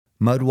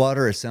Mud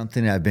water is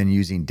something I've been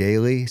using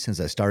daily since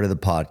I started the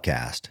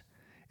podcast.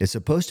 It's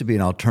supposed to be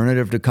an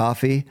alternative to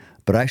coffee,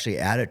 but I actually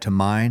add it to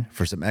mine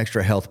for some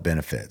extra health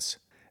benefits.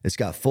 It's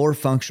got 4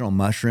 functional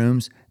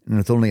mushrooms and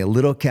with only a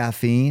little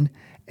caffeine,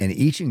 and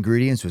each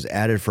ingredient was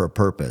added for a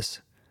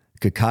purpose.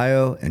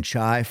 Cacao and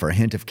chai for a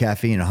hint of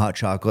caffeine and hot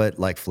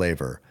chocolate-like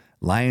flavor.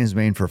 Lion's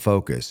mane for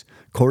focus.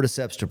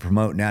 Cordyceps to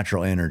promote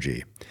natural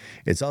energy.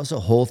 It's also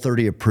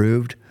Whole30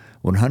 approved,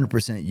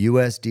 100%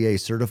 USDA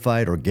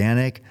certified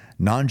organic,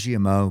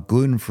 non-GMO,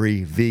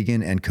 gluten-free,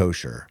 vegan, and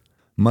kosher.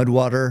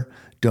 Mudwater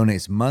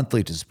donates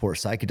monthly to support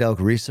psychedelic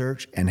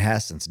research and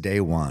has since day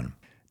one.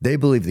 They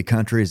believe the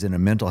country is in a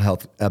mental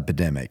health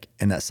epidemic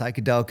and that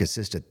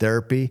psychedelic-assisted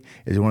therapy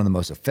is one of the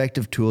most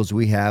effective tools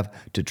we have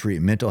to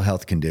treat mental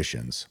health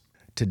conditions.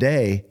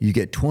 Today, you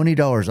get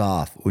 $20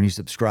 off when you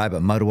subscribe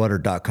at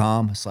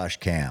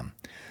mudwater.com/cam.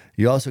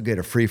 You also get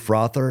a free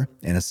frother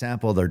and a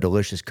sample of their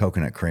delicious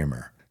coconut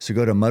creamer. So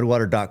go to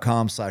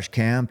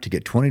mudwater.com/cam to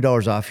get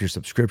 $20 off your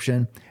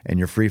subscription and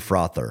your free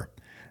frother.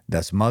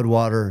 That's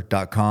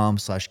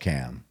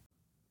mudwater.com/cam.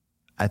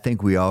 I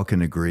think we all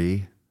can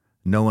agree,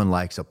 no one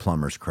likes a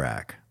plumber's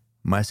crack.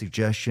 My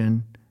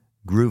suggestion,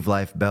 Groove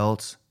Life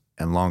belts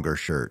and longer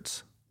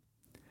shirts.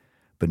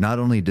 But not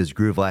only does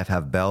Groove Life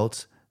have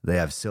belts, they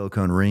have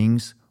silicone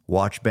rings,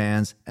 watch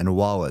bands, and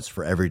wallets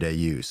for everyday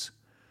use.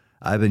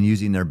 I've been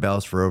using their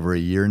belts for over a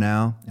year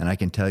now, and I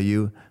can tell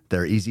you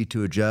they're easy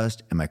to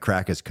adjust and my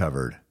crack is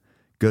covered.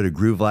 Go to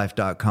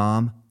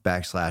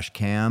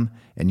groovelife.com/cam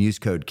and use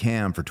code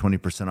CAM for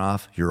 20%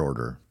 off your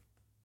order.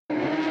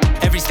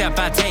 Every step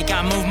I take,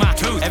 I move my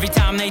truth. Every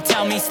time they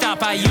tell me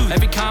stop, I use.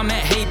 Every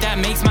comment, hate that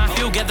makes my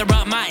feel. Gather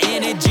up my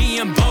energy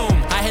and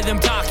boom. I hear them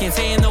talking,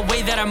 saying the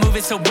way that I move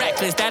is so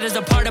reckless. That is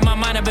a part of my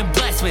mind I've been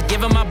blessed with.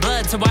 Giving my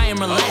blood, so I am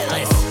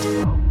relentless.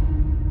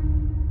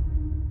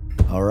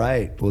 All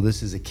right. Well,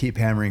 this is a Keep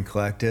Hammering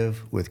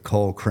Collective with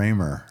Cole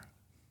Kramer.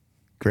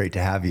 Great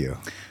to have you.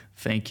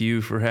 Thank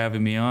you for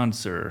having me on,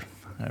 sir.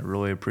 I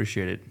really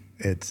appreciate it.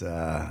 It's,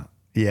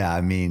 yeah, I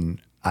mean,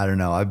 I don't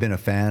know. I've been a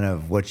fan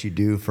of what you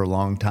do for a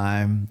long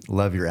time.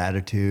 Love your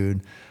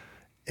attitude.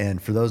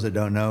 And for those that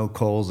don't know,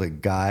 Cole's a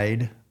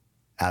guide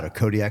out of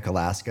Kodiak,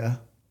 Alaska.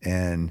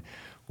 And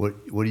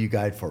what do you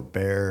guide for?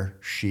 Bear,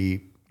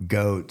 sheep,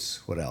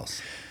 goats, what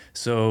else?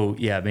 So,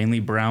 yeah,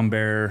 mainly brown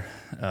bear,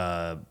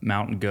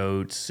 mountain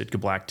goats, Sitka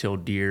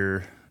black-tailed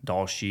deer,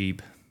 Dall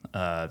sheep.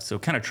 So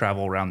kind of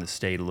travel around the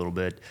state a little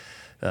bit.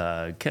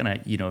 Kind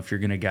of, if you're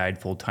going to guide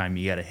full time,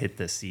 you got to hit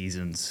the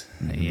seasons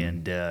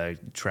and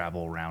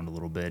travel around a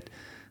little bit.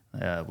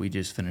 We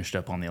just finished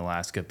up on the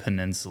Alaska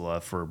Peninsula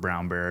for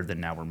brown bear. Then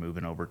now we're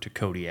moving over to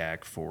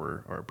Kodiak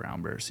for our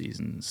brown bear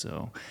season.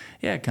 So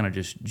yeah, kind of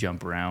just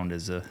jump around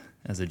as a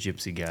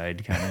gypsy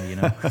guide,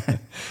 kind of,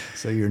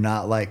 So you're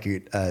not like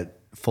a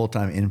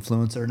full-time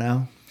influencer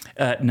now?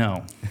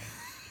 No.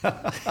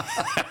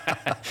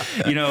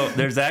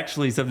 There's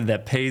actually something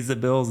that pays the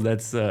bills.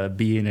 That's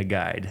being a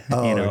guide.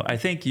 Oh. I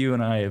think you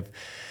and I have,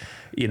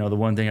 the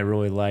one thing I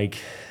really like,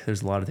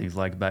 there's a lot of things I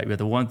like about you, but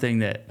the one thing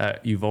that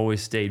you've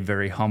always stayed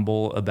very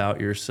humble about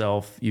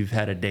yourself. You've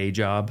had a day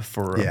job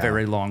for a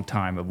very long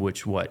time, of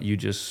which you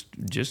just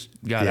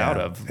got out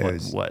of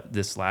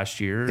this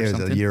last year or it was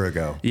something? a year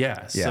ago.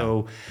 Yeah.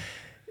 So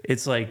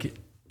it's like,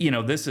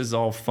 this is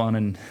all fun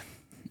and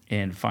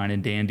fine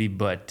and dandy,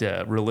 but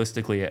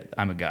realistically,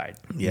 I'm a guide.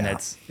 Yeah. And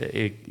that's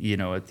it.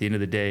 At the end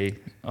of the day,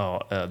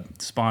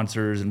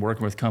 sponsors and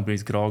working with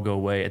companies could all go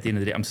away. At the end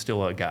of the day, I'm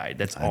still a guide.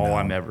 That's all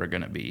I'm ever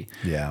going to be.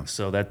 Yeah.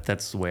 So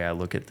that's the way I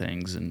look at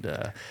things. And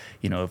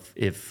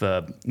if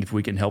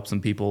we can help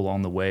some people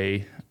along the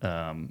way,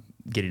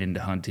 getting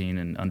into hunting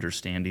and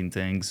understanding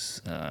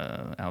things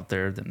out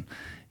there, then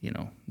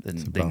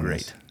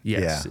great.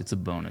 Yes, it's a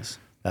bonus.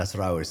 That's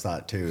what I always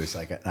thought too. It's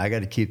like, I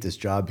got to keep this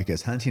job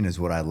because hunting is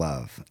what I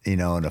love,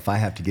 and if I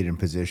have to get in a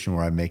position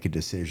where I make a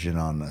decision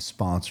on a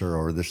sponsor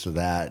or this or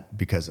that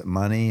because of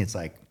money, it's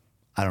like,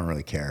 I don't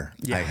really care.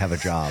 Yeah. I have a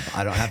job.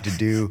 I don't have to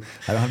do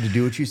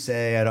what you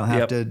say. I don't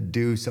have to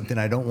do something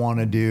I don't want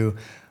to do.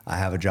 I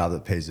have a job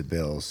that pays the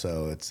bills.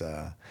 So it's,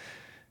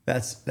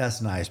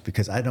 that's nice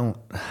because and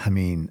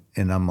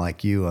I'm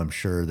like you, I'm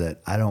sure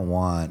that I don't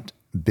want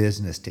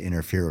business to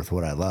interfere with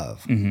what I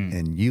love.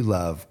 And you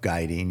love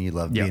guiding, you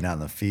love being out in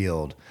the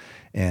field.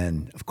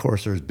 And of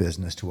course there's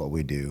business to what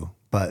we do,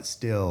 but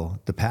still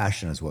the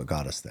passion is what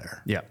got us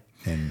there. Yeah.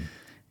 And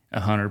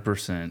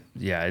 100%.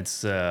 Yeah.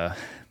 It's,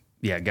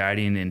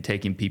 guiding and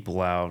taking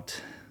people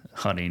out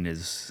hunting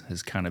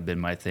has kind of been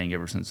my thing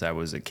ever since I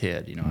was a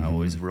kid. I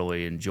always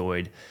really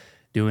enjoyed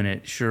doing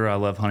it. Sure, I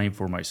love hunting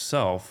for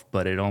myself,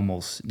 but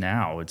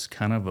it's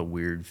kind of a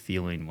weird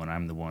feeling when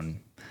I'm the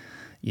one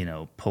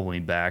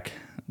pulling back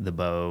the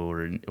bow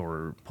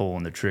or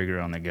pulling the trigger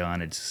on the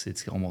gun.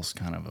 It's almost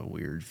kind of a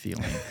weird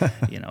feeling,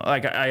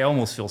 like I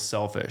almost feel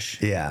selfish,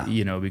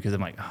 because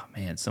I'm like, oh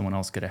man, someone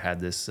else could have had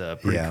this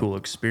pretty cool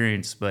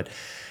experience. But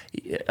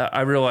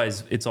I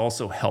realize it's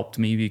also helped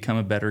me become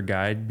a better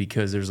guide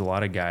because there's a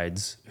lot of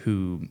guides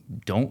who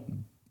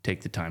don't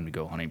take the time to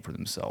go hunting for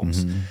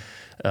themselves.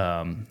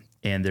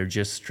 and they're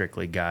just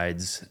strictly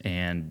guides.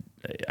 And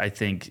I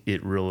think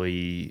it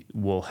really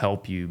will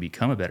help you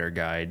become a better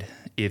guide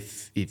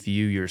if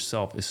you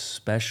yourself,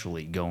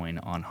 especially going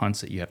on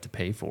hunts that you have to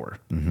pay for,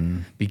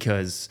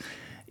 because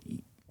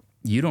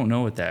you don't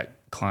know what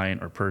that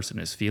client or person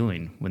is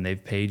feeling when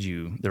they've paid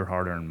you their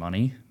hard-earned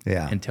money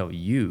until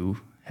you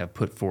have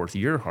put forth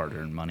your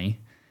hard-earned money.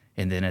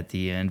 And then at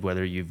the end,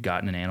 whether you've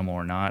gotten an animal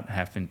or not,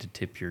 having to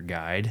tip your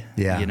guide,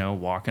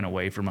 walking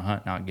away from a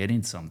hunt, not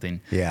getting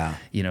something,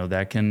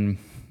 that can,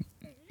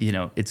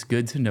 it's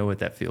good to know what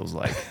that feels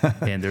like.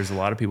 And there's a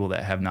lot of people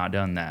that have not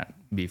done that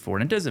before.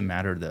 And it doesn't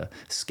matter the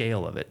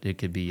scale of it. It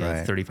could be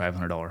a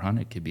 $3,500 hunt.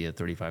 It could be a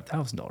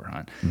 $35,000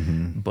 hunt.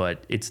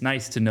 But it's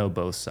nice to know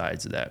both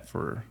sides of that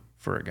for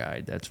a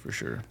guide. That's for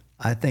sure.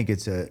 I think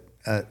it's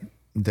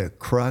the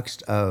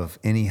crux of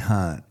any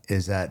hunt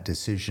is that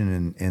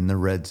decision in the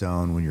red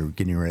zone when you're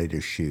getting ready to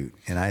shoot.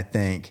 And I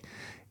think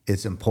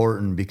it's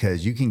important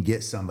because you can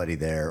get somebody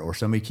there or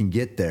somebody can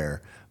get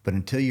there, but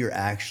until you're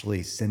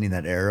actually sending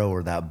that arrow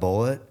or that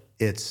bullet,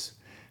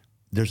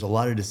 there's a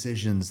lot of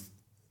decisions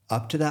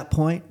up to that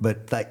point,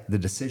 but like the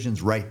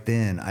decisions right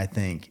then, I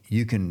think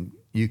you can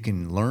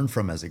learn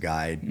from as a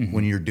guide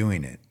when you're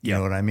doing it. You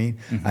know what I mean?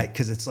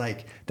 Because it's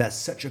like, that's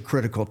such a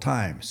critical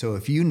time. So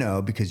if you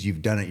know, because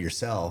you've done it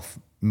yourself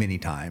many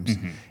times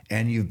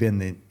and you've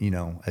been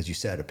as you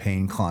said, a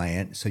paying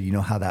client, so you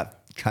know how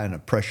that kind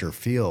of pressure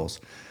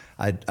feels.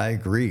 I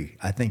agree.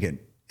 I think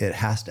it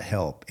has to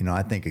help.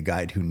 I think a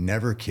guide who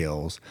never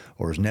kills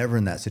or is never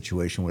in that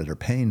situation where they're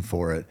paying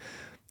for it,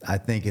 I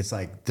think it's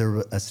like they're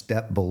a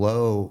step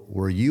below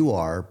where you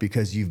are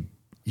because you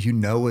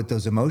know what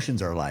those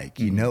emotions are like.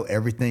 You know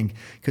everything,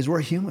 because we're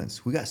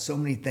humans. We got so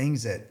many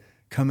things that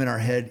come in our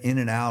head, in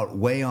and out,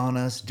 weigh on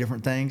us,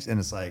 different things. And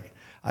it's like,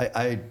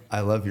 I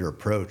love your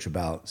approach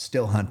about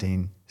still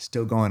hunting,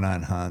 still going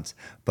on hunts,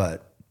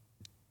 but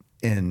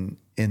in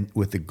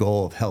with the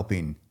goal of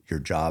helping your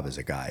job as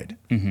a guide.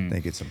 I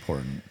think it's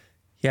important.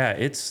 Yeah,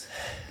 it's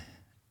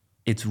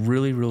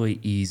really, really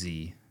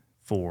easy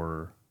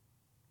for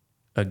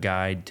a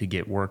guide to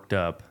get worked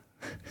up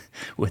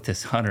with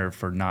this hunter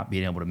for not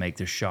being able to make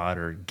the shot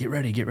or get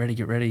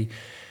ready,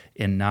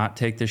 and not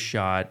take the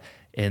shot.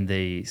 And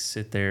they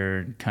sit there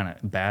and kind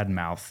of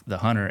badmouth the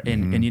hunter.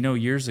 And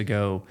years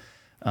ago,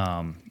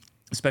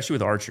 especially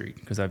with archery,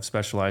 because I've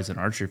specialized in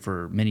archery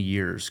for many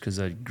years because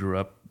I grew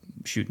up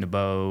shooting a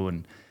bow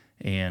and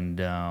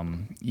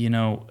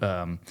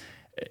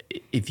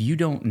if you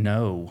don't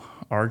know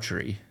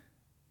archery,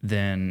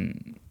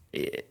 then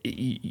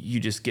you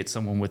just get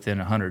someone within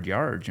 100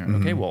 yards. You're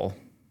like, okay, well,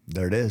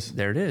 there it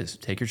is.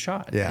 Take your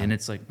shot. Yeah. And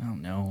it's like, oh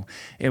no.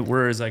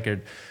 Whereas like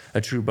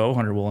a true bow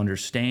hunter will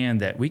understand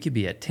that we could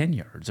be at 10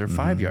 yards or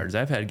 5 yards.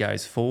 I've had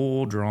guys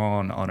full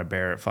drawn on a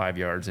bear at 5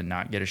 yards and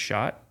not get a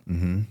shot.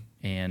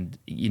 And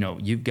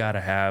you've got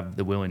to have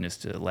the willingness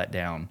to let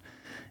down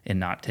and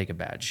not take a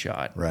bad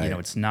shot. Right.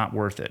 It's not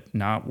worth it.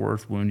 Not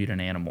worth wounding an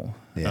animal.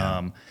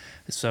 Yeah.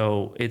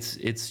 So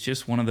it's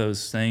just one of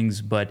those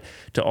things. But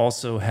to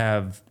also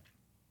have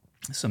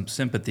some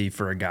sympathy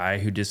for a guy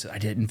who I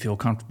didn't feel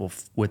comfortable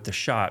with the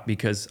shot,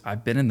 because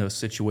I've been in those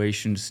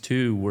situations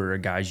too where a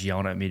guy's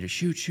yelling at me to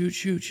shoot.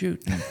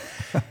 And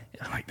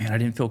I'm like, man, I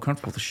didn't feel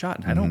comfortable with the shot,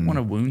 and I don't want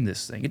to wound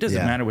this thing. It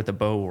doesn't matter with a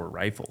bow or a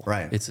rifle.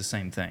 Right. It's the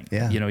same thing.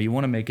 Yeah. You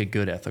want to make a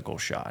good ethical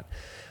shot,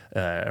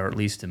 or at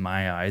least in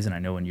my eyes, and I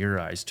know in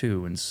your eyes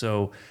too. And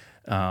so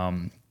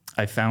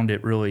I found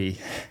it really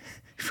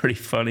pretty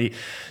funny.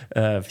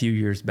 A few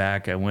years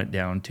back, I went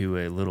down to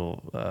a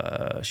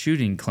little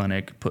shooting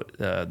clinic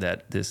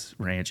that this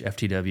ranch,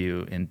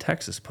 FTW in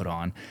Texas, put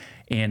on.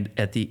 And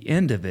at the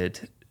end of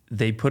it,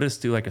 they put us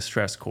through like a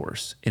stress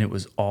course, and it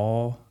was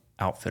all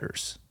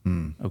outfitters.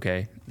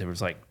 Okay. There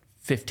was like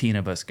 15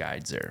 of us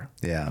guides there.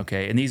 Yeah.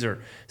 Okay. And these are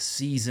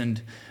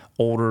seasoned,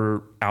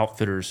 older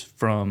outfitters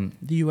from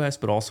the U.S.,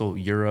 but also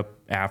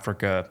Europe,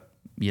 Africa,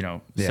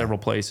 several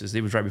places.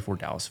 It was right before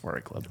Dallas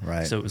Safari Club.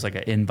 Right. So it was like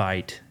an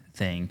invite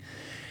thing.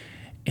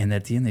 And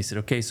at the end, they said,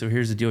 okay, so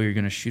here's the deal. You're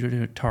going to shoot at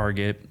a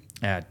target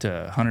at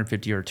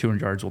 150 or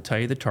 200 yards. We'll tell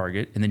you the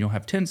target, and then you'll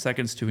have 10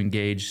 seconds to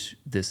engage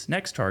this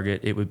next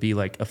target. It would be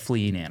like a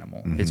fleeing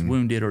animal. It's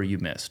wounded or you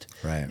missed.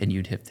 Right. And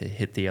you'd have to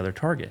hit the other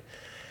target.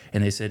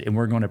 And they said, and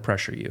we're going to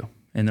pressure you.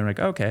 And they're like,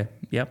 okay,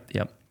 yep.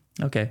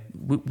 Okay,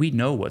 we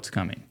know what's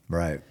coming.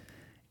 Right.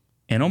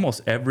 And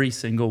almost every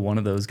single one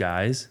of those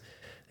guys,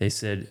 they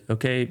said,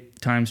 okay,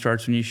 time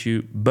starts when you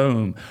shoot.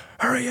 Boom.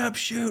 Hurry up,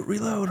 shoot,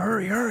 reload,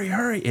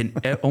 hurry.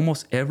 And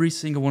almost every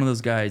single one of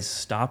those guys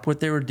stopped what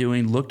they were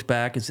doing, looked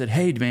back and said,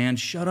 hey, man,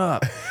 shut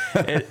up.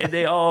 and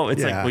they all,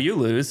 it's like, well, you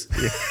lose.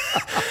 Yeah.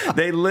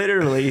 They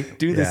literally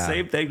do the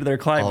same thing to their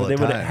client, but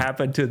then when it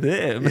happened to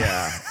them,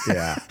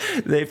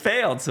 they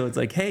failed. So it's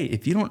like, hey,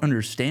 if you don't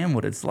understand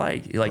what it's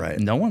like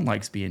no one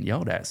likes being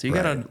yelled at. So you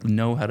got to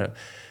know how to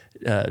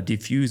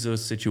diffuse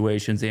those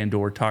situations and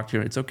or talk to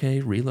her. It's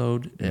okay,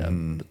 reload.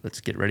 Let's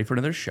get ready for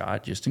another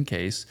shot just in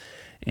case.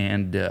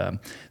 And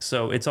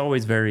so it's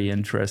always very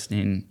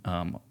interesting.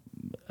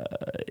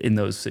 in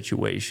those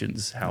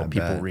situations, how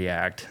people bet.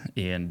 react,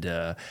 and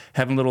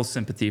having a little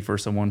sympathy for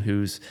someone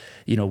who's,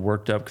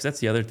 worked up. Because that's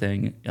the other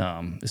thing,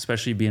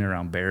 especially being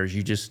around bears,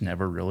 you just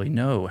never really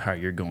know how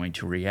you're going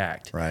to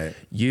react. Right.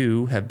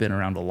 You have been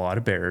around a lot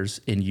of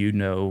bears, and you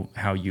know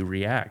how you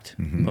react.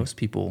 Most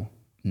people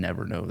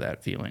never know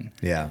that feeling.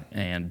 Yeah.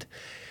 And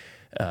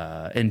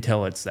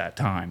until it's that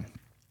time.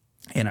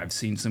 And I've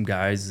seen some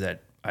guys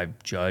that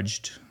I've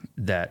judged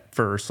that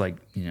first,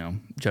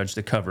 judge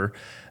the cover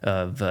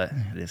of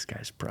this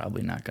guy's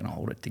probably not going to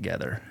hold it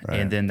together. Right.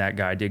 And then that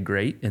guy did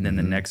great. And then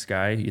the next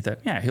guy, you thought,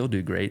 yeah, he'll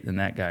do great. And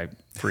that guy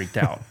freaked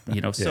out,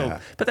 So, Yeah.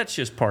 but that's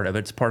just part of it.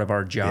 It's part of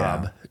our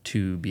job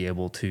to be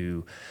able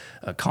to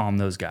calm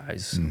those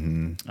guys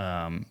and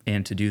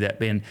to do that.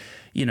 And,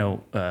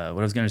 what I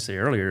was going to say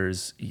earlier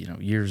is,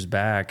 years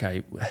back,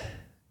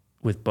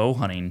 with bow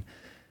hunting,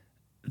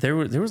 there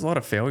was a lot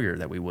of failure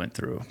that we went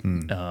through,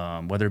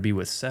 whether it be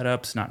with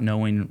setups, not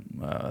knowing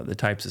the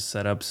types of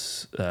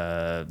setups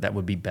that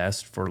would be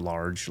best for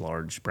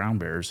large brown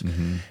bears,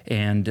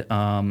 and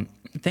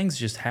things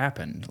just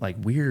happened, like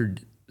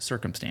weird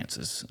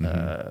circumstances,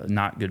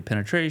 not good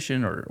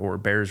penetration or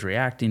bears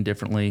reacting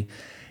differently.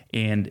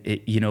 And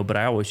but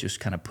I always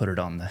just kind of put it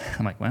on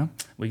I'm like, well,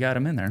 we got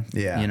him in there.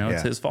 Yeah,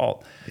 It's his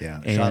fault.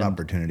 Yeah. And, Shot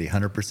opportunity,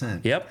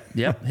 100%.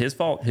 Yep. His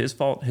fault.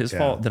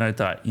 Then I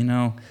thought,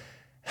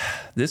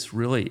 this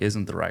really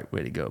isn't the right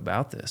way to go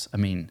about this. I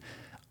mean,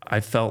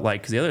 I felt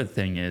like, because the other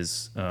thing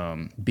is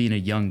being a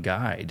young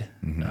guide,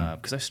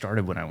 because I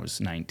started when I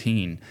was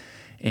 19,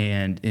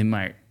 and in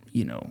my, Are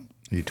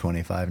you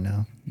 25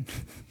 now?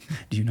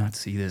 do you not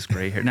see this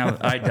gray hair? Now,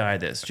 I dye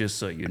this, just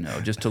so you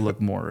know, just to look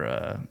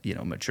more,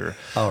 mature.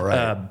 Oh,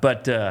 right.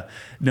 But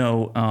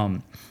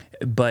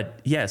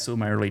yeah, so in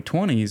my early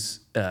 20s,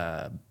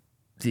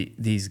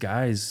 these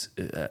guys,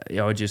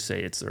 I would just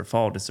say it's their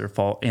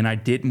fault. And I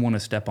didn't want to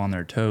step on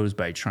their toes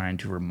by trying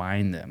to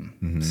remind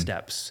them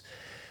steps.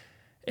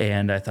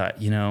 And I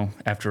thought,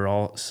 after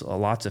all,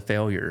 lots of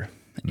failure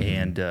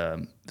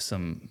and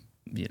some,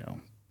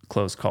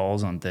 close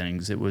calls on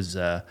things, it was,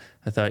 I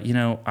thought,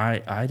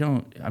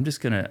 I'm just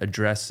going to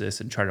address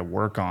this and try to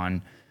work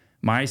on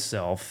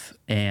myself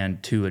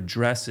and to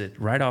address it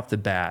right off the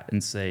bat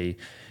and say,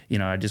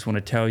 I just want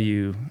to tell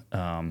you,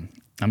 I'm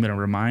going to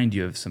remind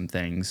you of some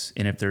things,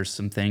 and if there's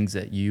some things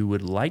that you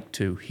would like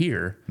to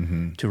hear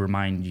to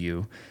remind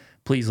you,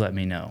 please let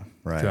me know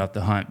throughout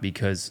the hunt,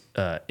 because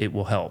it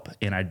will help.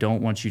 And I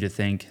don't want you to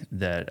think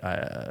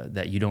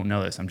that you don't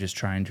know this. I'm just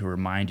trying to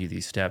remind you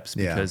these steps,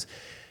 because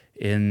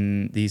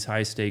in these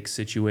high stakes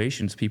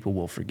situations, people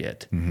will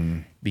forget,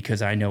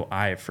 because I know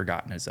I have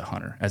forgotten as a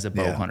hunter, as a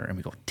bow hunter, and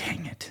we go,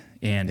 dang it.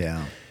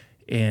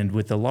 And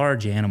with a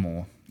large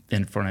animal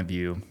in front of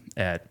you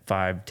at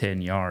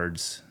 5-10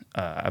 yards,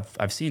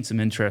 I've seen some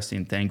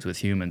interesting things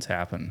with humans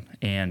happen,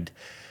 and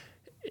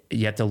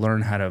you have to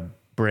learn how to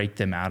break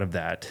them out of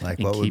that. Like,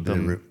 and what keep would the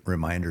them,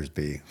 reminders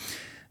be?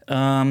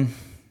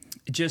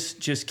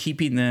 Just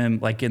keeping them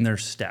like in their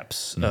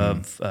steps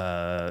of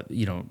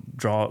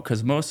draw,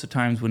 because most of the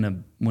times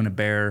when a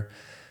bear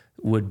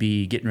would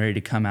be getting ready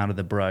to come out of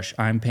the brush,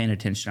 I'm paying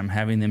attention. I'm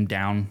having them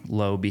down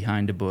low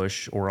behind a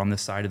bush or on the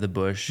side of the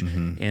bush,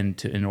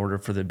 and in order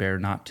for the bear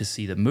not to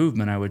see the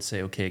movement, I would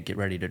say, okay, get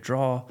ready to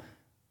draw,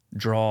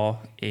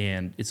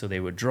 and so they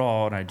would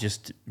draw, and I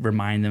just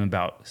remind them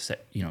about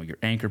your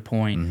anchor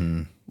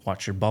point,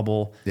 watch your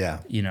bubble,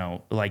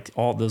 like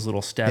all those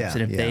little steps.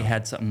 And if they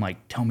had something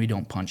like, tell me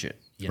don't punch it,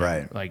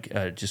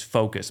 just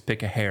focus,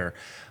 pick a hair.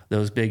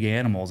 Those big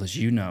animals, as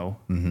you know,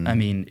 I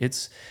mean,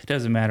 it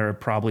doesn't matter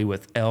probably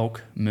with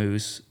elk,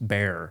 moose,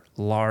 bear,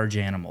 large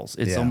animals.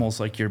 It's almost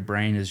like your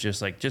brain is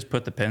just like, just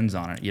put the pins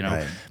on it,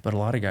 Right. But a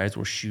lot of guys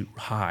will shoot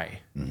high,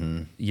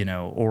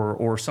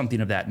 or something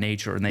of that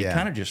nature, and they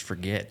kind of just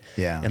forget.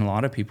 Yeah. And a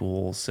lot of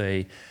people will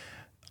say,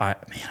 I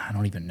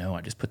don't even know.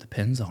 I just put the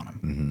pins on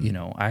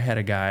them. I had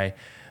a guy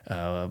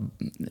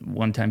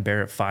one time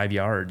bear at 5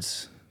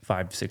 yards,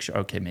 5, 6 yards.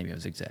 Okay, maybe I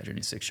was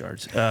exaggerating, 6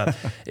 yards.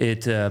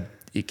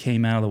 It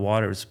came out of the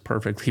water. It was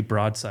perfectly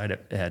broadside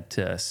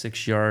at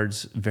 6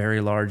 yards,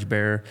 very large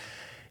bear.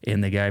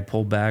 And the guy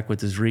pulled back with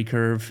his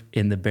recurve,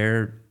 and the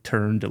bear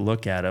turned to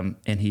look at him,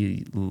 and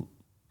he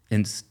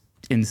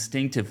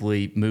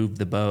instinctively moved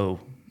the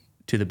bow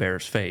to the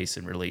bear's face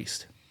and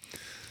released.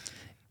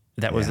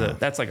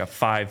 That's like a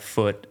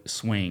 5-foot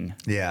swing.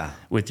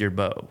 With your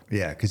bow.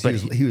 Yeah, because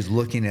he was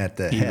looking at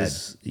the head.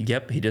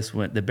 He just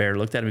went. The bear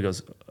looked at him. He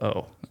goes,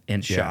 "Oh,"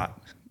 and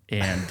shot.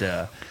 And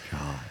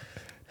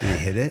did he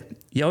hit it?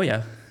 Oh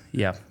yeah.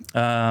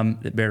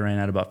 The bear ran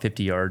out about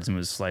 50 yards and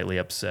was slightly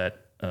upset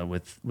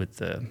with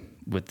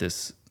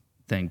this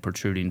thing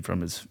protruding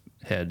from his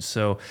head.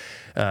 So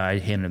I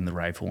handed him the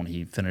rifle, and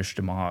he finished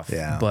him off.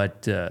 Yeah.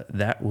 But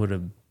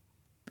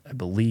I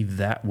believe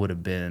that would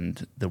have been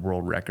the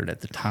world record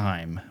at the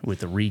time with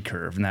the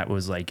recurve, and that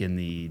was like in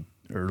the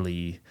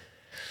early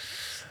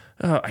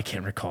I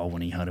can't recall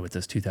when he hunted with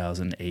us,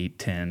 2008,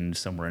 10,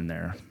 somewhere in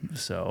there.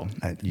 So,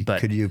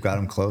 could you have got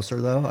him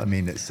closer though? I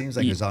mean, it seems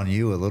like it's on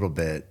you a little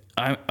bit.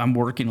 I'm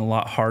working a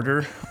lot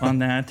harder on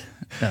that.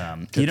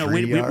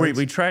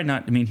 We try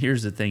not. I mean,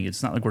 here's the thing: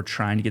 it's not like we're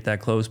trying to get that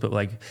close, but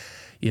like,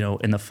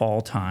 in the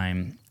fall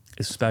time,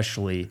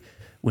 especially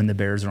when the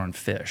bears are on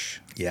fish.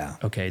 Yeah.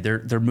 Okay,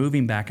 they're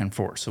moving back and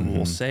forth. So what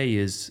we'll say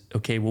is,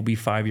 okay, we'll be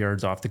 5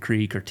 yards off the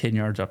creek or 10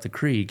 yards off the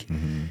creek,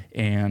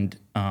 and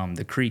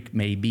the creek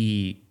may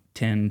be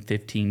 10,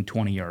 15,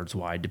 20 yards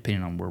wide,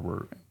 depending on where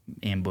we're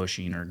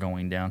ambushing or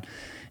going down.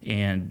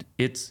 And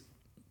it's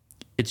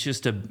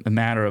just a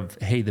matter of,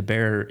 hey, the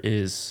bear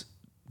is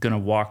going to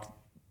walk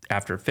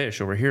after a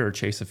fish over here or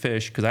chase a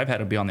fish, because I've had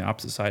to be on the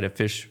opposite side of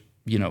fish,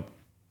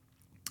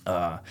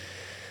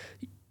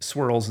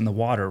 swirls in the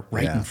water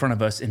right in front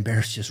of us, and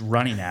bear's just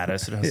running at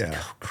us. And I was like,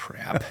 oh,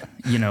 crap.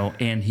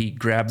 And he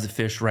grabs the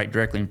fish right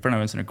directly in front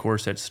of us. And, of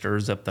course, that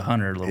stirs up the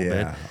hunter a little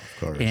bit. Of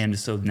course. And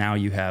so now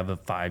you have a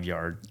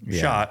 5-yard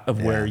shot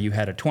of where you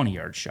had a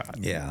 20-yard shot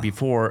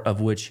before,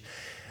 of which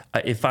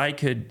if I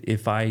could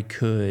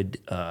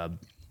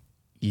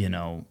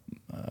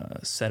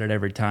set it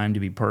every time to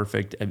be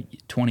perfect,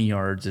 20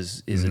 yards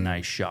is a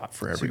nice shot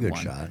for everyone.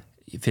 It's a good shot.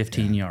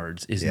 15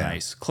 yards is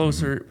nice.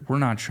 Closer, we're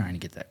not trying to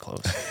get that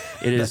close.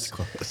 It is.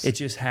 Close. It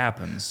just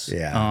happens.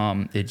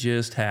 Yeah. It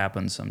just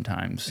happens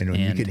sometimes. And when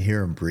you can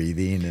hear him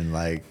breathing and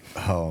like,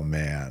 oh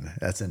man,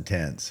 that's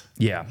intense.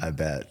 Yeah. I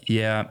bet.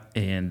 Yeah.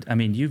 And I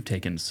mean, you've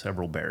taken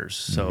several bears,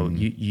 so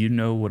you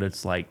know what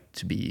it's like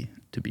to be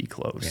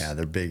close. Yeah,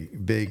 they're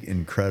big,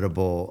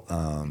 incredible,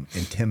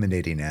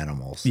 intimidating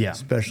animals. Yeah.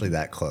 Especially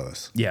that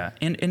close. Yeah.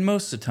 And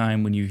most of the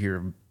time when you hear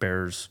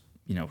bears,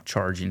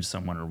 charging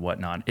someone or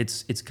whatnot,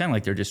 it's kind of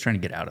like they're just trying to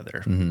get out of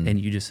there, and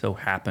you just so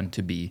happen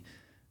to be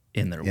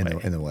in their way.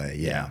 In the way,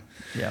 yeah.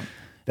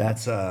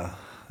 That's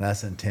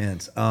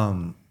intense.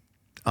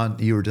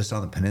 You were just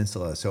on the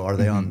peninsula, so are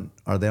they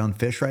on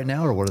fish right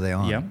now, or what are they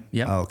on?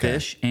 Yeah. Oh, okay.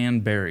 Fish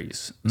and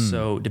berries.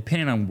 So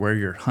depending on where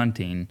you're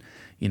hunting,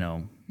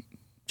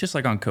 just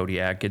like on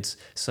Kodiak, it's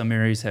some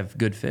areas have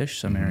good fish,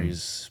 some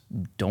areas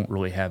don't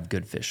really have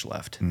good fish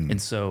left,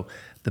 and so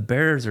the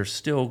bears are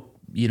still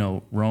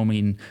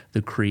roaming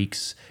the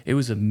creeks. It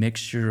was a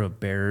mixture of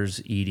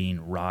bears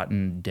eating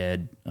rotten,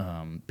 dead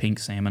pink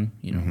salmon,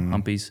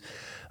 humpies,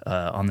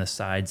 on the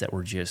sides that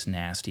were just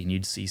nasty. And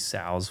you'd see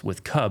sows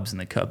with cubs,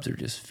 and the cubs are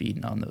just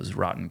feeding on those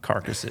rotten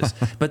carcasses.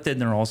 But then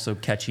they're also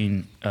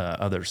catching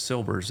other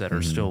silvers that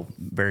are still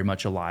very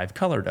much alive,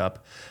 colored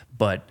up,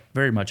 but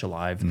very much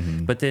alive.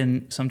 But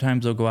then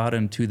sometimes they'll go out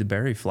into the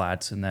berry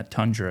flats in that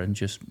tundra and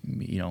just,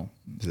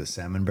 Is it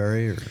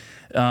salmonberry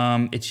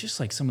or? It's just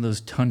like some of those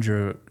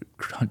tundra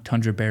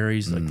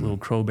berries, like little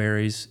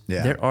crowberries.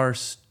 Yeah. There are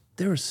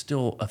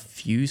still a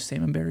few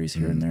salmon berries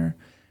here and there,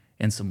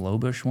 and some low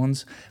bush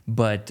ones,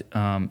 but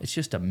it's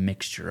just a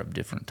mixture of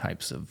different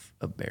types of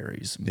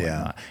berries and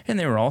whatnot. And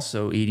they were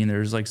also eating,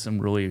 there's like some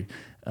really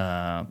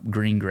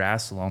green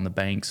grass along the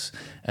banks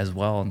as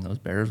well, and those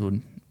bears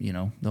would,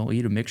 they'll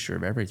eat a mixture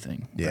of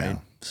everything. Yeah. Right?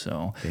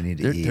 So they need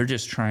to eat they're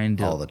just trying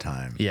to all the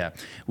time. Yeah.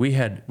 We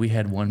had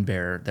one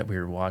bear that we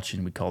were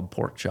watching, we called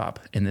Pork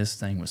Chop, and this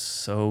thing was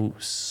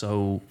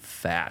so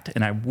fat.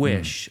 And I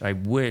wish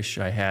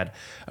I had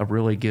a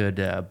really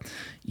good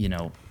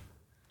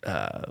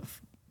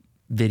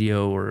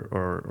video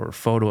or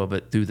photo of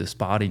it through the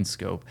spotting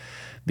scope,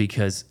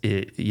 because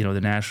it, the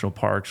national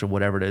parks or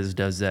whatever it is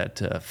does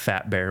that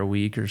Fat Bear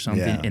Week or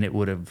something, and it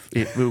would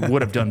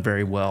have done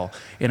very well.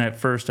 And at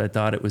first I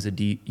thought it was a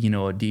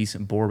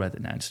decent boar, but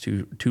then it's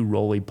too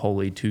roly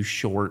poly, too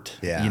short,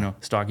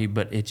 stocky,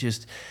 but it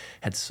just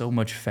had so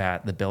much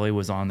fat. The belly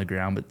was on the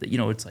ground, but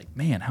it's like,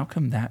 man, how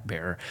come that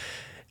bear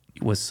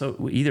was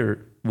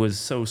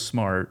so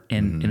smart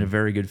and a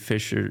very good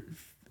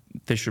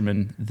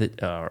fisherman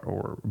that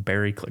or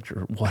berry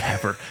collector or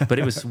whatever, but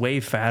it was way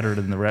fatter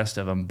than the rest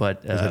of them.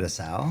 But was it a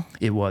sow?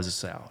 It was a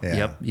sow.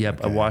 Yeah. Yep.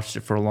 Okay. I watched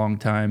it for a long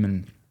time,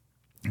 and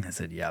I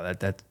said, yeah,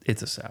 that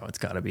it's a sow. It's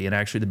got to be. And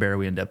actually, the bear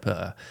we ended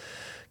up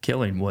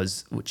killing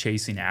was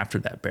chasing after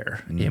that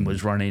bear and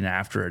was running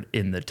after it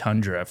in the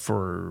tundra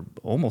for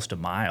almost a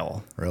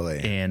mile.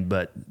 Really?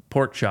 But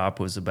Pork Chop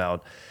was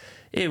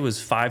it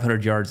was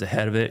 500 yards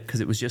ahead of it,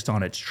 because it was just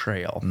on its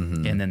trail.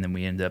 And then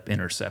we ended up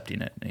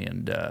intercepting it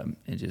and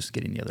just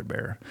getting the other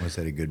bear. Was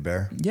that a good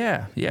bear?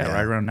 Yeah,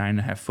 right around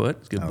 9.5 foot.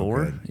 It's a good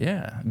boar. Good.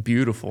 Yeah,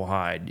 beautiful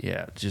hide.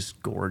 Yeah,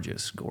 just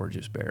gorgeous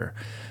bear.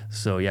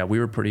 So yeah, we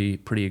were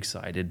pretty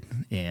excited,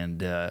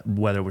 and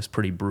weather was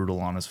pretty brutal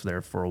on us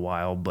there for a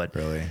while. But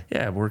really,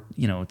 yeah, we're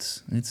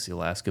it's the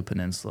Alaska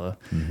Peninsula.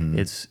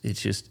 It's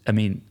just, I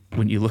mean,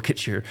 when you look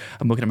at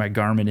I'm looking at my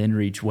Garmin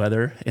InReach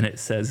weather, and it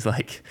says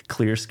like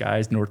clear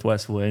skies,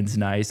 northwest winds,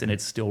 nice, and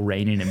it's still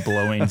raining and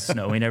blowing,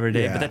 snowing every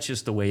day. Yeah. But that's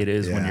just the way it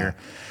is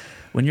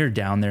when you're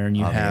down there and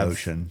you have the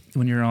ocean.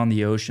 When you're on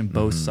the ocean,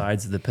 both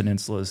sides of the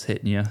peninsula is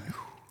hitting you.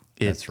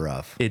 That's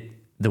rough.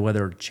 The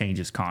weather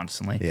changes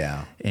constantly.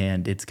 Yeah.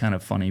 And it's kind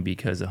of funny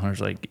because the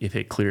hunter's like, if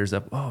it clears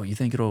up, oh, you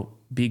think it'll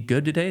be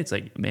good today? It's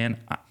like, man,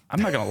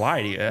 I'm not gonna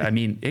lie to you. I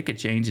mean, it could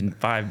change in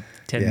 5-10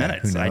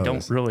 minutes. I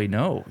don't really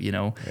know.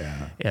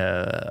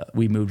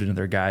 We moved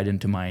another guide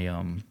into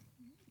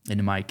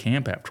my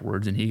camp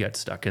afterwards, and he got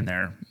stuck in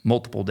there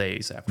multiple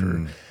days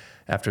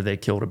after they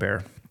killed a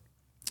bear,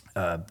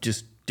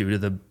 just due to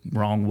the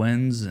wrong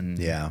winds and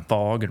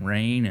fog and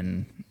rain.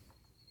 And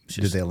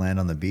did they land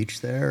on the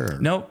beach there? Or?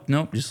 Nope,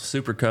 just a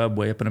super cub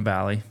way up in a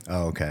valley.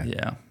 Oh, okay.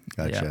 Yeah,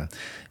 gotcha.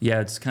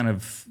 Yeah, it's kind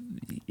of,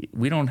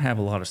 we don't have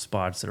a lot of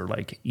spots that are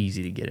like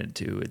easy to get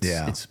into.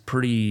 It's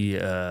pretty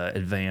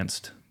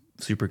advanced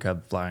super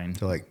cub flying.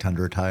 So like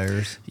Tundra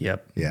tires?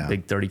 Yep. Yeah.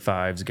 Big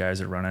 35s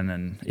guys are running,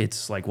 and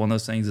it's like one of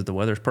those things that the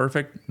weather's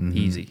perfect,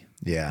 easy.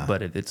 Yeah.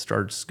 But if it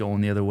starts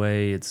going the other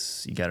way, you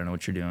got to know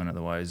what you're doing.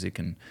 Otherwise it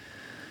can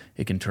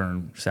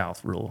turn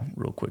south real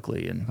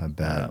quickly. And I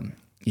bet.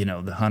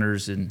 The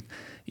hunters, and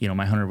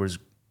my hunter was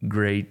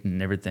great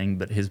and everything,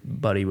 but his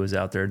buddy was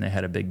out there and they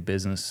had a big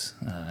business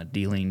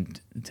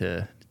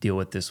deal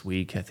with this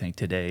week, I think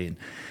today. And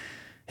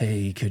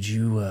hey, could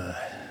you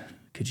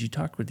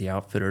talk with the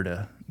outfitter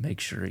to make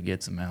sure he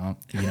gets them out,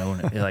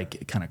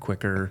 like kind of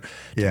quicker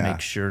to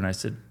make sure? And I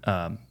said,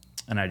 and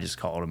I just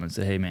called him and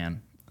said, hey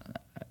man,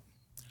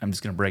 I'm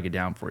just going to break it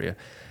down for you.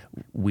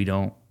 We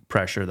don't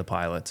pressure the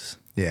pilots.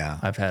 Yeah.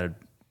 I've had,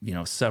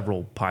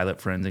 several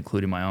pilot friends,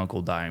 including my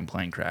uncle, die in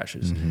plane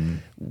crashes.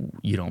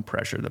 You don't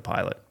pressure the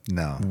pilot.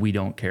 No. We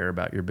don't care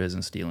about your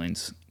business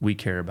dealings. We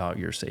care about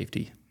your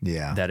safety.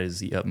 Yeah. That is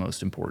the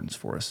utmost importance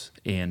for us.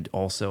 And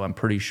also, I'm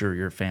pretty sure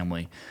your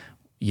family,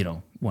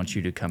 wants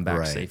you to come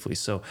back safely.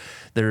 So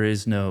there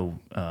is no,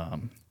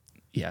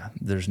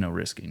 there's no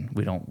risking.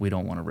 We don't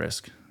want to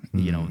risk,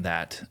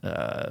 that,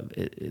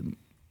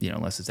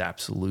 unless it's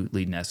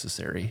absolutely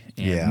necessary.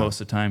 And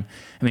most of the time,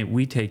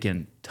 we take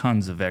in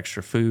tons of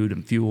extra food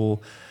and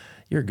fuel.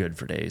 You're good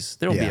for days.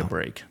 There'll be a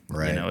break.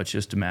 Right. It's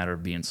just a matter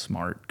of being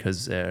smart,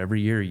 because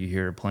every year you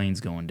hear planes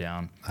going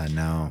down. I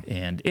know.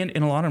 And a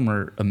lot of them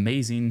are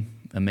amazing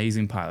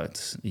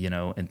pilots,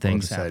 and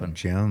things happen.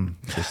 Jim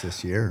just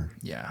this year.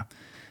 Yeah.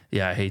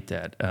 Yeah, I hate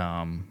that.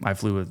 I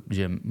flew with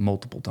Jim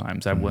multiple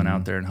times. I went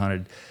out there and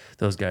hunted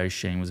those guys.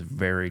 Shane was a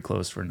very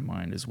close friend of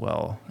mine as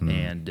well.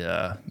 And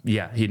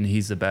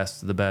he's the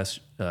best.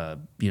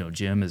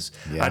 Jim is,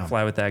 I'd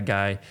fly with that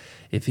guy.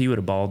 If he would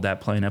have balled that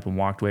plane up and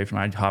walked away from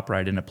it, I'd hop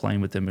right in a plane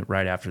with him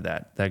right after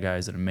that. That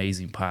guy's an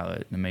amazing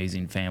pilot, an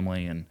amazing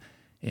family. And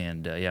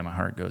my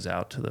heart goes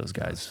out to those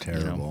guys.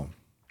 That's terrible.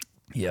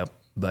 Yep.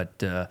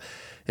 But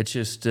it's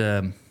just,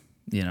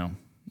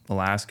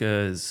 Alaska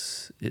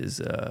is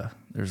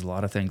there's a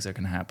lot of things that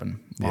can happen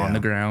on the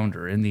ground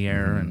or in the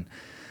air, and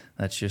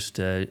that's just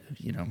as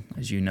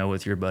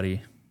with your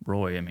buddy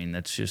Roy.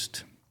 That's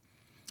just,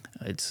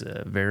 it's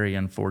a very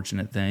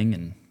unfortunate thing,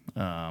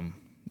 and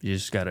you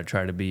just got to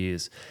try to be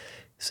as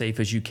safe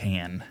as you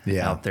can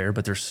out there.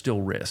 But there's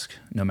still risk,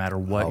 no matter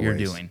what you're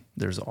doing.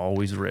 There's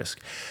always risk.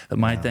 But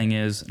my thing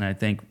is, and I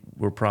think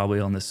we're probably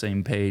on the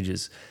same page,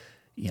 is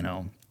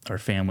our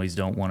families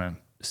don't want to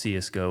see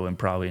us go, and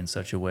probably in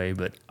such a way,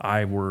 but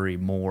I worry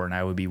more, and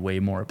I would be way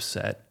more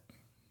upset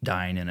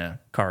dying in a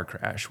car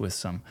crash with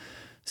some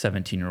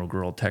 17-year-old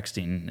girl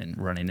texting and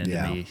running into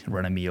me,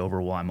 running me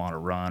over while I'm on a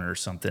run or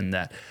something,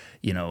 that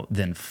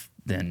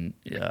than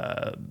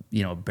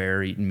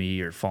bear eating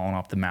me or falling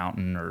off the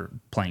mountain or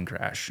plane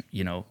crash.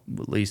 At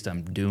least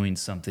I'm doing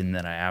something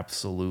that I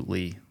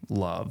absolutely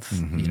love.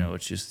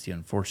 It's just the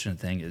unfortunate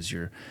thing is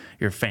your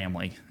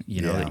family,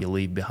 that you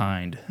leave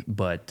behind.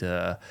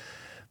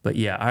 But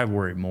yeah, I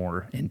worry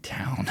more in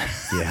town.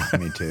 Yeah,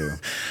 me too.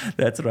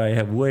 That's what I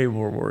have way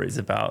more worries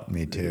about.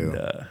 Me too.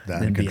 The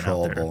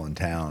uncontrollable in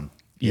town.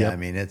 Yeah,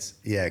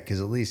 because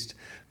at least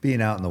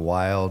being out in the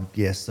wild,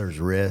 yes, there's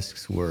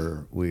risks.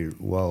 We're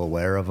well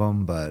aware of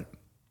them,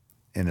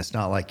 and it's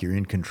not like you're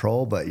in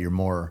control, but you're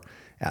more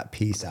at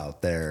peace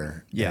out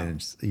there. Yeah,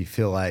 and you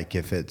feel like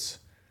if it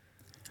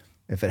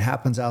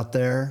happens out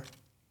there,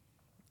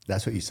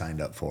 that's what you signed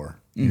up for.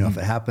 If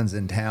it happens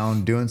in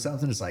town doing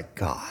something, it's like,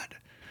 God,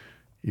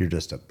 you're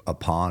just a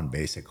pawn,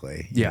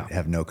 basically. You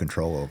have no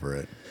control over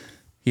it.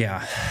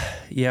 Yeah.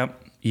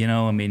 Yep.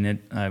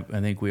 I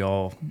think we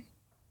all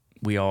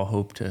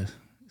hope to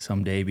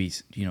someday be,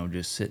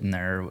 just sitting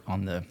there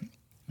on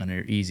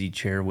an easy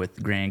chair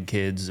with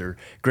grandkids or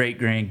great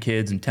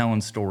grandkids and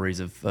telling stories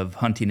of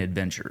hunting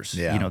adventures.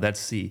 Yeah.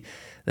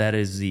 That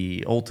is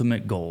the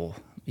ultimate goal,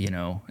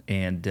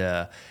 and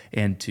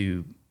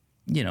to,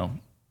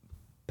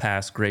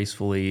 pass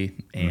gracefully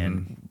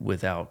and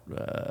without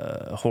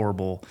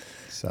horrible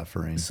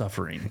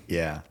suffering.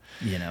 Yeah.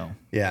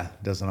 Yeah.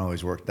 Doesn't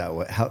always work that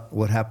way.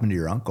 What happened to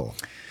your uncle?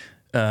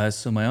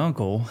 So my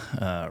uncle,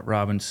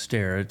 Robin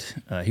Starrett,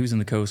 he was in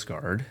the Coast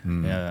Guard,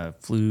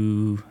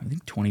 flew, I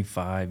think,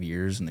 25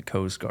 years in the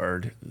Coast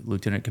Guard,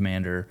 lieutenant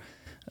commander,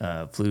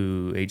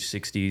 flew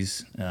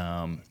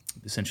H-60s,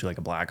 essentially like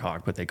a Black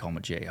Hawk, but they call him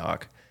a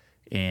Jayhawk.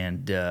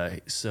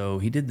 And so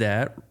he did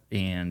that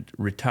and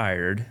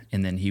retired,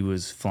 and then he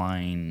was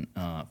flying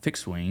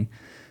fixed wing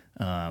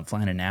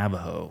flying to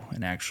Navajo,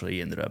 and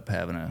actually ended up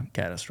having a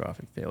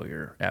catastrophic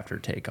failure after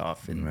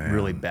takeoff in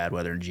really bad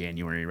weather in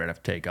January, right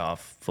after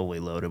takeoff, fully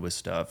loaded with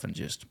stuff, and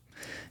just,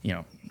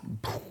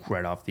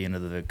 right off the end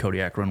of the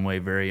Kodiak runway.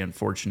 Very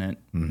unfortunate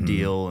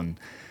deal.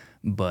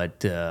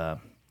 But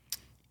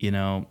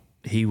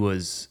he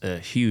was a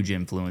huge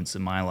influence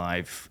in my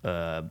life.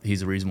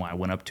 He's the reason why I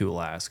went up to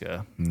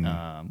Alaska.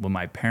 When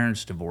my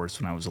parents divorced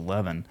when I was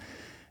 11,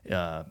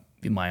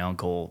 my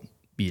uncle,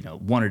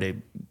 wanted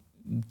to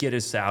get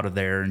us out of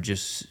there, and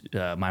just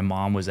my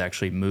mom was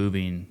actually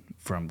moving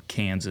from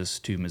Kansas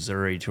to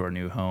Missouri to our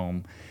new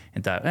home,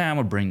 and thought, I'm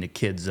gonna bring the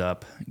kids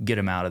up, get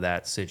them out of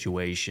that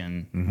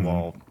situation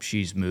while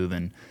she's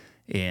moving,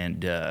 and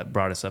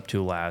brought us up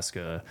to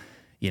Alaska.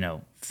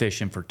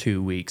 Fishing for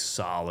 2 weeks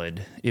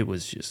solid. It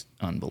was just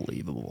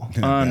unbelievable.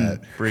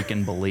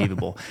 Freaking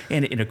believable.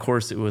 And of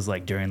course, it was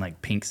like during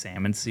like pink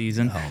salmon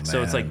season. Oh,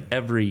 so it's like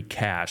every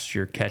cast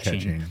you're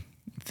catching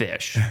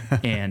fish.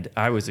 And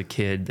I was a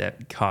kid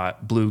that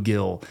caught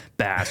bluegill,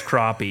 bass,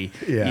 crappie,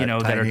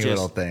 that are just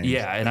little things.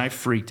 Yeah. And I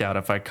freaked out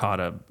if I caught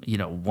a,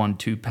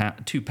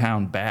 2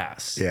 pound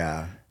bass.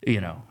 Yeah.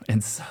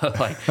 And so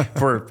like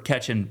for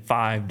catching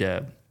 5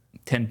 to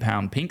 10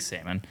 pound pink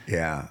salmon.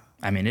 Yeah.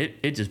 I mean,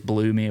 it just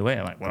blew me away.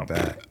 I'm like, well,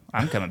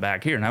 I'm coming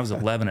back here. And I was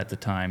 11 at the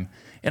time.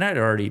 And I'd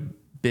already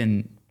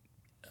been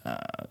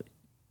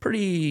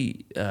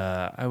pretty,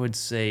 I would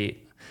say,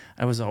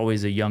 I was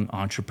always a young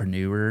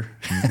entrepreneur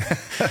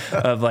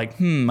of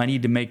like, I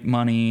need to make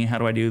money. How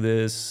do I do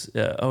this?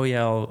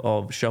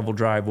 I'll shovel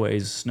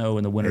driveways, snow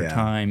in the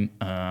wintertime,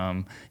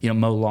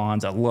 mow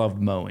lawns. I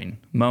loved mowing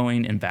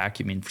and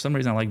vacuuming. For some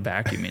reason, I like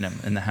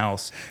vacuuming in the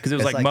house because it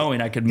was like mowing.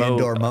 I could mow.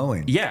 Indoor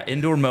mowing.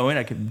 Indoor mowing.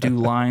 I could do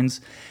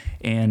lines.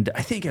 And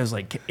I think I was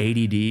like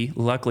ADD.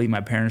 Luckily, my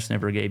parents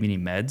never gave me any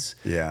meds.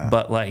 Yeah.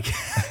 But like,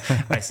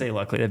 I say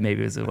luckily, that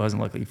maybe it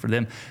wasn't lucky for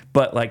them.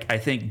 But like, I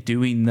think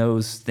doing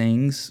those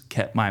things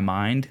kept my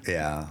mind.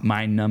 Yeah.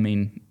 Mind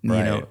numbing.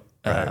 Right.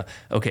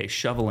 Okay,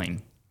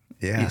 shoveling.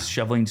 Yeah.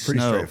 Shoveling snow.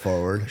 Pretty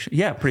straightforward.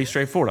 Yeah, pretty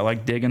straightforward. I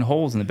like digging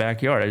holes in the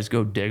backyard. I just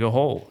go dig a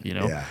hole.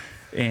 Yeah.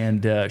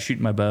 And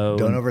shooting my bow.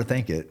 Don't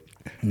overthink it.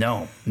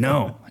 No.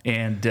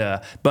 And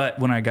but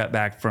when I got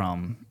back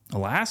from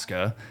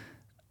Alaska,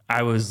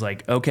 I was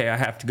like, okay, I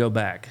have to go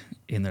back.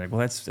 And they're like,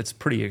 well, that's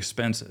pretty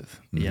expensive,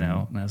 And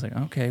I was like,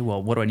 okay,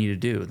 well, what do I need to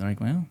do? And they're like,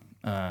 well,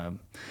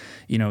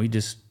 you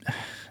just,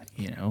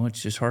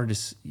 it's just hard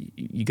to,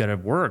 you got to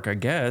work, I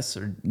guess,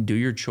 or do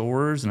your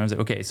chores. And I was like,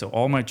 okay, so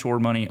all my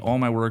chore money, all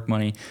my work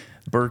money,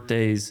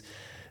 birthdays,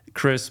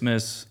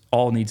 Christmas,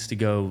 all needs to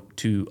go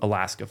to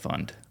Alaska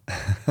Fund.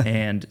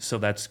 And so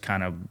that's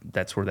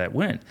where that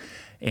went.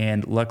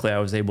 And luckily I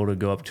was able to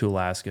go up to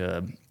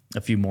Alaska a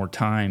few more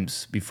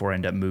times before I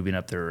ended up moving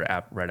up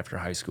there right after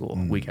high school,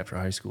 a week after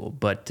high school.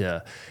 But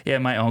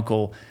my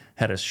uncle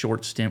had a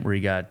short stint where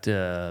he got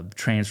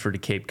transferred to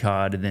Cape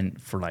Cod, and then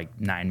for like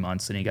 9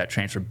 months, and he got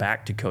transferred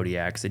back to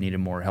Kodiak because they needed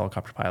more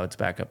helicopter pilots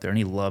back up there, and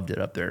he loved it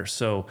up there.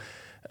 So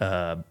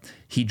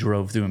he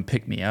drove through and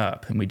picked me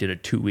up, and we did a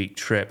 2-week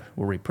trip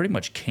where we pretty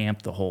much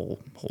camped the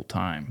whole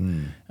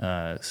time.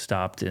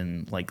 Stopped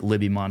in like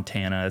Libby,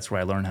 Montana. That's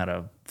where I learned how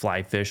to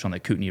fly fish on the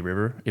Kootenai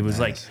River. It was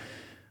like,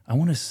 I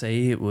want to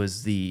say it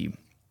was the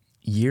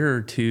year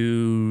or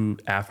two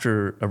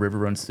after A River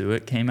Runs Through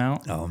It came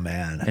out. Oh,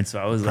 man. And so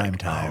I was Prime like,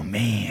 time. Oh,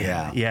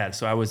 man. Yeah.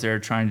 So I was there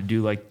trying to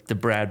do like the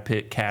Brad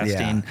Pitt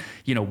casting,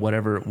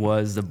 whatever it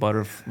was, the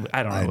butterfly.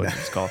 I don't know what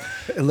it's called.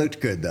 It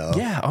looked good, though.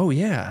 Yeah. Oh,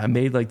 yeah. I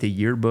made like the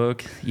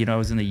yearbook. I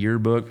was in the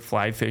yearbook,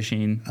 fly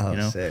fishing.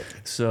 Sick.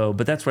 So,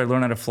 but that's where I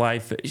learned how to fly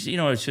fish.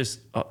 It's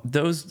just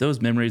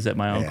those memories that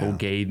my uncle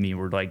gave me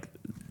were like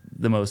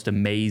the most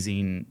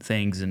amazing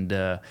things. And,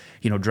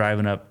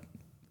 driving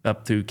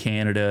up through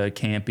Canada,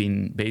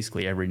 camping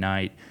basically every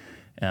night.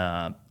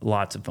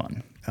 Lots of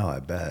fun. Oh, I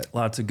bet.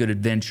 Lots of good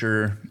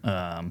adventure.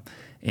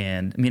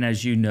 And I mean,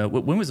 as you know,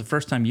 when was the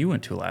first time you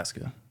went to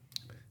Alaska?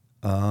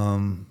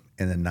 In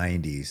the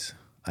 90s.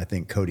 I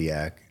think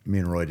Kodiak. Me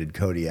and Roy did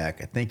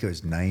Kodiak. I think it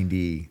was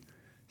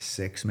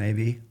 96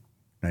 maybe,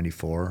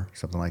 94,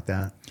 something like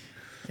that.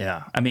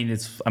 Yeah. I mean,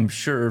 I'm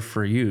sure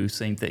for you,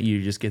 same thing.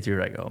 You just get there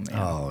like, oh, man.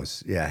 Oh,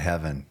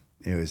 heaven.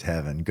 It was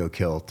heaven. Go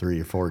kill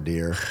 3 or 4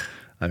 deer.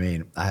 I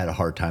mean, I had a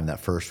hard time that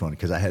first one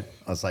because I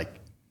was like,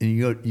 and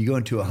you go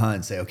into a hunt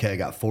and say, okay, I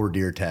got 4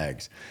 deer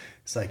tags.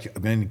 It's like,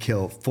 I'm going to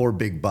kill 4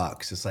 big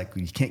bucks. It's like,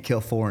 you can't kill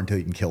 4 until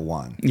you can kill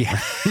 1. Yeah.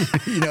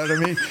 You know what I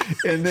mean?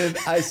 And then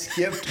I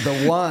skipped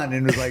the 1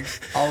 and was like,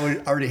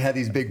 already had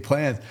these big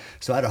plans.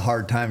 So I had a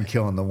hard time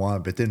killing the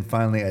 1. But then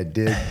finally I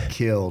did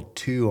kill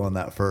 2 on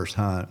that first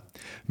hunt.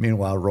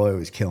 Meanwhile, Roy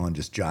was killing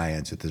just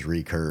giants with his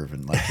recurve,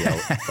 and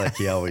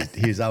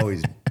he's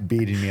always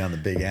beating me on the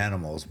big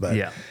animals.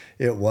 But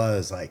it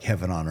was like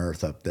heaven on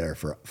earth up there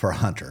for a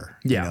hunter.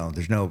 Yeah.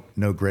 There's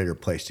no greater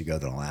place to go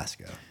than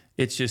Alaska.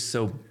 It's just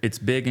it's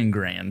big and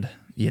grand.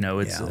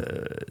 It's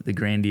the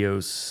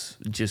grandiose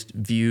just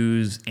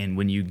views, and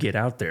when you get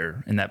out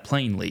there and that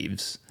plane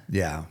leaves.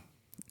 Yeah.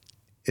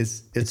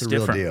 It's a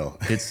real deal.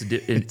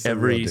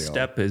 Every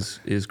step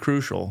is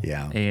crucial.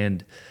 Yeah.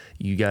 And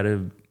you got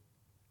to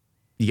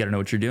you got to know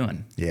what you're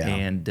doing. Yeah.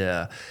 And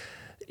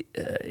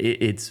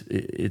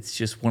it's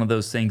just one of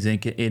those things,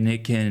 and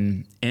it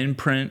can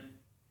imprint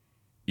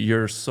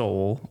your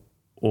soul,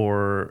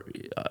 or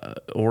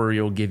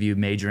you'll give you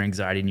major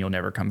anxiety and you'll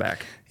never come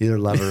back. Either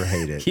love it or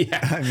hate it. Yeah.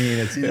 I mean,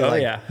 it's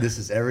either this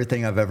is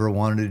everything I've ever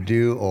wanted to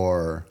do,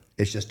 or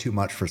it's just too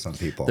much for some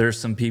people. There's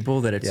some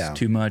people that it's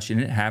too much, and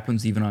it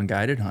happens even on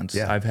guided hunts.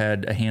 Yeah. I've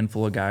had a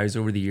handful of guys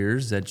over the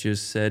years that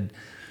just said,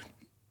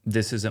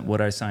 this isn't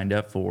what I signed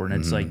up for. And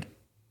it's like,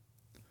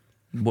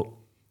 what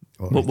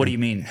do you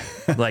mean?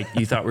 Like,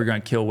 you thought we were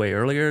going to kill way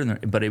earlier,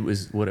 but it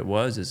was what it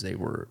was. Is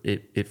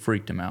it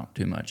freaked them out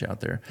too much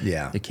out there.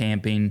 Yeah, the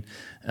camping,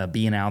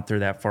 being out there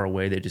that far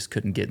away, they just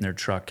couldn't get in their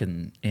truck,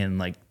 and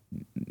like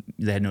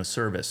they had no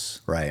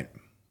service. Right.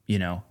 You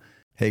know.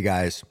 Hey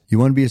guys, you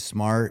want to be as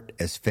smart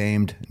as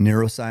famed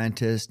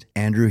neuroscientist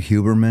Andrew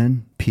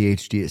Huberman,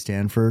 PhD at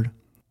Stanford?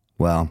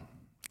 Well,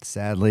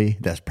 sadly,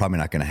 that's probably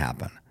not going to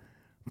happen.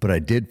 But I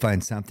did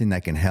find something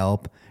that can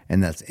help,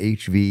 and that's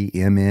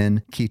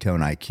HVMN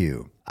Ketone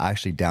IQ. I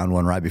actually downed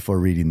one right before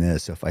reading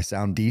this, so if I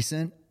sound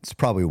decent, it's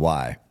probably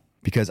why.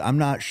 Because I'm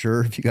not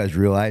sure if you guys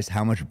realize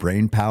how much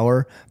brain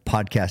power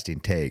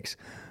podcasting takes,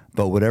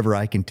 but whatever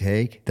I can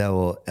take that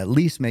will at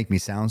least make me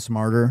sound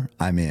smarter,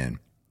 I'm in.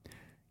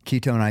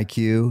 Ketone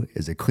IQ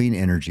is a clean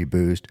energy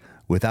boost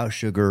without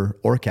sugar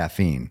or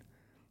caffeine.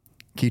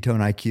 Ketone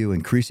IQ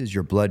increases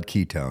your blood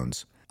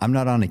ketones. I'm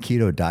not on a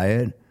keto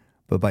diet,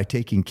 but by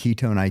taking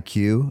Ketone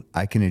IQ,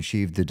 I can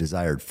achieve the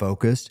desired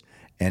focus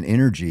and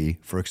energy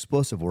for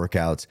explosive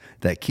workouts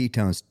that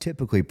ketones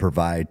typically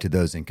provide to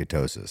those in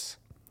ketosis.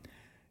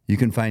 You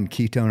can find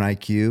Ketone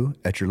IQ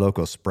at your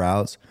local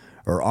Sprouts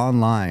or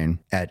online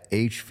at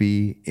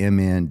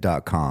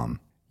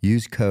hvmn.com.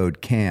 Use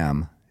code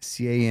CAM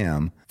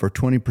for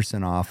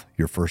 20% off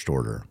your first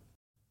order.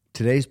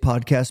 Today's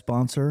podcast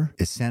sponsor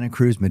is Santa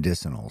Cruz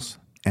Medicinals,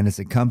 and it's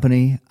a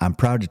company I'm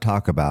proud to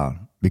talk about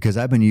because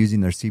I've been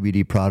using their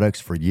CBD products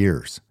for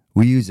years.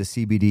 We use a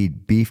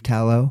CBD beef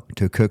tallow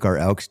to cook our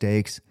elk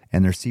steaks,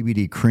 and their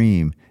CBD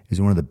cream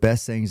is one of the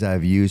best things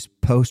I've used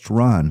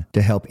post-run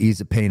to help ease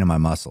the pain in my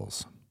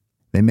muscles.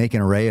 They make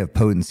an array of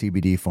potent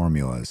CBD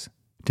formulas.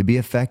 To be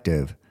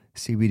effective,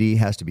 CBD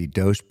has to be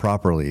dosed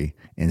properly,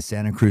 and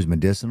Santa Cruz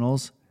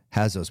Medicinals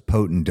has those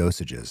potent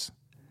dosages.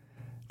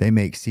 They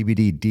make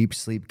CBD deep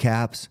sleep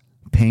caps,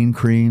 pain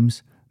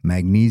creams,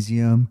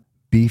 magnesium,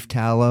 beef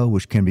tallow,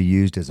 which can be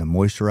used as a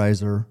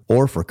moisturizer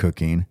or for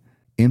cooking,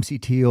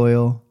 MCT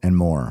oil, and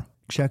more.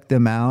 Check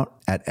them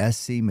out at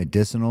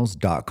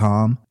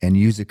scmedicinals.com and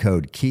use the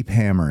code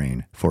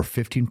KEEPHAMMERING for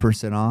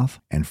 15% off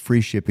and free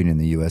shipping in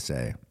the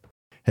USA.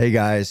 Hey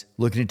guys,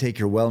 looking to take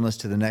your wellness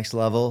to the next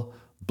level?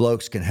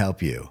 Blokes can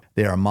help you.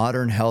 They are a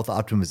modern health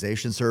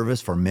optimization service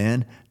for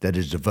men that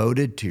is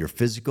devoted to your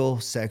physical,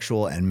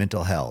 sexual, and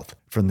mental health.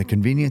 From the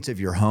convenience of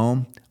your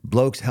home,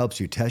 Blokes helps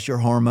you test your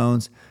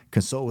hormones,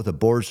 consult with a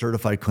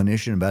board-certified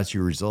clinician about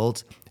your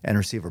results, and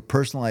receive a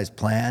personalized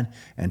plan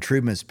and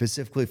treatment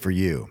specifically for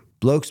you.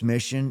 Blokes'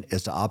 mission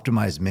is to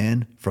optimize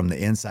men from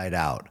the inside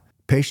out.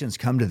 Patients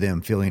come to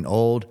them feeling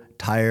old,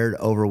 tired,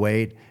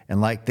 overweight,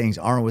 and like things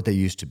aren't what they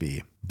used to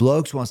be.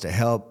 Blokes wants to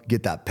help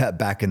get that pep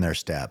back in their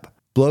step.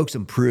 Blokes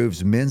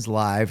improves men's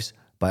lives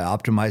by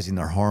optimizing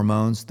their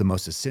hormones, the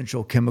most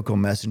essential chemical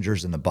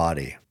messengers in the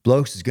body.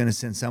 Blokes is going to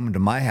send someone to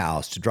my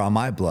house to draw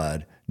my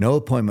blood. No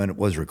appointment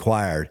was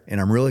required, and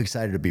I'm really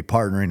excited to be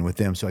partnering with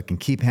them so I can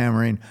keep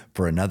hammering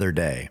for another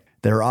day.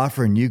 They're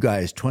offering you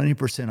guys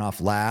 20% off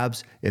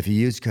labs if you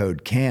use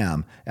code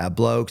CAM at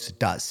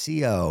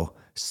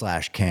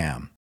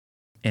blokes.co/CAM.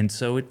 And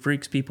so it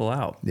freaks people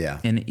out. Yeah.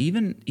 And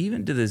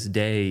even to this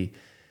day,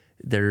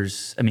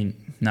 there's, I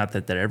mean, not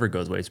that ever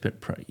goes away. It's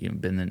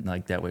been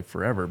like that way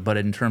forever. But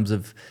in terms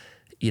of,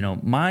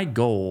 my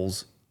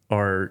goals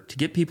are to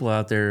get people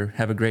out there,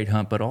 have a great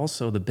hunt, but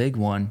also the big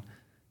one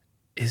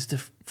is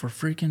for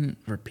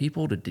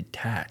people to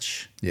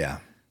detach.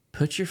 Yeah.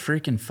 Put your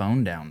freaking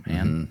phone down,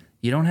 man. Mm-hmm.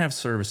 You don't have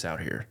service out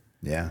here.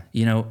 Yeah.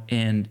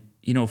 And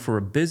for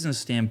a business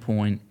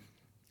standpoint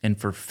and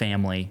for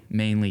family,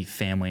 mainly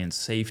family and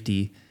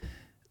safety,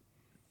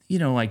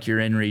 like your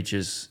inReach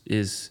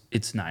is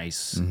it's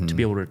nice to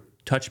be able to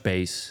touch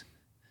base,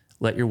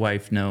 let your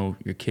wife know,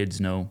 your kids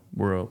know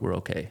we're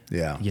okay.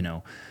 Yeah.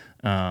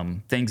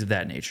 Things of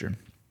that nature.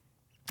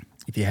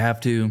 If you have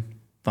to,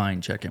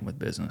 fine, check in with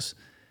business.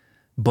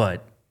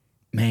 But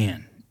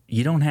man,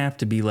 you don't have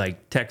to be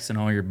like texting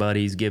all your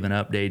buddies, giving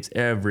updates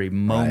every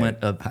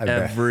moment of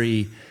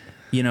every,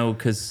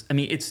 because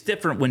it's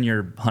different when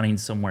you're hunting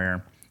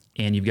somewhere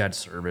and you've got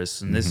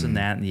service and this and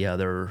that and the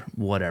other,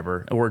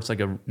 whatever, or it's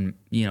like a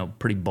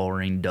pretty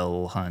boring,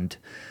 dull hunt.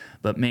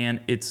 But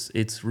man,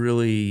 it's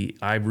really,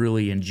 I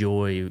really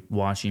enjoy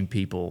watching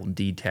people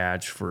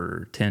detach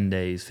for 10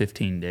 days,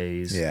 15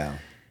 days. Yeah.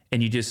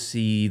 And you just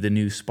see the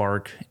new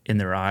spark in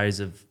their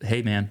eyes of,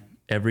 hey man,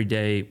 every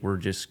day we're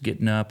just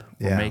getting up,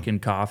 we're making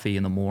coffee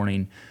in the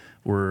morning,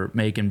 We're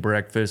making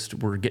breakfast.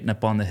 We're getting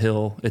up on the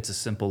hill. It's a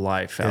simple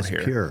life out here.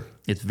 It's pure.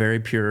 It's very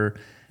pure.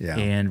 Yeah.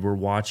 And we're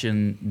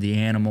watching the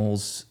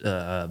animals.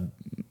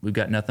 We've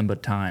got nothing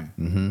but time,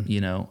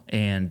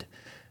 and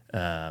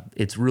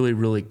it's really,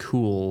 really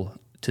cool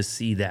to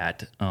see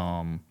that.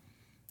 When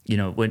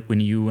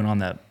you went on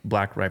that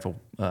Black Rifle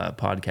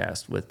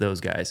podcast with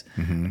those guys,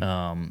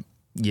 and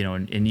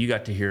you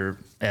got to hear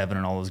Evan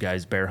and all those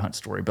guys' bear hunt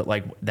story, but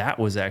like that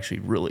was actually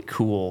really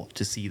cool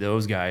to see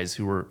those guys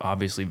who were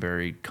obviously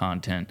very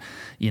content,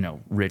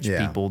 rich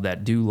people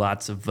that do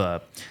lots of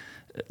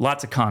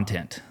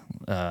content.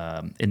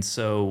 And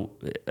so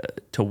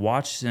to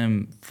watch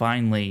them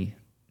finally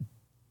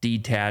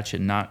detach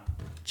and not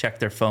check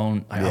their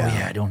phone,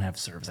 I don't have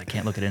service, I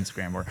can't look at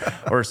Instagram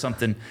or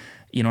something,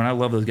 and I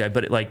love those guys.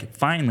 But like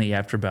finally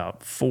after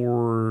about 4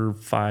 or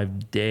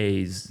 5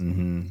 days,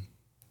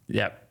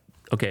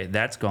 okay,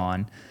 that's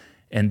gone.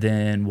 And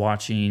then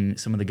watching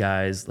some of the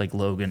guys like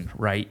Logan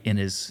write in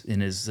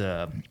his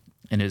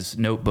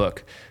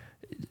notebook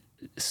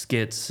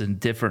skits and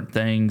different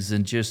things,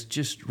 and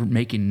just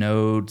making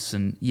notes,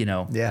 and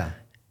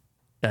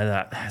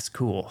that's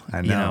cool.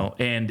 I know.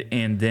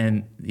 And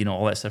then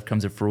all that stuff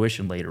comes to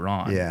fruition later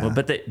on. Yeah.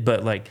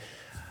 But like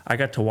I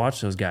got to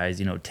watch those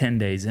guys 10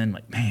 days in,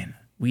 like, man,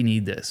 we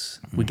need this.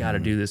 We got to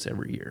do this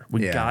every year.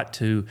 We got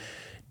to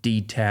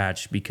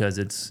detach,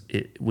 because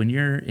when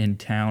you're in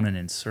town and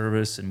in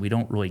service, and we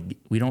don't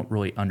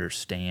really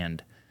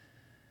understand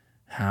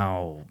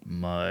how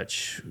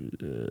much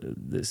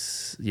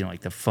this,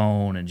 like the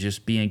phone and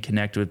just being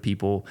connected with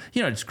people,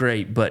 it's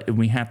great, but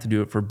we have to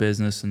do it for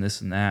business and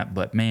this and that.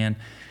 But man,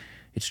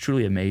 it's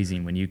truly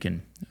amazing when you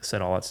can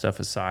set all that stuff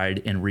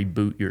aside and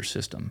reboot your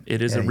system.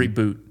 It is a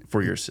reboot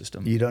for your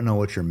system. You don't know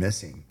what you're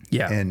missing.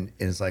 Yeah. And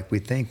it's like we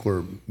think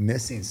we're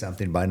missing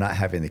something by not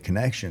having the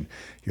connection.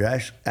 You're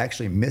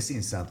actually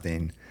missing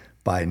something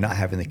by not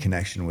having the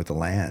connection with the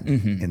land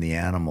and the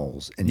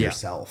animals and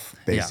yourself,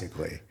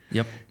 basically.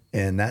 Yep.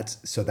 And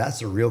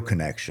that's a real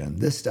connection.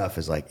 This stuff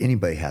is like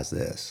anybody has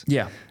this.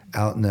 Yeah.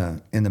 Out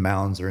in the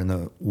mountains or in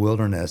the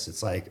wilderness,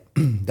 it's like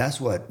that's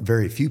what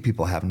very few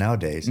people have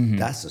nowadays.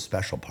 That's the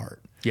special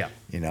part. Yeah.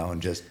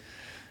 And just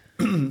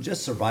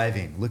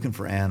surviving, looking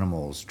for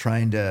animals,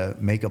 trying to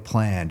make a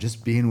plan,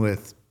 just being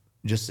with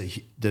just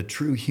the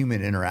true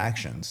human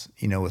interactions,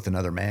 with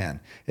another man.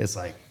 It's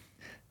like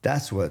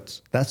that's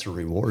a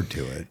reward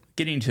to it.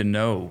 Getting to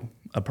know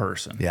a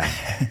person. Yeah.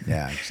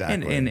 Yeah,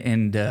 exactly.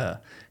 and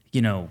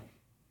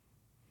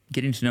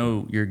getting to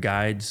know your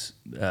guides,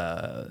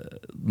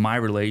 my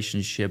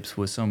relationships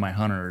with some of my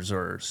hunters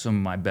are some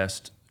of my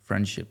best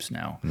friendships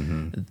now.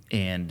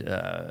 And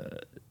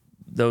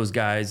those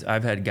guys,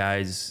 I've had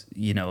guys,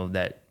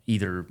 that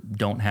either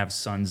don't have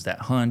sons that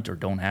hunt or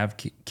don't have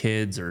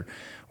kids or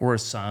a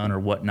son or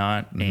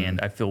whatnot. And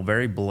I feel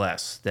very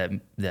blessed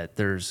that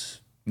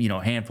there's,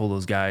 a handful of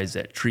those guys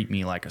that treat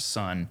me like a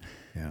son.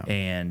 Yeah.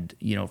 And,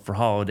 for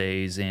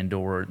holidays and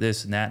or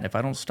this and that. And if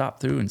I don't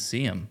stop through and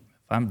see them,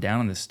 if I'm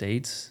down in the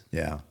States,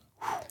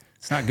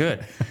 it's not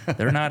good.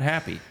 They're not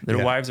happy.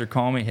 Their wives are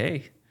calling me,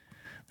 hey,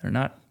 they're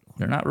not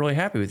really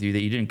happy with you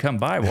that you didn't come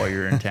by while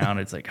you're in town.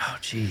 It's like, oh,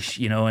 geez,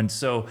 and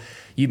so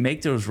you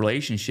make those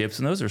relationships,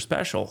 and those are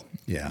special.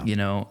 Yeah.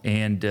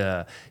 And,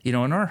 in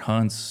our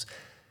hunts,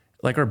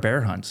 like our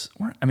bear hunts,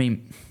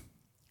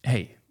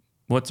 hey,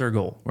 what's our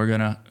goal?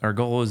 Our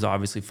goal is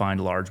obviously find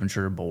a large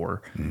mature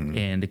boar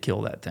and to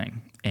kill that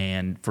thing,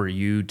 and for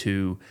you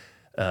to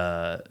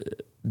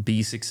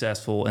be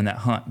successful in that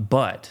hunt.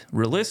 But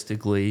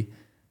realistically,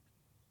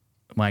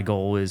 my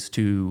goal is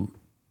to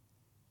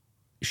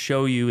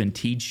show you and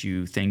teach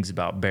you things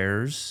about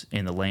bears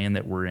and the land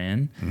that we're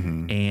in.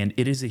 And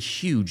it is a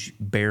huge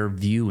bear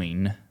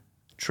viewing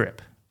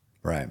trip.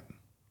 Right.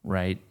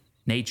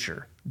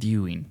 Nature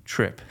viewing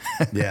trip.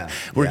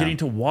 We're getting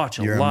to watch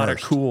a lot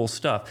of cool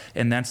stuff.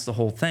 And that's the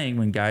whole thing.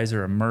 When guys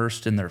are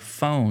immersed in their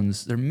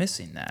phones, they're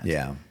missing that.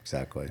 Yeah,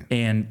 exactly.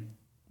 And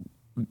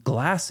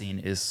glassing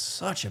is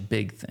such a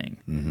big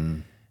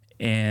thing.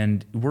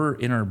 And we're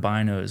in our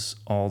binos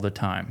all the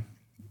time.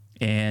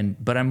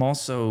 But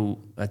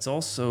it's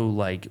also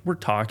like we're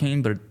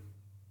talking, but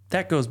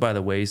that goes by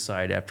the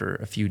wayside after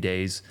a few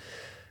days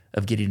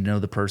of getting to know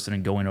the person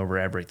and going over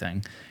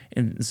everything.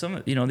 And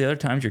some, the other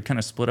times you're kind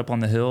of split up on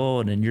the hill,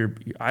 and then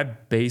I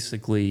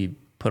basically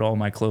put all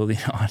my clothing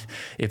on,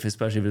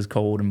 especially if it's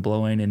cold and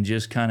blowing, and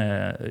just kind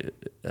of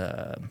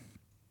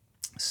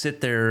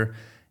sit there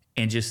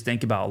and just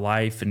think about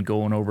life and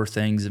going over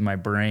things in my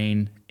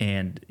brain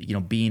and,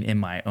 being in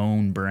my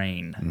own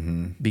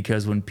brain.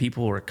 Because when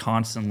people are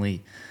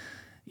constantly,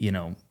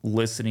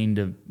 listening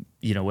to,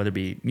 whether it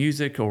be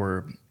music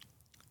or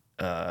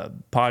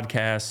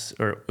podcasts,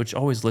 which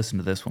always listen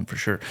to this one for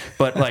sure.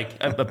 But like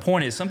the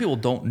point is, some people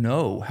don't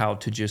know how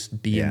to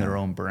just be in their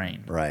own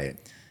brain. Right.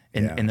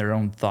 In their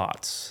own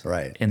thoughts.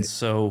 Right. And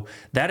so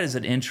that is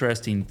an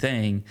interesting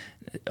thing.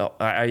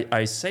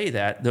 I say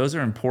that those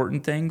are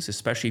important things,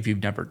 especially if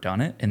you've never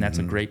done it, and that's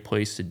a great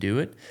place to do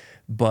it.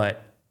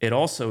 But it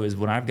also is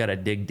when I've got to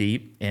dig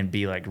deep and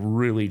be like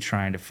really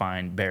trying to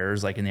find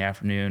bears like in the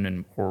afternoon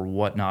and or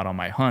whatnot on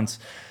my hunts.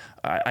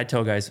 I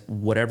tell guys,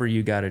 whatever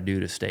you got to do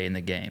to stay in the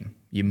game,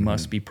 you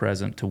must be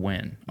present to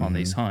win on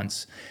these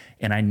hunts.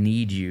 And I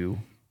need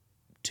you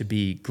to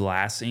be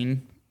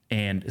glassing,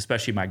 and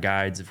especially my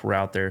guides, if we're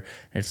out there,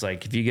 it's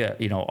like, if you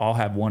get, I'll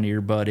have one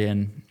earbud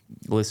in,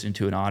 listening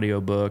to an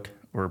audiobook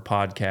or a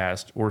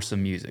podcast or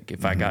some music.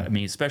 If I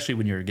especially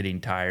when you're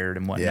getting tired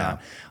and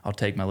whatnot, I'll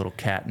take my little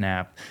cat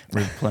nap,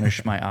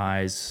 replenish my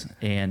eyes.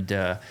 And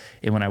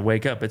when I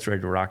wake up, it's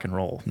ready to rock and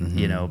roll,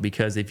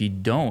 because if you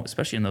don't,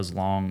 especially in those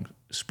long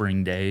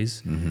spring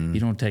days, you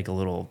don't take a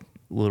little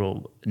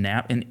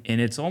nap. And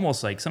it's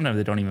almost like sometimes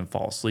they don't even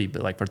fall asleep,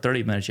 but like for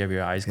 30 minutes, you have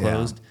your eyes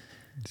closed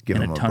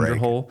in a tundra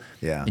hole,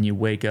 and you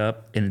wake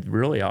up, and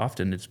really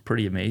often it's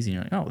pretty amazing.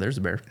 You're like, oh, there's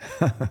a bear,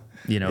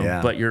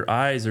 but your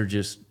eyes are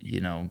just,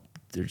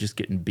 they're just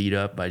getting beat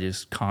up by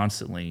just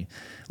constantly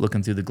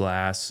looking through the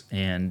glass,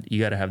 and you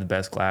got to have the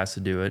best glass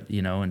to do it,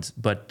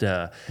 but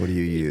what do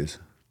you use?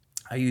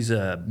 I use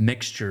a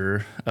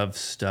mixture of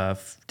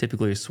stuff,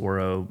 typically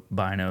Swaro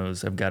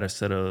binos. I've got a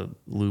set of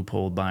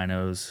loophole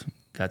binos,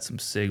 got some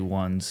SIG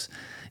ones.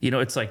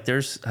 It's like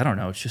I don't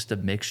know, it's just a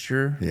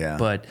mixture. Yeah.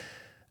 But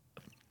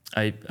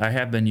I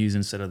have been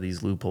using a set of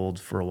these loopholes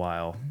for a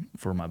while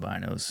for my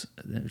binos,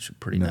 which are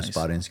pretty nice.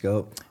 Spotting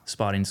scope?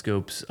 Spotting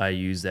scopes, I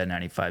use that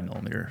 95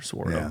 millimeter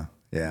Swaro.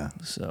 Yeah.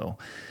 So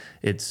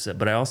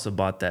but I also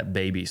bought that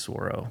baby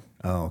Swaro.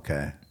 Oh,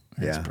 okay.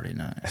 It's pretty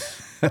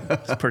nice.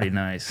 It's pretty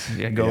nice.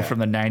 Go from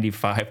the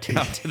 95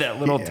 down to that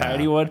little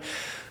tiny one.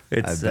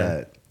 I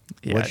bet.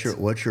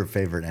 What's your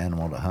favorite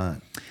animal to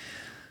hunt?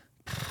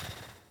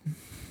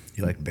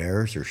 You like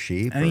bears or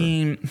sheep? I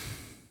mean,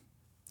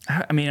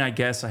 I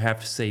guess I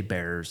have to say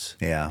bears.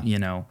 Yeah.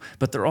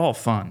 But they're all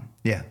fun.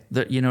 Yeah.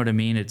 You know what I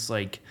mean? It's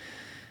like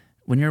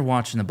when you're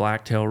watching the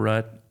blacktail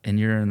rut and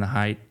you're in the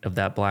height of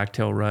that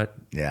blacktail rut.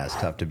 Yeah, it's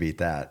tough to beat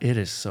that. It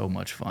is so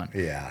much fun.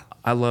 Yeah.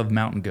 I love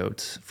mountain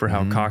goats for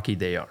how cocky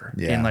they are.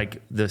 Yeah. And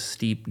like the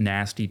steep,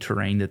 nasty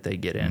terrain that they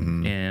get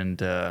in. And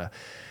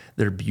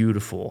they're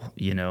beautiful,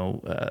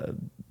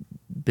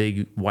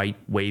 big white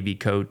wavy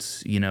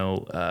coats,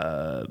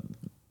 they're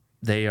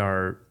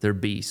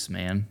beasts,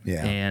 man.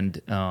 Yeah.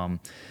 And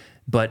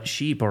but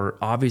sheep are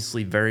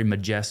obviously very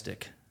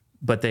majestic,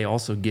 but they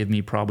also give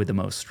me probably the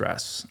most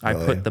stress.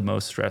 Really? I put the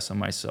most stress on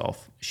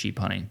myself sheep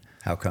hunting.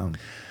 How come?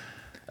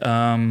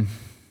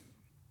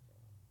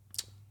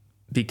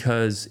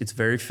 Because it's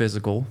very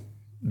physical,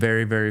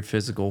 very, very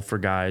physical for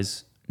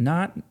guys.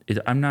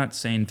 I'm not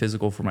saying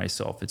physical for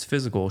myself. It's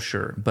physical,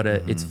 sure, but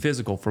it's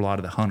physical for a lot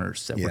of the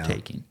hunters that we're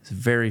taking. It's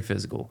very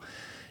physical.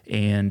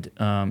 And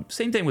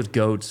same thing with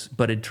goats,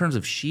 but in terms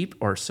of sheep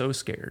are so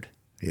scared.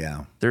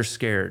 Yeah. They're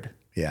scared.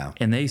 Yeah.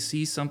 And they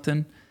see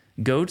something.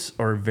 Goats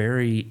are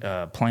very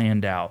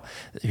planned out.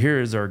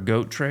 Here is our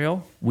goat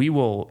trail. We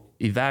will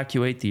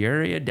evacuate the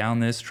area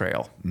down this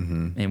trail,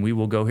 and we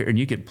will go here. And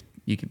you can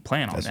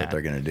plan on that. That's what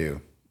they're going to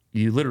do.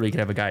 You literally could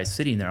have a guy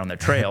sitting there on the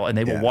trail, and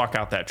they will walk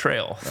out that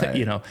trail,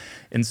 right.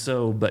 And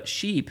so, but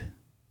sheep,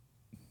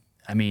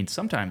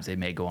 sometimes they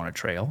may go on a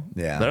trail,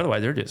 but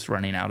otherwise they're just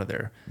running out of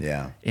there.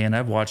 Yeah. And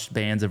I've watched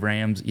bands of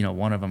rams,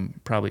 one of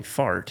them probably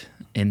fart,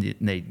 and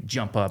they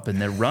jump up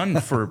and they run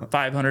for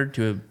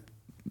 500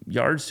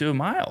 yards to a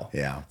mile.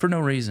 Yeah. For no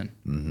reason.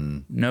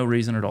 No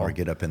reason at all. Or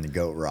get up in the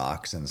goat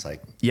rocks and it's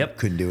like, Yep.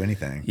 couldn't do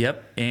anything.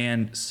 Yep.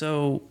 And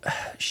so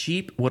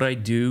sheep, what I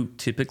do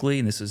typically,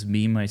 and this is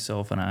me,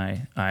 myself, and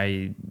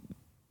I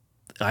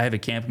have a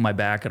camp on my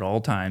back at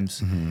all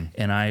times,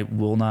 and I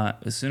will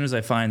not, as soon as I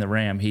find the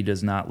ram, he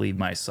does not leave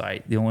my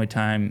sight. The only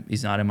time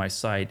he's not in my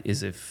sight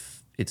is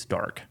if it's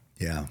dark.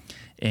 Yeah.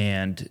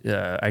 And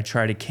I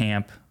try to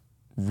camp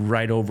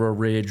right over a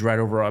ridge, right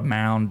over a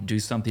mound, do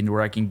something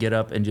where I can get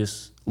up and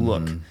just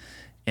look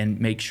and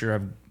make sure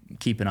I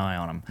keep an eye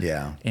on them.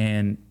 Yeah.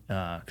 And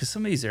because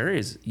some of these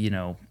areas,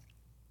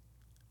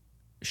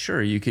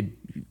 sure, you could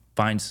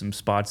find some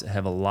spots that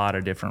have a lot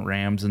of different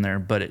rams in there,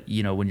 but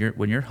when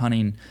you're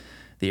hunting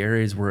the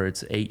areas where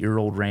it's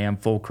 8-year-old ram,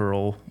 full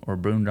curl, or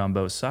boomed on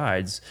both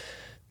sides,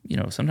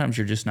 sometimes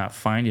you're just not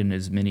finding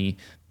as many,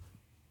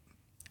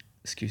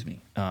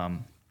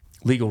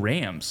 legal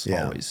rams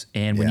always.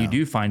 And when you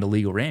do find a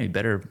legal ram, you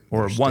better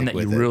one that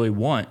you really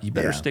want, you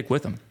better stick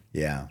with them.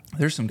 Yeah.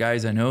 There's some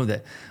guys I know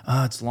that,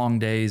 it's long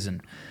days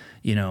and,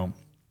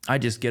 I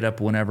just get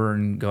up whenever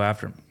and go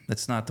after them.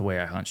 That's not the way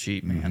I hunt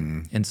sheep,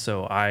 man. And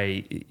so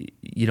I,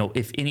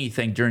 if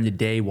anything, during the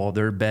day while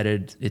they're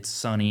bedded, it's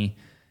sunny,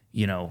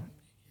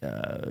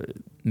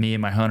 me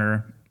and my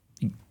hunter,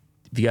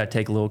 if you got to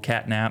take a little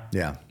cat nap,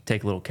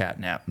 take a little cat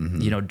nap.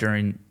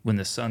 During when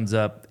the sun's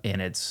up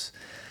and it's,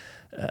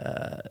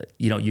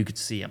 you could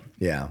see them.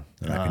 Yeah,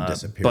 they're not going to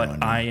disappear.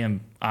 But on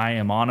you. I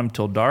am on them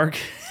till dark.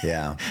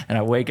 Yeah, and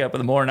I wake up in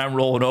the morning, I'm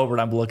rolling over,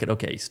 and I'm looking.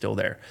 Okay, he's still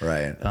there.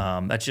 Right.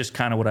 That's just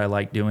kind of what I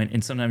like doing.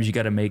 And sometimes you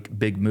got to make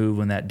big move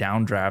when that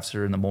downdrafts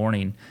are in the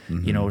morning.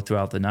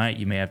 Throughout the night,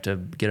 you may have to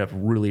get up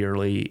really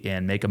early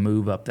and make a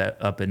move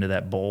up into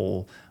that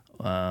bowl.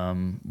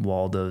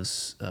 while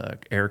those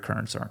air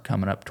currents aren't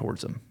coming up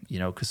towards them,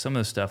 because some of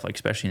the stuff, like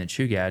especially in the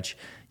Chugach,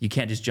 you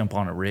can't just jump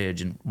on a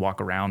ridge and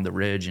walk around the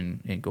ridge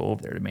and go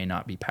over there. It may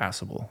not be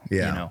passable,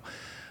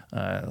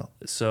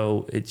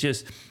 so it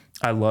just,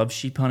 I love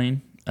sheep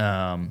hunting.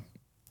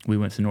 We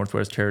went to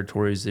Northwest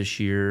Territories this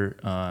year,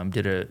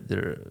 did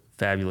a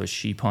fabulous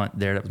sheep hunt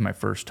there. That was my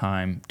first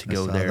time to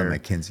go there. The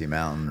McKenzie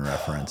Mountain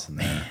reference in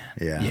there.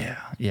 Yeah,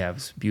 it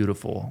was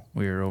beautiful.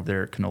 We were over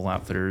there at Canola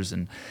Outfitters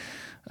and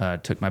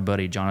took my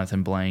buddy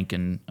Jonathan Blank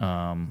and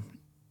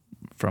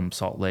from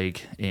Salt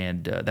Lake,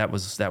 and that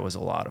was a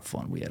lot of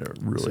fun. We had a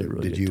really good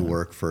time. Did you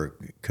work for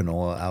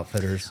Canola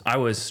Outfitters? I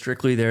was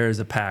strictly there as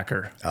a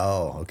packer.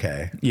 Oh,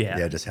 okay.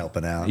 Yeah, just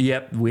helping out.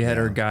 Yep, we had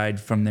our guide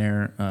from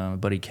there.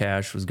 Buddy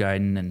Cash was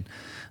guiding,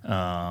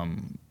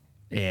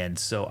 and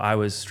so I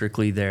was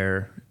strictly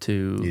there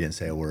to. You didn't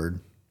say a word.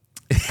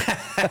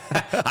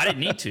 I didn't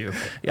need to.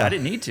 Yeah, I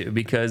didn't need to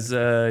because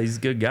he's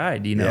a good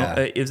guide.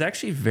 It was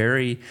actually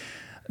very.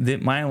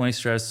 My only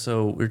stress,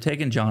 so we're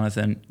taking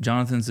Jonathan.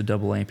 Jonathan's a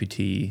double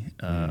amputee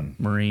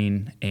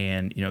Marine,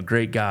 and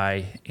great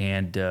guy.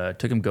 And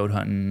took him goat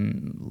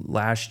hunting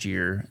last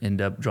year.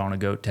 Ended up drawing a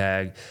goat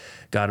tag,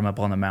 got him up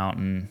on the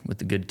mountain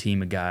with a good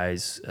team of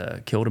guys.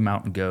 Killed a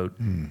mountain goat,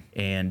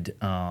 and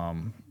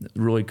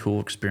really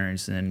cool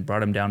experience. And then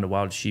brought him down to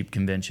Wild Sheep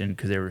Convention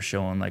because they were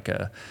showing like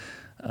a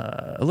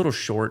little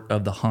short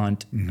of the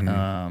hunt.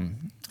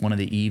 One of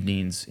the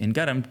evenings, and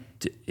got him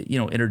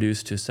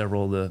introduced to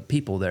several of the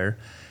people there.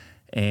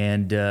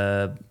 And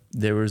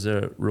there was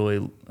a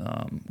really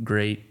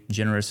great,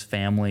 generous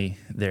family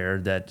there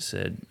that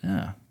said,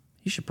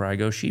 you should probably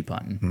go sheep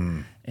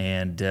hunting.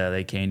 And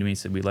they came to me and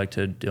said, we'd like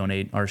to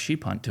donate our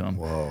sheep hunt to him.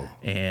 Whoa.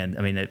 And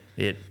I mean,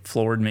 it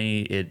floored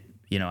me.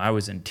 I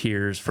was in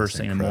tears first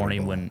thing in the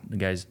morning when the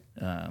guy's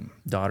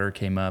daughter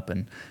came up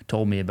and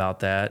told me about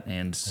that.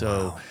 And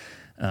so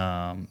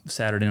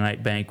Saturday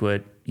night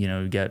banquet,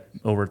 you got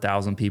over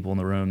 1,000 people in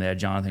the room. They had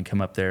Jonathan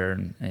come up there,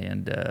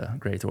 and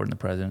Gray Thornton, the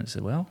president,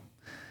 said, well,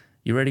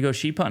 you ready to go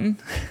sheep hunting?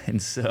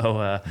 And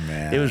so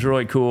it was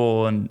really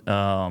cool and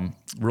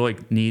really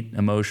neat,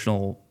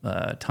 emotional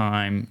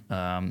time.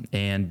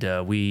 And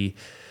we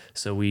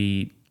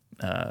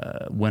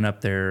went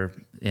up there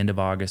end of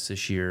August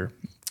this year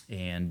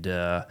and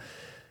got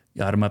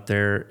him up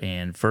there.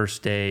 And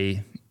first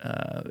day,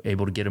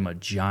 able to get him a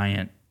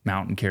giant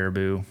mountain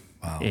caribou.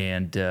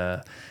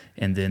 Wow.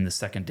 And then the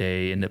second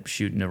day, ended up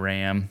shooting a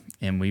ram,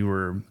 and we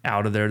were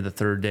out of there the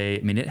third day.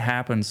 I mean, it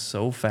happened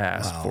so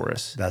fast for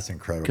us. That's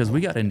incredible. Because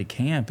we got into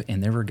camp,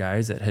 and there were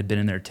guys that had been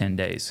in there 10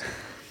 days.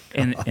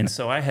 And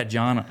so I had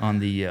John on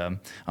the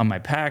on my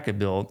pack I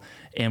built,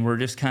 and we're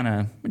just kind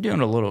of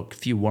doing a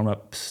few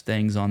warm-up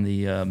things on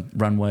the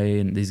runway,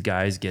 and these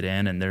guys get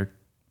in, and they're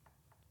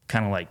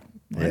kind of like,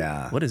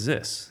 what is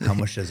this? How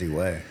much does he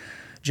weigh?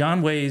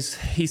 John weighs,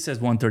 he says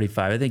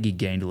 135. I think he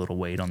gained a little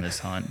weight on this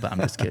hunt, but I'm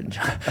just kidding.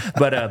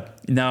 But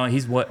no,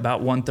 he's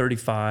about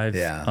 135.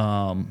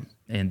 Yeah.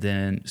 And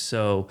then, these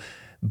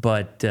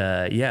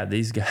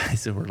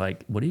guys were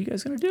like, what are you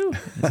guys going to do?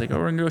 It's like, we're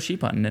going to go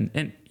sheep hunting.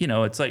 And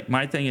it's like,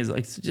 my thing is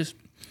like, just,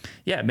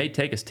 it may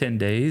take us 10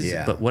 days,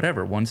 but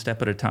whatever, one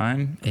step at a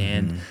time.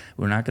 And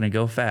we're not going to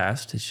go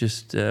fast. It's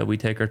just, we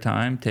take our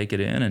time, take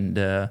it in,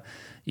 and,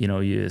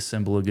 you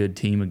assemble a good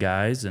team of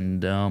guys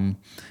and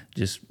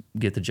just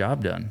get the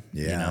job done.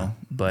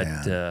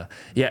 But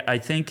I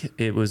think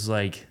it was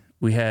like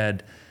we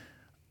had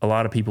a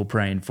lot of people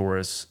praying for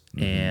us,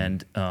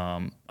 and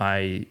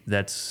I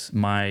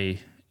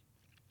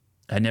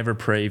never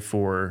pray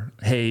for,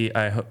 hey,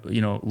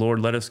 Lord,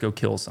 let us go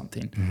kill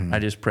something. I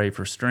just pray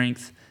for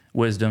strength,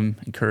 wisdom,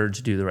 and courage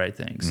to do the right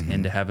things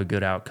and to have a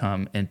good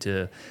outcome, and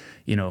to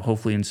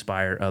hopefully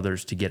inspire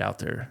others to get out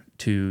there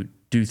to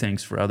do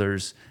things for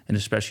others, and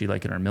especially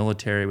like in our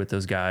military with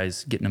those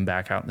guys, getting them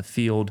back out in the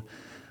field,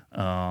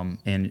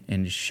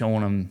 and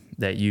showing them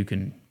that you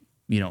can,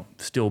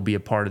 still be a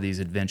part of these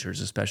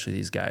adventures, especially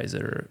these guys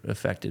that are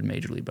affected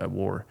majorly by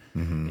war.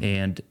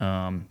 And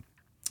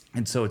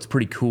so it's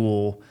pretty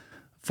cool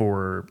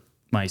for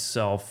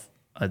myself.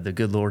 The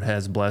good Lord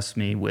has blessed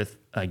me with,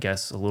 I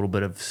guess, a little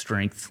bit of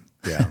strength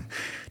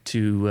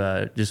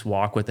to just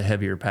walk with a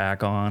heavier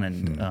pack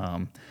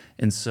on.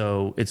 And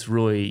so it's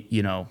really,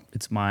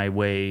 it's my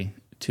way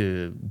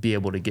to be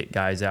able to get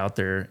guys out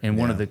there. And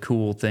one of the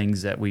cool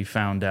things that we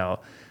found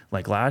out,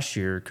 like last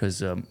year,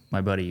 because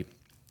my buddy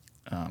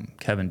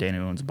Kevin Dana,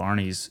 who owns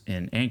Barney's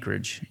in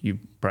Anchorage, you've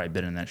probably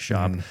been in that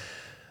shop.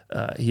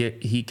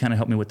 He kind of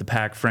helped me with the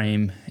pack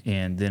frame,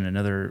 and then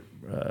another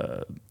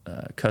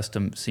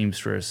custom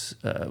seamstress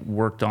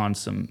worked on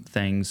some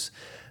things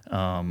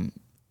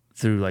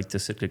through like the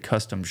Sitka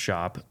custom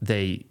shop.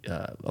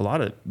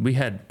 We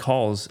had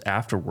calls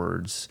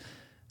afterwards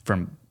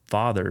from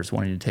fathers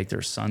wanting to take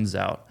their sons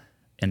out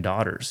and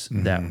daughters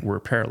that were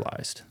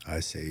paralyzed.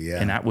 I see,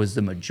 yeah. And that was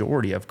the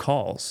majority of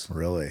calls.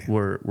 Really?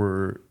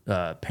 Were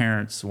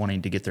parents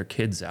wanting to get their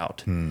kids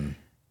out.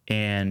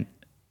 And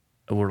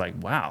we're like,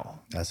 wow,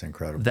 That's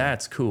incredible.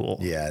 that's cool.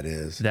 Yeah, it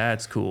is.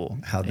 That's cool.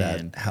 How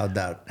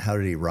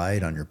did he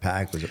ride on your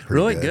pack? Was it pretty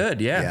Really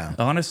good? Yeah.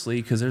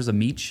 Honestly, because there's a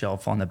meat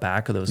shelf on the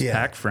back of those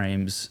pack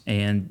frames,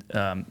 and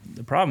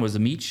the problem was the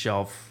meat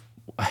shelf.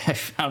 I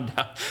found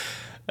out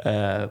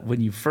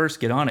when you first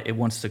get on it, it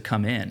wants to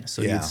come in,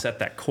 so you'd set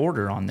that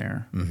quarter on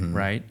there,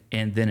 right,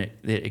 and then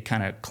it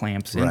kind of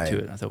clamps into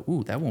it. I thought,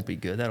 ooh, that won't be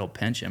good. That'll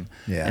pinch him.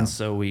 Yeah. And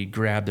so we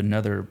grabbed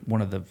another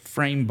one of the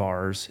frame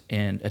bars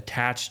and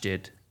attached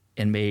it,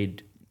 and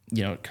made,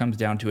 it comes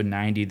down to a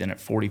 90, then it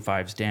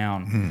 45s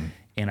down,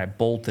 and I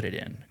bolted it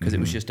in because it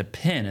was just a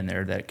pin in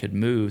there that could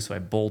move. So I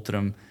bolted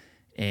them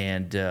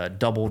and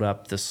doubled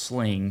up the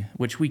sling,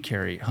 which we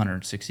carry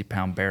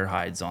 160-pound bear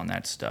hides on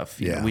that stuff.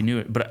 You know, we knew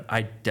it, but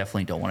I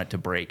definitely don't want it to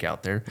break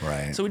out there.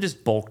 Right. So we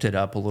just bulked it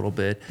up a little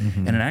bit,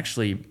 and it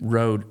actually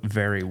rode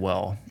very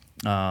well.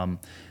 And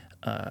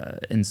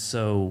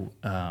so,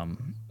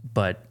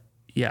 but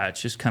yeah,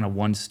 it's just kind of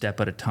one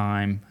step at a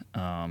time.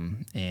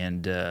 John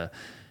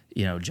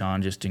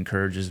just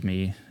encourages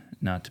me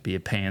not to be a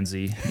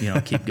pansy,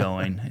 keep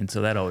going. And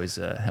so that always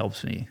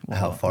helps me.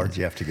 How far did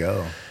you have to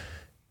go?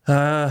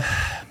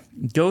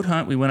 Goat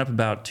hunt, we went up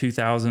about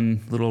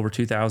 2,000, a little over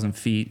 2,000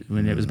 feet.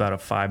 When it was about a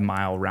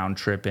 5-mile round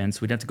trip in.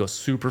 So we'd have to go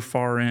super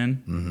far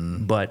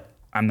in, but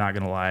I'm not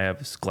going to lie, I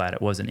was glad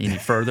it wasn't any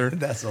further.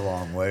 That's a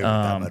long way with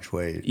that much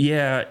weight.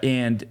 Yeah.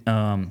 And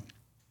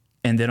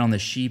then on the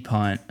sheep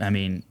hunt, I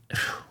mean,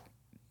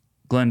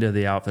 Glenda,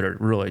 the outfitter,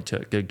 really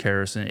took good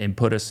care of us and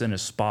put us in a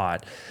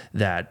spot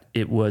that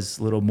it was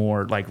a little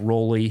more like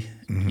rolly,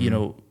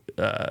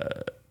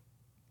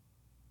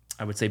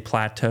 I would say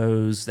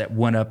plateaus that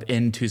went up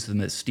into some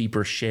of the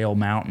steeper shale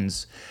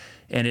mountains.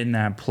 And in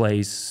that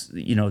place,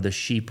 the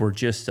sheep were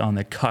just on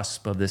the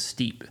cusp of the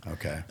steep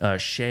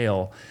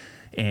shale.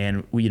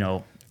 And, we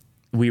had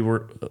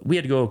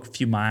to go a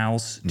few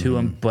miles to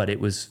them, but it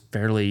was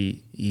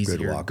fairly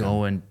easier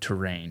going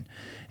terrain.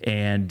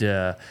 And,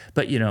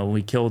 but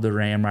we killed the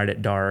ram right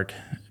at dark,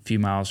 a few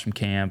miles from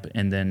camp,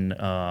 and then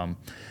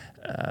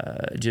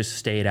just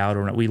stayed out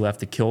on it. We left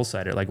the kill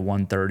site at like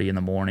 1:30 in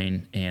the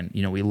morning, and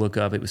we look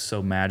up. It was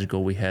so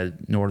magical. We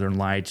had northern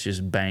lights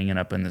just banging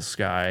up in the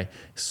sky.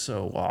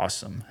 So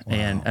awesome. Wow.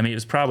 And I mean, it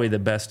was probably the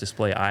best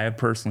display I have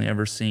personally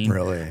ever seen.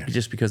 Really,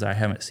 just because I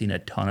haven't seen a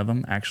ton of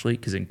them actually.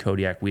 Because in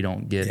Kodiak we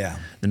don't get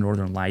the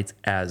northern lights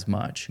as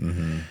much.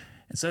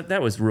 And so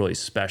that was really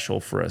special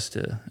for us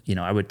to,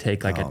 I would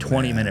take like a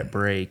 20-minute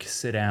break,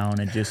 sit down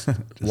and just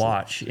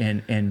watch.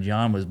 And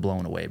John was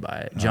blown away by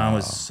it. John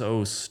was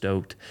so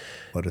stoked.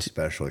 What a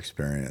special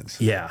experience.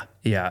 Yeah.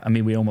 Yeah. I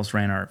mean, we almost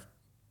ran our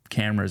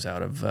cameras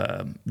out of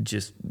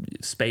just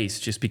space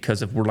just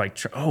because we're like,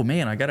 oh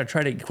man, I got to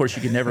try to, of course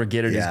you can never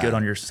get it as good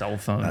on your cell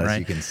phone, as right?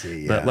 you can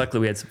see, But luckily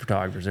we had some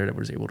photographers there that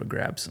was able to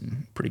grab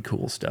some pretty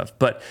cool stuff.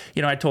 But,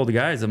 I told the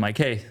guys, I'm like,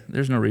 hey,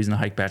 there's no reason to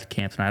hike back to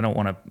camp tonight. I don't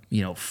want to,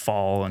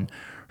 fall and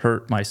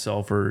hurt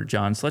myself or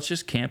John. So let's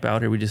just camp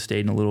out here. We just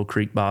stayed in a little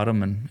creek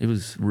bottom, and it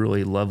was a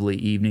really lovely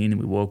evening. And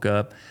we woke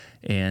up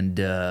and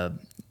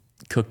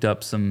cooked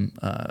up some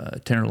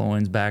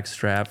tenderloins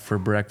backstrap for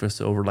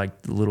breakfast over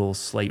like the little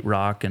slate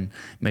rock and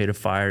made a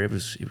fire. It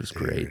was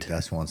great.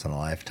 That's once in a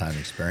lifetime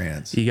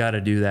experience. You got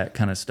to do that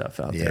kind of stuff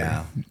out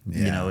there.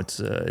 Yeah.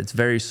 It's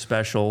very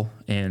special,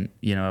 and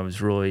I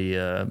was really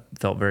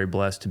felt very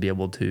blessed to be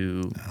able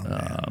to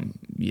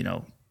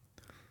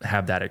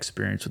have that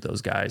experience with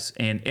those guys.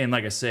 And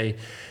like I say,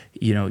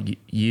 you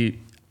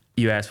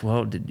asked,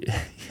 well,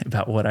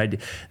 about what I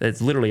did.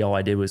 That's literally all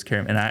I did was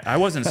carry him. And I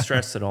wasn't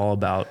stressed at all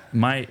about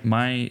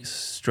my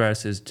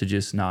stress is to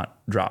just not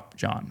drop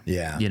John.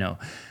 Yeah.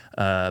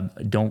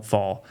 Don't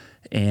fall.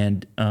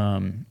 And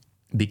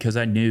because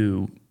I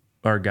knew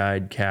our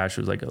guide Cash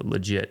was like a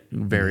legit,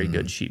 very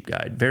good sheep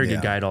guide, very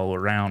good guide all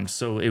around.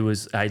 So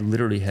I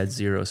literally had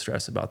zero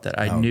stress about that.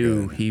 I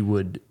knew he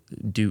would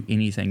do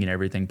anything and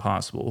everything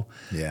possible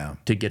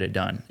to get it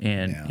done.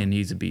 And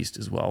he's a beast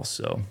as well.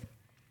 So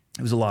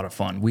it was a lot of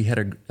fun. We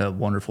had a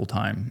wonderful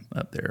time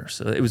up there.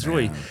 So it was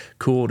really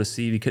cool to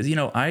see because,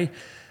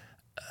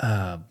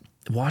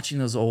 watching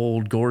those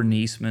old Gordon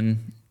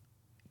Eastman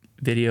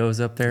videos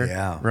up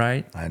there,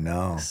 right? I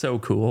know. So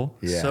cool.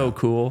 Yeah. So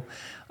cool.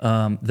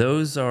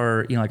 Those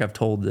are, like I've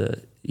told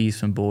the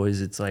Eastman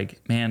boys, it's like,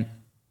 man,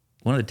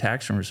 one of the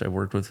taxidermists I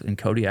worked with in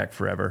Kodiak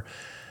forever,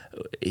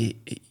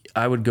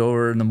 I would go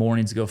over in the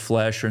mornings to go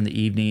flesh or in the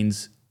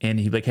evenings, and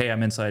he'd be like, hey,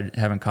 I'm inside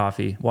having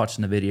coffee,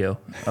 watching the video.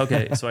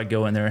 Okay, so I'd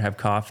go in there and have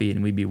coffee,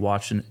 and we'd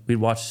watch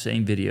the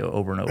same video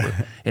over and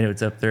over. And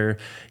it's up there,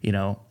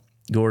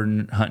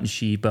 Gordon hunting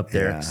sheep up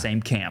there,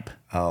 same camp.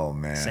 Oh,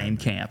 man. Same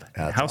camp.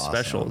 That's How awesome.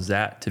 Special is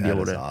that to be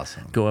able to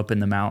go up in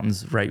the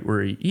mountains right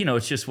where,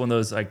 it's just one of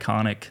those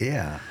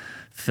iconic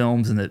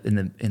films, and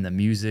the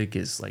music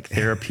is like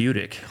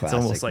therapeutic. It's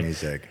almost like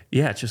music.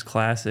 Yeah, it's just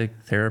classic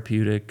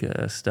therapeutic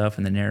stuff,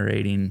 and the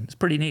narrating is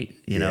pretty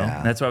neat,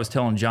 And that's what I was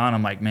telling John.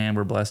 I'm like, man,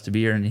 we're blessed to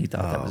be here, and he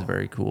thought that was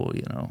very cool,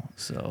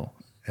 So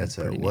It's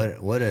Pretty it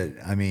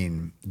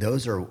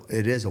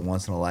is a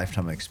once in a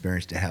lifetime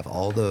experience to have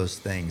all those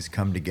things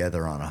come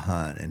together on a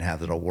hunt and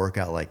have it all work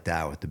out like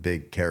that with the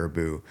big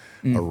caribou,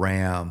 a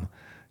ram,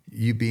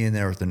 you being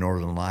there with the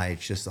Northern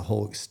Lights, just the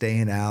whole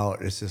staying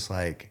out. It's just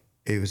like,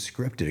 it was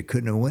scripted. It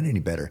couldn't have went any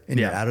better. And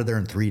you're out of there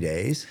in 3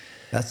 days.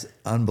 That's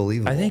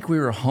unbelievable. I think we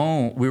were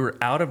home. We were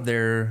out of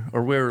there,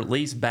 or we were at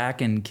least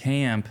back in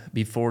camp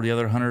before the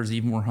other hunters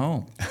even were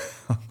home.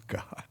 Oh,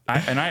 God.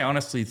 I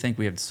honestly think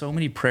we had so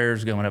many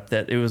prayers going up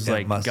that it was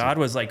like God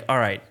was like, all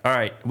right,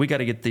 we got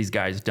to get these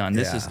guys done.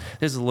 This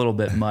is a little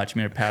bit much. I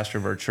mean, a pastor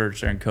of our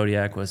church there in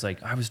Kodiak was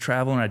like, I was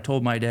traveling, I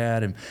told my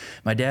dad, and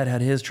my dad had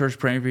his church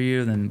praying for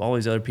you, and then all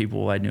these other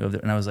people I knew of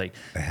it, and I was like,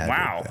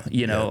 wow,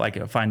 like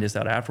I find this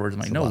out afterwards.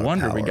 I'm like, no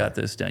wonder we got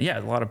this done. Yeah,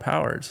 a lot of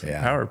powers.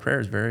 Yeah. Power of prayer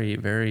is very,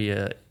 very.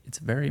 It's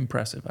very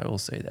impressive. I will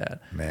say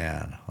that.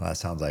 Man, well, that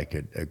sounds like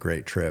a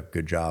great trip.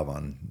 Good job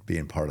on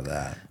being part of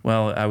that.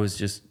 Well, I was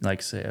just, like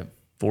I say,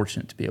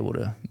 fortunate to be able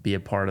to be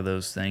a part of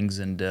those things.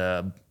 And,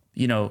 the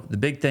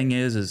big thing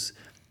is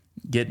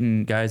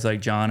getting guys like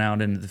John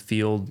out into the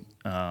field,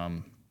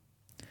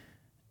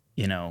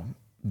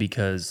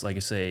 because, like I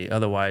say,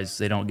 otherwise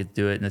they don't get to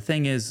do it. And the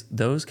thing is,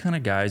 those kind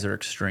of guys are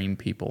extreme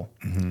people.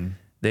 Mm-hmm.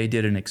 They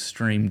did an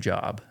extreme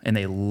job, and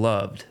they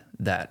loved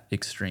that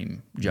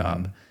extreme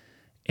job. Mm-hmm.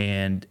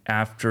 And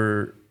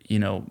after,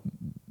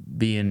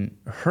 being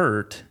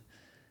hurt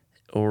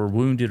or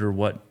wounded or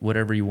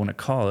whatever you want to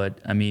call it,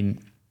 I mean,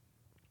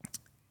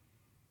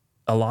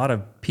 a lot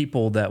of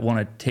people that want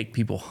to take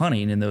people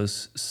hunting in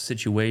those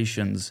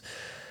situations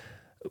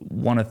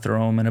want to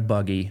throw them in a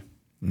buggy,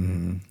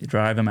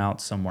 drive them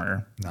out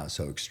somewhere. Not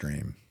so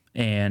extreme.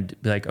 And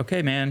be like,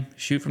 okay, man,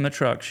 shoot from the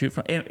truck,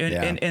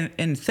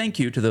 and thank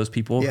you to those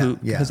people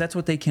because that's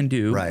what they can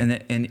do. Right.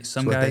 And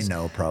some guys they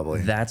know probably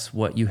that's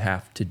what you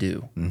have to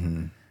do.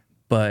 Mm-hmm.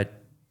 But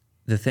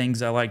the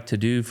things I like to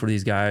do for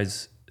these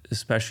guys,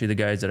 especially the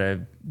guys that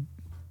I've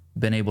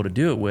been able to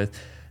do it with,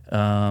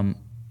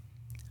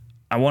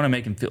 I want to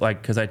make them feel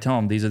like, because I tell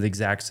them these are the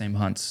exact same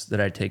hunts that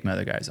I take my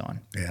other guys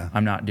on. Yeah.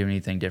 I'm not doing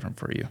anything different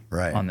for you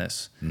on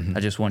this. Mm-hmm. I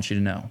just want you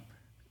to know.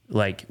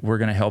 Like, we're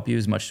going to help you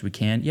as much as we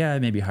can. Yeah, I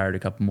maybe hired a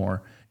couple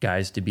more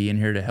guys to be in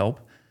here to help.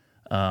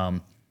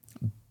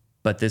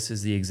 But this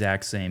is the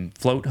exact same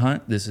float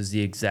hunt. This is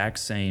the exact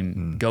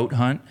same goat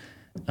hunt.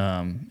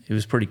 It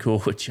was pretty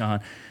cool with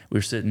John. We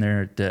were sitting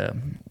there at the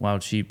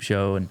Wild Sheep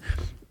Show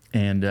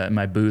and in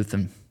my booth,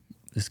 and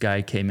this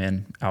guy came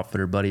in,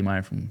 outfitter buddy of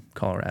mine from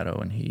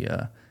Colorado, and he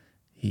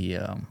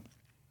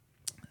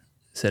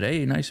said,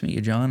 "Hey, nice to meet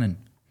you, John." And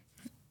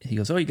he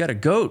goes, "Oh, you got a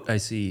goat, I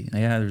see."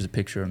 "Yeah, there's a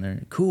picture on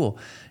there." "Cool."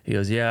 He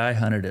goes, "Yeah, I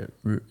hunted it."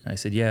 I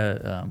said,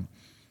 "Yeah,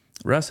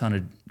 Russ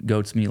hunted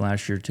goat's meat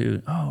last year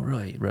too." "Oh,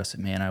 really?" Russ said,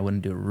 "Man, I went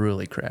into a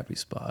really crappy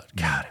spot.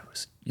 God,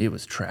 it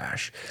was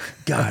trash.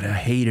 God, I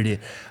hated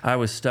it. I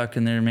was stuck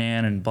in there,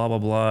 man, and blah, blah,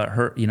 blah. It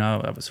hurt,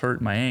 I was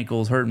hurting my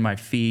ankles, hurting my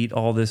feet,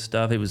 all this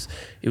stuff. It was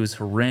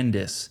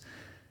horrendous."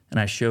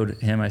 And I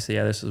showed him, I said,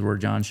 "Yeah, this is where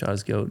John shot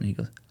his goat." And he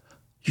goes,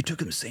 "You took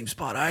him the same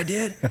spot I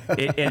did?"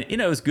 And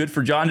it was good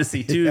for John to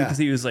see too, because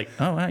he was like,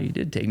 "Oh wow, you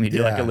did take me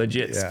to like a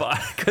legit spot."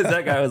 Because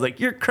that guy was like,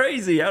 "You're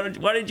crazy.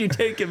 Why did you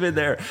take him in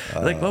there?"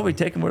 Like, well, we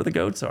take him where the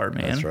goats are,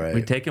 man. That's right.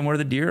 We take him where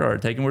the deer are,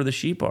 take him where the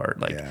sheep are.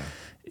 Like,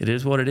 it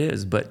is what it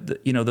is. But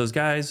those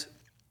guys,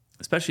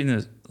 especially in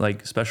the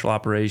like special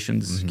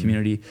operations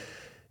community,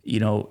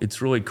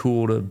 it's really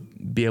cool to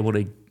be able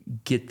to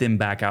get them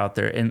back out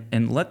there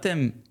and let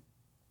them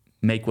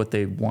make what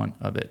they want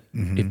of it.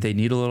 Mm-hmm. If they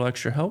need a little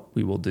extra help,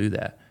 we will do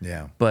that.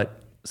 Yeah.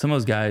 But some of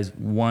those guys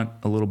want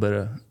a little bit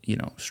of,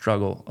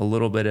 struggle, a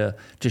little bit of,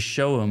 to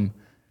show them,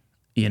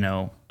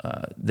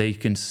 they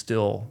can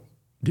still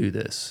do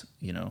this.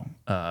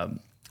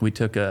 We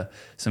took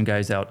some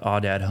guys out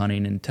aoudad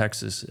hunting in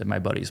Texas at my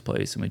buddy's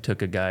place, and we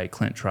took a guy,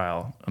 Clint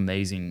Trial,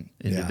 amazing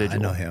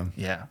individual. Yeah, I know him.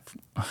 Yeah.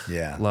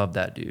 Yeah. Love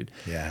that dude.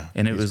 Yeah.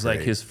 And it was great.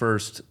 Like his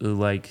first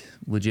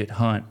legit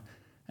hunt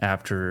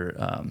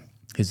after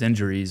his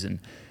injuries, and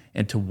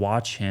to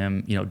watch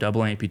him, double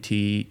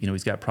amputee,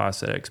 he's got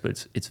prosthetics,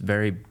 but it's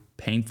very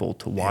painful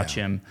to watch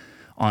him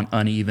on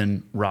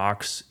uneven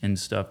rocks and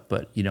stuff.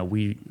 But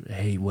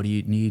hey, what do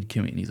you need?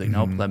 And he's like,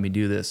 "Nope, let me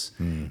do this."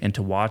 And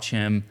to watch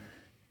him,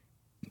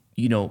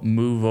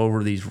 move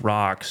over these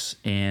rocks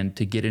and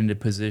to get into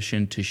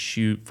position to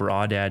shoot for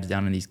audads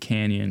down in these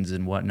canyons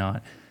and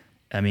whatnot.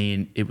 I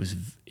mean, it was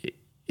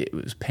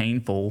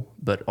painful,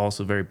 but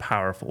also very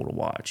powerful to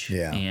watch.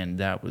 Yeah. And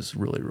that was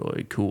really,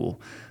 really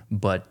cool.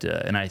 But,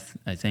 and I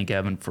thank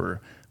Evan from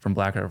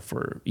Blackwater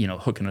for,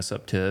 hooking us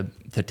up to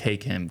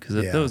take him.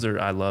 Cause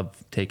I love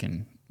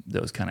taking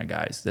those kind of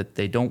guys that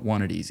they don't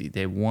want it easy.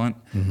 They want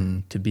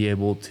to be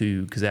able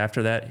to, cause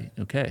after that,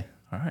 okay,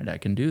 all right, I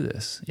can do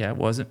this. Yeah. It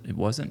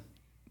wasn't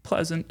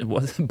pleasant. It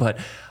wasn't, but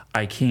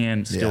I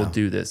can still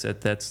do this.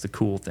 That's the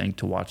cool thing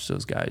to watch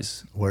those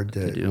guys. Where'd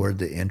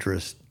the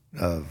interest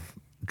of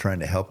trying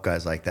to help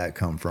guys like that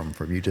come from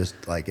you just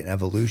like an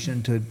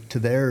evolution to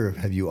there, or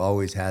have you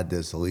always had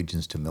this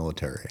allegiance to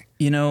military?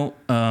 So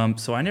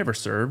I never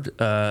served.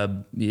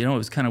 It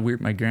was kind of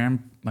weird. My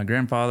my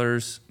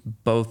grandfathers,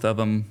 both of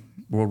them,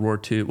 World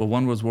War II. Well,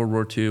 one was World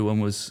War II, one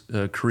was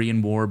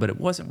Korean War, but it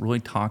wasn't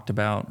really talked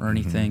about or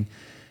anything.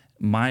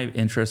 My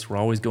interests were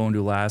always going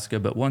to Alaska,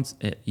 but once,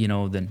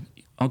 then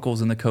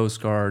uncles in the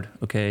Coast Guard,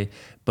 okay.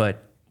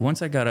 But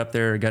once I got up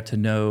there, I got to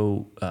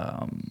know,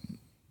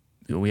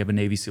 we have a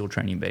Navy SEAL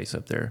training base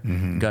up there.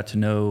 Got to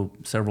know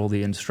several of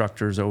the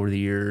instructors over the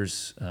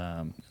years.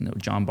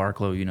 John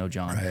Barklow,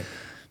 John. Right.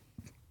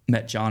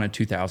 Met John in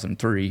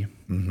 2003,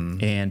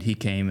 and he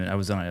came, and I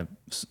was on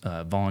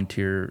a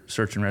volunteer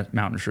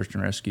mountain search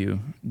and rescue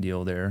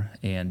deal there,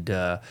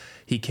 and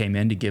he came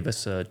in to give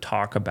us a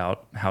talk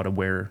about how to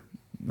wear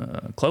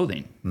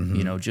clothing,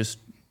 just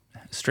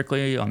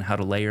strictly on how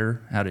to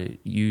layer, how to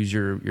use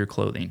your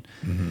clothing.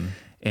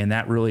 And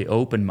that really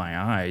opened my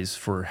eyes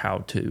for how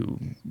to,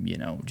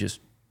 just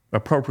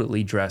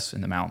appropriately dress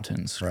in the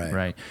mountains.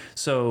 Right.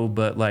 So,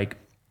 but like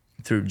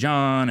through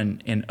John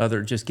and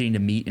other, just getting to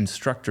meet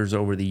instructors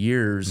over the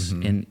years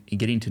and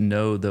getting to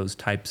know those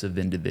types of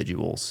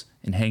individuals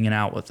and hanging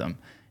out with them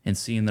and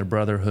seeing their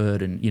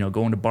brotherhood and,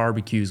 going to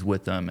barbecues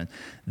with them and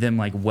them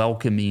like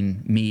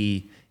welcoming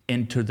me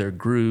into their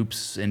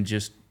groups and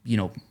just,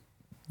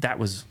 that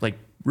was like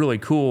really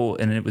cool.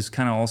 And it was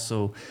kind of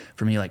also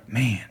for me like,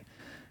 man,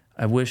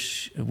 I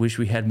wish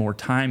we had more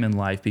time in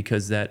life,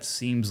 because that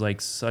seems like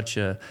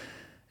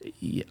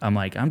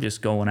I'm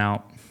just going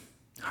out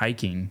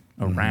hiking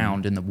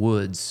around in the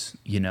woods,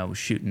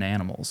 shooting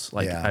animals.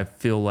 Like, I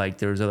feel like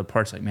there's other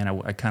parts like, man,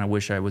 I kind of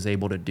wish I was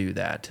able to do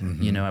that.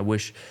 I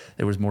wish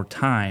there was more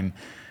time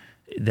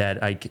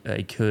that I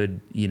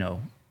could,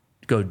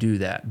 go do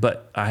that.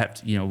 But I have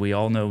to, we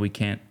all know we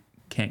can't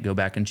go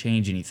back and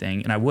change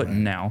anything, and I wouldn't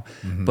now.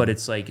 But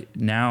it's like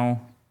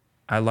now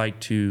I like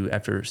to,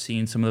 after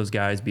seeing some of those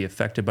guys be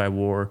affected by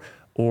war,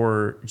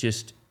 or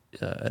just,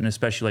 and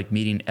especially like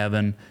meeting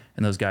Evan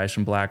and those guys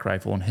from Black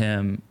Rifle and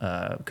him,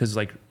 because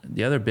like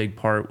the other big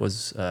part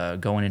was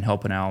going and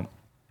helping out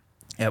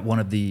at one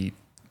of the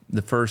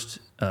first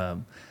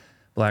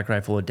Black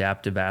Rifle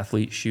adaptive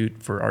athlete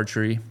shoot for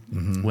archery.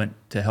 Went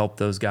to help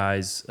those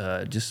guys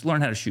just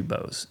learn how to shoot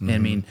bows. And I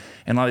mean,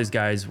 and a lot of these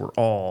guys were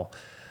all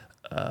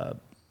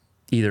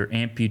either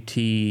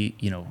amputee,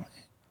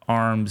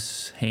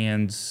 arms,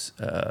 hands,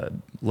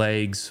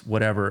 legs,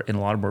 whatever, and a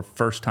lot of them were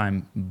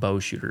first-time bow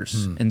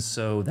shooters. And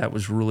so that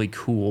was really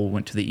cool.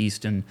 Went to the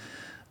Easton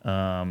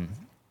Center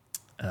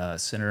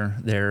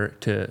there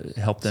to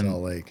help them.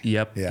 Salt Lake.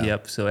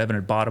 Yep. So Evan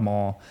had bought them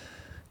all,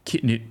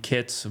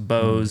 kits of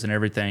bows and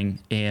everything,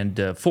 and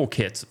full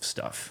kits of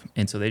stuff.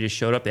 And so they just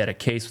showed up. They had a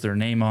case with their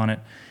name on it.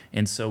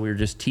 And so we were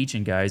just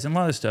teaching guys. And a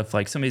lot of stuff,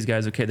 like some of these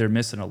guys, okay, they're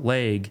missing a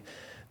leg,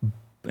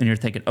 and you're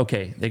thinking,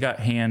 okay, they got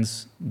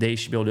hands, they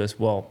should be able to do this.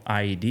 Well,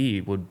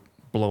 IED would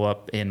blow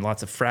up in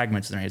lots of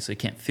fragments in their hands, so they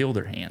can't feel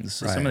their hands.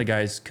 So some of the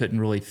guys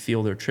couldn't really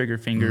feel their trigger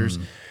fingers.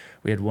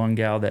 We had one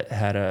gal that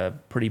had a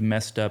pretty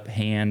messed up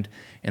hand,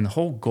 and the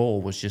whole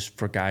goal was just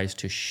for guys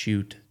to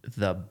shoot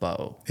the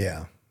bow.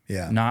 Yeah.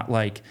 Not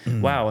like,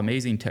 wow,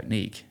 amazing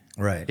technique.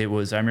 Right. It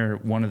was, I remember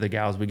one of the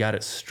gals, we got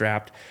it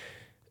strapped.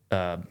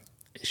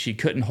 She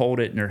couldn't hold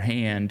it in her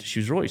hand. She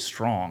was really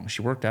strong.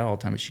 She worked out all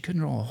the time, but she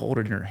couldn't really hold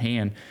it in her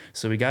hand.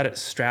 So we got it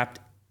strapped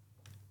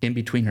in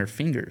between her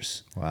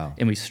fingers. Wow.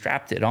 And we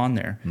strapped it on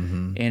there.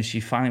 And she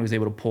finally was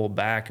able to pull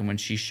back. And when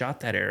she shot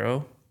that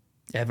arrow,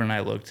 Evan and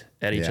I looked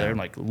at each other and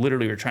like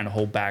literally we were trying to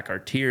hold back our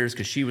tears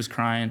because she was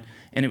crying.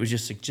 And it was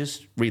just like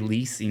just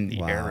releasing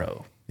the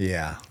arrow.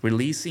 Yeah.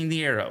 Releasing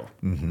the arrow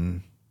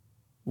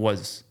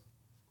was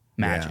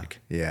magic.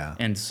 Yeah.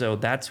 And so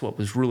that's what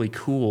was really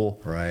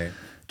cool. Right.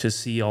 To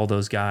see all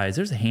those guys.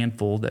 There's a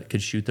handful that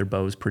could shoot their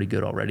bows pretty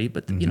good already,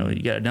 but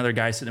you got another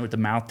guy sitting there with the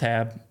mouth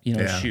tab,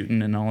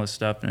 shooting and all this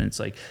stuff. And it's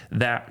like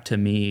that, to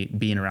me,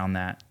 being around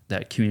that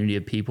community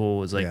of people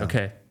was like,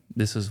 okay,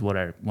 this is what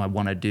I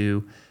want to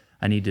do.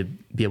 I need to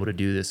be able to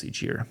do this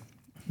each year,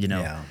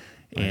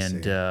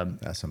 and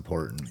that's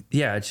important.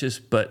 Yeah, it's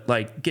just, but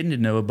like getting to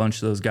know a bunch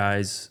of those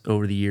guys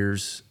over the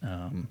years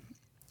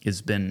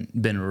has been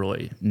a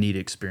really neat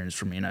experience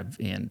for me.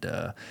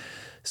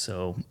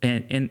 So,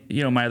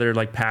 my other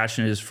like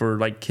passion is for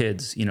like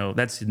kids,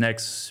 that's the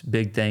next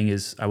big thing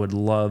is I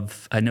know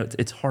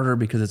it's harder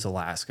because it's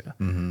Alaska,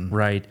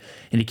 right?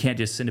 And you can't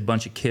just send a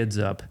bunch of kids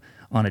up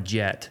on a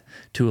jet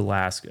to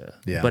Alaska.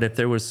 Yeah. But if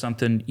there was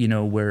something,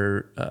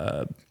 where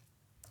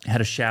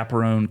had a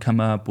chaperone come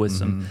up with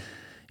some,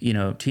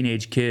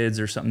 teenage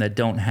kids or something that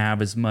don't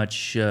have as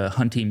much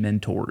hunting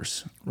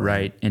mentors,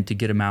 right? And to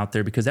get them out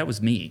there, because that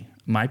was me.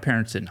 My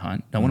parents didn't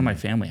hunt. No one in my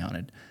family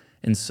hunted.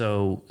 And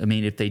so, I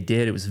mean, if they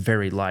did, it was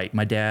very light.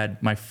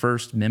 My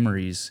first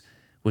memories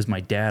was my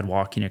dad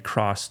walking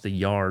across the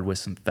yard with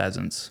some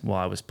pheasants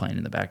while I was playing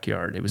in the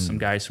backyard. It was some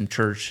guys from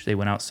church. They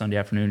went out Sunday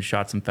afternoon and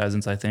shot some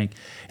pheasants, I think.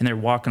 And they're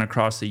walking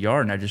across the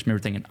yard, and I just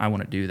remember thinking, I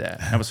want to do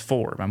that. And I was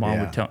 4. My mom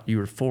would tell, you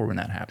were 4 when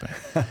that happened.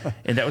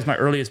 And that was my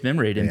earliest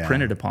memory. It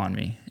imprinted upon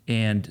me.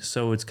 And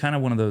so it's kind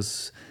of one of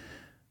those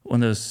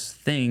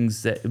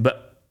things that,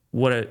 but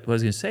what I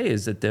was going to say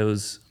is that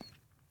those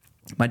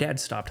my dad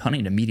stopped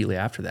hunting immediately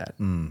after that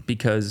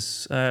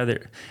because and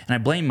I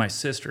blame my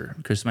sister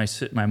because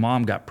my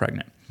mom got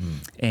pregnant.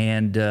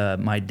 And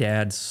my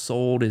dad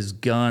sold his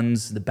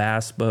guns, the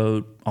bass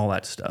boat, all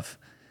that stuff,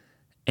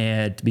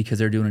 and because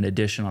they're doing an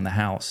addition on the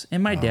house.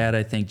 And my dad,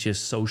 I think,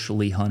 just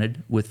socially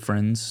hunted with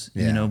friends,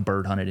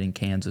 bird hunted in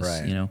Kansas,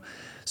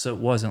 so it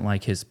wasn't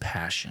like his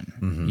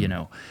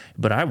passion,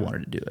 but I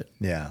wanted to do it.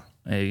 Yeah.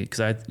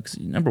 Because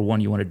number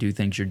one, you want to do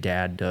things your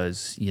dad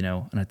does,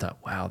 and I thought,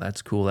 wow,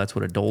 that's cool. That's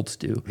what adults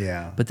do.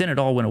 Yeah. But then it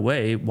all went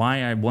away.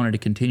 Why I wanted to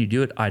continue to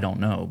do it, I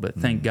don't know. But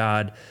thank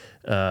God,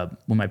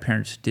 when my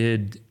parents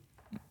did,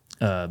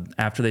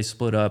 after they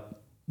split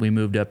up, we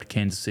moved up to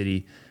Kansas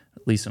City,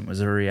 Lisa,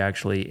 Missouri,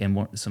 actually,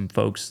 and some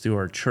folks through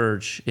our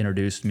church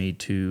introduced me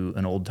to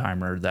an old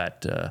timer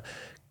that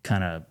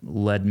kind of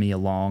led me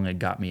along and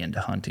got me into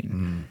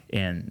hunting.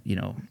 And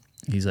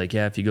he's like,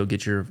 yeah, if you go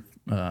get your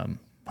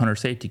hunter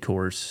safety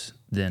course,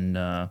 then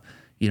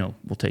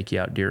we'll take you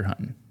out deer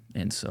hunting.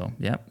 And so,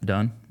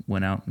 done.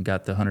 Went out and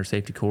got the hunter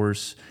safety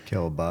course.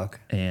 Kill a buck.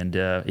 And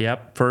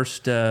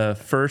first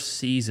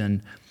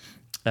season,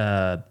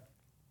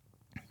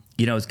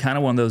 it's kind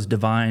of one of those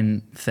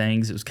divine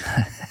things. It was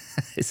kind of,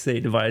 I say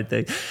divine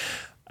thing.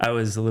 I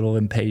was a little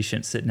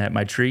impatient sitting at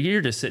my tree.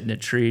 You're just sitting at a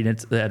tree, and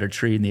it's at a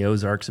tree in the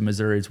Ozarks of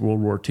Missouri. It's World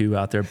War II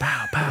out there.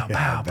 Pow, pow,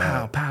 pow,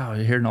 pow, pow.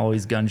 You're hearing all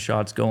these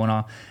gunshots going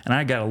on. And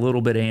I got a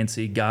little bit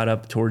antsy, got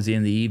up towards the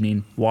end of the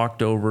evening,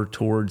 walked over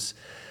towards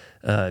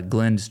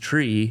Glenn's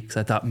tree, because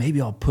I thought maybe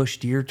I'll push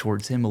deer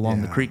towards him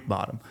along the creek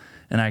bottom.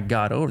 And I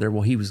got over there.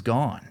 Well, he was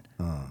gone.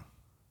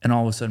 And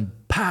all of a sudden,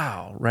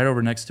 pow, right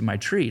over next to my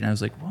tree. And I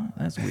was like, well,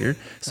 that's weird.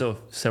 So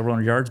several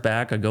hundred yards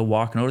back, I go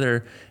walking over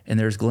there, and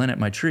there's Glenn at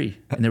my tree.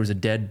 And there was a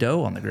dead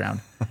doe on the ground.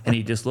 And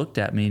he just looked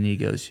at me, and he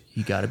goes,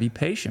 you got to be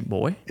patient,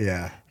 boy.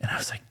 Yeah. And I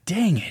was like,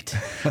 dang it.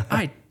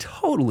 I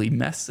totally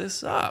messed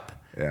this up.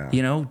 Yeah.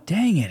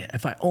 Dang it.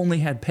 If I only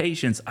had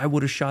patience, I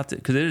would have shot it.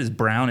 Because it is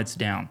brown, it's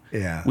down.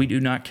 Yeah. We do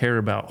not care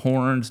about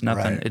horns,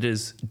 nothing. Right. It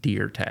is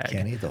deer tag.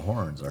 Can't eat the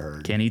horns, I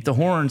heard. Can't eat the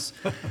horns.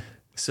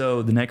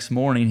 So the next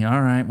morning,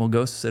 all right, we'll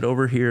go sit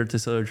over here at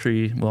this other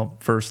tree. Well,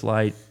 first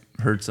light,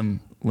 heard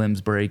some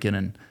limbs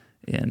breaking,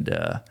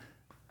 and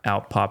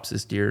out pops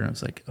this deer. And I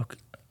was like, okay,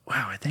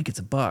 wow, I think it's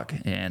a buck.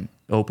 And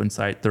open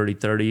sight,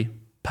 30-30,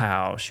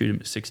 pow, shoot him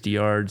at 60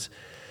 yards.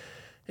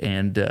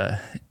 And,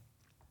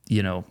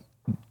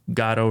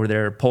 got over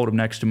there, pulled him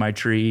next to my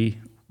tree,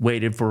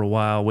 waited for a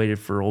while, waited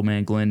for old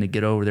man Glenn to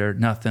get over there.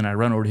 Nothing. I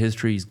run over to his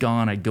tree. He's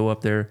gone. I go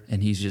up there,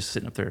 and he's just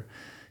sitting up there.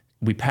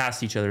 We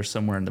passed each other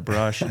somewhere in the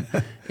brush,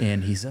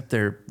 and he's up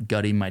there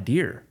gutting my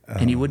deer,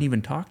 and he wouldn't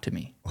even talk to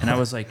me. And I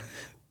was like,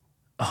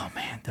 oh,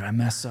 man, did I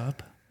mess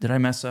up?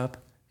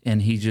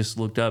 And he just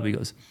looked up. He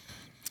goes,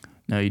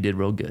 no, you did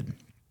real good.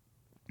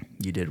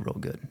 You did real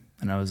good.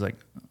 And I was like,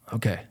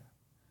 okay.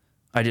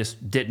 I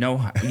just didn't know,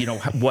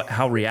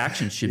 how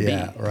reactions should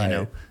be,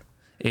 right.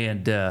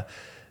 And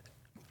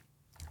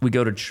we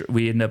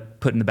end up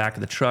putting the back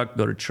of the truck,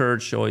 go to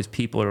church, show all these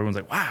people. Everyone's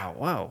like,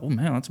 wow, oh,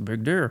 man, that's a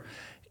big deer.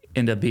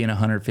 End up being a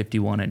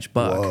 151-inch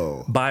buck.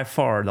 Whoa. By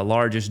far the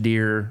largest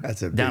deer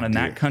down in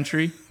that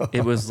country.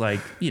 It was like,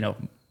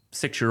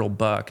 6-year-old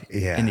buck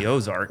in the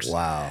Ozarks.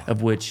 Wow.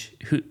 Of which,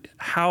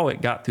 how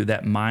it got through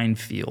that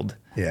minefield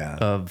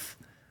of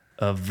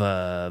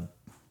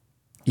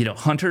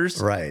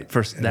hunters right. for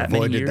and that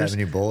many years. That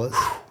many bullets?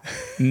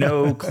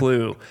 No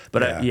clue.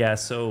 But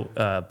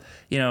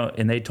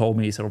and they told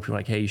me, several people were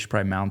like, hey, you should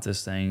probably mount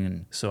this thing.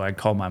 And so I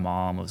called my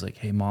mom. I was like,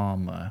 hey,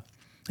 Mom,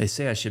 they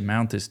say I should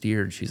mount this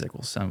deer. And she's like,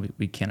 well, son,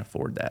 we can't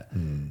afford that.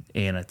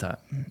 And I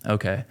thought,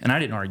 okay. And I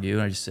didn't argue.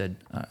 I just said,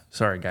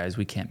 sorry, guys,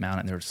 we can't mount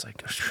it. And they were just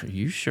like, are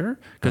you sure?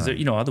 Because,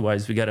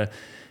 otherwise we got to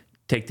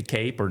take the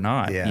cape or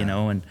not,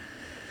 And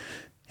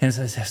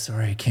so I said,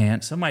 sorry, I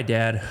can't. So my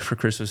dad, for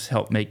Christmas,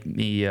 helped make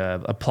me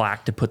a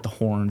plaque to put the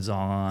horns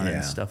on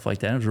and stuff like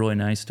that. It was really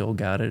nice. Still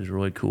got it. It was a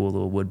really cool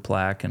little wood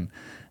plaque.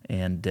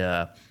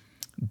 That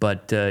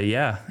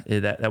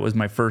was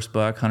my first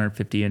buck,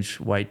 150-inch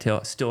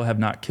whitetail. Still have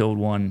not killed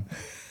one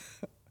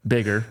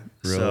bigger.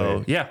 Really?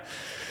 So, yeah.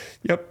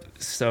 Yep.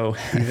 So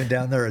even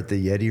down there at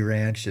the Yeti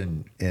Ranch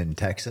in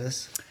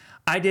Texas?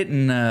 I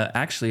didn't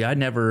actually. I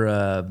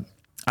never.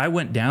 I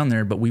went down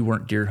there, but we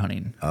weren't deer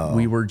hunting. Oh.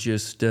 We were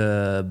just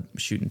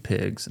shooting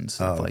pigs and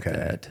stuff like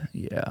that.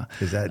 Yeah.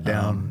 Is that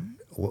down?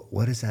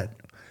 What is that?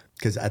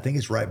 Because I think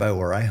it's right by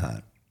where I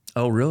hunt.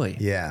 Oh, really?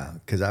 Yeah,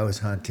 because I was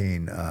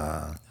hunting.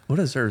 What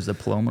is there? Is the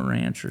Paloma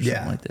Ranch or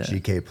something like that?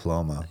 GK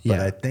Paloma. Yeah.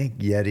 But I think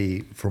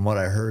Yeti, from what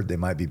I heard, they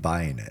might be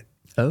buying it.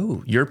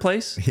 Oh, your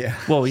place? Yeah.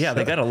 Well, yeah,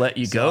 they got to let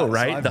you go,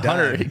 right? So the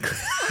hunter.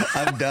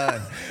 I'm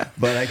done.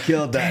 But I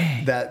killed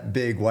that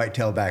big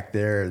whitetail back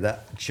there.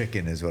 That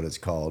chicken is what it's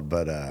called.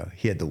 But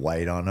he had the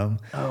white on him.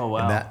 Oh,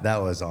 wow. And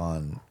that was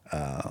on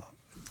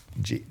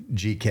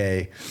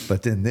GK.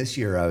 But then this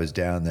year I was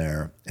down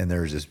there, and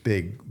there was this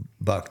big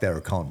buck that were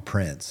calling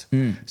Prince.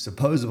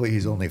 Supposedly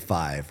he's only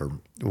 5 or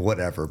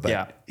whatever.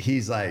 But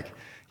he's like...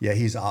 Yeah,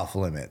 he's off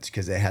limits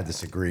because they had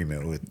this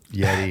agreement with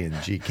Yeti and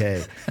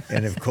GK.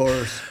 And of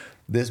course,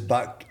 this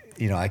buck,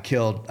 I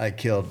killed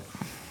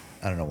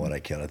I don't know what I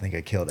killed. I think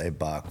I killed a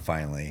buck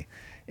finally.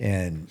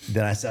 And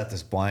then I set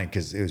this blind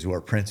because it was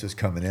where Prince was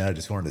coming in. I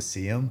just wanted to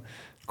see him.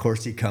 Of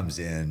course, he comes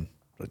in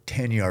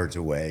 10 yards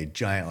away,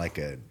 giant like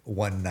a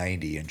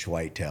 190-inch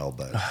whitetail,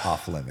 but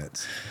off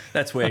limits.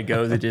 That's the way it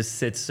goes. It just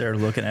sits there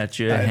looking at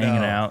you,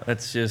 hanging out.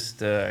 That's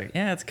just,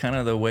 it's kind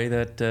of the way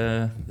that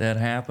that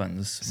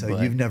happens.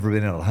 So you've never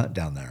been able to hunt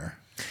down there?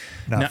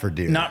 Not for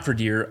deer? Not for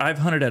deer. I've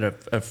hunted at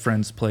a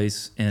friend's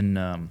place in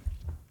down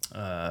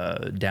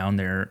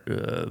there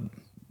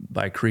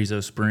by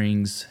Carrizo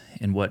Springs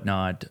and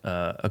whatnot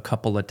a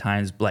couple of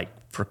times, like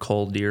for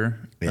cold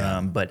deer.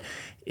 Yeah. But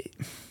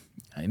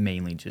I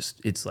mainly just,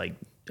 it's like,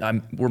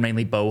 we're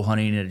mainly bow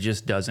hunting and it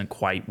just doesn't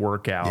quite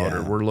work out,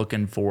 or we're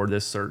looking for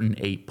this certain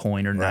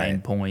 8-point or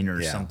 9-point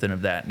or something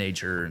of that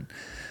nature.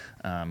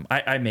 And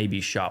I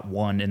maybe shot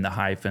one in the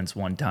high fence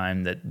one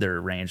time that their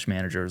ranch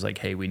manager was like,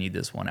 hey, we need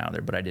this one out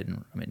there. But I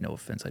didn't, no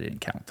offense, I didn't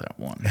count that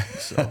one.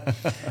 So,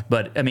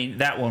 but I mean,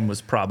 that one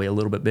was probably a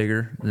little bit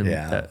bigger than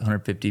that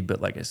 150.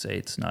 But like I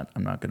say,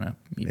 I'm not going to,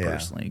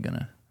 personally going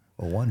to.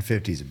 Well,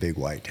 150 is a big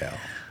whitetail.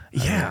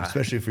 Yeah.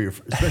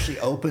 Especially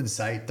open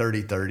sight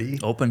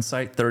 30-30. Open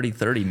sight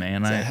 30-30,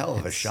 man. It's a hell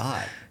of a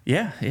shot.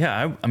 Yeah.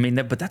 I mean,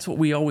 but that's what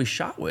we always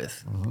shot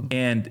with. Mm-hmm.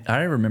 And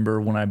I remember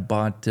when I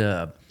bought,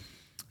 I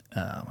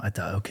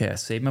thought, okay, I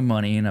saved my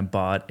money and I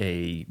bought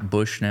a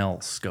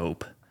Bushnell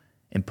scope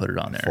and put it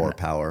on there.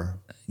 4-power.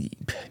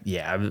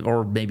 Yeah,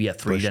 or maybe a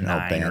 3 to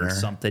 9 or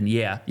something.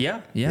 Yeah.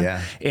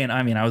 And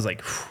I mean, I was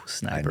like,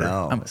 sniper. I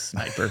know. I'm a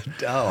sniper.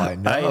 I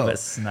know. I am a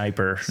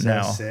sniper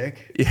now.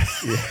 Sick. Yeah.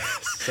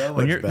 So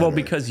much better. Well,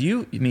 because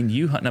you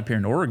hunting up here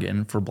in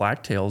Oregon for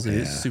blacktails, it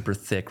is super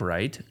thick,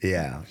 right?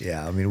 Yeah.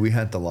 I mean, we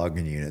hunt the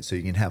logging unit, so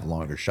you can have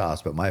longer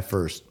shots. But my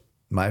first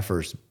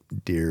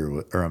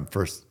deer or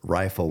first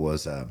rifle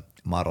was a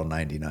Model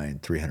 99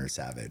 300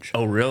 Savage.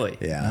 Oh, really?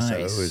 Yeah. Nice. So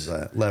it was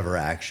lever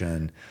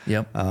action.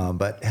 Yep.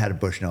 But had a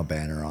Bushnell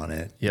banner on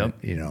it.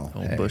 Yep.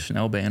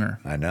 Bushnell banner.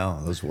 I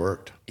know, those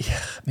worked.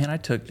 Yeah, man. I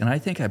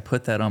think I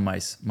put that on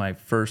my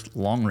first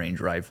long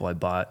range rifle I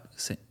bought.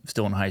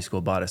 Still in high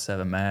school, bought a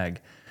 7 mag,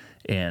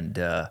 and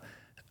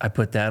I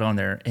put that on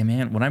there. And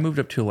man, when I moved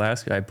up to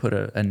Alaska, I put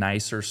a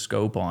nicer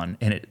scope on,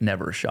 and it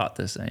never shot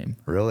the same.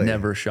 Really?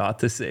 Never shot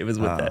the same. It was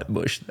with that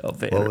Bushnell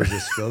banner. What was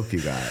the scope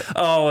you got?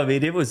 Oh, I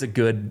mean, it was a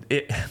good.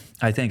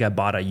 I think I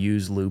bought a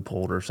used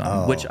Leupold or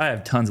something, which I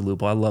have tons of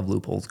Leupold. I love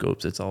Leupold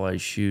scopes. It's all I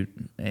shoot.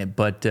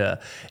 But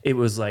it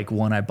was like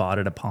one I bought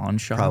at a pawn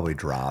shop. Probably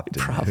dropped.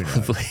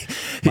 Probably.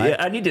 Yeah,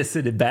 I need to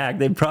send it back.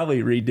 They'd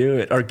probably redo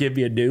it or give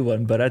me a new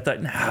one. But I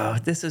thought, no,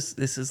 this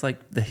is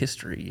like the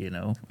history,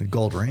 The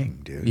gold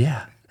ring, dude.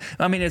 Yeah.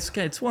 I mean,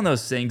 it's one of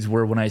those things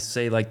where when I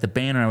say like the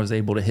banner, I was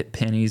able to hit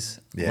pennies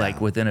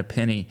like within a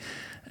penny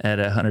at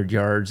 100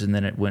 yards, and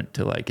then it went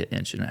to like 1.5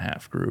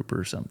 inch group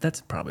or something. That's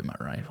probably my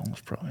rifle.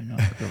 It's probably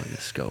not really the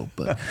scope,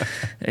 but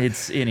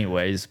it's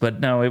anyways. But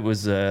no, it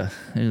was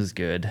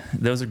good.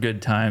 Those are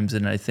good times,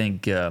 and I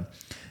think one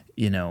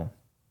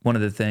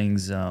of the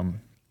things a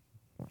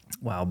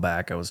while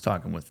back I was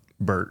talking with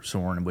Bert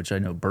Soren, which I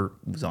know Bert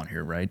was on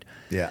here, right?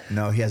 Yeah.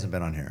 No, he hasn't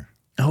been on here.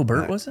 Oh,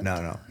 Bert wasn't?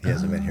 No, he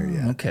hasn't been here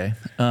yet. Okay.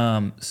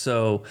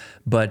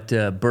 But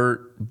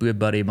Bert, good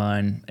buddy of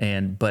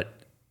mine, but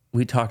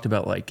we talked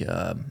about like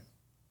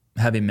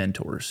having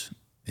mentors.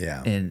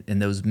 Yeah.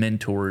 And those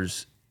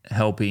mentors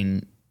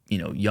helping,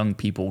 young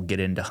people get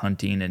into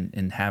hunting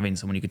and having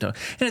someone you can talk.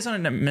 And it's not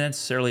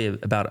necessarily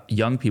about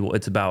young people.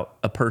 It's about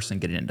a person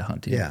getting into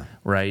hunting. Yeah.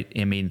 Right?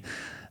 I mean,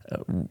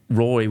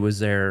 Roy was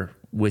there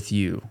with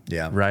you,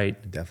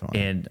 right?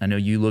 Definitely. And I know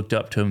you looked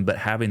up to him, but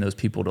having those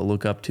people to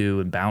look up to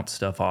and bounce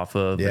stuff off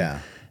of,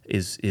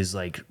 is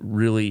like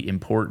really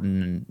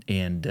important.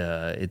 And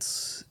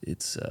it's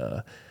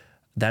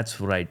that's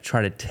what I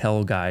try to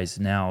tell guys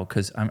now,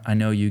 because I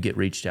know you get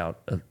reached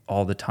out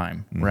all the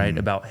time, right?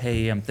 About,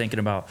 hey, I'm thinking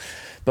about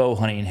bow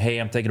hunting. Hey,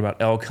 I'm thinking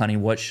about elk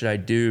hunting. What should I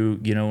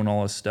do? And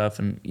all this stuff.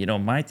 And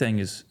my thing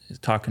is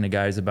talking to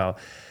guys about,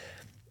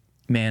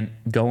 man,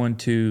 going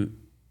to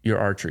your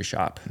archery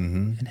shop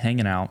and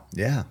hanging out,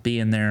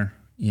 being there,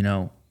 being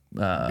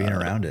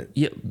around it.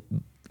 Yeah,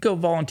 go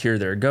volunteer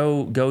there.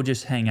 Go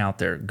just hang out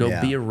there.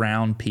 Go be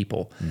around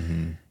people.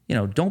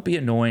 Don't be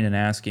annoying and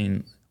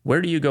asking, where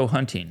do you go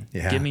hunting?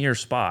 Give me your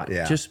spot.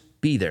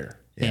 Just be there.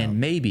 And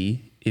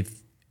maybe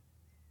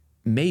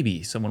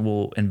someone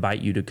will invite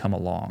you to come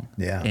along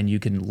and you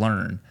can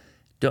learn.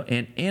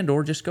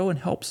 Or just go and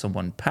help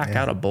someone pack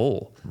out a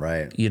bowl.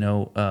 Right.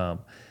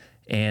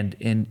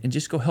 And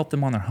just go help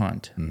them on their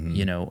hunt.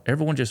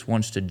 Everyone just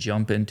wants to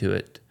jump into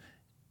it,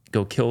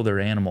 go kill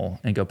their animal,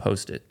 and go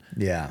post it.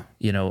 Yeah.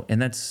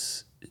 And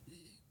that's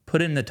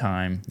put in the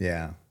time.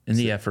 Yeah. And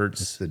the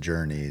efforts. It's the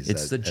journeys.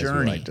 It's the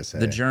journey. Like to say.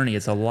 The journey.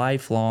 It's a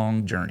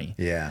lifelong journey.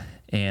 Yeah.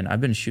 And I've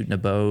been shooting a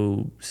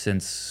bow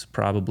since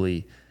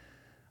probably,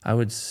 I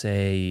would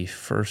say,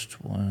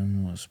 first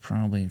one was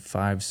probably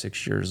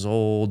 5-6 years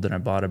old. Then I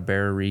bought a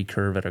Bear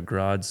recurve at a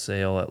garage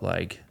sale at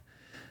like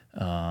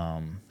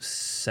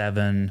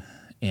 7,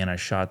 and I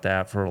shot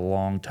that for a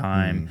long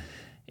time.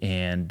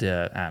 And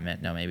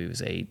maybe it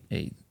was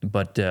 8.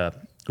 But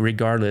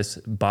regardless,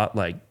 bought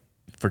like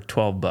for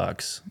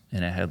 $12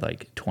 and it had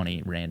like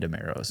 20 random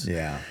arrows.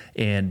 Yeah.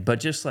 But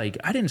just like,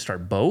 I didn't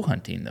start bow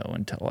hunting though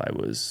until I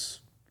was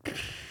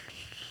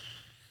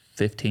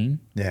 15,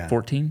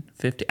 14,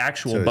 15,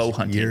 actual bow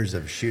hunting. Years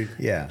of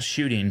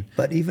shooting.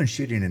 But even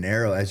shooting an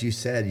arrow, as you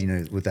said,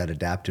 with that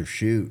adaptive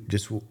shoot,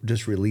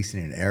 just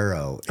releasing an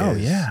arrow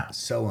is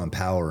so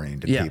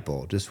empowering to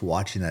people. Just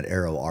watching that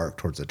arrow arc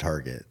towards a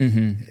target.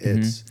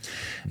 It's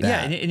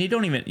and you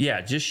don't even,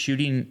 just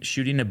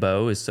shooting a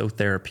bow is so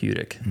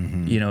therapeutic.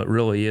 It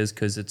really is,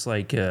 because it's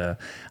like,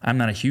 I'm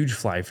not a huge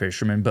fly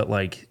fisherman, but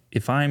like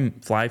if I'm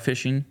fly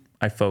fishing,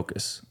 I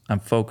focus. I'm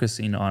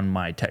focusing on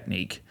my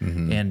technique.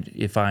 And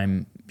if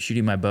I'm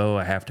shooting my bow,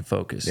 I have to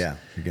focus. Yeah,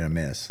 you're going to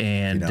miss.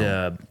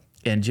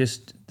 And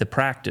just the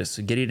practice,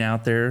 getting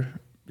out there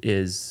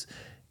is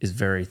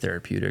very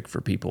therapeutic for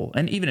people.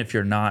 And even if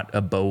you're not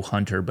a bow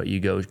hunter, but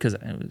you go, because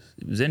it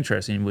was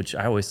interesting, which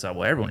I always thought,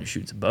 well, everyone who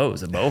shoots a bow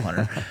is a bow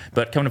hunter.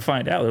 But come to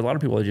find out, there's a lot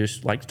of people that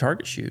just like to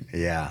target shoot.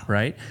 Yeah.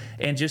 Right?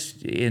 And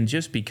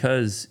just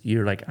because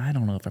you're like, I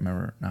don't know if I'm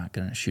ever not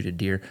going to shoot a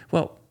deer.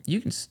 Well, you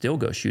can still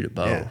go shoot a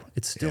bow. Yeah.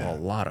 It's still a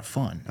lot of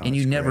fun. And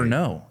you never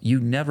know. You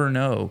never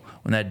know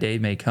when that day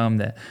may come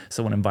that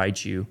someone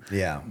invites you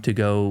to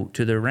go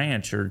to their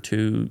ranch or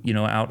to,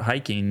 out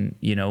hiking,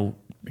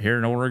 here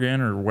in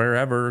Oregon or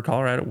wherever,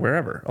 Colorado,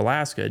 wherever,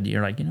 Alaska.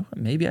 You're like, what,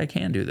 maybe I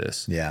can do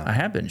this. Yeah. I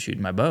have been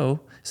shooting my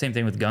bow. Same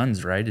thing with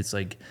guns, right? It's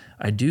like,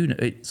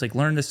 it's like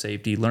learn the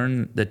safety,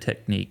 learn the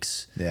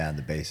techniques. Yeah,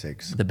 the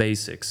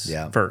basics.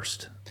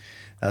 First.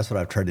 That's what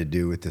I've tried to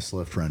do with this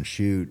lift, run,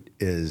 shoot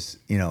is,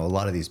 a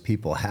lot of these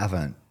people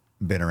haven't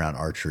been around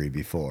archery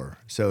before.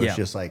 So it's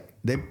just like,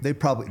 they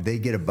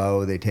get a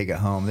bow, they take it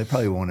home. They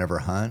probably won't ever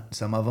hunt,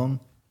 some of them.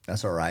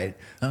 That's all right.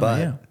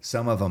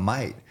 Some of them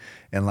might.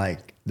 And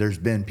like, there's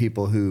been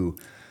people who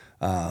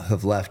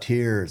have left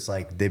here. It's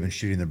like they've been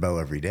shooting their bow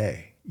every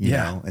day, you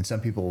know, and some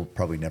people will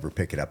probably never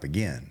pick it up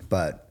again,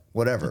 but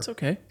whatever. It's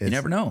okay. You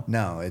never know.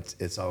 No,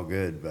 it's all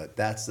good. But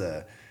that's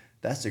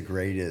the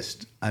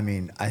greatest. I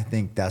mean, I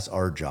think that's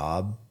our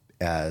job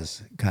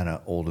as kind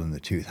of old in the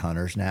tooth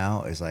hunters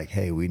now, is like,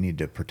 hey, we need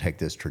to protect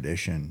this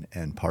tradition.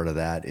 And part of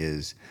that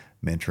is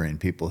mentoring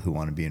people who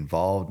want to be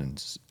involved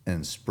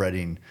and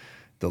spreading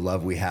the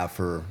love we have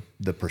for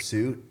the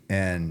pursuit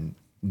and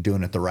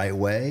doing it the right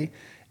way.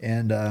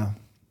 And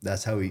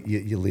that's how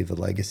you leave a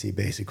legacy,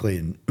 basically.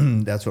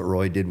 And that's what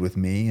Roy did with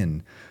me,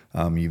 and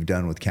you've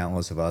done with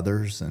countless of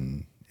others.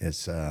 And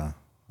it's, I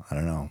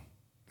don't know,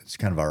 it's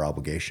kind of our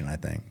obligation, I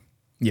think.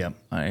 Yeah,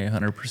 I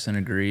 100%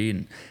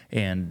 agree.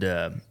 And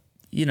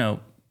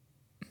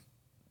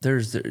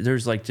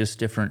there's like just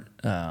different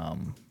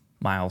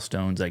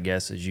milestones, I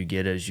guess, as you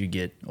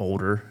get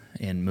older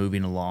and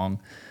moving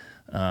along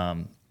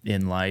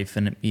in life.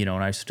 And and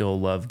I still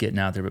love getting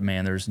out there, but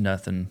man, there's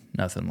nothing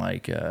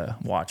like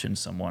watching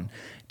someone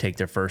take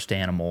their first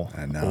animal,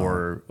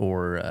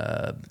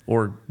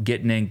 or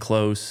getting in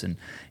close and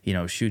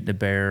shooting a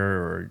bear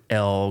or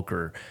elk,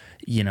 or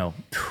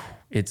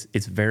it's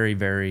very,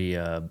 very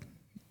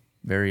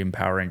very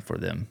empowering for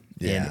them,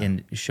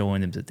 and showing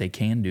them that they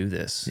can do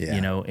this,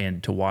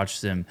 and to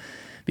watch them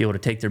be able to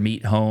take their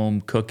meat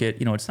home, cook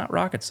it. It's not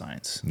rocket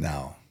science.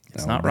 No,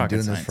 it's not rocket rocket science. We've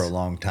been doing this for a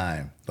long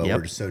time, but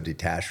we're just so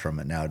detached from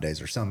it nowadays,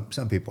 or some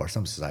people are,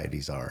 some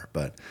societies are,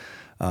 but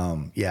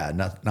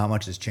not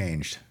much has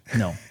changed.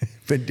 No.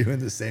 Been doing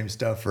the same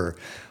stuff for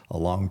a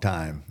long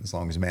time, as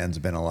long as man's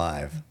been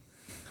alive.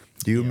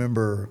 Do you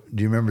remember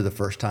the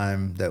first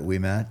time that we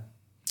met?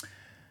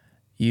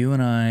 You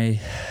and I...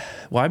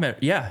 Well, I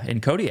met, in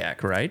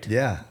Kodiak, right?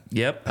 Yeah.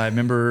 Yep. I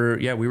remember,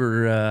 we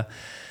were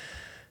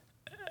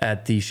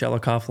at the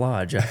Shelikoff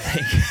Lodge, I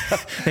think. I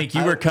think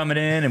you were coming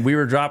in, and we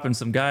were dropping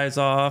some guys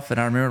off, and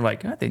I remember I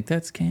think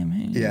that's Cam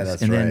Hayes. Yeah,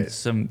 that's right. And then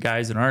some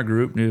guys in our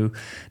group knew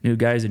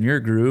guys in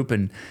your group,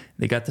 and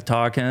they got to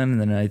talking,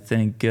 and then I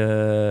think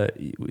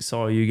we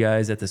saw you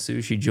guys at the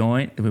sushi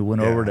joint, and we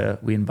went over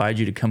we invited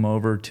you to come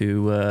over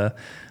to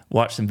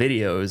watch some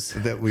videos.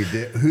 That we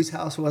did. Whose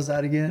house was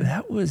that again?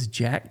 That was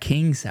Jack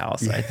King's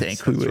house, I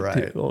think. That's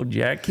right. Old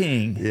Jack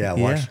King. Yeah,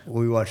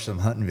 we watched some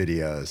hunting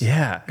videos.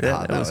 Yeah,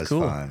 God, that was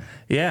cool. Fun.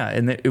 Yeah,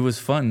 and it was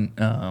fun.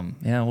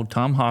 Old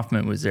Tom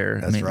Hoffman was there.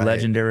 That's right.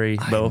 Legendary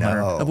bow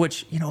hunter. Of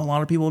which, a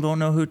lot of people don't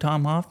know who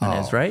Tom Hoffman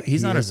is, right?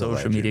 He's not a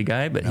social media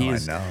guy, but he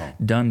has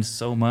done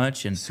so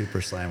much. And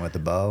Super Slam with the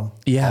bow.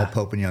 Yeah. All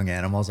Pope and Young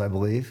Animals, I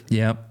believe.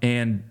 Yeah,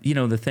 and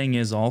the thing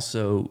is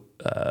also...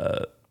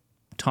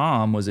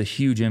 Tom was a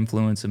huge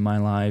influence in my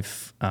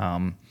life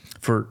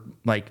for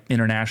like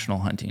international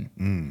hunting.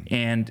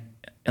 And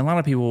a lot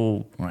of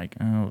people were like,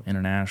 oh,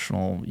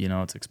 international,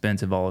 it's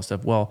expensive, all this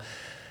stuff. Well,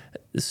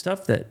 the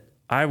stuff that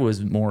I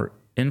was more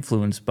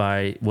influenced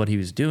by what he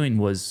was doing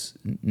was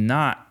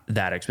not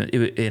that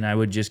expensive. And I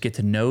would just get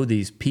to know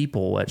these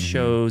people at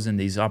shows, and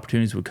these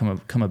opportunities would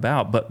come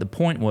about. But the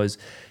point was,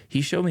 he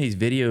showed me these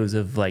videos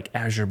of like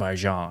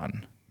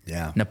Azerbaijan,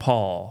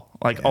 Nepal,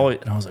 and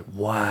I was like,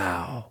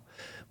 wow.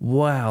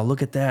 wow,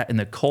 look at that. And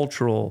the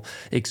cultural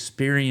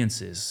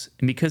experiences.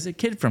 And because a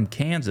kid from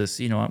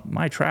Kansas,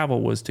 my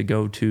travel was to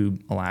go to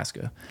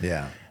Alaska.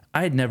 Yeah.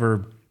 I had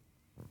never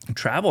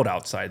traveled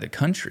outside the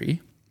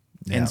country.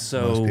 Yeah, and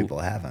so most people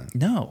haven't.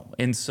 No.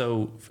 And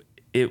so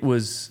it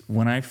was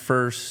when I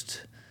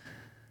think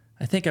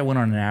I went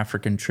on an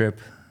African trip,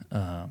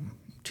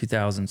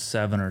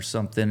 2007 or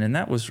something, and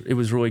it was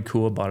really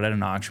cool. Bought it at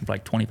an auction for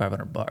like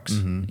 $2,500 bucks.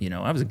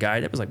 I was a guy,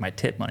 that was like my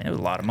tip money. It was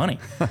a lot of money.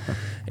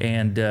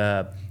 And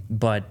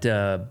but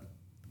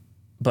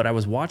I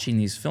was watching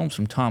these films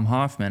from Tom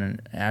Hoffman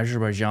in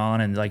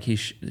Azerbaijan, and like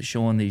he's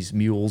showing these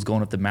mules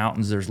going up the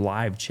mountains. There's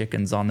live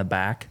chickens on the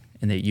back,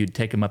 and you'd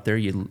take them up there,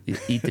 you'd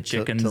eat the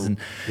chickens, and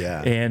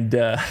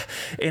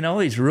all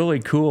these really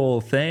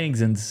cool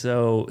things. And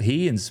so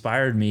he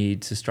inspired me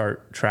to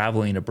start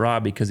traveling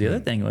abroad, because the other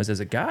thing was, as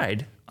a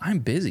guide, I'm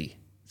busy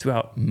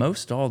throughout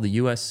most all the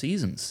U.S.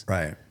 seasons.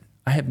 Right.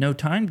 I have no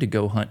time to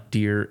go hunt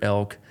deer,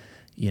 elk,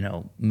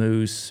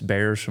 moose,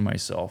 bears for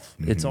myself.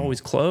 It's always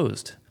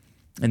closed.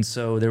 And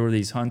so there were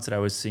these hunts that I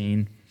was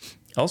seeing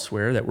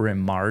elsewhere that were in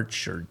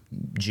March or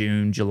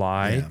June,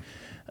 July.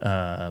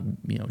 Yeah.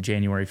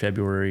 January,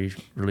 February,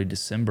 early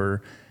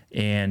December,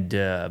 and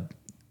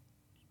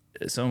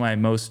some of my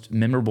most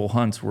memorable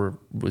hunts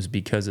was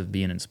because of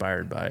being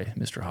inspired by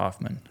Mr.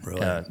 Hoffman.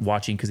 Really?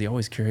 Watching, because he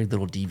always carried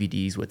little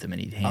DVDs with him,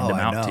 and he'd hand them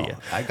out to you.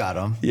 I got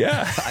them.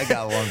 Yeah, I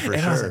got one for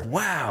and sure. I was like,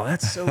 wow,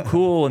 that's so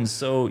cool. And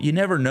so you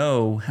never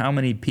know how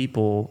many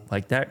people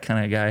like that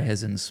kind of guy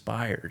has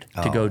inspired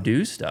to go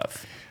do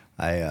stuff.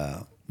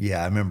 I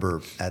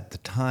remember at the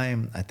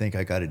time, I think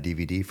I got a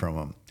DVD from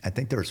him. I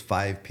think there was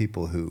 5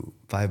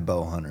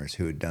 bow hunters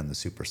who had done the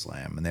Super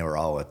Slam, and they were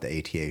all at the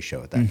ATA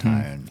show at that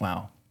time. And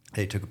wow.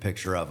 They took a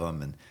picture of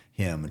him and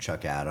him and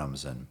Chuck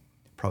Adams and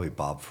probably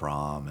Bob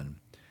Fromm and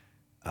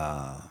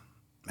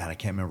I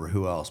can't remember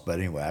who else. But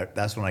anyway,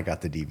 that's when I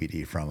got the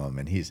DVD from him,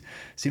 and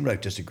seemed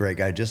like just a great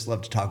guy. Just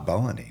loved to talk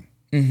bow hunting.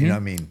 You know what I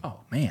mean? Oh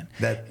man,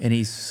 and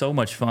he's so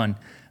much fun.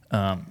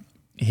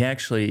 He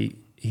actually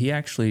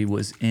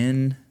was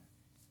in.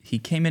 He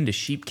came into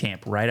sheep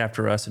camp right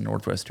after us in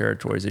Northwest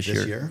Territories this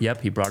year.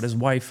 Yep, he brought his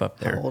wife up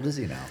there. How old is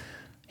he now?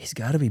 He's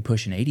got to be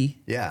pushing 80.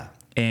 Yeah.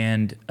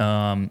 And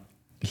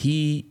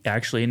he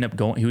actually ended up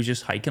going. He was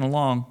just hiking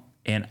along,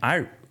 and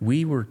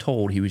we were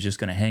told he was just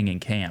going to hang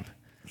in camp,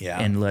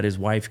 and let his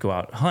wife go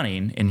out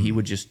hunting, and he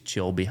would just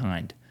chill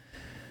behind,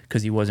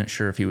 because he wasn't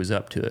sure if he was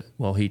up to it.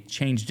 Well, he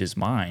changed his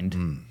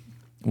mind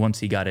once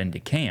he got into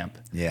camp.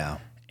 Yeah.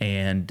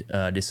 And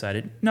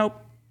decided,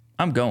 nope,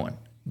 I'm going.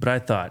 But I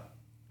thought,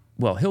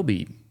 well, he'll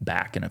be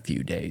back in a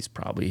few days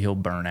probably. He'll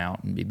burn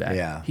out and be back.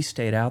 Yeah. He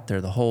stayed out there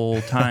the whole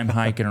time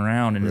hiking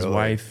around, and Really? his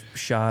wife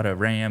shot a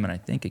ram and I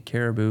think a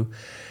caribou.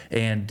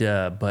 And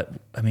but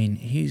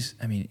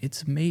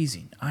it's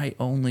amazing. I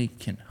only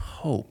can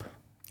hope.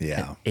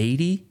 Yeah. At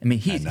 80. I mean,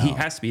 he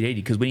has to be at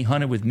 80, because when he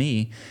hunted with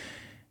me,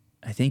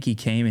 I think he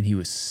came and he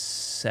was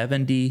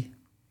 70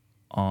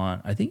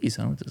 on. I think he's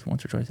hunted with us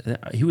once or twice.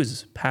 He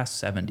was past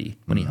 70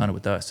 when he hunted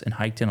with us and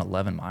hiked in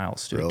 11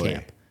 miles to a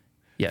camp.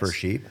 Yes. For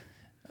sheep?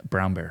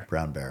 Brown bear.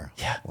 Brown bear.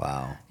 Yeah.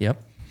 Wow.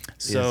 Yep.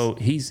 So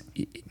he's,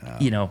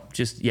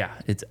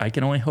 I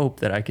can only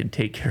hope that I can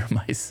take care of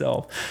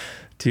myself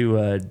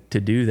to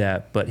do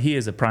that. But he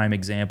is a prime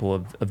example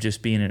of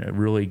just being in a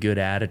really good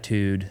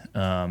attitude,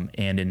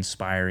 and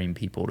inspiring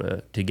people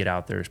to get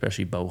out there,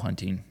 especially bow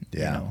hunting.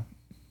 Yeah.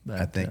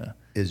 But, I think,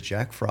 is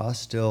Jack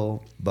Frost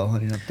still bow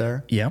hunting up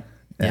there? Yep.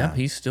 Yeah,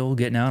 he's still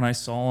getting out. I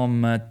saw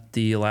him at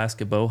the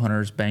Alaska Bow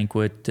Hunters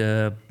Banquet,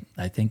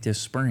 I think this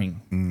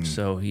spring.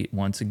 So he,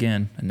 once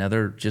again,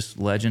 another just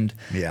legend.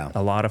 Yeah.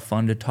 A lot of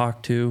fun to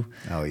talk to.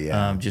 Oh,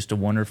 yeah. Just a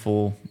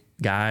wonderful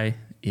guy,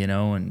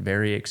 and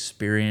very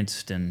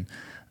experienced. And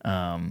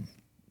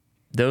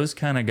those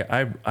kind of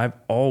guys, I've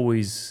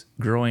always,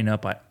 growing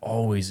up, I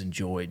always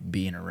enjoyed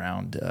being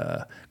around.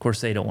 Of course,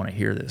 they don't want to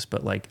hear this,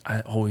 but like I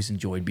always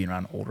enjoyed being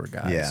around older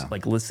guys,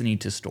 like listening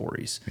to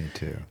stories. Me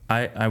too.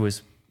 I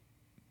was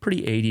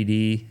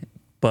pretty ADD,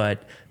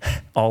 but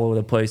all over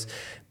the place.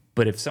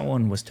 But if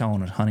someone was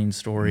telling a hunting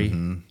story,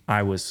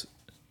 I was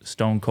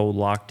stone cold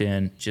locked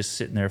in, just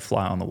sitting there,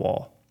 fly on the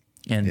wall,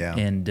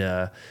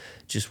 and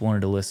just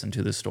wanted to listen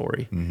to the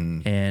story.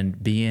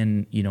 And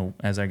being,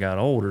 as I got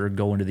older,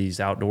 going to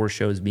these outdoor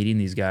shows, meeting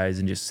these guys,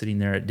 and just sitting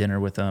there at dinner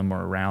with them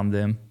or around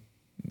them,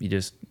 you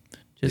just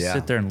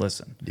sit there and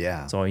listen.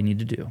 Yeah, that's all you need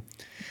to do.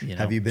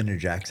 Have you been to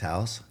Jack's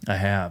house? I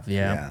have.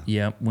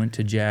 Yeah. Went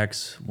to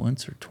Jack's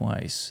once or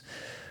twice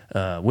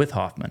with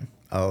Hoffman.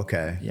 Oh,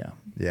 okay. Yeah.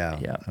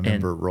 I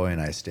remember Roy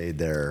and I stayed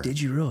there.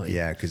 Did you really?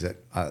 Yeah, because the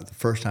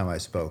first time I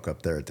spoke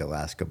up there at the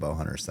Alaska Bow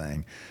Hunters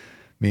thing,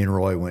 me and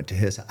Roy went to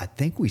his. I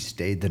think we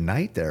stayed the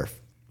night there,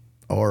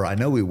 or I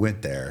know we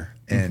went there,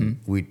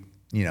 and we,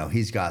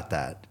 he's got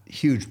that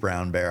huge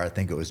brown bear. I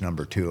think it was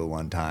number 2 at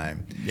one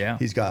time. Yeah.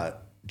 He's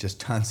got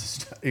just tons of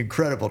stuff,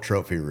 incredible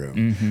trophy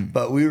room.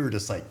 But we were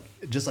just like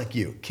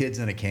you, kids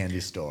in a candy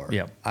store.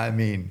 Yep. I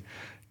mean,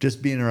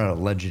 just being around a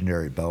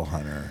legendary bow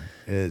hunter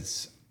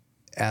is.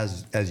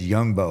 as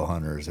young bow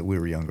hunters, we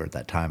were younger at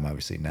that time,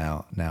 obviously.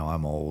 Now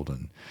I'm old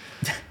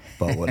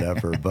but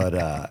whatever.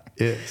 But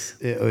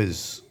it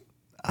was,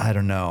 I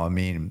don't know. I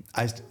mean,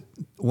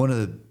 one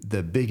of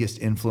the biggest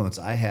influence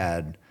I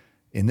had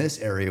in this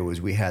area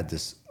was we had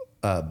this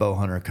bow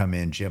hunter come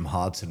in. Jim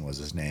Hodson was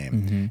his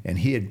name, and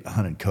he had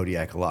hunted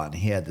Kodiak a lot, and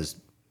he had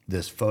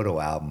this photo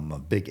album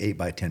of big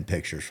 8x10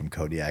 pictures from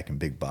Kodiak and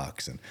big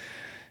bucks,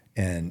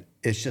 and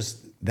it's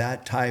just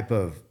that type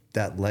of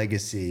that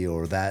legacy,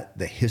 or that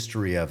the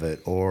history of it,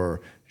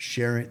 or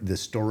sharing the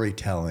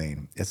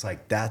storytelling. It's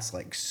like that's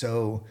like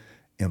so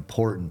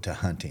important to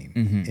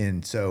hunting.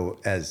 And so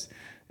as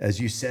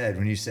you said,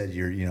 when you said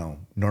you're,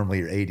 normally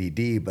you're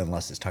ADD, but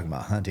unless it's talking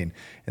about hunting,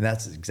 and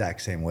that's the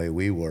exact same way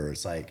we were.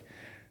 It's like,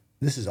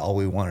 this is all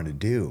we wanted to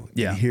do.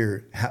 Yeah. And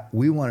here,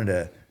 we wanted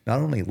to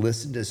not only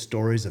listen to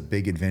stories of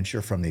big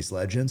adventure from these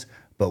legends,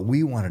 but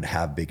we wanted to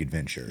have big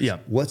adventures. Yeah.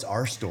 What's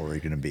our story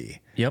going to be?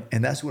 Yep.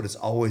 And that's what it's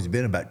always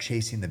been about,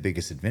 chasing the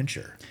biggest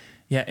adventure.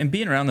 Yeah, and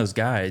being around those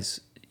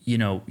guys,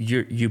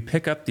 you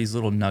pick up these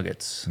little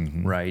nuggets,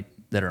 right,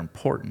 that are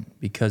important,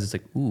 because it's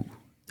like, ooh,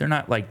 they're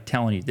not like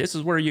telling you this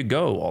is where you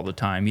go all the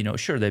time.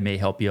 Sure, they may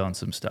help you on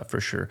some stuff for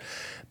sure,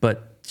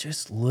 but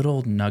just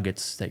little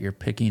nuggets that you're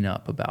picking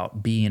up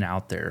about being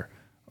out there,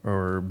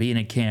 or being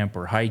in camp,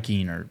 or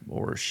hiking,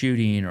 or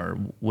shooting, or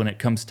when it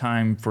comes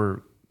time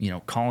for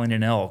calling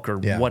an elk, or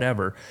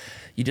whatever.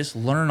 You just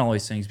learn all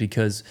these things,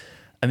 because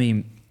I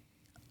mean,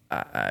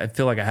 I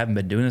feel like I haven't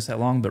been doing this that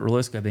long, but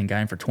realistically, I've been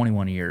guiding for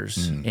 21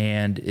 years,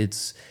 and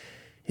it's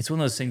one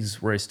of those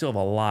things where I still have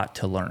a lot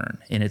to learn,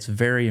 and it's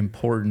very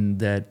important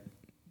that,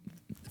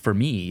 for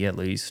me at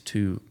least,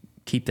 to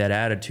keep that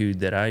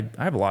attitude that I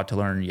have a lot to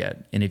learn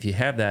yet. And if you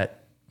have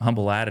that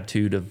humble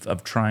attitude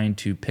of trying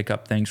to pick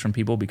up things from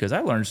people, because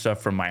I learn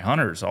stuff from my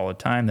hunters all the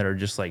time that are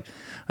just like,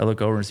 I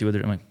look over and see what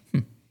they're, I'm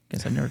like,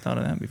 guess I never thought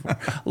of that before.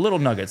 Little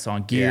nuggets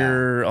on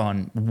gear,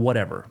 on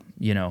whatever,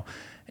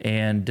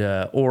 and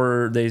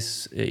or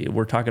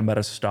we're talking about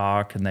a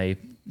stock and they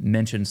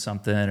mention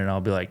something, and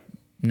I'll be like,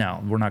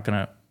 no, we're not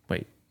gonna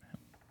wait.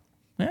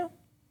 Well,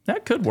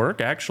 that could work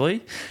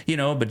actually,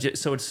 But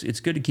so it's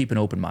good to keep an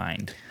open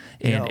mind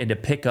and to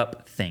pick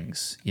up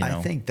things.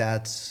 I think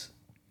that's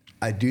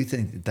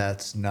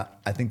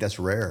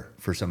rare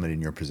for somebody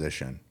in your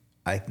position.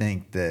 I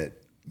think that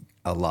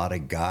a lot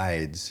of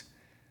guides,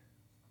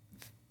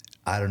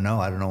 I don't know.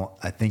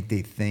 I think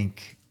they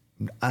think,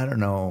 I don't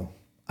know.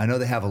 I know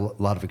they have a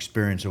lot of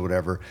experience or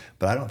whatever,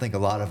 but I don't think a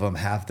lot of them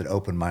have that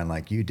open mind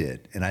like you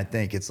did. And I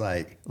think it's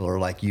like, or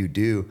like you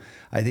do,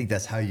 I think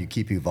that's how you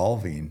keep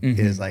evolving,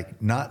 is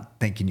like not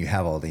thinking you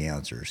have all the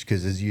answers.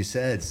 Because as you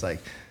said, it's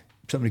like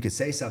somebody could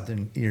say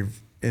something, your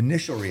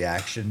initial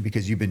reaction,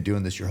 because you've been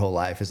doing this your whole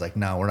life, is like,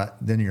 no, we're not.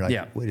 Then you're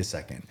like, wait a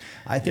second.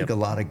 I think a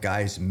lot of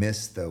guys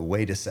miss the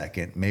wait a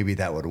second, maybe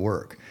that would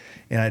work.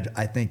 And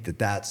I think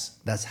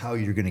that's how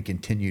you're going to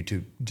continue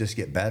to just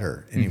get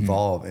better and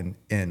evolve,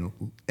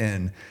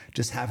 and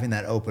just having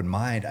that open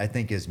mind. I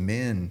think as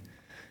men,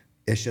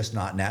 it's just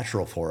not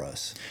natural for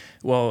us.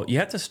 Well, you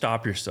have to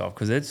stop yourself,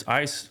 because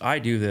I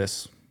do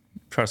this.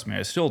 Trust me,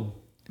 I still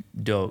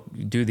do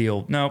the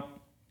old nope,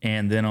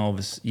 and then all of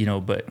us,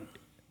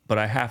 but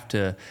I have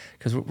to,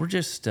 because we're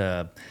just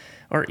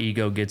our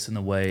ego gets in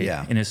the way,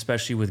 and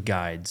especially with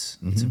guides,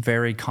 it's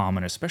very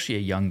common, especially a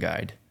young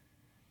guide.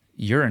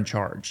 You're in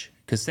charge.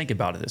 Because think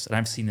about this, and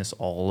I've seen this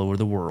all over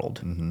the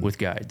world with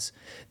guides.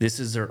 This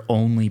is their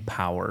only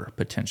power,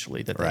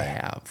 potentially, that they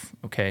have,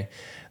 okay?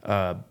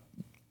 I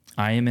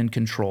am in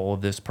control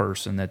of this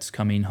person that's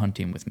coming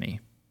hunting with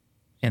me.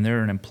 And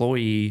they're an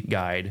employee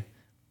guide,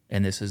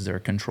 and this is their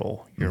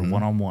control. You're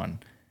one-on-one,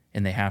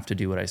 and they have to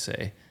do what I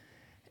say.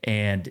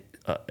 And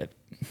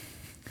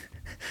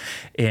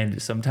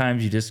and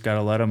sometimes you just got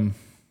to let them...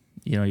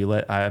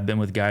 I've been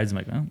with guides. I'm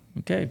like, oh,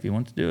 okay, if you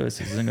want to do this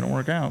isn't going to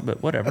work out,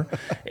 but whatever.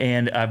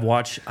 And I've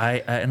watched.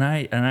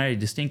 I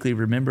distinctly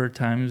remember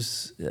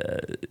times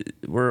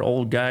where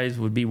old guys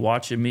would be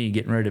watching me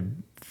getting ready to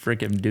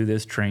freaking do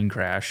this train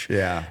crash.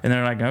 Yeah. And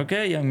they're like,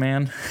 okay, young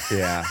man.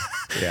 Yeah.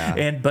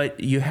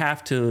 But you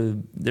have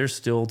to. There's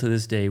still to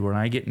this day when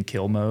I get in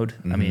kill mode.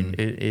 I mean,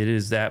 it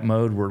is that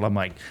mode where I'm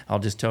like, I'll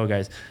just tell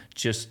guys,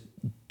 just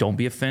don't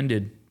be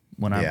offended.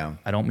 When I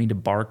don't mean to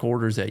bark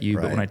orders at you,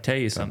 but when I tell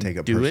you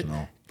something, do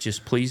personal. It.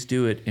 Just please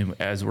do it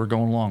as we're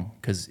going along.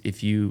 Because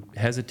if you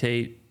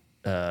hesitate,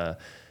 it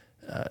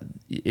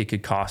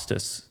could cost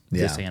us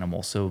this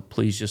animal. So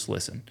please just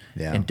listen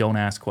and don't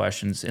ask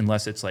questions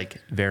unless it's like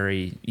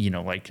very,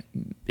 like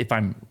if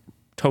I'm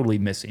totally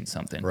missing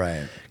something.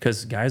 Right.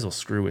 Because guys will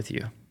screw with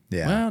you.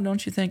 Yeah. Well,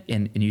 don't you think?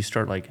 And you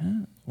start like,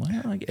 all of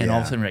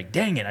a sudden you're like,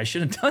 dang it, I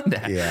should have done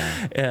that.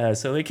 Yeah.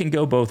 So it can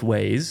go both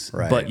ways,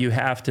 but you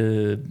have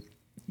to.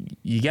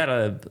 You got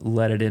to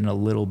let it in a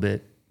little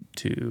bit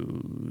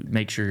to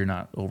make sure you're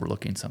not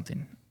overlooking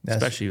something,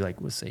 especially like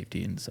with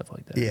safety and stuff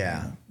like that.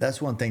 Yeah. That's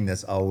one thing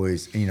that's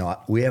always,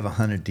 we haven't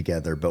hunted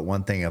together, but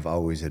one thing I've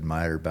always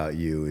admired about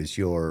you is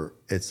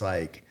it's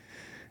like,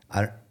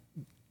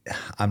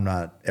 I'm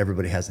not,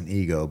 everybody has an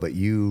ego, but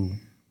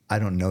I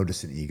don't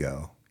notice an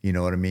ego. You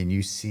know what I mean?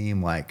 You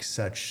seem like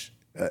such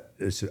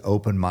it's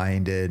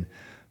open-minded,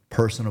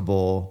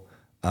 personable,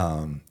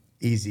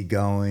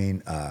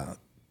 easygoing,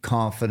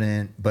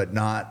 confident, but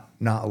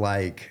not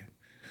like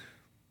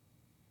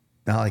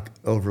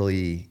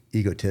overly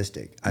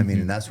egotistic. I mean,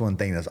 and that's one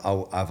thing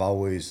I've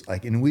always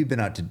like, and we've been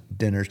out to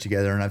dinners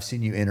together and I've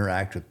seen you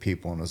interact with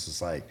people, and it's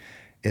just like,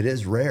 it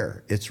is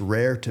rare. It's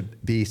rare to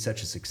be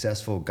such a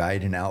successful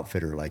guide and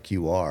outfitter like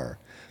you are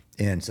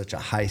in such a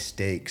high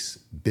stakes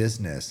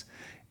business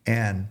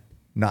and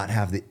not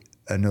have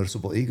a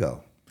noticeable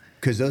ego.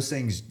 Because those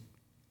things,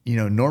 you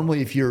know,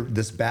 normally if you're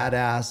this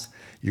badass,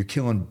 you're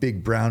killing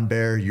big brown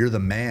bear, you're the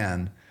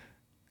man,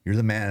 you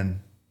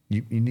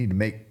need to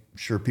make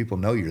sure people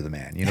know you're the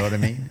man. You know what I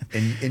mean?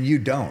 And you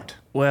don't.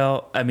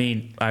 Well, I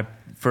mean,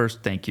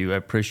 first, thank you. I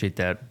appreciate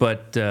that.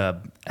 But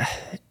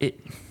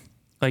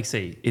like I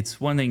say,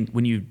 it's one thing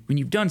when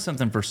you've done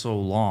something for so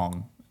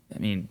long. I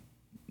mean,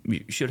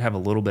 you should have a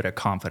little bit of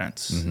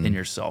confidence in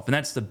yourself, and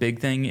that's the big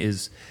thing.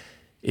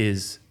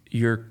 Is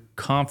your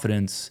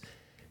confidence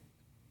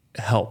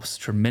helps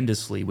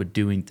tremendously with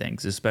doing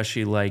things,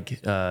 especially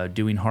like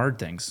doing hard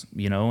things,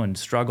 you know, and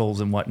struggles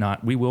and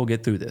whatnot. We will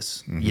get through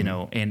this, you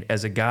know. And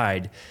as a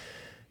guide,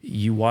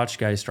 you watch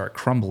guys start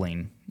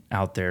crumbling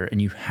out there,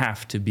 and you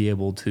have to be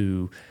able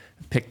to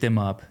pick them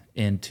up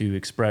and to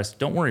express,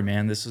 don't worry,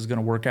 man, this is going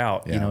to work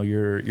out. Yeah. You know,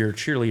 you're a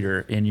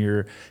cheerleader and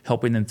you're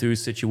helping them through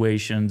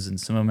situations, and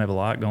some of them have a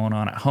lot going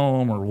on at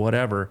home or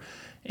whatever.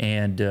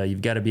 And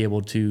you've got to be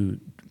able to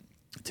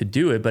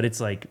do it. But it's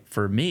like,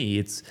 for me,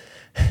 it's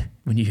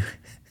when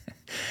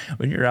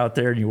you're out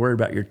there and you're worried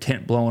about your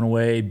tent blowing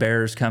away,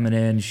 bears coming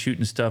in,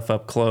 shooting stuff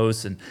up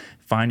close, and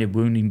finding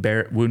wounded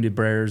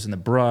bears in the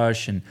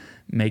brush, and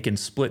making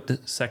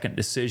split-second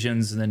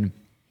decisions, and then,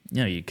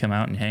 you know, you come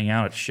out and hang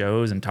out at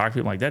shows and talk to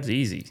people, like, that's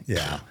easy.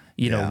 Yeah.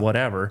 You know,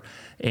 whatever.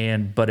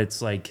 But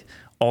it's like,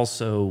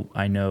 also,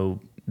 I know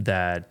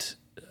that,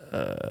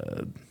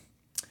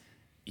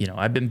 you know,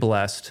 I've been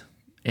blessed,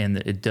 and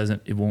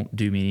it won't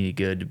do me any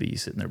good to be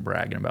sitting there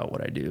bragging about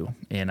what I do.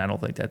 And I don't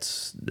think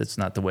that's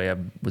not the way I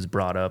was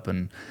brought up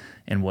and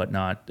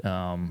whatnot.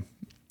 And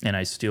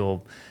I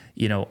still,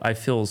 you know, I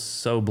feel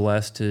so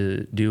blessed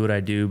to do what I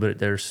do, but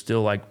there's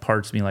still like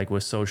parts of me, like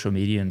with social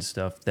media and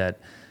stuff, that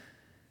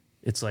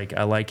it's like,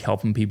 I like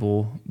helping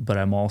people, but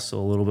I'm also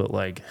a little bit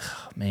like,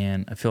 oh,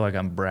 man, I feel like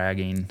I'm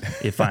bragging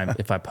if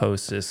I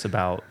post this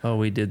about, oh,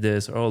 we did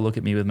this, or, oh, look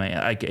at me with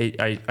my,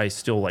 I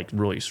still like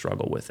really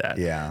struggle with that.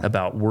 Yeah.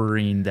 About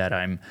worrying that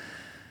I'm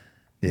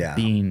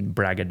being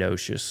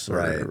braggadocious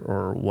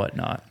or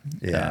whatnot.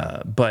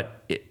 Yeah.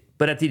 But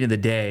at the end of the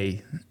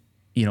day,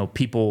 you know,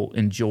 people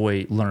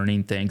enjoy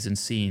learning things and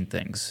seeing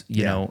things,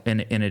 you know,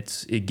 and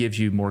it gives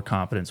you more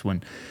confidence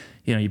when,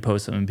 you know, you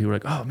post something and people are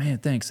like, oh man,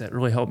 thanks, that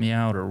really helped me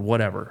out, or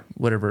whatever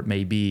it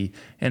may be.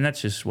 And that's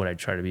just what I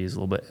try to be, is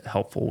a little bit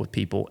helpful with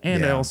people.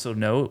 And I also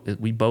know,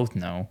 we both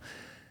know,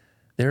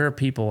 there are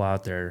people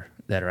out there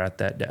that are at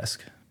that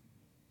desk,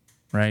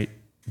 right,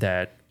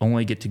 that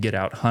only get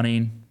out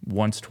hunting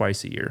once,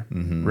 twice a year,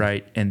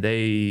 right? And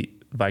they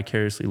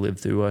vicariously live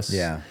through us,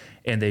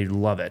 and they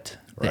love it.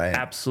 They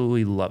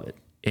absolutely love it.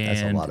 And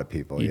that's a lot of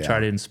people. You try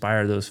to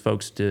inspire those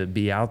folks to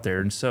be out there.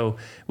 And so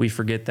we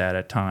forget that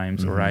at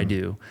times, or I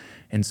do.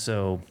 And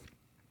so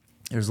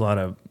there's a lot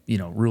of, you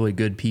know, really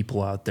good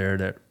people out there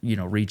that, you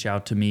know, reach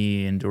out to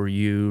me or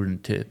you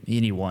and to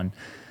anyone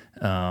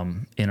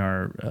in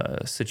our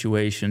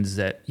situations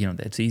that, you know,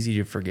 that's easy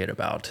to forget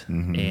about.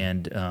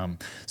 And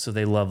so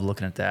they love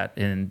looking at that.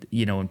 And,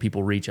 you know, when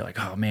people reach out like,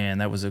 oh man,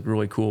 that was a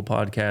really cool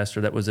podcast,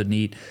 or that was a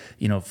neat,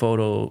 you know,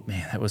 photo,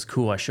 man, that was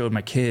cool, I showed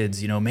my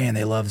kids, you know, man,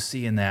 they love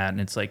seeing that. And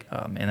it's like,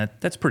 oh man,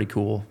 that's pretty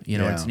cool. You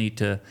know, it's neat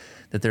that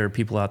there are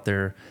people out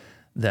there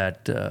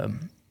that,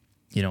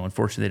 you know,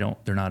 unfortunately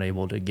they're not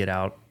able to get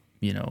out,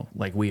 you know,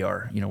 like we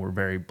are. You know, we're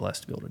very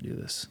blessed to be able to do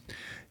this.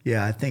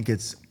 Yeah, I think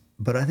it's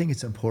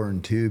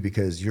important too,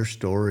 because your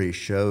story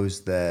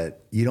shows that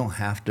you don't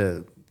have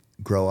to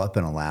grow up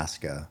in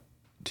Alaska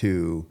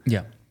to,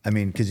 I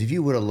mean, because if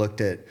you would have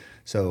looked at,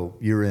 so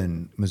you're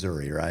in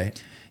Missouri,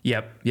 right?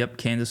 Yep.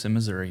 Kansas and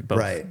Missouri, both.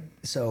 Right.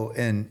 So,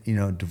 and, you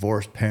know,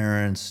 divorced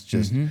parents,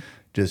 just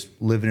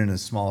living in a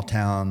small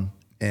town,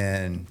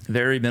 and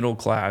very middle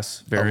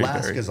class.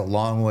 Alaska's a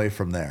long way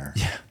from there.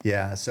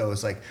 Yeah. So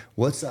it's like,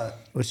 what's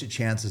the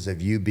chances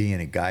of you being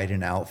a guide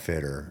and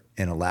outfitter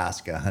in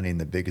Alaska hunting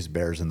the biggest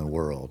bears in the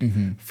world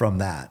from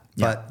that?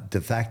 But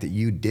the fact that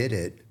you did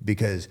it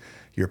because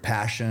your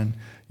passion,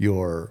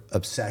 your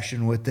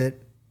obsession with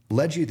it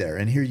led you there,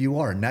 and here you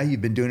are. Now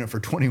you've been doing it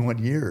for 21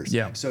 years.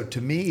 Yeah. So to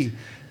me,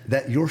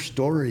 that your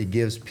story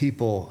gives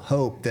people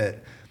hope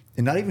that,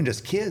 and not even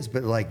just kids,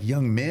 but like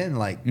young men,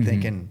 like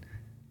thinking,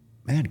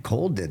 man,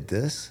 Cole did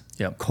this.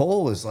 Yep.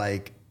 Cole is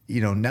like,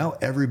 you know, now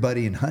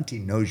everybody in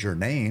hunting knows your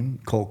name.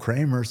 Cole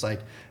Kramer is like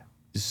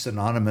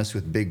synonymous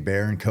with Big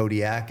Bear and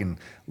Kodiak and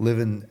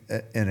living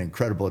an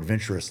incredible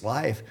adventurous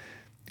life.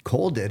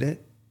 Cole did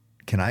it.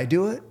 Can I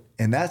do it?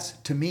 And that's,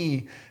 to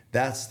me,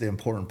 that's the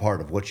important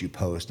part of what you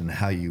post and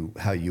how you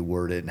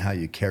word it and how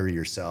you carry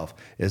yourself.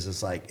 Is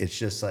it's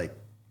just like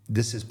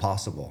this is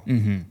possible.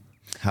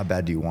 How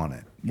bad do you want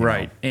it? You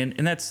Right. know?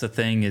 And that's the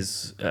thing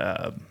is,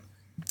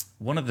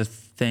 one of the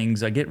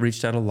things I get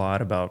reached out a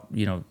lot about,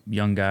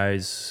 young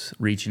guys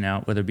reaching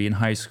out, whether it be in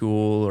high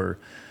school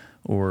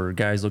or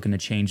guys looking to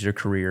change their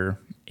career.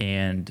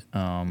 And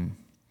a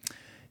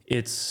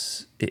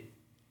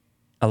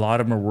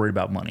lot of them are worried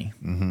about money.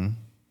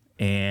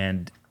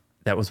 And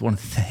that was one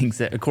of the things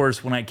that, of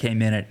course, when I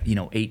came in at,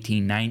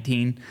 18,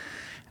 19,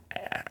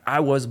 I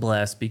was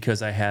blessed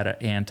because I had an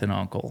aunt and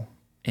uncle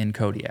in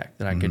Kodiak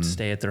that I could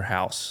stay at their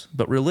house.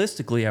 But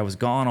realistically, I was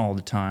gone all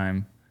the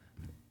time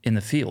in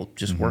the field,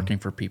 just working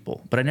for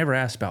people. But I never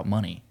asked about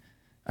money.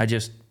 I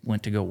just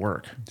went to go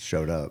work.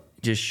 Showed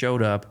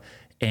up.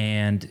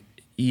 And,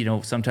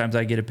 sometimes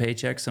I get a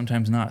paycheck,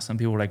 sometimes not. Some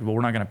people are like, well,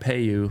 we're not going to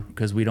pay you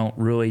because we don't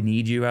really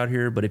need you out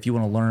here. But if you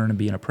want to learn and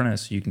be an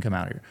apprentice, you can come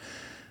out here.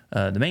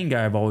 The main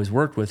guy I've always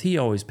worked with, he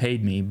always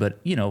paid me, but,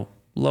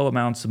 low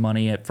amounts of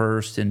money at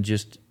first, and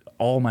just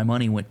all my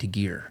money went to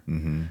gear,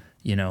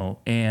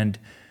 and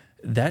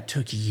that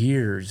took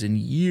years and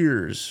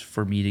years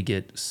for me to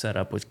get set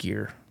up with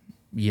gear,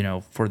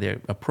 for the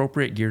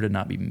appropriate gear to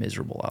not be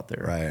miserable out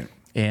there. Right.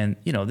 And,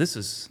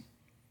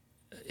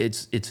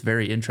 it's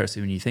very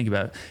interesting when you think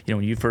about it,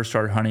 when you first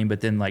started hunting,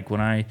 but then like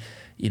when I,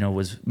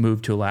 was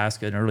moved to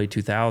Alaska in early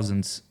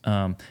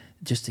 2000s,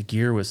 just the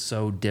gear was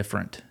so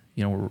different.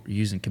 We're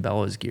using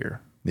Cabela's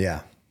gear.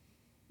 Yeah.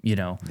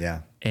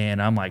 Yeah.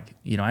 And I'm like,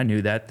 I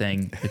knew that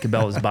thing, the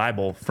Cabela's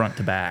Bible, front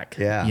to back.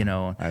 Yeah.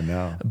 I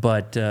know.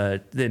 But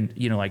then,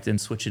 then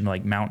switching to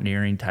like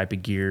mountaineering type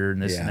of gear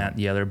and this and that and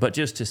the other. But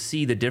just to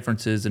see the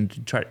differences and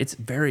to try,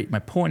 my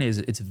point is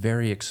it's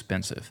very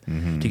expensive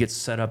to get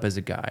set up as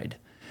a guide.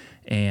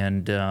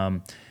 And,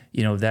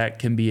 that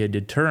can be a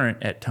deterrent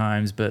at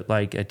times. But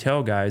like I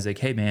tell guys, like,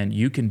 hey, man,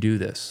 you can do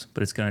this,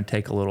 but it's going to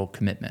take a little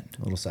commitment.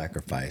 A little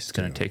sacrifice. It's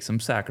going to take some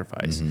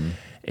sacrifice.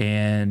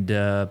 And,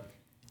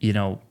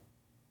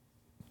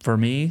 for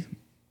me,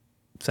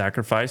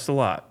 sacrificed a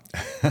lot.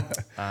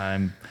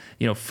 I'm,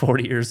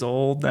 40 years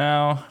old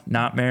now,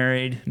 not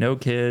married, no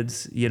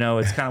kids.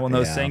 It's kind of one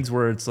of those things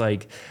where it's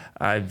like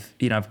I've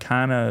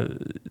kind of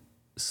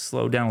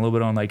slowed down a little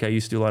bit on, like, I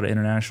used to do a lot of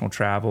international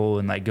travel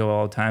and like go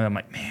all the time. I'm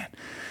like, man,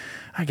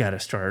 I got to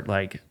start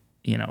like,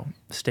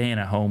 staying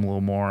at home a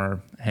little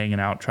more, hanging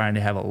out, trying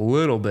to have a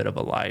little bit of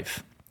a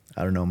life.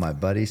 I don't know. My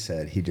buddy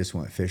said he just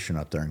went fishing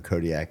up there in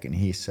Kodiak, and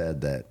he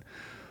said that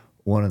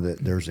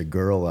there's a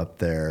girl up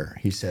there.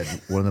 He said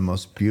one of the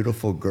most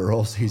beautiful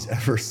girls he's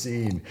ever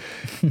seen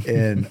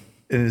in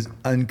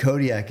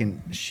Kodiak,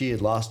 and she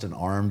had lost an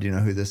arm. Do you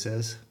know who this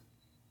is?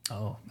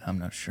 Oh, I'm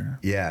not sure.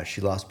 Yeah,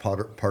 she lost part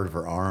of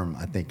her arm,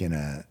 I think, in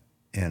a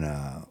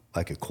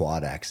like a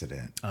quad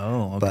accident.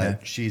 Oh, okay.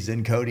 But she's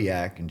in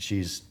Kodiak and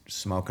she's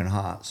smoking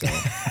hot. So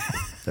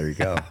there you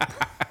go.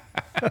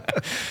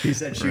 He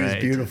said she was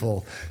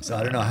beautiful. So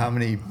I don't know how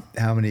many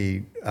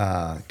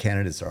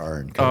candidates there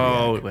are in Kodiak.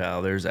 Oh,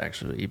 well, there's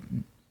actually a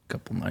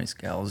couple nice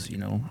gals,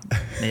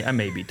 I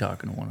may be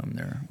talking to one of them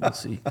there. We'll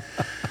see.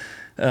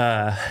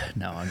 No,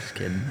 I'm just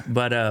kidding.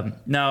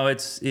 But no,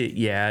 it's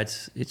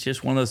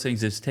just one of those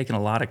things that's taken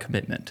a lot of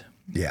commitment.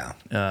 Yeah.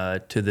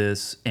 To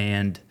this,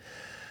 and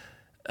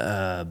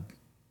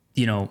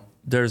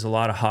there's a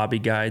lot of hobby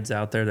guides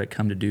out there that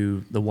come to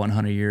do the 1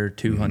 hunt a year,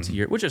 2 hunts a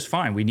year, which is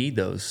fine. We need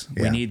those.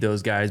 Yeah. We need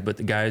those guys. But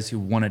the guys who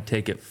want to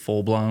take it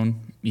full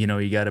blown, you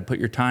got to put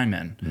your time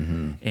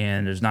in,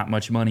 and there's not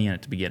much money in it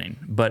at the beginning.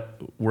 But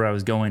where I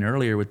was going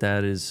earlier with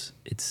that is,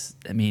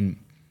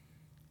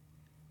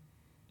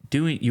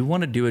 you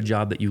want to do a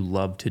job that you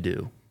love to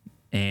do,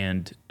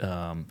 and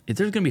there's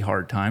going to be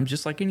hard times,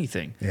 just like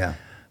anything. Yeah.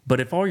 But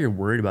if all you're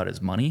worried about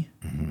is money,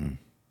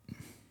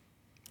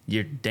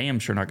 you're damn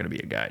sure not going to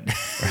be a guide,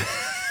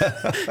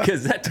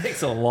 because that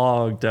takes a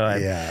long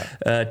time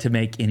to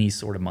make any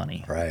sort of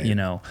money. Right.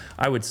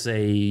 I would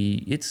say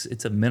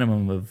it's a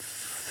minimum of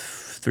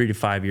 3 to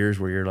 5 years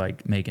where you're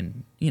like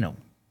making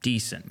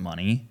decent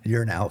money.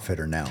 You're an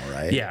outfitter now,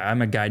 right? Yeah,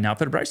 I'm a guide and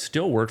outfitter, but I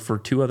still work for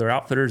 2 other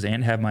outfitters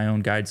and have my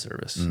own guide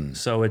service.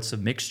 So it's a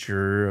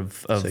mixture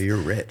of. So you're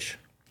rich.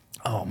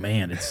 Oh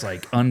man, it's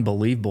like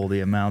unbelievable the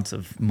amounts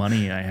of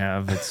money I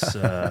have. It's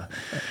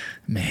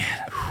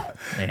man.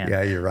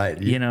 Yeah, you're right.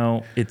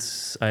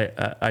 It's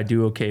I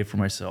do okay for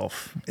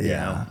myself.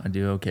 Yeah, I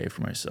do okay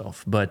for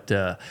myself. But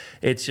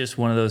it's just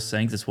one of those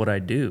things. It's what I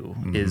do.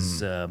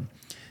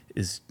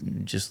 Is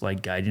just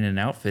like guiding and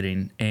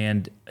outfitting,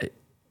 and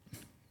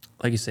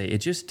like you say, it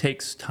just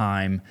takes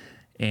time,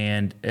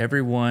 and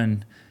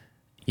everyone.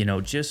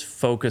 Just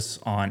focus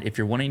on, if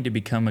you're wanting to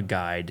become a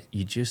guide,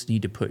 you just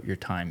need to put your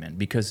time in,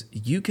 because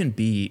you can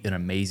be an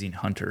amazing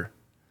hunter.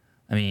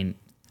 I mean,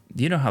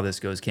 you know how this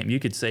goes, Cam. You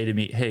could say to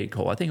me, hey,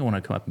 Cole, I think I want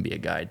to come up and be a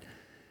guide.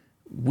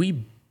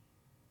 We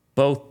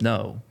both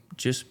know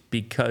just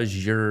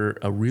because you're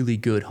a really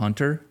good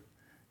hunter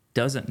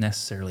doesn't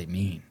necessarily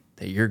mean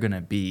that you're going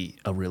to be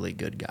a really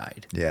good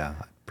guide. Yeah,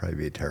 I'd probably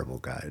be a terrible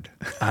guide.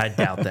 I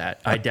doubt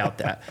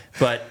that.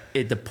 But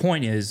the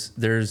point is,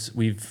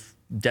 we've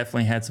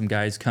definitely had some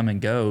guys come and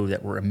go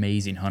that were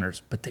amazing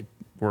hunters, but they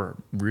were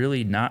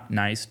really not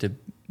nice to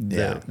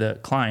the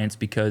clients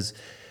because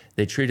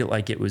they treat it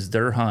like it was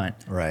their hunt.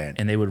 Right.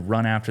 And they would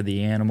run after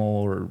the animal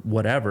or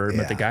whatever,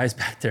 but the guy's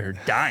back there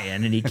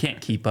dying and he can't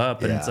keep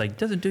up. And it's like, it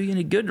doesn't do you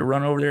any good to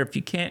run over there if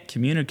you can't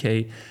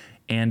communicate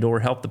and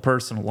or help the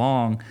person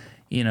along,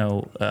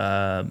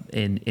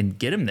 and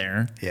get him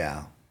there.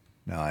 Yeah.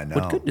 No, I know.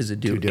 What good does it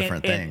do? Two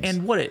different things.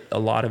 And what a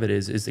lot of it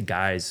is the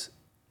guys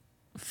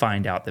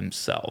find out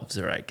themselves.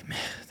 They're like, man,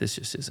 this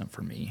just isn't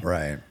for me.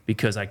 Right.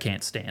 Because I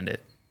can't stand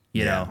it.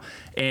 You know,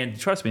 and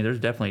trust me, there's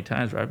definitely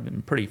times where I've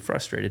been pretty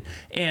frustrated.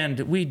 And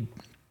we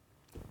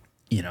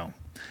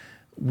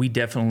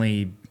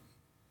definitely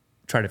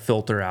try to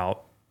filter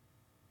out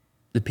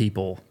the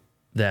people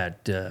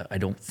that I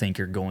don't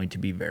think are going to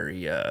be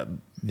very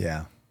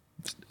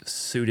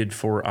suited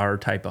for our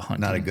type of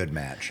hunting. Not a good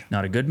match.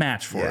 Not a good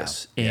match for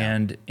us.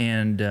 Yeah.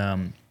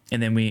 And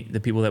then the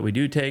people that we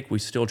do take, we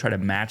still try to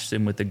match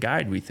them with the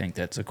guide we think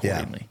that's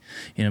accordingly.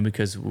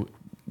 Because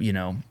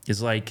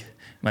it's like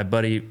my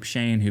buddy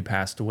Shane who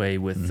passed away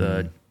with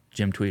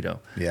Jim Tweedo.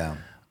 Yeah.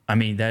 I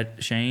mean,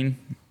 that Shane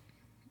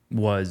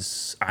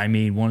was,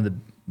 one of the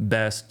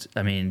best.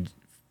 I mean,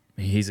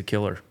 he's a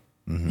killer.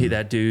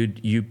 That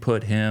dude, you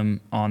put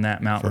him on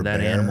that mountain or that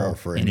animal,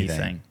 for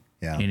anything.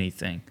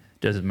 Anything.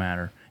 Doesn't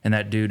matter. And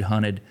that dude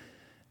hunted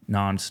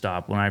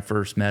nonstop. When I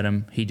first met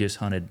him, he just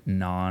hunted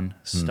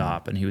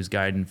nonstop. And he was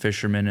guiding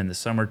fishermen in the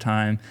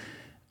summertime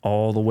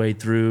all the way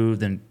through,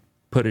 then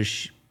put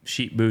his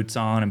sheep boots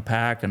on and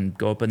pack and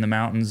go up in the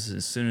mountains.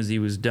 As soon as he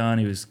was done,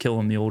 he was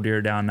killing mule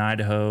deer down in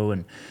Idaho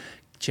and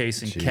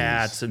chasing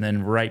cats, and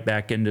then right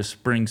back into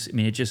springs. I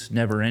mean, it's just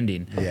never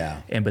ending.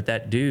 Yeah. But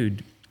that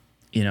dude,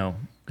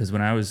 because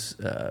when I was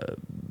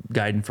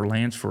guiding for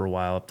Lance for a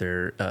while up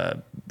there,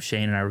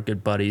 Shane and I were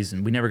good buddies,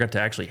 and we never got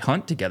to actually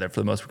hunt together for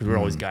the most part because we were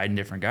always guiding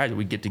different guys.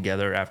 We'd get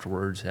together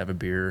afterwards, have a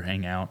beer,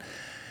 hang out.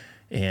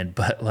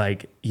 But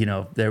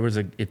if there was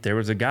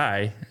a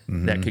guy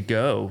that could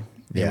go,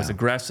 it was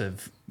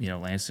aggressive.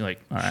 Lance was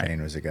like, all right,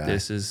 Shane was a guy.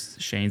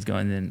 Shane's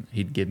going. Then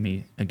he'd give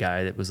me a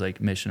guy that was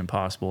like Mission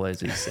Impossible, as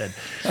he said.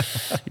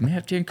 You may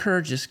have to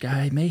encourage this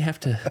guy. You may have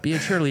to be a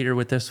cheerleader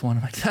with this one.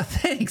 I'm like, oh,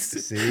 thanks.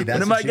 See,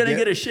 when am I going to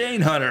get a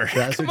Shane hunter?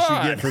 That's Come what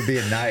on. you get for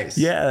being nice.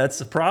 Yeah, that's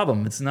the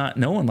problem. It's not.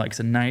 No one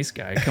likes a nice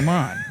guy. Come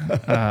on.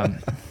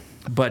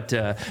 But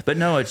no,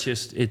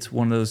 it's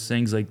one of those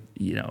things. Like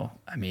so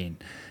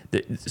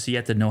you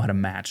have to know how to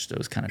match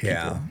those kind of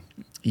people.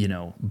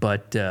 Yeah.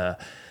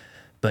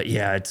 But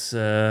yeah, it's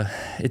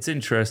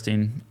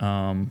interesting.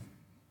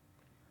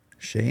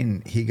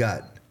 Shane,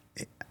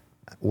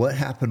 what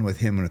happened with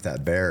him and with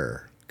that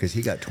bear? Because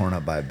he got torn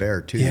up by a bear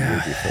too the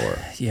year before.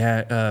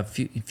 Yeah, a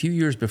few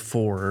years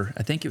before,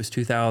 I think it was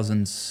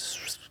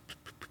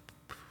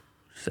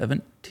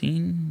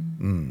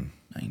 2017,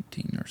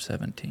 19 or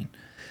 17.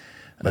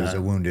 But it was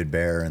a wounded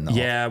bear in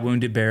the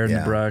wounded bear in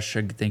the brush.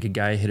 I think a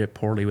guy hit it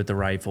poorly with the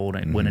rifle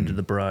and it went into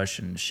the brush,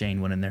 and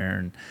Shane went in there,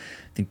 and I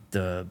think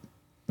the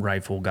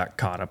rifle got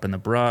caught up in the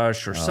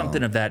brush or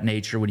something of that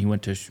nature when he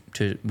went to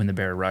when the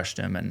bear rushed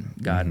him and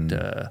got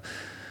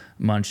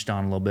munched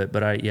on a little bit.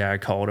 But I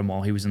called him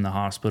while he was in the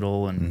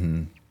hospital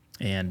and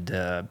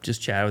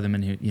just chatted with him.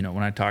 And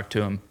when I talked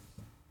to him,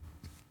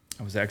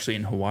 I was actually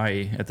in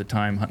Hawaii at the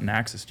time hunting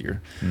axis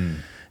deer,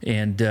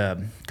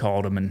 and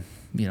called him, and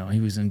he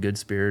was in good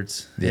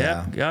spirits. He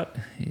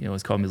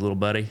always called me his little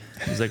buddy.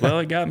 He's like, well,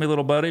 he got me,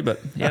 little buddy, but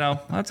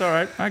that's all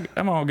right.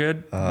 I'm all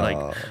good. Like,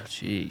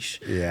 sheesh.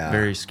 Yeah.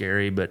 Very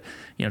scary. But,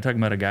 talking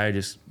about a guy who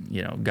just,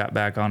 got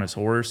back on his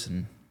horse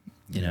and,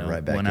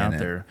 right back went in out it.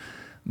 there.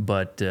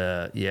 But,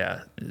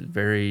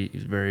 very,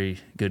 very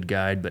good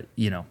guide. But,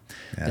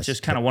 it's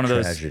just kind of one of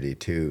those. Tragedy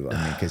too.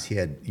 I mean, because he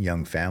had a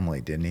young family,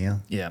 didn't he?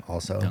 Yeah.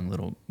 Also. Young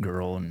little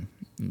girl and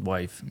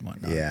wife and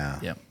whatnot. Yeah.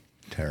 Yeah.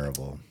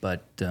 Terrible.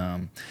 But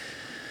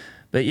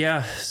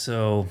yeah,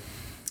 so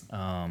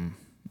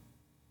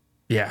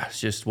it's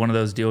just one of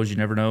those deals. You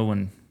never know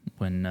when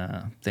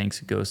things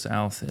go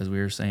south, as we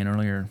were saying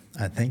earlier.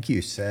 I think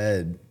you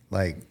said,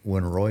 like,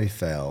 when Roy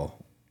fell,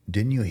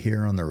 didn't you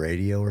hear on the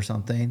radio or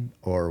something?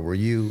 Or were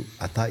you,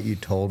 I thought you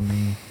told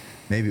me,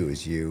 maybe it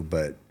was you,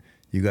 but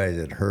you guys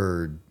had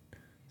heard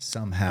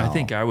somehow. I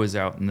think I was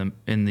out in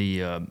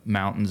the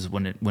mountains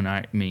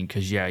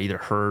because either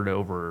heard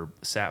over a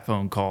sat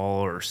phone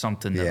call or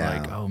something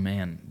that like, oh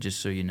man,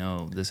 just so you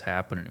know, this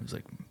happened, and it was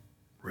like,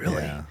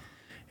 really? Yeah.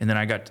 And then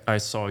I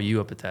saw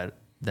you up at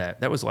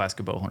that was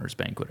Alaska Bow Hunters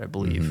Banquet, I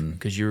believe,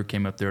 because you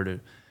came up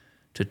there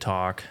to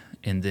talk,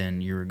 and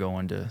then you were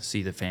going to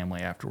see the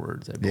family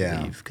afterwards, I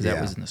believe, because that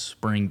was in the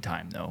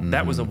springtime though.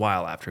 That was a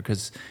while after,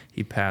 because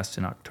he passed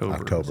in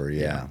October.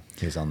 He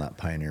was on that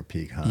Pioneer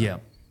Peak hunt.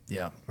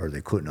 Yeah. Or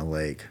the Kootenai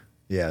Lake.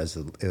 Yeah,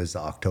 it was the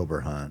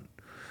October hunt.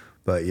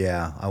 But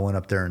yeah, I went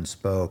up there and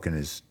spoke,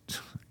 and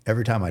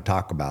every time I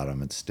talk about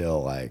him, it's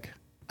still like,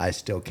 I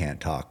still can't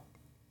talk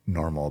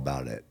normal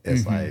about it.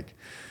 It's like,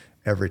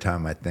 every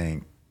time I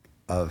think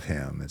of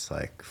him, it's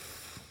like,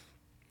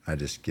 I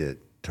just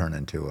turn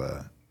into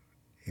a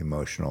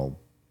emotional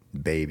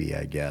baby,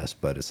 I guess.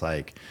 But it's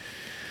like,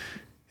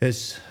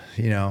 It's,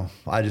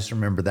 I just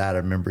remember that.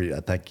 I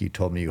think you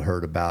told me you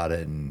heard about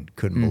it and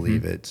couldn't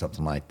believe it,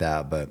 something like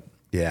that. But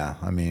yeah,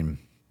 I mean,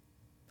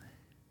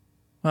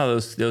 well,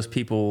 those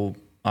people,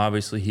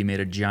 obviously he made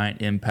a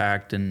giant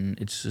impact, and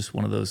it's just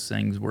one of those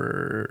things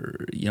where,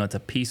 it's a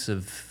piece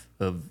of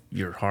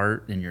your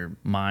heart and your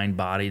mind,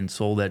 body, and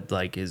soul that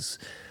like is,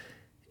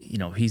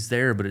 he's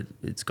there, but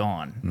it's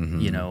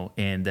gone,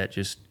 and that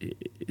just,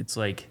 it's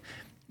like,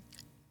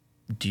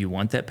 do you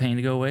want that pain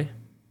to go away?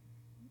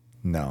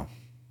 No.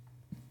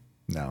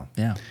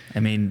 Yeah. I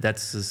mean,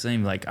 that's the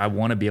same. Like, I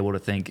want to be able to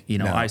think,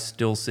 No. I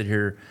still sit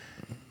here,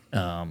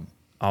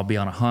 I'll be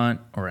on a hunt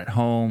or at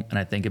home, and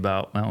I think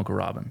about my Uncle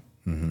Robin.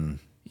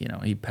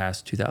 He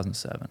passed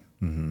 2007.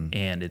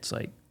 And it's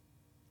like,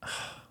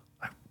 oh,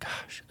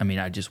 gosh, I mean,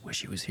 I just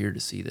wish he was here to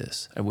see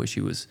this. I wish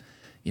he was,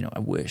 I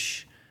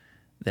wish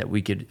that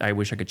I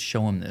wish I could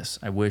show him this.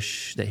 I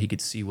wish that he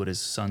could see what his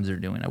sons are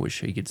doing. I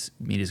wish he could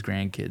meet his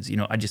grandkids.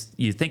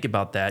 You think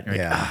about that, and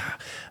you're like,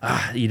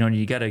 and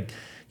you gotta,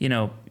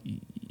 you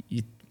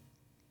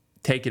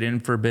take it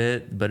in for a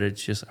bit, but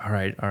it's just, all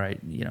right,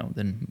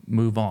 then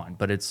move on.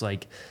 But it's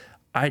like,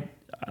 I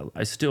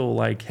still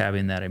like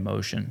having that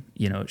emotion.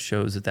 It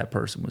shows that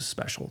person was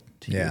special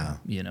to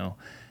you.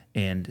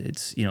 And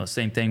it's,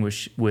 same thing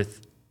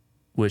with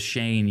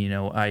Shane.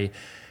 I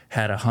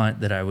had a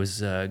hunt that I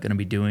was going to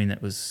be doing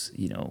that was,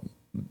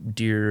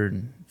 deer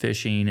and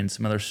fishing and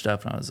some other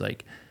stuff. And I was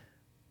like,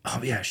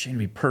 oh yeah, Shane would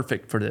be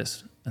perfect for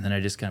this. And then I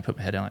just kind of put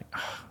my head down like,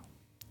 oh,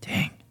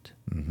 dang it.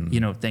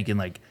 Thinking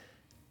like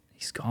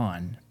he's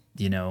gone,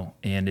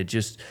 and it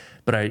just,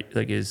 but I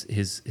like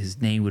his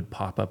name would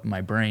pop up in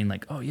my brain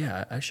like, oh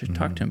yeah, I should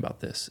talk to him about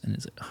this. And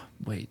it's like, oh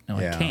wait, no,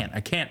 I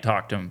can't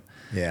talk to him.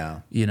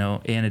 Yeah.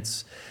 And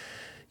it's,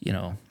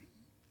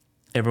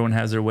 everyone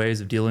has their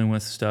ways of dealing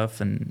with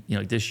stuff. And,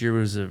 like this year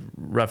was a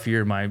rough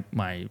year. My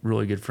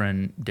really good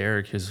friend,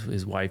 Derek,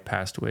 his wife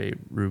passed away,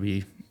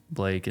 Ruby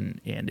Blake.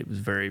 And it was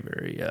very,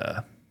 very,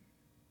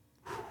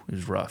 it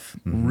was rough,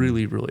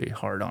 really, really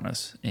hard on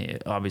us,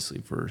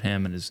 obviously for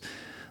him and his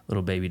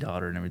little baby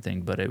daughter and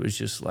everything. But it was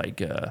just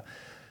like,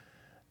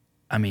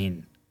 I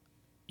mean,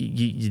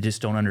 you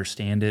just don't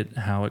understand it,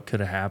 how it could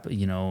have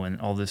happened,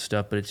 and all this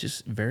stuff. But it's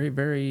just very,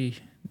 very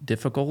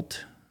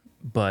difficult.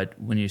 But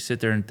when you sit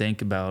there and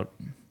think about,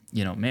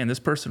 man, this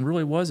person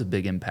really was a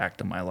big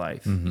impact on my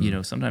life.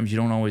 Sometimes you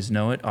don't always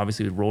know it.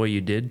 Obviously with Roy,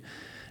 you did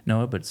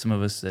know it, but some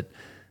of us that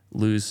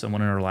lose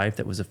someone in our life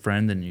that was a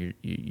friend, and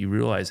you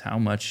realize how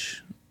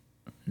much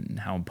and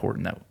how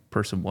important that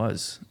person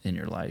was in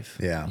your life.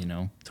 Yeah.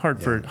 It's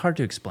hard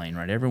to explain,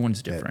 right?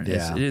 Everyone's different.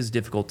 It is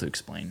difficult to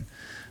explain,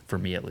 for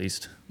me at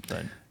least.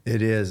 But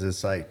it is.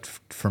 It's like,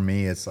 for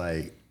me, it's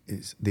like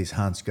these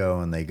hunts go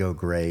and they go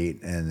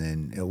great, and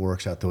then it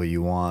works out the way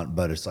you want.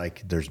 But it's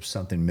like there's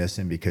something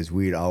missing, because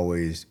we'd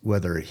always,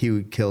 whether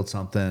he killed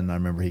something, I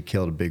remember he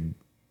killed a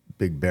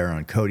big bear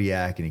on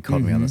Kodiak, and he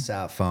called me on the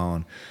sat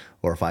phone,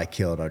 or if I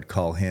killed, I'd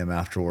call him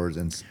afterwards.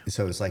 And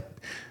so it's like,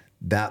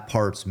 that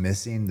part's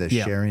missing, the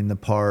sharing the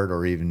part,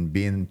 or even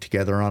being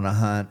together on a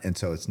hunt. And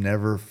so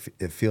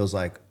it feels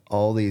like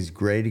all these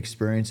great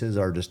experiences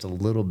are just a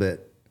little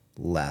bit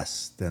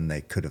less than they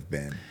could have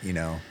been,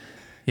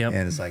 Yep.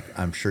 And it's like,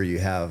 I'm sure you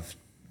have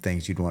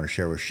things you'd want to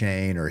share with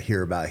Shane or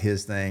hear about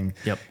his thing.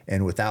 Yep.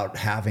 And without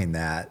having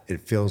that,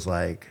 it feels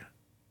like,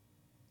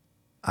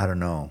 I don't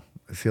know,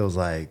 it feels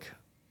like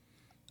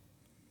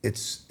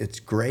it's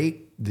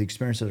great. The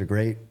experiences are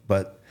great,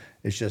 but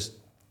it's just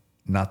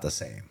not the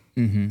same.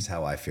 Is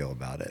how I feel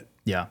about it.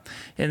 Yeah.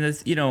 And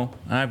it's,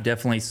 I've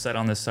definitely sat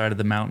on this side of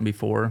the mountain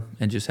before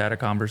and just had a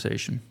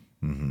conversation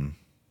and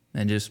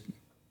just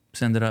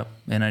send it up.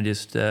 And I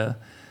just, I've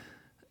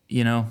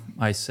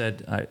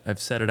said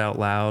it out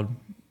loud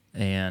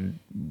and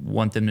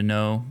want them to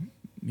know,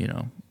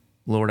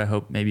 Lord, I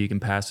hope maybe you can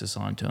pass this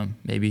on to him.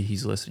 Maybe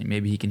he's listening.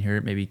 Maybe he can hear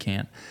it. Maybe he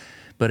can't.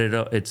 But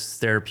it's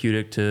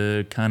therapeutic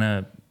to kind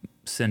of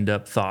send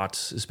up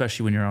thoughts,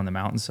 especially when you're on the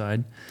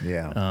mountainside.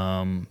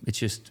 Yeah.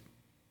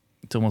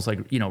 It's almost like,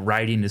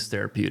 writing is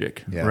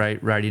therapeutic,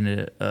 right?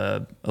 Writing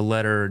a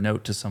letter or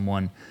note to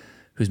someone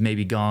who's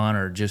maybe gone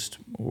or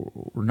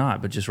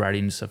not, but just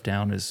writing stuff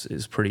down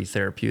is pretty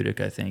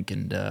therapeutic, I think.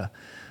 And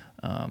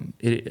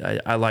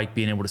I like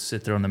being able to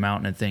sit there on the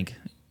mountain and think,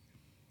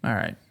 all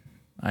right,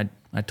 I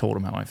told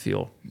him how I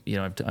feel.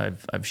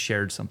 I've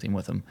shared something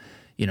with him,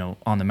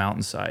 on the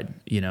mountainside,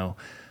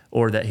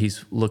 or that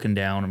he's looking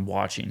down and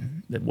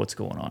watching what's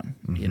going on,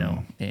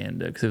 and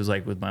because it was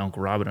like with my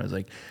Uncle Robin, I was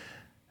like,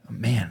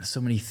 man, so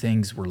many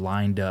things were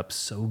lined up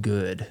so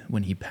good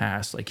when he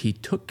passed. Like, he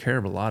took care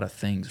of a lot of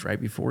things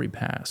right before he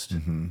passed.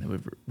 It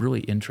was really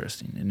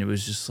interesting. And it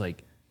was just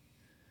like,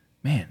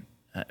 man,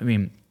 I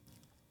mean,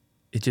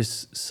 it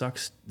just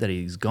sucks that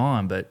he's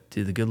gone, but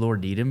did the good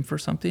Lord need him for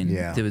something?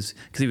 Yeah. It was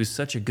because he was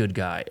such a good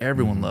guy.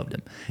 Everyone loved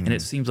him. And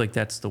it seems like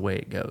that's the way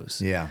it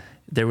goes. Yeah.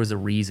 There was a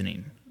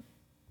reasoning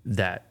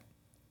that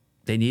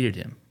they needed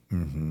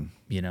him,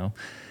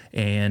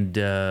 and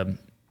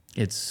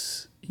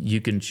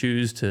you can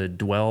choose to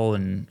dwell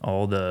in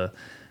all the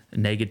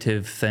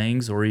negative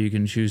things, or you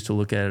can choose to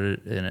look at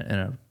it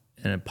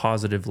in a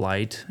positive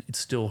light. It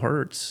still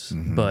hurts,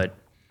 but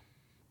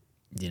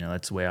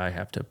that's the way I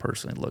have to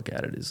personally look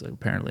at it. Is like,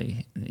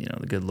 apparently,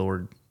 the good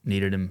Lord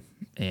needed him,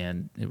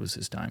 and it was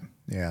his time.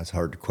 Yeah, it's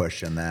hard to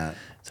question that.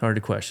 It's hard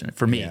to question it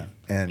for me. Yeah.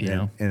 And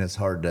it's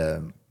hard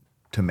to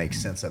make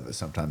sense of it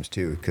sometimes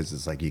too, because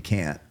it's like you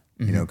can't,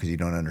 because you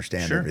don't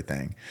understand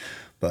everything.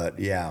 But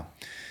yeah,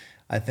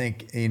 I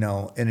think,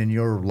 and in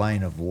your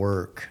line of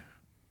work,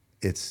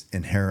 it's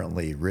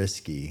inherently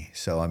risky.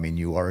 So, I mean,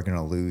 you're going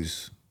to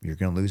lose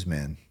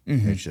men.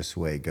 It's just the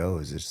way it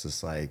goes. It's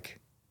just like,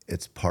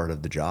 it's part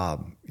of the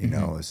job.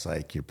 It's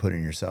like you're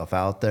putting yourself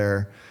out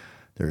there.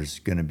 There's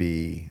going to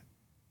be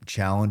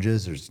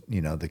challenges. There's,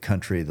 the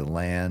country, the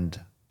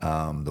land,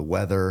 the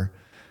weather,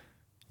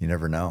 you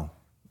never know.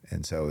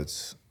 And so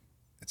it's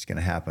going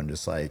to happen.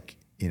 Just like,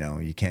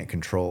 you can't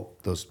control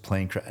those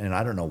plane and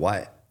I don't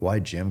know why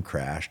Jim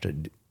crashed.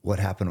 What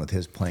happened with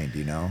his plane? Do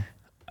you know?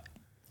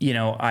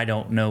 I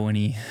don't know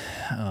any,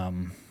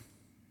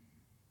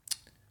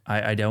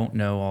 I don't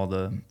know all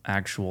the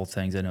actual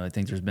things. I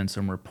think there's been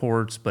some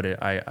reports, but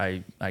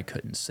I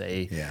couldn't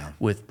say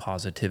with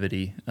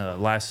positivity.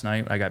 Last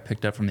night I got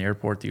picked up from the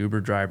airport. The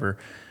Uber driver,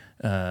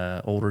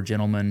 older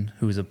gentleman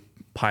who's a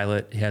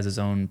pilot, he has his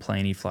own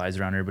plane. He flies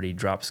around everybody,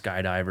 drops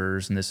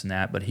skydivers and this and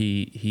that. But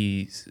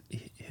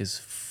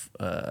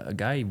a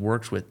guy he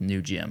works with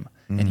knew Jim,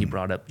 and he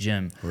brought up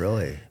Jim.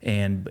 Really?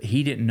 And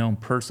he didn't know him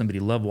personally, but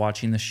he loved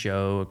watching the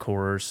show, of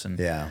course, and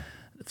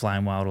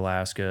Flying Wild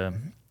Alaska.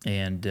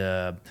 And,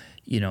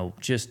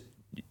 just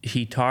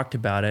he talked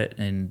about it.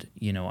 And,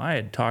 I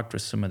had talked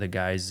with some of the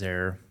guys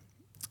there,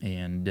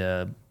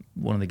 and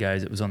one of the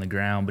guys that was on the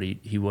ground, but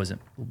he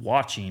wasn't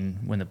watching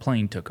when the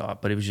plane took off,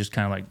 but it was just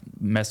kind of like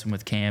messing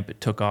with camp. It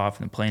took off,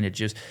 and the plane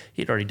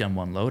he'd already done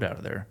one load out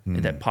of there,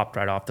 and that popped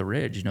right off the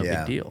ridge. No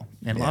big deal.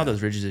 And a lot of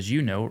those ridges, as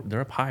you know,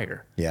 they're up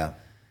higher. Yeah.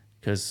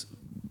 Because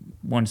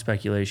one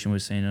speculation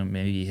was saying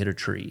maybe he hit a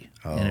tree.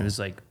 And it was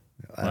like,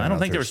 I don't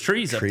think there was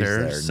trees up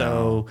there.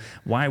 So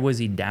why was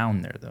he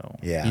down there though?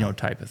 Yeah.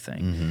 Type of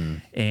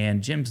thing.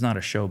 And Jim's not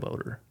a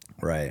showboater.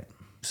 Right.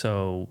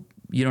 So,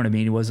 you know what I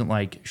mean? He wasn't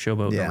like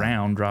showboating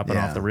around, dropping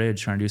off the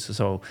ridge, trying to do so.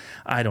 So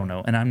I don't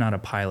know. And I'm not a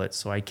pilot,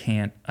 so I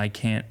can't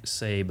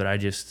say, but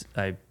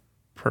I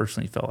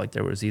personally felt like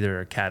there was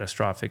either a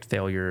catastrophic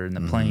failure in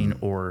the plane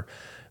or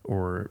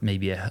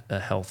maybe a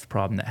health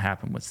problem that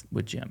happened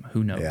with Jim.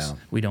 Who knows? Yeah.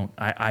 We don't,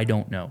 I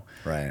don't know.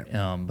 Right.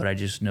 But I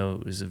just know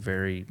it was a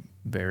very,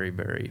 very,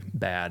 very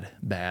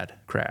bad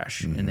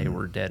crash, and they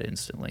were dead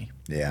instantly.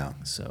 Yeah.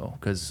 So,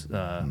 because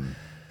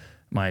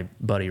my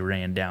buddy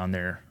ran down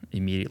there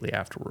immediately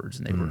afterwards,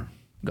 and they were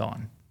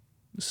gone.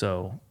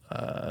 So,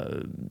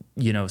 so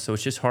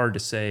it's just hard to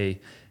say.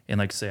 And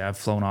like I say, I've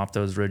flown off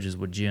those ridges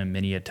with Jim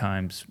many a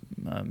times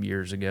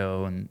years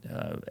ago, and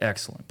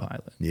excellent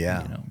pilot.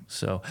 Yeah.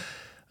 So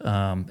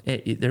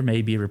there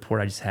may be a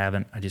report. I just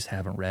haven't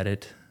read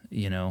it.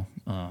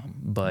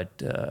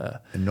 But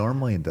and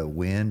normally the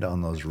wind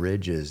on those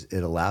ridges,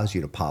 it allows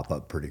you to pop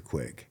up pretty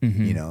quick.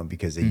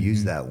 Because they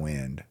use that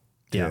wind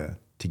to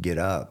get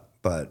up.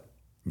 But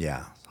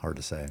yeah, it's hard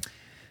to say.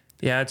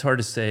 Yeah, it's hard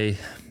to say.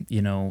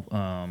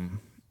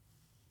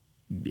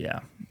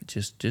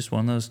 Just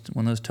one of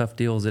those tough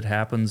deals. It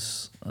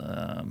happens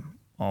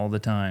all the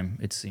time.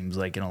 It seems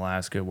like in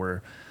Alaska,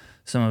 where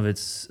some of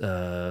it's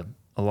a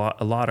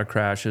lot of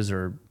crashes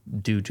are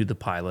due to the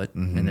pilot,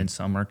 and then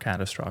some are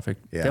catastrophic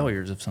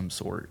failures of some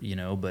sort.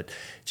 But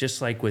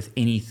just like with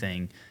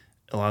anything,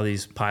 a lot of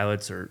these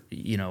pilots are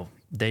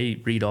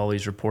they read all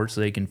these reports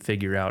so they can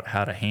figure out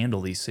how to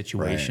handle these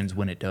situations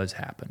when it does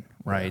happen,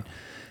 right?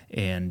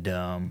 Yeah. And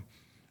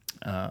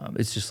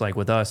it's just like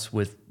with us,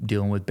 with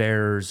dealing with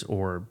bears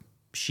or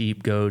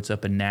sheep, goats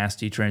up in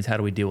nasty terrains. How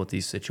do we deal with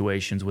these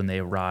situations when they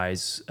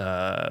arise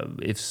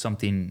if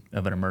something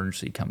of an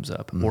emergency comes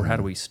up? Or how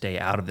do we stay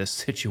out of this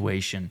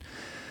situation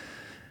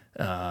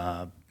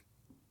so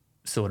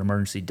an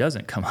emergency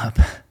doesn't come up?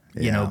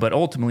 But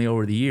ultimately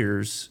over the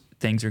years,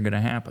 things are going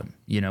to happen.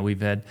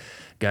 We've had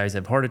guys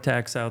have heart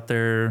attacks out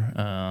there,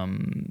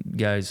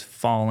 guys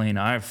falling.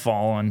 I've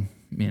fallen,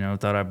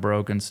 thought I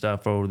broken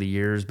stuff over the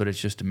years, but it's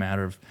just a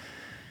matter of...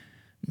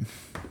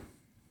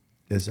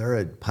 Is there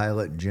a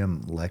pilot,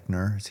 Jim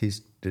Lechner?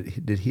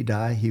 Did he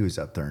die? He was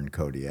up there in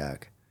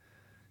Kodiak.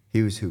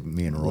 He was who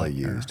me and Roy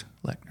used.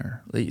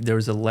 Lechner. There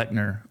was a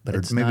Lechner, but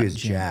it's maybe not it's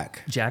Jim.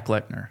 Jack. Jack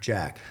Lechner.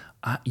 Jack.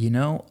 I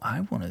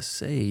want to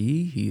say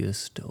he is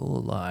still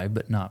alive,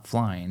 but not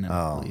flying,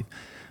 I believe.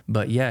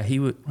 But yeah, he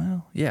would.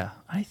 Well, yeah,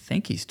 I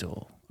think he's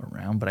still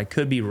around, but I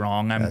could be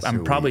wrong.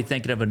 I'm probably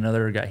thinking of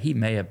another guy. He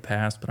may have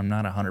passed, but I'm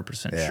not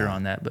 100% sure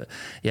on that. But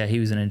yeah, he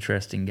was an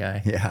interesting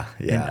guy. Yeah,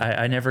 yeah. And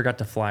I never got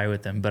to fly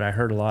with him, but I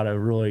heard a lot of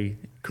really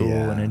cool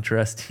and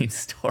interesting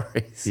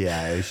stories.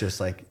 Yeah, it's just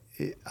like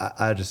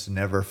I just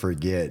never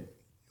forget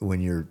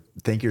when you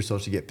think you're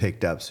supposed to get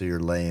picked up, so you're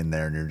laying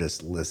there and you're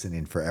just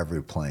listening for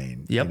every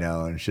plane. Yep.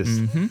 And it's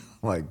just, oh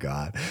my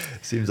God,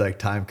 seems like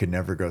time could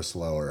never go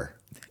slower.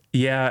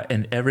 Yeah,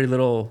 and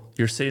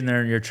you're sitting there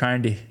and you're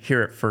trying to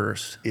hear it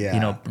first. Yeah. You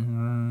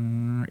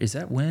know, is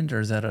that wind or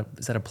is that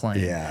a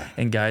plane? Yeah.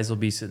 And guys will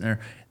be sitting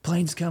there,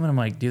 plane's coming. I'm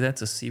like, dude,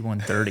 that's a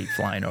C-130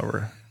 flying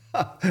over.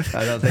 I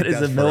don't think That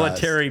is that's a for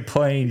military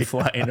plane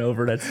flying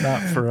over. That's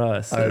not for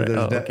us.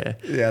 Okay.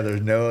 Yeah,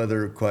 there's no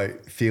other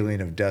quite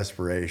feeling of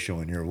desperation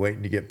when you're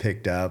waiting to get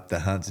picked up, the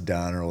hunt's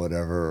done or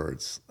whatever, or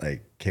it's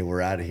like, okay, we're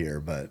out of here,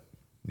 but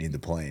need the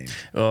plane.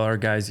 Well, our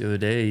guys the other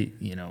day,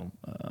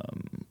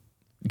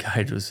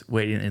 guy was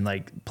waiting and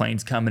like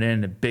plane's coming in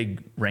and a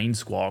big rain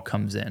squall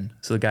comes in.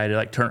 So the guy to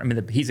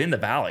like he's in the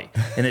valley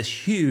and this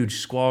huge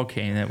squall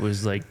came that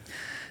was like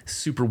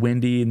super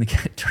windy and the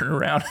guy turned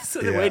around. So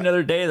they wait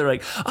another day. They're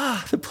like,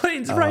 the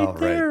plane's right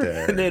there. Right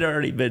there. And they'd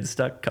already been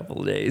stuck a couple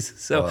of days.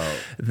 So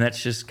and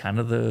that's just kind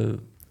of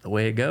the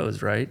way it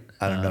goes, right?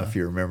 I don't know if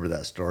you remember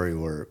that story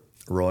where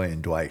Roy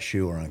and Dwight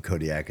Shue were on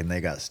Kodiak and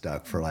they got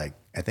stuck for like,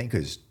 I think it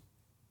was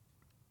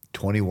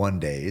 21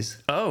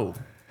 days. Oh,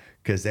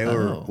 because they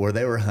were where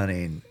they were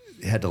hunting,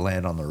 had to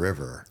land on the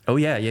river. Oh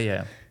yeah.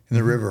 And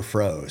the river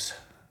froze.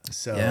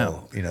 So,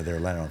 they were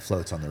landing on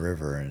floats on the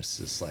river and it's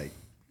just like.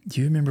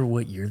 Do you remember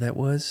what year that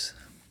was?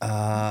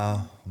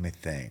 Let me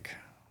think.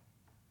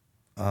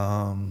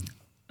 I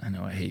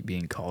know I hate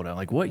being called out.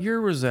 Like, what year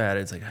was that?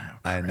 It's like,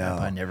 I know.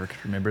 I never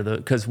could remember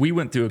because we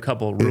went through a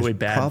couple of really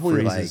bad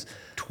probably freezes. Like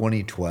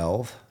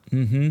 2012.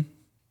 Mm-hmm.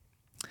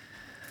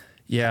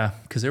 Yeah,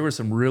 because there were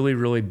some really,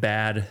 really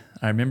bad.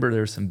 I remember there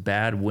were some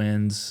bad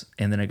winds,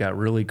 and then it got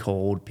really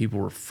cold.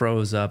 People were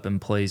froze up in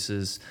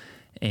places,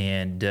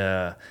 and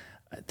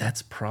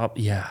that's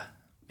man,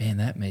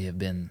 that may have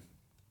been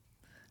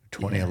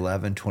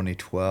 2011,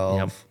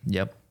 2012.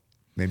 Yep.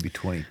 Maybe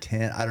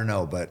 2010. I don't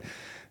know, but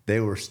they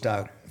were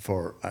stuck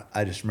for.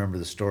 I just remember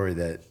the story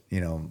that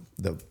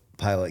the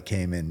pilot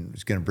came in,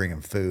 was going to bring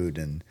him food,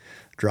 and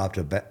dropped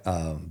a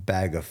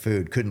bag of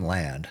food. Couldn't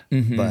land,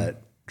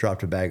 but.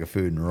 Dropped a bag of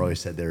food, and Roy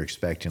said they were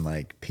expecting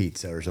like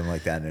pizza or something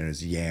like that, and it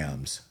was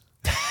yams.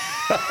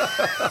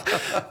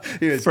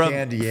 It was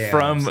canned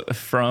yams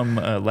from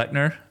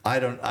Lechner. I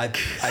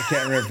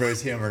can't remember if it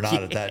was him or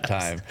not at that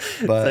time.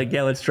 But it's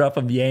like, let's drop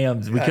them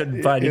yams. We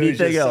couldn't find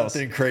anything else.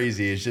 Something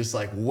crazy. It's just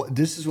like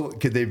this is what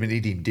they've been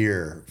eating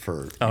deer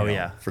for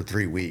for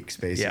 3 weeks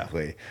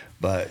basically. Yeah.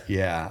 But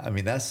I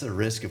mean that's the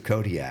risk of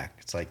Kodiak.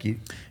 It's like you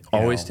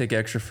always take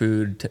extra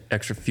food,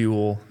 extra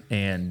fuel,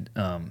 and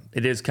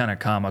it is kind of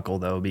comical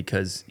though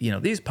because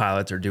these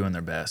pilots are doing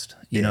their best.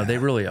 They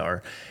really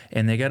are,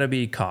 and they got to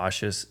be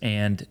cautious.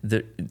 And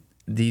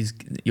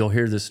you'll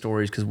hear the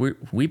stories because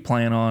we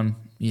plan on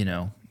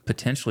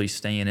potentially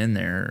staying in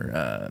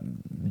there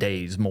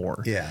days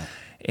more. Yeah,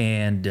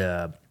 and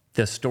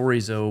the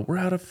stories though, we're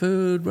out of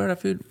food.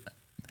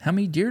 How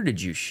many deer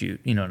did you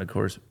shoot? And of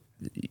course.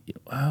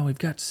 Oh, we've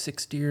got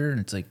 6 deer. And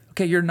it's like,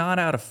 okay, you're not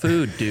out of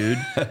food,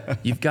 dude.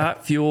 You've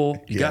got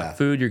fuel. You got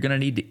food. You're going to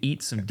need to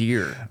eat some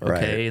deer. Okay.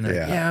 Right. And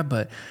they're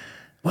but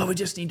we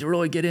just need to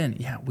really get in.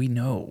 Yeah, we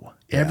know.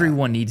 Yeah.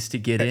 Everyone needs to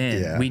get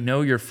in. Yeah. We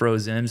know you're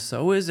frozen.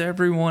 So is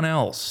everyone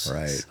else.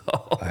 Right.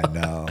 So, I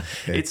know.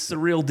 It's the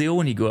real deal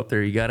when you go up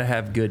there. You got to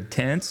have good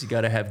tents. You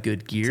got to have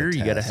good gear.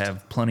 You got to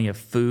have plenty of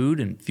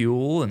food and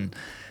fuel. And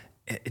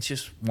it's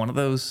just one of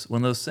those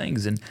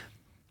things. And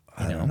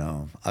I don't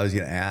know. I was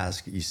going to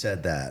ask, you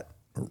said a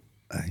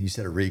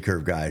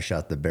recurve guy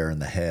shot the bear in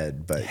the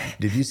head, but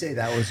did you say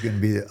that was going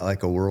to be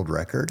like a world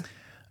record?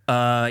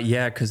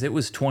 Yeah, because it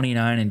was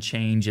 29 and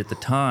change at the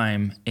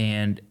time,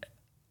 and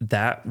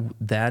that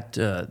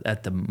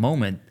at the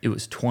moment it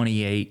was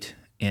 28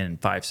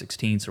 and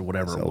 5/16 or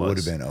whatever it was. So it would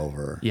have been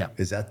over. Yeah.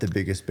 Is that the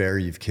biggest bear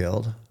you've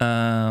killed?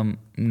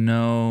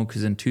 No,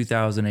 because in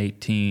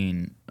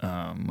 2018,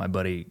 my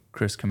buddy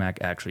Chris Kamak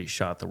actually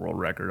shot the world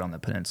record on the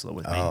peninsula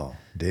with me. Oh,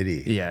 did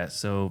he? Yeah,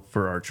 so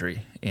for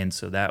archery. And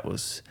so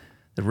the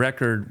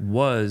record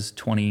was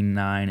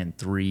 29 and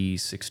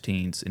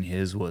 3/16, and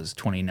his was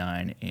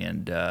 29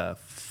 and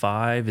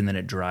 5, and then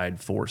it dried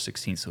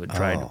 4/16, so it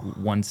dried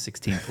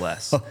 1/16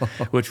 less,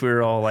 which we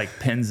were all like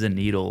pins and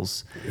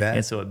needles.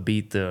 And so it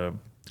beat the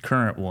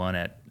current one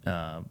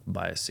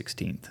by a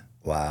 16th.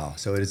 Wow.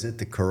 So is it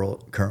the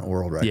current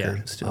world record? Yeah,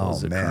 still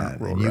is the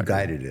current world and you record.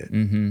 Guided it.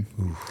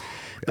 Mm-hmm.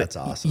 That's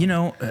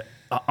awesome.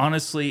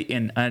 Honestly,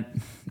 and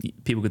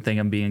people could think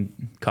I'm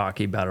being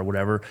cocky about it or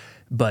whatever,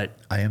 but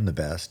I am the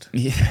best.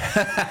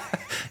 Yeah.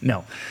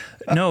 No,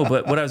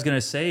 but what I was going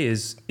to say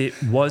is it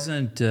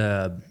wasn't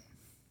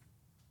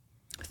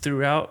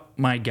throughout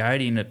my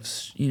guiding,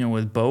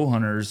 with bow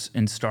hunters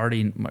and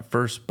starting my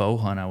first bow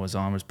hunt I was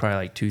on was probably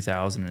like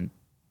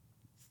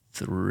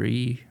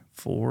 2003,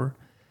 4.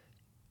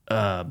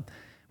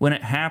 When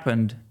it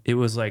happened, it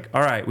was like,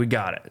 all right, we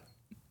got it.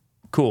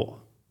 Cool.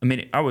 I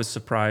mean, I was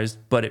surprised,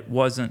 but it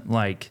wasn't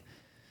like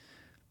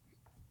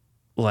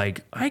I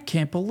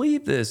can't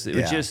believe this. It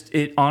was just,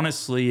 it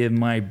honestly, in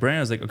my brain,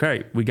 I was like,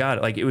 okay, we got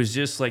it. Like, it was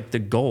just like the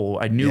goal.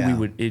 I knew we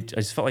would, I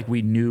just felt like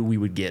we knew we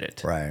would get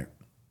it. Right.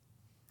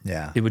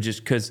 Yeah. It would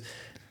just, because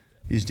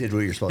you just did what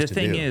you're supposed to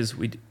do. The thing is,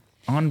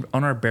 on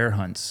our bear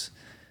hunts,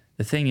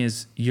 the thing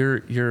is,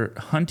 you're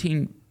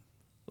hunting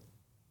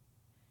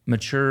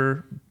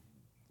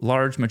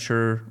large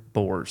mature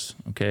boars,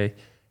 okay?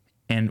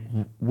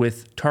 And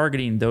with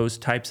targeting those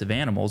types of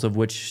animals, of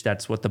which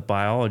that's what the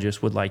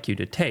biologist would like you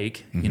to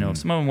take, you know,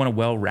 some of them want a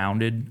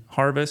well-rounded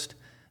harvest,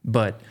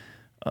 but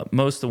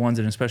most of the ones,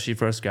 and especially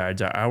for us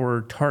guides,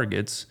 our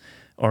targets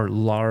are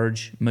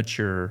large,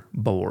 mature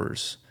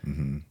boars.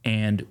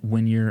 And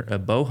when you're a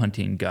bow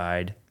hunting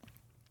guide,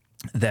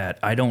 that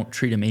I don't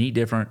treat them any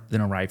different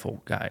than a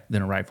rifle guy.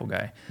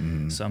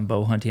 Some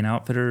bow hunting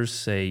outfitters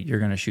say you're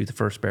going to shoot the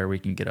first bear we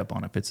can get up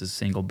on. If it's a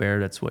single bear,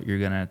 that's what you're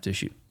going to have to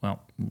shoot.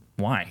 Well,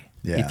 why?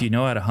 Yeah. If you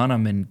know how to hunt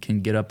them and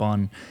can get up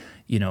on,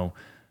 you know,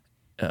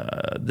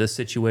 the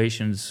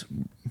situations,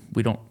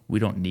 we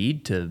don't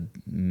need to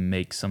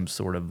make some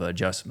sort of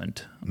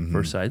adjustment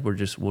for size. We'll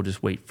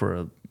just wait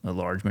for a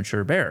large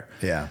mature bear.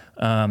 Yeah.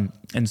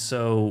 And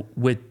so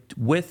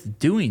with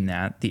doing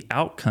that, the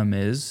outcome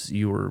is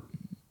you're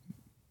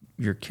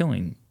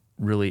killing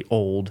really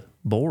old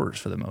boars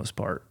for the most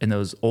part. And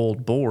those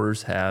old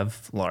boars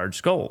have large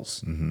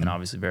skulls and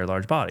obviously very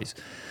large bodies.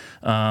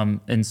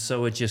 And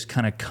so it just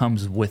kind of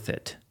comes with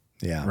it.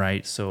 Yeah.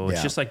 Right. So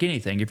it's just like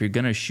anything. If you're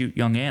going to shoot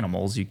young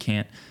animals, you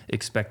can't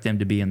expect them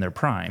to be in their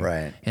prime.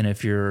 Right. And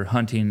if you're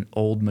hunting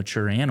old,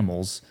 mature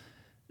animals,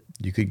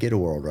 you could get a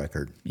world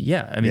record.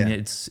 Yeah. I mean,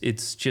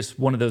 it's just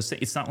one of those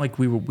things. It's not like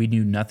we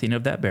knew nothing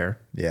of that bear.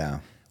 Yeah.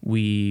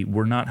 We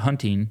were not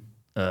hunting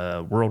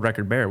a world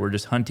record bear. We're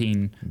just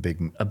hunting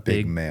a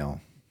big male.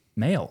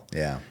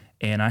 Yeah.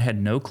 And I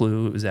had no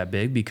clue it was that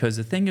big, because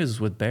the thing is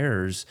with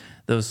bears,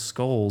 those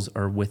skulls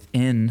are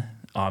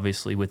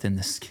obviously within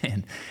the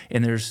skin,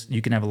 and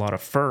you can have a lot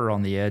of fur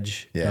on the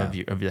edge of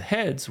your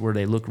heads where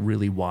they look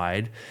really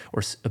wide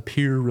or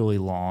appear really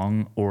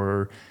long,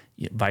 or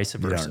vice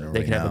versa.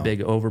 They could have a big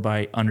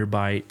overbite,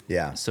 underbite.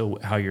 Yeah. So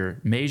how you're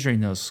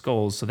measuring those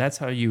skulls, so that's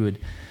how you would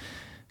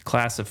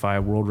classify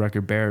a world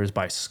record bear is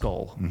by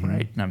skull,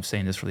 right? And I'm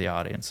saying this for the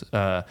audience,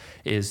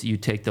 is you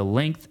take the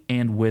length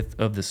and width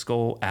of the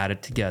skull, add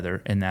it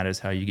together, and that is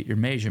how you get your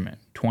measurement.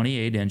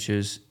 28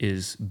 inches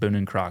is Boone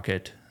and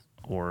Crockett,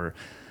 or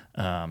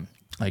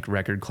like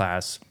record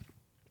class.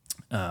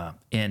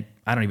 And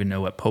I don't even know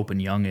what Pope and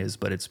Young is,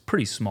 but it's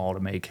pretty small to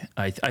make.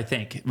 I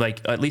think,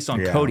 like, at least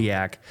on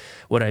Kodiak,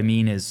 what I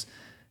mean is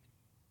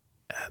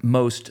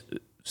most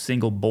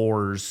single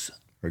bores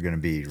are going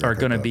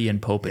to be in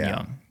Pope and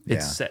Young.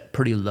 It's set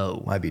pretty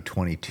low. Might be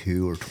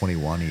 22 or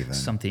 21 even.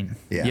 Something.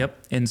 Yeah. Yep.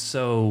 And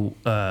so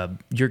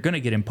you're going to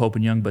get in Pope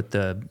and Young, but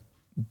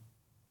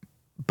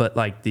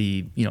like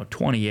the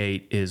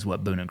 28 is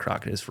what Boone and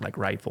Crockett is for like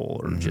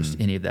rifle or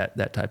just any of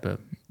that type of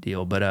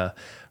deal. But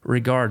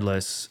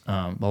regardless,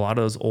 a lot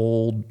of those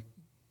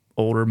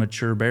older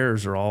mature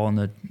bears are all in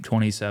the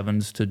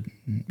 27s to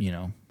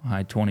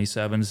high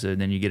 27s,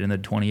 and then you get in the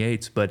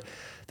 28s. But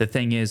the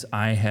thing is,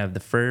 I have the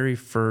very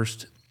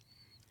first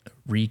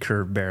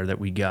recurve bear that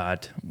we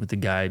got with the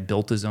guy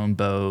built his own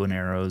bow and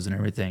arrows and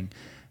everything.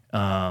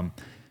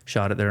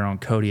 Shot it there on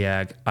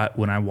Kodiak.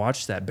 When I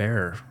watched that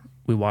bear,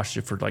 we watched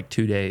it for like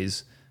 2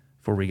 days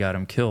before we got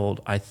him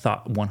killed. I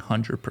thought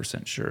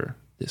 100% sure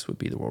this would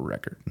be the world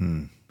record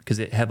because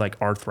it had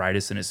like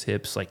arthritis in his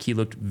hips. Like he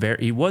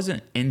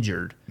wasn't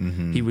injured.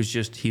 He was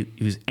he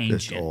was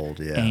ancient, just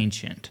old,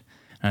 ancient.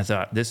 And I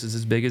thought, this is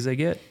as big as they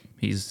get.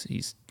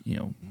 He's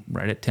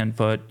right at 10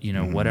 foot,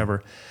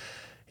 whatever.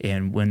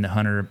 And when the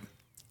hunter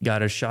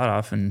got his shot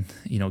off and,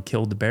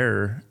 killed the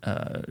bear,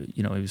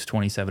 he was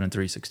 27 and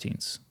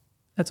 3/16.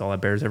 That's all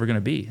that bear's ever going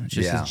to be. It's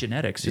just his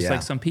genetics, just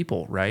like some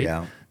people, right?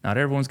 Yeah. Not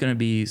everyone's going to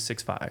be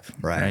 6'5",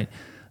 right?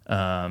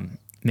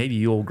 Maybe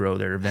you'll grow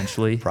there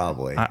eventually.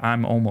 Probably.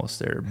 I'm almost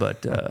there,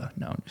 but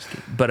no, I'm just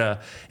kidding.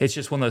 But it's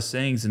just one of those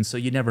things, and so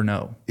you never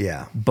know.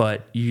 Yeah.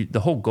 But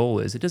the whole goal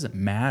is it doesn't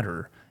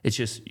matter. It's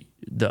just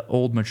the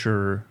old,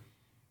 mature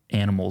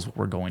animals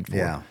we're going for.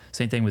 Yeah.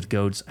 Same thing with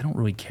goats. I don't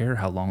really care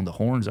how long the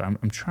horns are.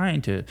 I'm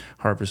trying to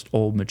harvest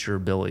old, mature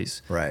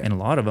billies. Right. And a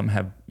lot of them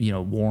have,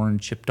 worn,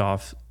 chipped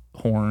off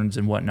horns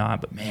and whatnot.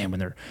 But man, when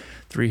they're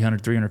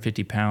 300,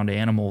 350 pound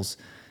animals,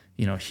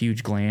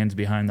 huge glands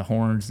behind the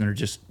horns, and they're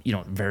just,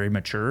 very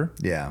mature.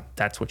 Yeah.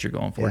 That's what you're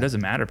going for. Yeah. It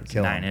doesn't matter if it's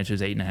 9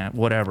 inches, 8.5,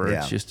 whatever. Yeah.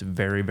 It's just a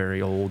very,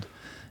 very old,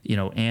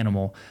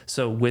 animal.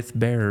 So with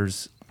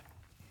bears,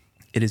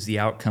 it is the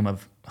outcome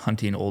of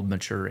hunting old,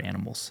 mature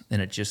animals.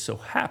 And it just so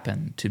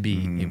happened to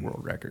be a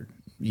world record,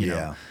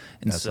 know?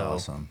 And that's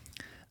awesome.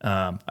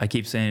 I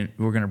keep saying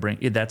we're going to bring,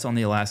 that's on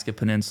the Alaska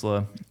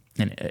Peninsula.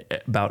 And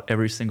about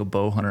every single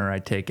bow hunter I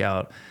take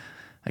out,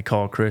 I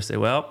call Chris, say,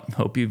 well,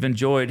 hope you've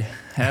enjoyed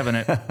having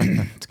it.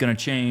 It's going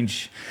to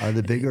change. Are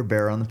the bigger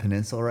bear on the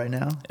peninsula right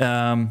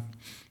now?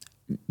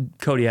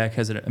 Kodiak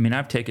has it. I mean,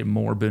 I've taken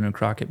more Boone and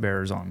Crockett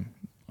bears on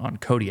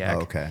Kodiak.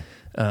 Oh, okay.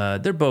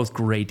 They're both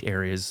great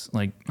areas.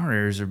 Like our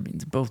areas they're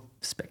both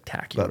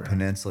spectacular. But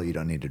peninsula, you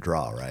don't need to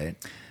draw, right?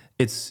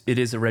 It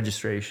is a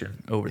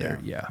registration over there.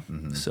 Yeah.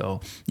 Mm-hmm.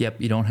 So,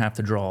 yep, you don't have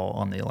to draw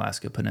on the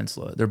Alaska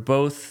Peninsula. They're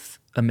both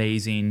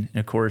amazing. And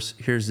of course,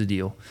 here's the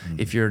deal.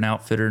 If you're an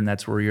outfitter and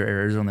that's where your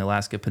area is on the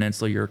Alaska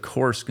Peninsula, you're of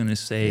course going to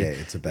say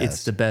it's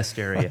the best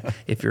area.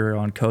 If you're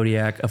on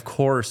Kodiak, of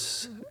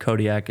course,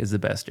 Kodiak is the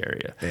best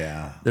area.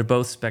 Yeah. They're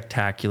both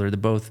spectacular. They're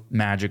both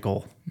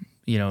magical.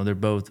 You know, they're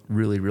both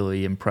really,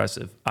 really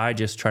impressive. I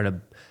just try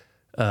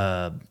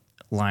to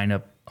line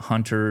up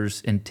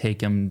hunters and take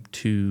them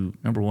to,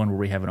 number one, where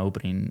we have an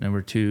opening.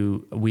 Number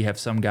two, we have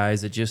some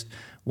guys that just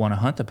want to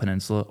hunt the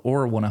peninsula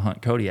or want to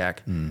hunt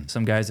Kodiak.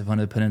 Some guys have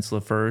hunted the peninsula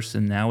first,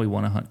 and now we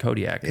want to hunt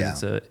Kodiak. Yeah.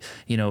 It's a,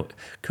 you know,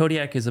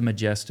 Kodiak is a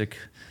majestic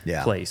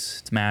place.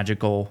 It's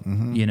magical,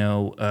 you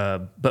know,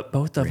 but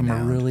both of them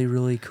are really,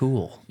 really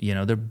cool. You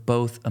know, they're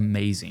both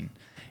amazing.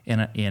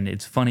 And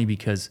it's funny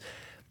because,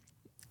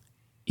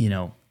 you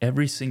know,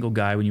 every single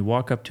guy, when you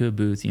walk up to a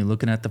booth and you're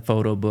looking at the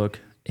photo book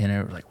and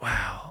they're like,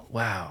 wow,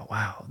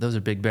 those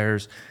are big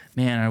bears.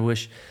 Man, I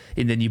wish,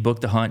 and then you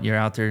book the hunt, you're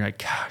out there, and you're like,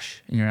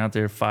 gosh, and you're out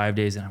there 5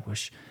 days, and I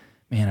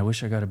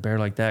wish I got a bear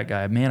like that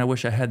guy. Man, I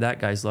wish I had that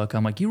guy's luck.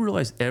 I'm like, you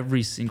realize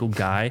every single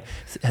guy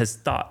has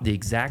thought the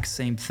exact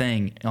same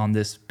thing on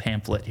this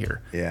pamphlet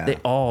here. Yeah. They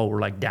all were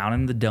like down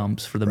in the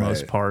dumps for the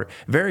most part.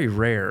 Very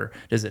rare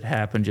does it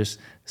happen just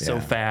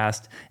so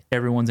fast.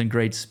 Everyone's in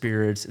great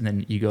spirits, and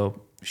then you go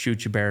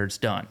shoot your bear, it's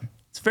done.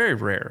 It's very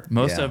rare.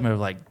 Most of them are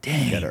like,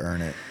 dang. You got to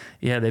earn it.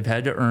 Yeah, they've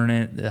had to earn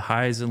it, the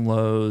highs and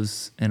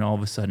lows, and all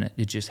of a sudden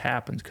it just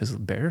happens because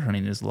bear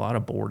hunting is a lot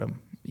of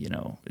boredom. You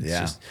know, it's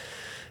just,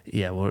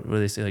 what do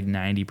they say, like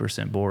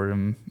 90%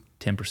 boredom,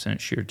 10%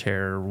 sheer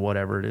terror,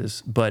 whatever it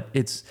is. But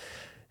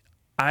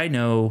I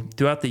know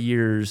throughout the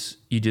years,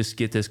 you just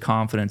get this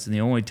confidence, and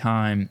the only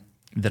time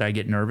that I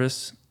get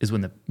nervous is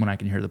when I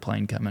can hear the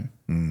plane coming.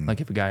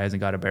 Like if a guy hasn't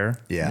got a bear,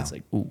 it's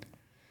like, ooh,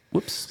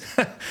 whoops.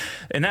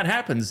 And that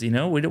happens, you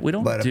know, we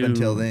don't But up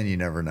until then, you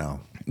never know.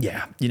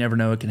 Yeah, you never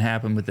know. It can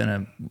happen within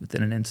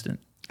an instant.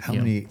 How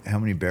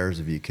many bears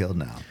have you killed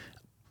now?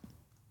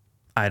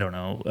 I don't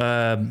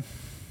know.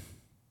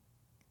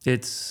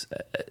 It's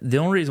the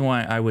only reason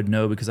why I would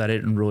know, because I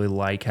didn't really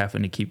like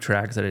having to keep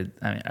track.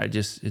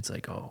 It's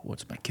like, oh,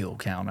 what's my kill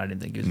count? I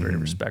didn't think it was very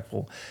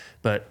respectful.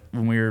 But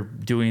when we were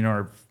doing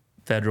our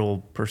federal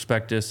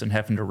prospectus and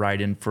having to write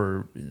in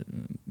for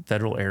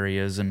federal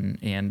areas and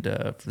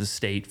for the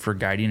state for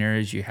guiding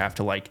areas, you have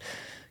to like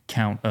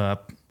count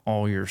up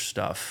all your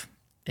stuff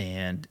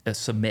and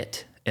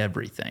submit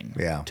everything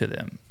to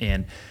them.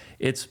 And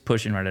it's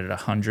pushing right at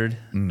 100.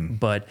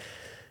 But,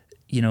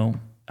 you know,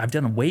 I've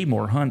done way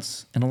more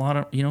hunts, and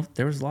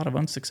there was a lot of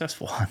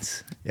unsuccessful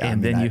hunts. Yeah,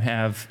 and then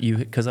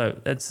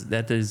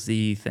that is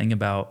the thing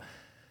about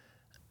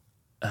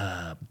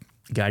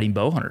guiding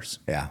bow hunters.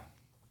 Yeah.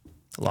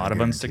 A lot of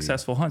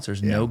unsuccessful hunts.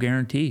 There's no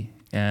guarantee.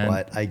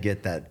 And I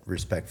get that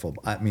respectful.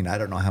 I mean, I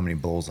don't know how many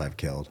bulls I've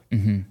killed,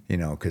 you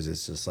know, because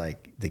it's just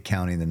like the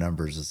counting the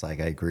numbers. It's like,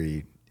 I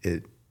agree.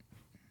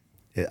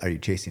 Are you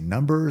chasing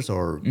numbers,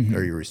 or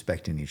are you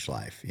respecting each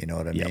life? You know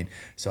what I mean?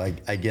 So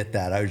I get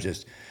that. I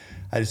just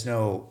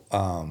know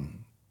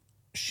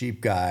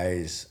sheep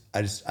guys.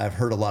 I've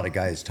heard a lot of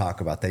guys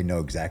talk about, they know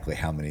exactly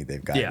how many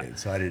they've guided.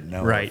 So I didn't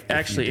know. Right.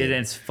 Actually,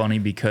 it's funny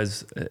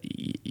because,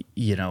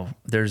 you know,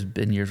 there's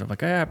been years I'm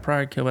like, I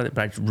probably killed it,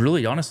 but I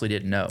really honestly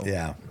didn't know.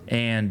 Yeah.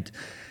 And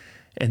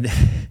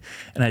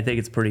I think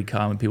it's pretty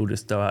common. People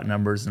just throw out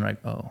numbers and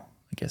like, oh,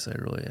 I guess I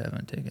really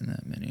haven't taken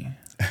that many.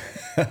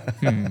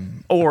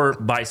 Or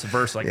vice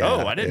versa, like,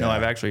 I didn't know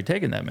I've actually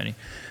taken that many.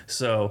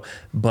 So,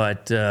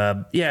 but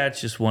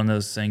it's just one of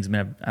those things. I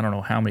mean, I don't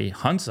know how many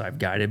hunts I've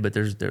guided, but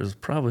there's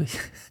probably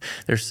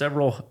there's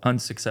several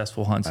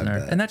unsuccessful hunts in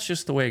there, and that's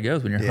just the way it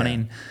goes when you're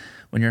hunting.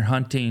 When you're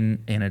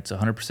hunting and it's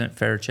 100%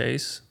 fair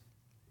chase,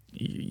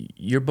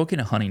 you're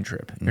booking a hunting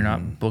trip. You're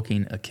not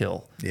booking a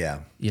kill. Yeah,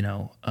 you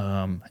know,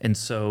 and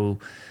so.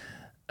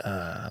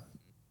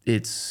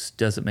 It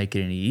doesn't make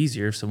it any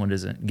easier if someone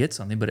doesn't get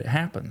something, but it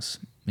happens.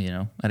 You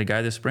know, I had a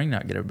guy this spring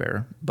not get a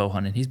bear bow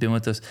hunting. He's been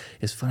with us.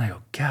 It's fun. I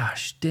go,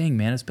 gosh, dang,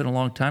 man, it's been a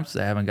long time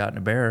since I haven't gotten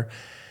a bear.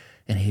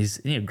 And he's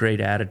great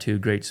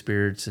attitude, great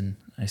spirits. And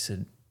I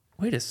said,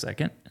 wait a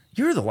second,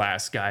 you're the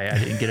last guy I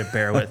didn't get a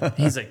bear with.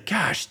 He's like,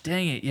 gosh,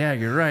 dang it, yeah,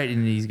 you're right.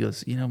 And he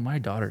goes, you know, my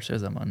daughter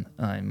says I'm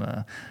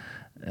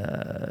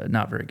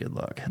not very good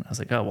luck. And I was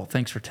like, oh, well,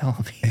 thanks for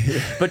telling me.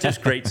 But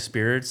just great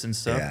spirits and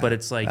stuff. But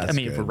it's like, I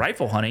mean, good. For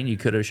rifle hunting, you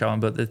could have shown.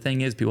 But the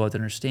thing is, people have to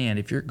understand,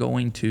 if you're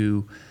going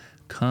to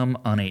come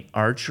on a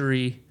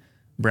archery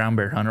brown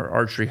bear hunt or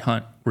archery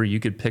hunt where you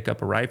could pick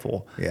up a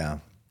rifle,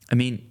 I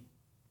mean,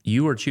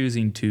 you are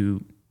choosing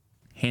to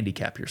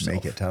handicap yourself.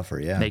 Make it tougher,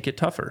 Make it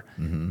tougher.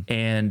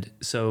 And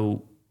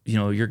so, you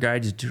know, your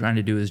guide's trying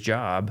to do his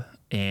job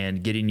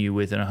and getting you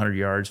within 100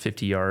 yards,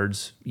 50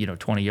 yards,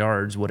 20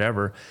 yards,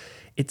 whatever.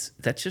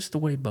 That's just the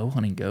way bow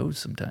hunting goes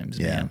sometimes,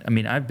 man. I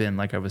mean, I've been,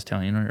 like I was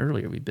telling you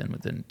earlier, we've been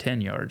within 10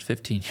 yards,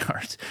 15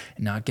 yards,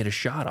 and not get a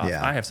shot off.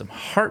 I have some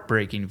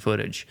heartbreaking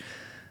footage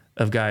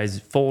of guys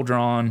full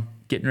drawn,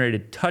 getting ready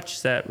to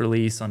touch that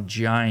release on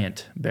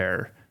giant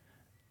bear,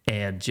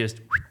 and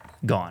just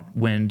gone.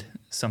 Wind,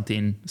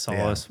 something saw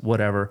us,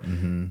 whatever.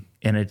 And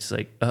it's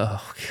like,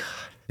 oh,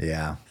 God.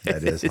 Yeah,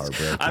 that is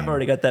heartbreaking. I've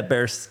already got that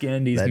bear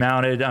skinned. He's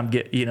mounted. I'm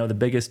the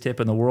biggest tip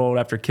in the world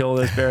after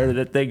killing this bear.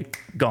 That thing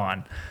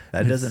gone.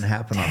 That doesn't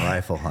happen on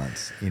rifle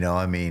hunts.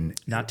 I mean,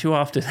 not too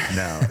often.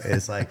 No,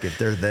 it's like if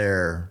they're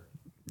there,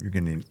 you're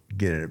going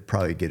to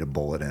probably get a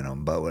bullet in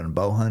them. But when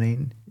bow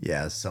hunting,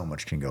 yeah, so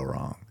much can go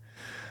wrong.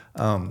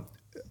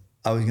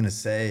 I was going to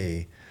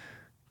say,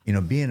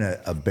 being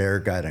a bear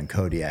guide on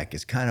Kodiak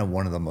is kind of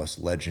one of the most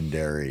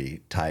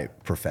legendary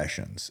type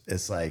professions.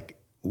 It's like,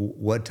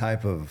 what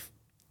type of,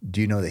 do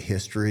you know the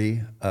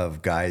history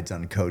of guides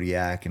on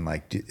Kodiak? And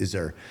like, is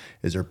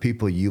there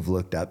people you've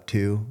looked up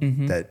to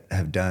that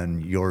have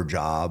done your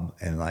job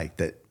and like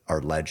that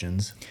are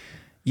legends?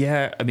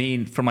 Yeah, I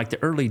mean, from like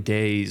the early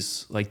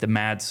days, like the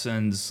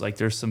Madsons, like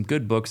there's some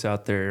good books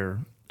out there,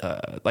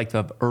 like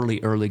the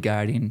early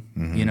guiding,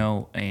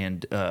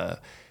 and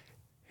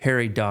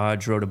Harry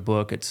Dodge wrote a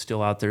book. It's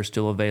still out there,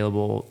 still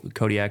available.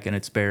 Kodiak and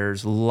its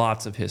bears,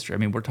 lots of history. I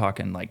mean, we're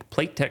talking like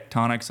plate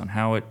tectonics on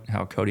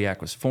how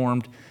Kodiak was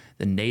formed,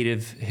 the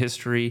native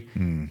history,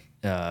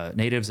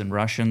 natives and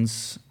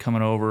Russians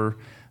coming over.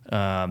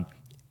 Then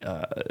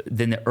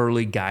the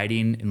early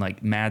guiding in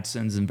like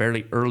Madson's and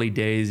very early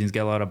days. He's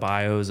got a lot of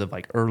bios of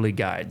like early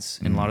guides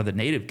and a lot of the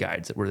native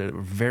guides that were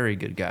very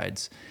good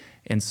guides.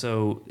 And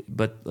so,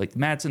 but like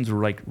Madson's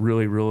were like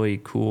really,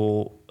 really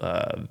cool,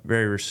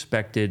 very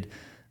respected,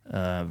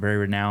 very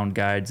renowned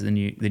guides. Then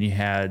you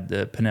had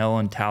the Pinnell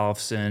and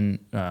Tallefson,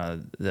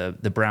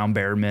 the Brown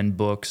Bear Men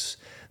books.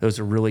 Those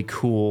are really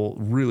cool,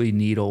 really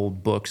neat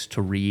old books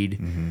to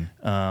read.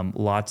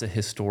 Lots of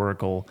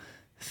historical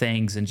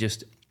things, and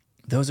just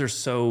those are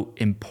so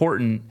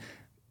important,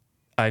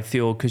 I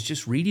feel, because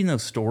just reading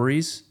those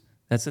stories,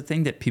 that's the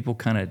thing that people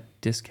kind of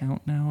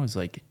discount now, is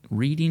like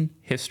reading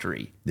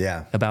history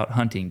about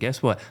hunting.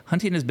 Guess what?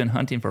 Hunting has been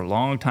hunting for a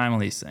long time on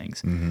these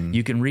things.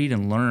 You can read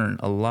and learn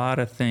a lot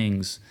of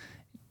things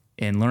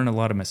and learn a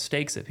lot of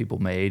mistakes that people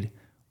made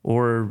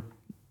or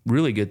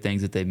really good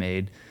things that they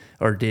made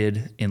or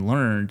did and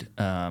learned.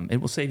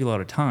 It will save you a lot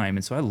of time.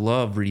 And so I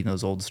love reading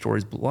those old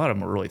stories, but a lot of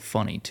them are really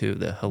funny too.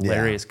 The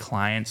hilarious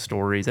client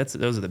stories,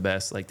 those are the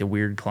best, like the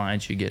weird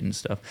clients you get and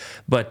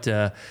stuff. But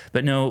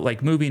no,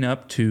 like moving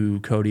up to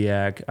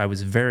Kodiak, I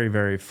was very,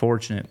 very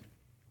fortunate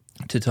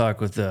to talk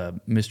with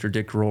Mr.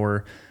 Dick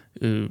Rohr,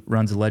 who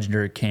runs a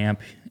legendary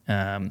camp.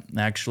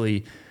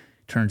 Actually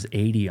turns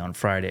 80 on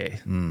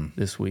Friday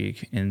this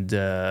week. And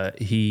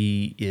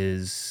he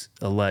is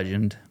a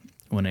legend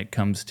when it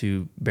comes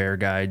to bear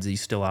guides.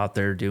 He's still out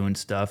there doing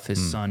stuff.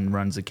 His son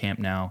runs the camp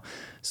now,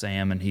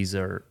 Sam, and he's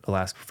our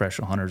Alaska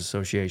Professional Hunters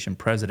Association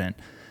president.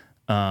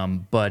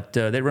 But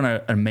they run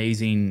an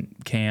amazing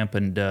camp,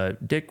 and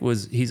Dick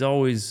he's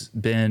always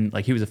been,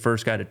 like, he was the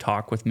first guy to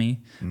talk with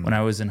me. When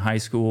I was in high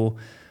school,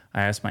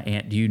 I asked my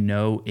aunt, do you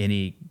know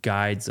any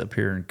guides up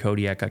here in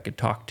Kodiak I could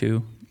talk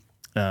to?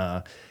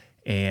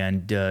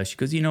 And she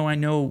goes, I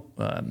know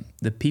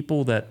the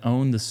people that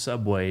own the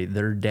Subway,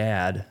 their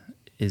dad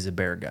is a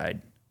bear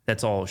guide.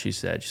 That's all she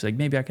said. She's like,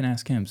 maybe I can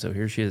ask him. So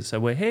here she is at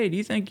Subway. Hey, do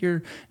you think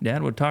your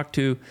dad would talk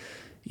to,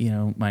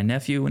 my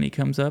nephew when he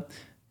comes up?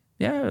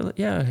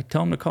 Yeah,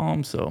 tell him to call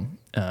him. So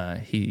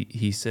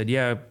he said,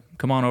 yeah,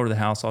 come on over to the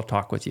house. I'll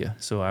talk with you.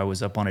 So I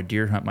was up on a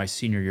deer hunt my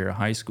senior year of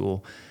high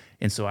school.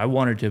 And so I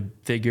wanted to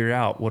figure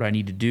out what I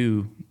need to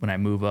do when I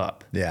move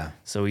up. Yeah.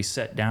 So he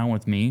sat down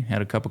with me,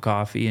 had a cup of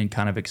coffee, and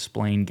kind of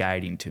explained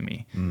guiding to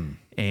me.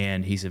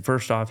 And he said,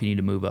 first off, you need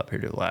to move up here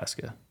to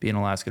Alaska. Be an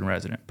Alaskan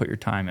resident. Put your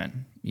time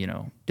in.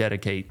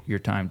 Dedicate your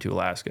time to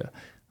Alaska.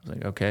 I was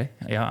like, okay,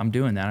 yeah, I'm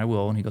doing that. I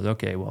will. And he goes,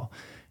 okay, well,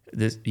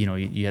 this,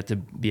 you have to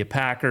be a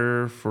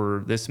packer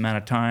for this amount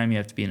of time. You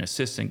have to be an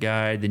assistant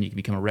guide. Then you can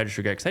become a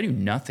registered guide. Because I knew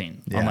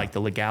nothing on like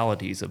the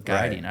legalities of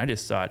guiding. Right. I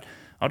just thought,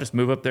 I'll just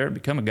move up there and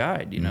become a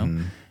guide,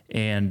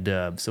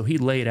 And so he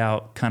laid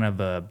out kind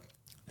of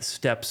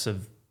steps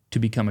to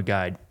become a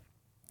guide.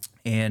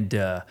 And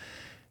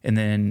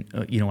then,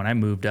 when I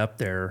moved up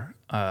there,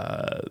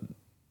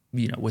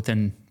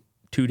 within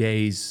 2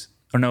 days,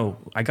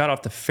 I got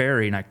off the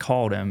ferry and I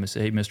called him and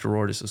said, hey, Mr.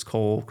 Rohr, this is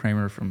Cole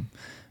Kramer from,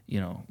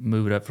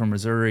 moved up from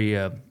Missouri.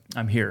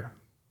 I'm here.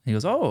 He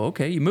goes, oh,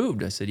 okay, you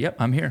moved. I said, yep,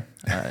 I'm here.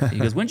 He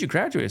goes, when did you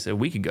graduate? I said, a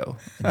week ago.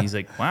 And he's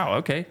like, wow,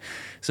 okay.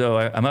 So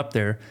I'm up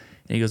there.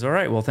 And he goes, all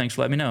right, well, thanks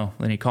for letting me know.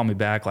 Then he called me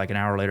back like an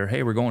hour later.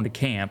 Hey, we're going to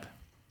camp.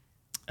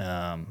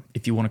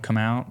 If you want to come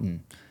out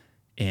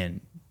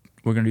and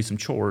we're going to do some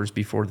chores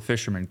before the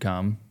fishermen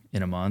come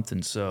in a month.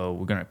 And so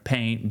we're going to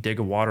paint and dig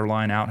a water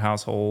line,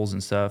 outhouse holes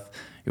and stuff.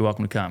 You're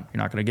welcome to come.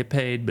 You're not going to get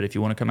paid, but if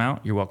you want to come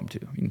out, you're welcome to.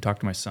 You can talk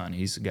to my son.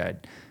 He's the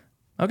guide.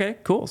 Okay,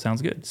 cool.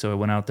 Sounds good. So I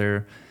went out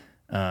there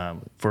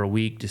for a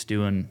week just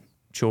doing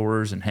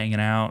chores and hanging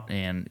out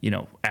and,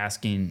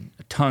 asking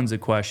tons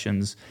of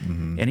questions.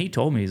 And he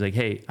told me, he's like,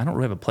 hey, I don't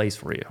really have a place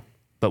for you,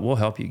 but we'll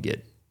help you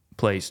get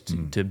placed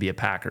to be a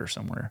packer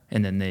somewhere.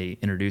 And then they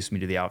introduced me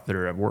to the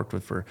outfitter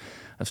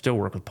I still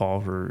work with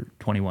Paul for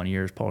 21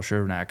 years, Paul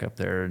Shervnak up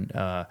there.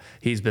 And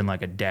he's been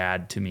like a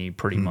dad to me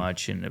pretty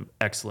much and an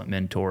excellent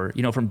mentor.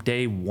 From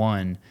day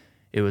one,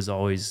 it was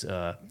always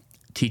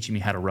teaching me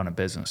how to run a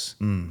business.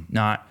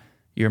 Not,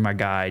 you're my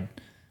guide,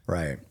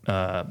 Right.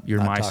 you're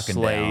Not my talking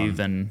slave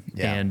down.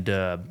 and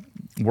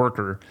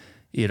worker.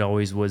 It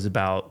always was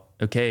about,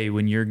 okay,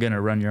 when you're going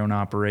to run your own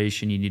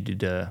operation, you need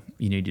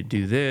to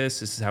do this.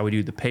 This is how we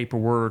do the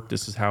paperwork.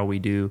 This is how we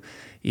do,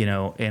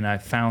 and I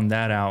found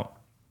that out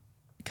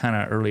kind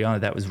of early on.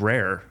 That was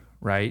rare,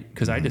 right?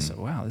 Because I just said,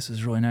 wow, this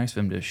is really nice of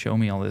him to show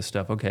me all this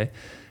stuff. Okay.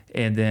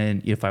 And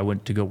then if I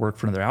went to go work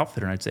for another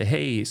outfitter and I'd say,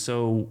 hey,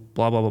 so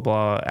blah, blah, blah,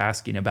 blah,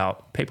 asking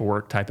about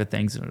paperwork type of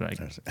things. And they're like,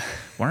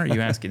 why aren't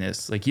you asking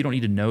this? Like, you don't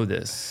need to know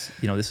this.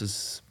 This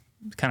is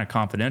kind of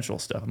confidential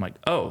stuff. I'm like,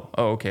 oh,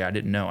 okay. I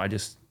didn't know.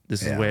 This is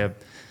the way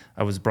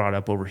I was brought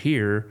up over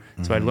here.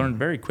 So I learned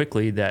very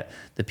quickly that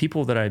the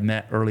people that I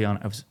met early on,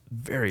 I was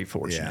very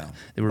fortunate. Yeah.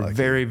 They were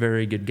very,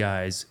 very good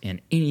guys.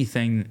 And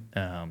anything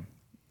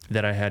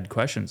that I had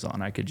questions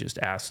on, I could just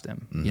ask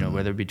them,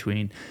 whether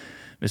between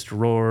Mr.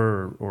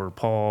 Rohr or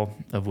Paul,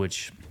 of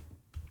which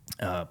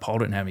Paul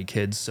didn't have any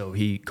kids, so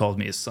he called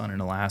me his son in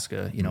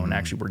Alaska, and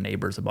actually we're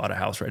neighbors. I bought a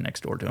house right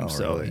next door to him,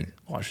 so really? he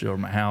watched over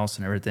my house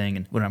and everything,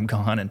 and when I'm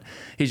gone, and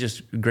he's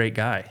just a great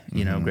guy,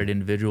 great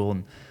individual.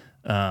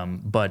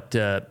 And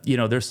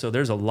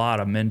there's a lot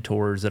of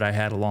mentors that I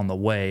had along the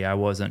way. I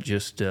wasn't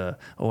just I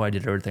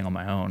did everything on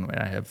my own.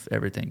 I have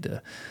everything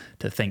to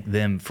thank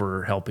them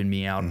for helping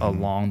me out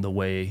along the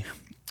way.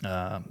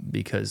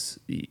 Because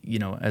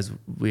as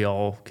we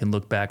all can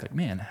look back, like,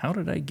 man, how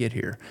did I get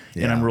here?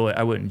 Yeah. And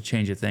I wouldn't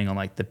change a thing on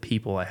like the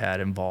people I had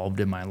involved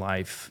in my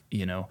life.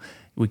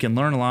 We can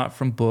learn a lot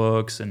from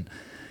books and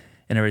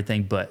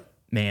everything, but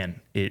man,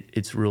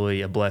 it's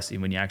really a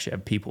blessing when you actually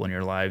have people in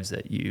your lives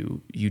that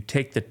you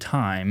take the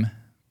time,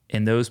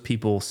 and those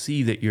people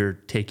see that you're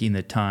taking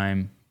the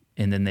time,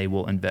 and then they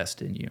will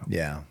invest in you.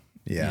 Yeah.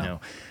 Yeah.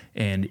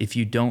 And if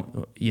you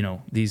don't,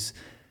 these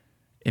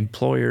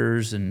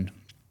employers and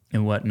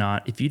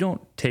whatnot, if you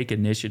don't take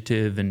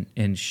initiative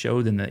and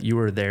show them that you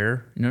are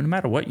there, no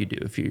matter what you do,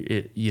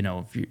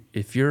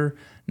 if you're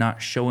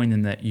not showing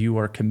them that you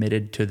are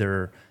committed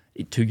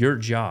to your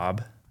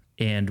job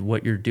and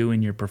what you're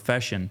doing, your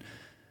profession,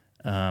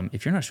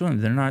 if you're not showing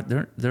them,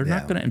 they're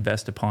not going to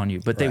invest upon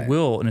you, but they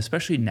will. And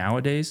especially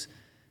nowadays,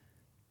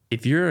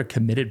 if you're a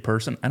committed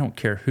person, I don't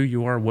care who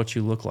you are, what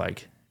you look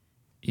like,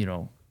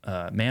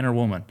 man or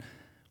woman,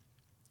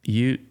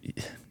 I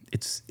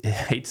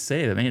hate to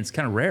say it, it's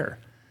kind of rare.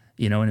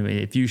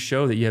 If you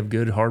show that you have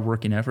good,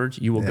 hardworking efforts,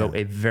 you will go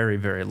a very,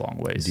 very long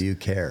ways. Do you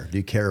care? Do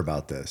you care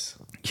about this?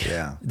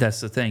 Yeah.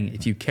 That's the thing.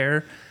 If you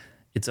care,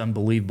 it's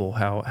unbelievable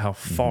how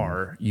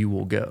far you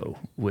will go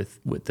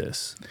with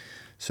this.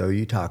 So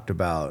you talked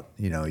about,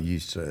 you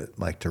used to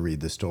like to read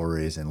the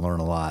stories and learn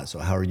a lot. So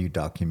how are you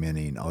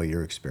documenting all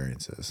your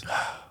experiences?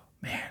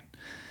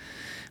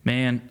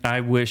 Man,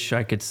 I wish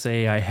I could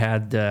say I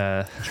had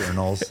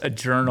journals, a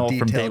journal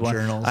from day one.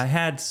 Journals. I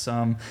had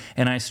some,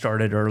 and I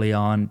started early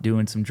on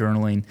doing some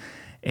journaling,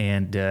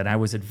 and I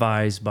was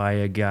advised by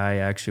a guy. I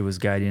actually was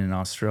guiding in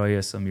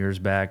Australia some years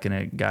back, and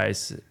a guy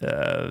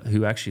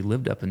who actually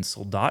lived up in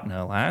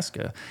Soldotna,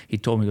 Alaska. He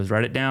told me, he goes,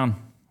 write it down,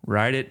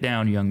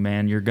 young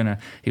man.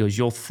 He goes,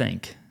 you'll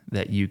think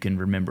that you can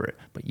remember it,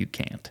 but you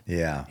can't.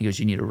 Yeah. He goes,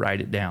 you need to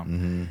write it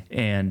down,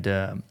 and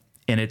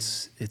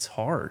it's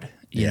hard.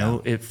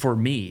 For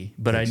me,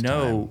 but I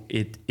know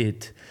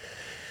it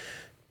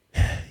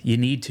you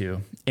need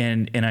to,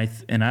 and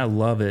I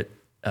love it,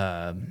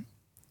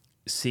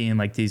 seeing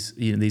like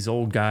these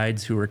old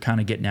guides who are kind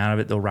of getting out of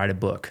it. They'll write a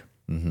book,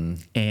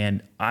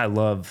 and I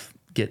love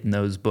getting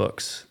those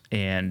books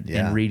and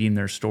reading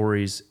their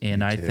stories.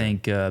 And I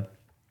think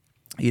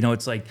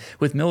it's like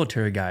with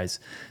military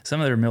guys,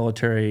 some of their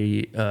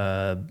military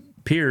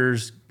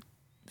peers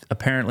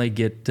apparently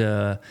get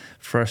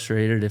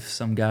frustrated if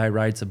some guy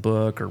writes a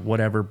book or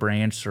whatever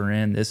branch they're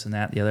in, this and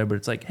that, the other. But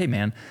it's like, hey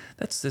man,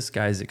 that's this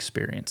guy's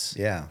experience.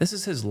 Yeah, this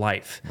is his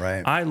life.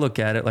 Right. I look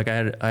at it like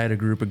I had a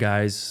group of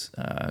guys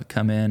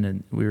come in,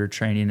 and we were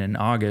training in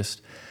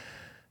August,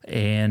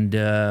 and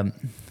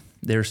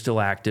they're still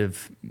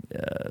active,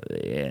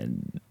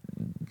 and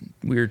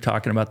we were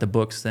talking about the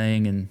books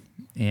thing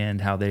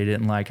and how they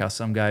didn't like how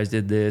some guys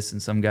did this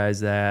and some guys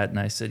that. And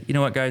I said, you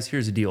know what, guys,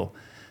 here's the deal.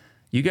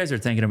 You guys are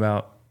thinking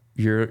about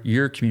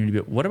your community,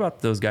 but what about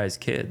those guys'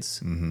 kids?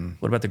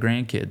 What about the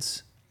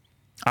grandkids?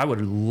 I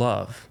would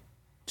love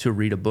to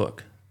read a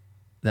book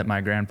that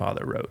my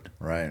grandfather wrote.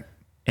 Right.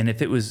 And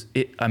if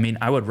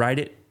I would write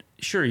it.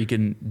 Sure, you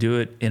can do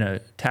it in a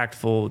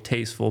tactful,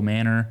 tasteful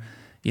manner.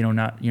 You're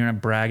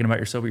not bragging about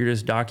yourself, but you're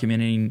just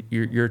documenting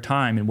your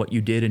time and what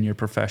you did in your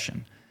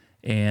profession.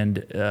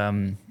 And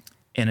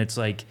it's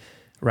like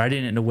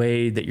writing it in a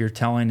way that you're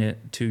telling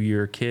it to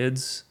your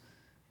kids.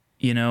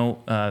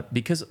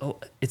 Because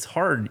it's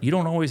hard. You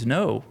don't always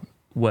know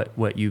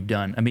what you've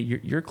done. I mean,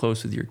 you're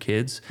close with your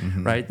kids,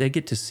 right? They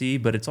get to see,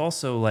 but it's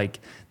also like,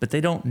 but they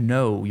don't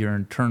know your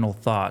internal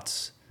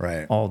thoughts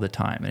all the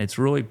time. And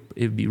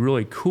it'd be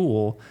really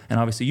cool. And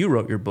obviously you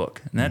wrote your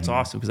book, and that's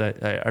awesome, because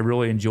I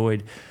really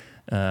enjoyed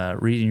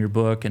reading your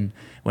book and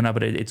whatnot,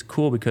 but it's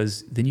cool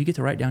because then you get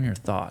to write down your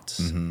thoughts,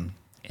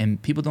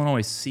 and people don't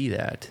always see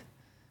that.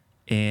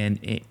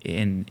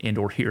 and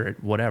or hear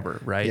it,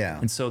 whatever, right? Yeah.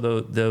 And so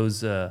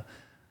those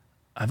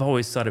I've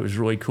always thought it was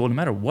really cool. No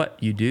matter what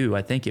you do,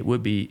 I think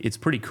it's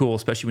pretty cool,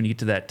 especially when you get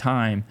to that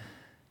time.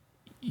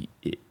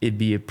 It'd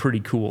be a pretty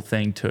cool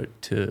thing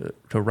to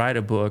write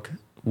a book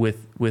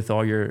with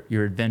all your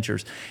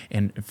adventures.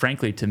 And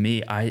frankly, to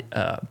me, I'm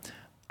a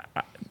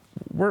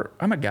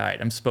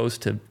guide. I'm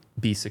supposed to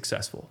be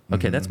successful.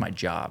 Okay, that's my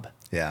job.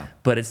 Yeah.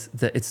 But it's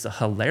the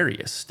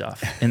hilarious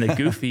stuff and the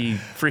goofy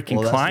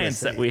freaking clients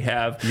that we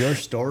have. Your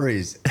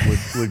stories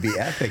would be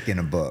epic in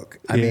a book.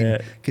 I mean,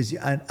 because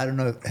I don't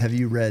know, have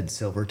you read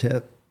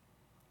Silvertip?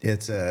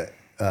 It's a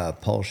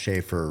Paul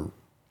Schaefer.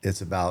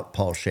 It's about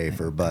Paul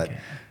Schaefer, but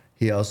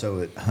he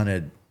also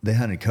hunted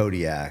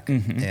Kodiak,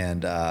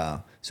 and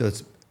so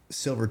it's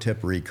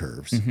Silvertip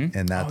recurves,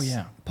 and that's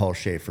Paul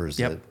Schaefer's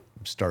that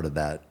started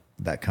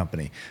that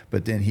company.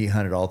 But then he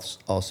hunted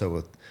also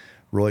with.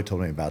 Roy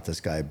told me about this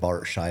guy,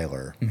 Bart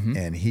Schuyler,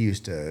 and he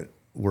used to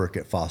work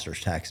at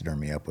Foster's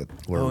Taxidermy up with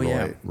where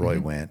Roy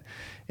went.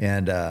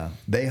 And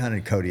they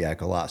hunted Kodiak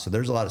a lot. So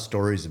there's a lot of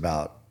stories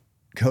about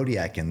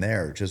Kodiak in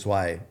there, which is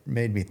why it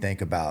made me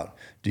think about,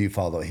 do you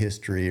follow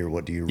history or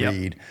what do you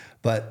read?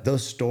 But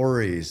those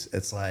stories,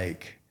 it's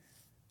like,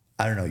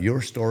 I don't know,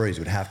 your stories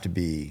would have to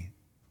be,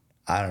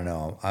 I don't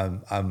know,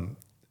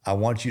 I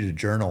want you to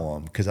journal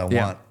them because I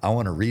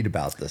want to read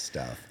about this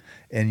stuff.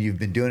 And you've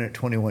been doing it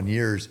 21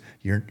 years.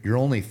 You're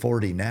only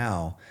 40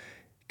 now.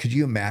 Could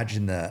you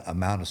imagine the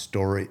amount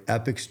of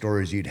epic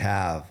stories you'd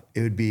have?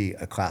 It would be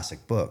a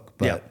classic book.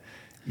 But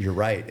you're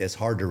right. It's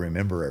hard to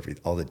remember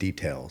all the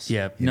details.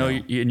 Yeah.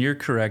 And you're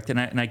correct.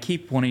 And I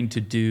keep wanting to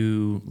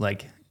do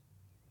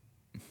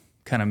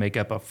kind of make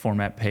up a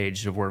format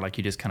page of where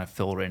you just kind of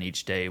fill it in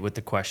each day with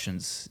the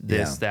questions,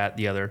 that,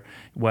 the other,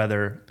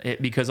 whether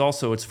because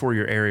also it's for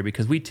your area,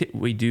 because we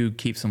do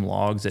keep some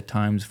logs at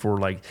times for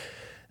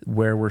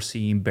where we're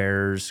seeing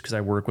bears, because I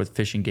work with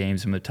fishing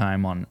games and the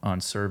time on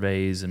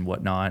surveys and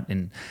whatnot,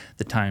 and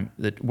the time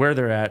where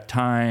they're at,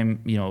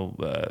 time,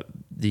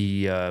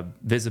 the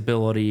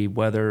visibility,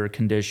 weather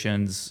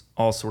conditions,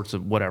 all sorts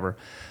of whatever,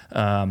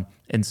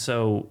 and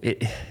so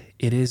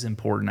it is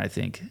important, I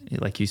think,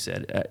 like you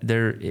said,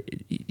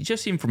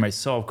 just even for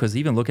myself, because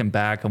even looking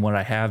back on what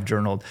I have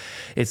journaled,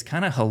 it's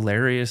kind of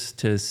hilarious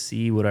to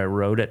see what I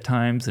wrote at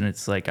times, and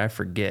it's I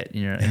forget,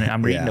 and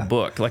I'm reading a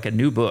book, a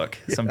new book,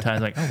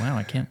 sometimes oh, wow,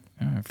 I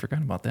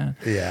forgot about that.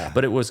 Yeah.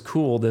 But it was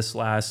cool this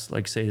last,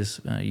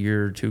 this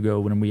year or two ago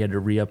when we had to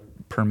re-up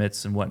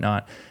permits and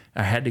whatnot.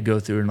 I had to go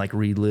through and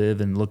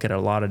relive and look at a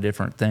lot of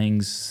different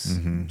things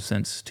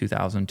since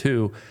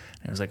 2002.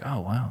 And it was oh,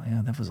 wow,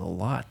 yeah, that was a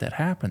lot that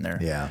happened there.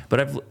 Yeah.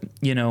 But I've,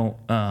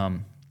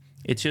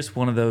 it's just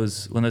one of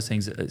those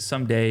things.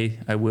 Someday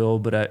I will,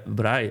 but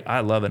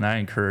I love it. And I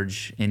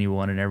encourage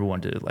anyone and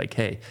everyone to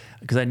hey,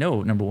 because I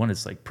know number one,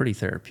 it's pretty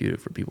therapeutic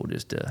for people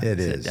just to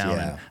sit down.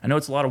 Yeah. And I know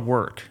it's a lot of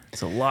work.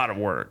 It's a lot of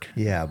work.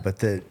 Yeah, but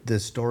the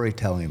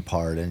storytelling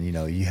part, and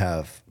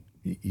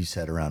you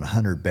said around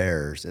 100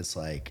 bears. It's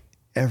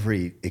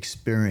every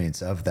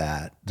experience of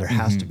that, there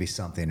has to be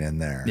something in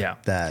there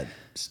that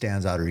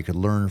stands out, or you could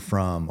learn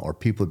from, or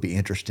people would be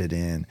interested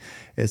in.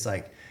 It's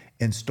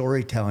and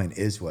storytelling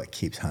is what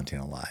keeps hunting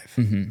alive.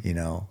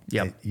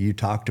 You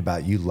talked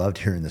about, you loved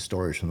hearing the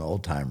stories from the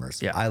old timers.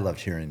 Yeah. I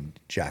loved hearing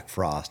Jack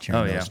Frost,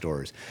 those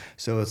stories.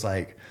 So it's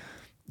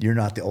you're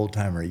not the old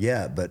timer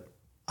yet, but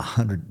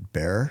 100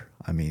 bear,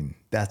 I mean,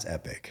 that's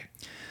epic.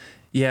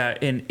 Yeah,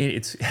 and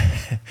it's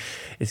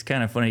it's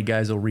kind of funny.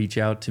 Guys will reach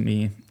out to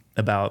me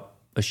about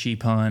a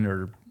sheep hunt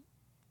or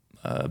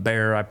a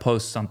bear. I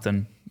post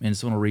something and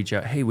someone will reach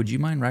out, hey, would you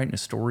mind writing a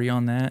story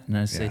on that? And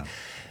I say,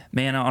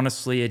 man,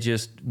 honestly,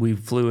 we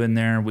flew in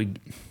there.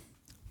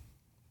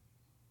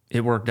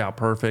 It worked out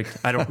perfect.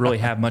 I don't really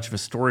have much of a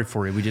story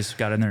for you. We just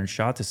got in there and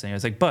shot this thing. I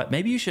was but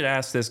maybe you should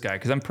ask this guy,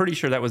 because I'm pretty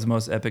sure that was the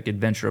most epic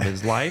adventure of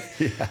his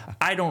life.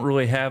 I don't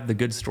really have the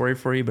good story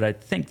for you, but I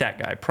think that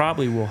guy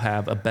probably will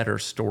have a better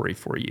story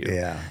for you.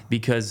 Yeah.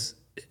 Because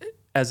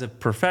as a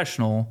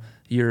professional,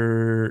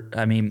 you're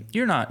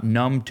not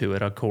numb to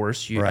it, of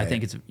course. I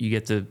think you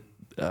get to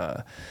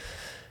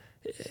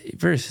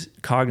very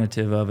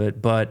cognitive of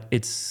it, but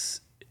it's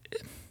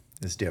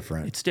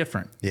different. It's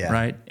different,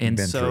 right? And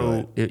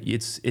so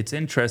it's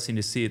interesting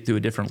to see it through a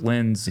different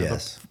lens of a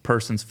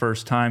person's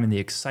first time and the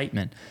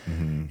excitement.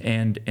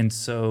 And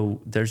so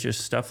there's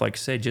just stuff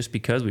say, just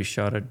because we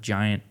shot a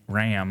giant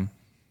ram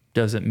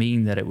doesn't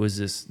mean that it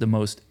was the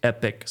most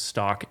epic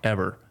stock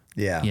ever.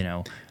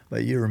 Yeah.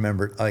 But you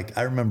remember,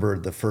 I remember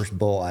the first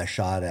bull I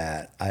shot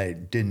at, I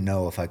didn't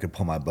know if I could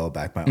pull my bow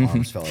back. My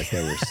arms felt like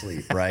they were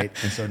asleep, right?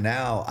 And so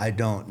now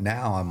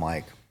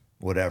I'm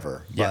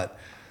whatever. But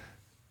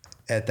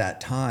at that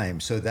time,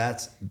 so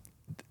that's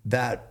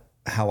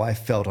how I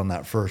felt on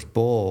that first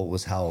bull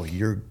was how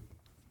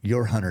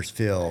your hunters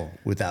feel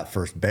with that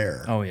first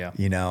bear. Oh, yeah.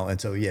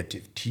 And so,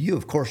 to you,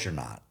 of course you're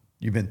not.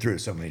 You've been through it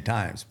so many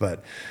times,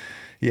 but...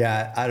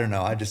 Yeah, I don't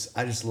know. I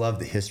just love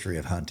the history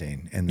of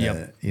hunting and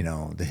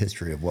the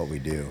history of what we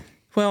do.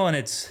 Well, and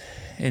it's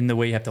in the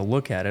way you have to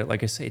look at it.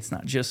 Like I say,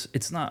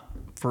 it's not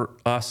for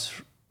us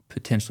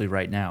potentially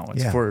right now.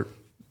 It's Yeah. for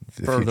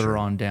The further future.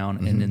 on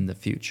down and in the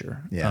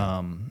future.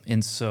 Yeah.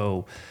 And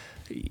so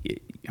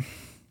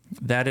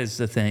that is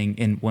the thing.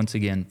 And once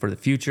again, for the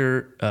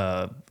future,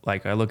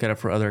 like I look at it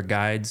for other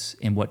guides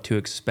and what to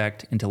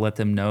expect and to let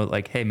them know,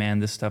 like, hey, man,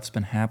 this stuff's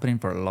been happening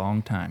for a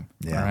long time.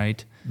 Yeah. All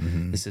right.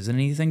 This isn't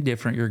anything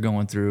different you're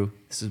going through.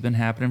 This has been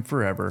happening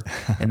forever.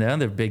 And the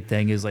other big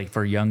thing is like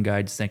for young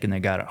guides thinking they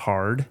got it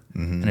hard.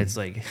 And it's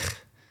like,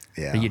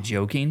 Yeah. are you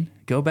joking?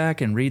 Go back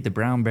and read the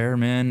Brown Bear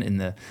Men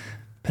and the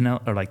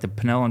Pennell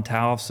and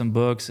Towson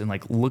books, and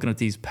like looking at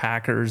these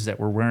packers that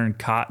were wearing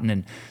cotton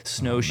and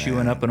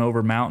snowshoeing up and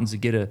over mountains to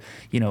get a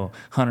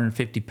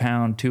 150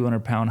 pound, 200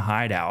 pound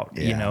hideout.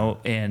 Yeah.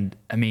 And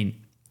I mean,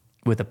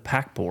 with a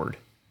pack board,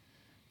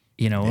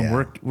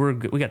 and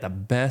we got the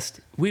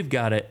best. We've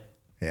got it.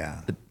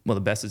 Yeah.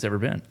 The best it's ever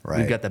been. Right.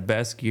 We've got the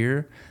best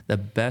gear, the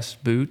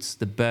best boots,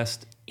 the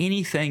best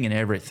anything and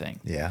everything.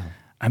 Yeah.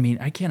 I mean,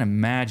 I can't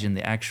imagine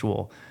the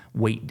actual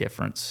weight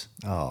difference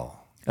Oh.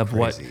 of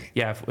crazy.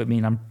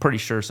 I'm pretty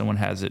sure someone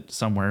has it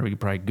somewhere. We could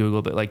probably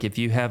Google, but like if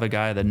you have a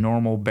guy, the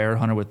normal bear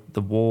hunter with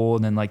the wool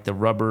and then like the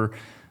rubber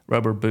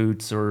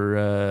boots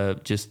or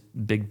just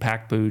big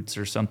pack boots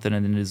or something,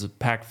 and then there's a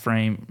pack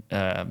frame,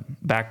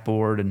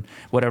 backboard and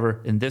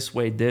whatever, and this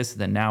weighed this,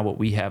 then now what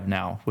we have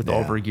now with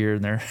all of our gear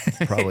in there.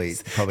 Probably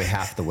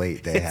half the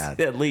weight they had.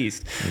 At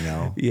least.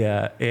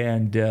 Yeah.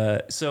 And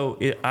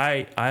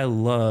I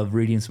love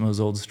reading some of those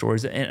old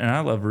stories, and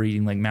I love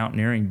reading like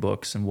mountaineering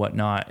books and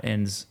whatnot,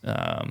 and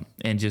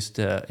just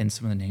and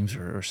some of the names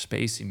are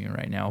spacing me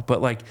right now,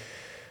 but like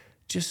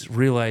just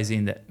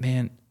realizing that,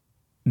 man,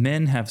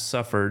 men have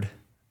suffered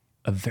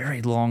a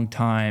very long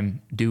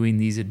time doing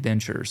these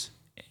adventures,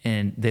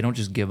 and they don't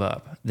just give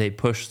up. They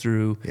push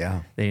through,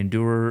 they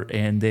endure,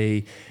 and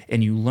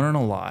you learn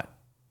a lot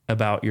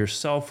about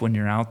yourself when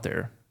you're out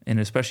there,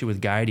 and especially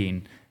with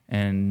guiding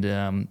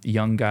and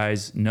young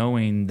guys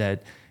knowing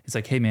that it's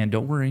like, hey man,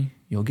 don't worry,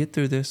 you'll get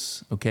through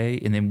this, okay?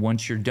 And then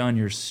once you're done,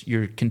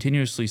 you're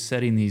continuously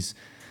setting these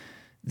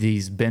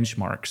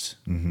benchmarks.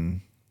 Mm-hmm.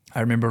 I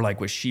remember like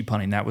with sheep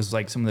hunting, that was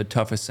like some of the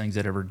toughest things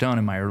I'd ever done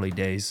in my early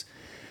days.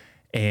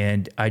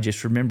 And I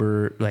just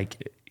remember like,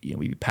 we'd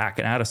be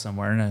packing out of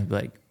somewhere and I'd be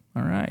like,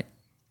 all right,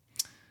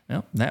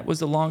 well, that was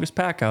the longest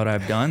pack out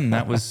I've done. And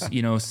that was,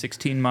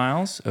 16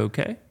 miles.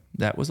 Okay.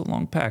 That was a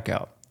long pack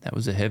out. That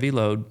was a heavy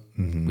load.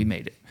 Mm-hmm. We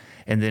made it.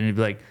 And then it'd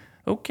be like,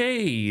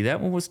 okay,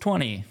 that one was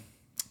 20.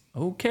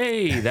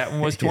 Okay. That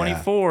one was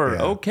 24.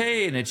 Yeah.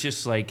 Okay. And it's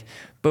just like,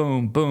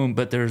 boom, boom.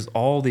 But there's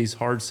all these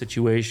hard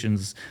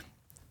situations,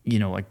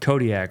 like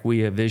Kodiak, we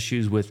have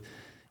issues with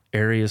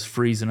areas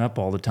freezing up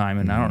all the time.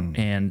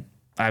 And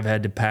I've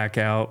had to pack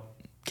out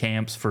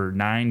camps for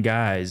 9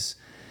 guys,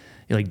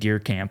 like deer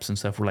camps and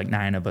stuff. We're like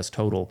 9 of us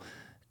total,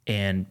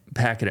 and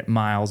pack it at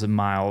miles and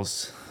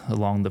miles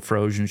along the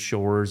frozen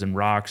shores and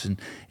rocks and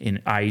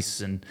in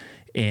ice. And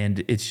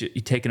it's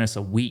taken us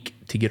a week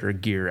to get our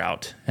gear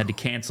out. Had to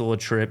cancel a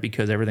trip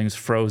because everything's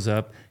froze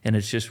up, and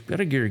it's just got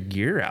to get our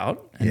gear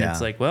out. And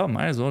it's like, well,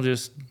 might as well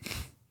just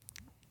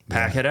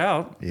pack it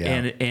out.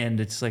 And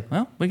it's like,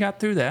 well, we got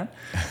through that.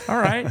 All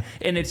right.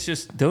 And it's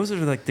just, those are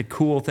like the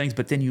cool things.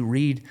 But then you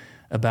read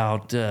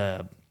about, there's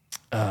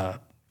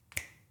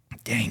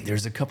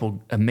a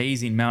couple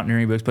amazing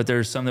mountaineering books, but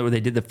there's some where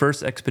they did the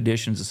first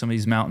expeditions of some of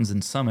these mountains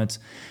and summits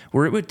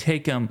where it would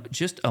take them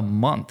just a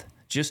month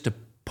just to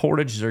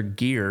portage their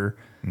gear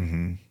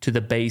to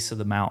the base of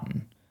the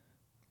mountain.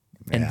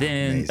 And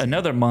then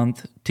another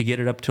month to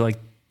get it up to like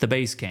the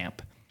base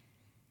camp.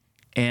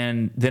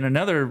 And then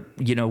another,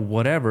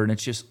 whatever, and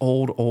it's just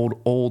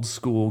old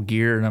school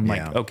gear. And I'm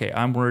like, okay,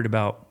 I'm worried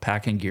about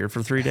packing gear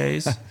for 3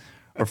 days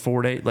or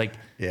 4 days. Like,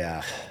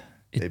 they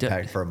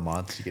pack for a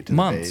month to get to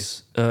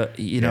months, the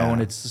base.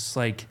 And it's just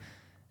like,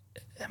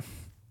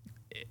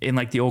 in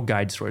like the old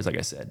guide stories, like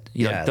I said,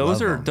 like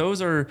those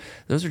are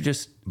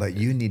just. But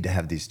you need to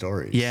have these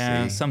stories.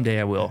 Yeah,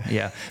 someday I will.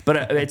 Yeah,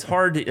 but it's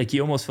hard to, like,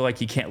 you almost feel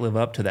like you can't live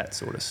up to that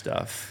sort of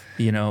stuff,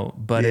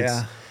 But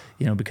it's,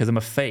 because I'm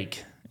a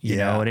fake.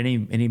 At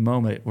any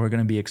moment we're going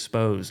to be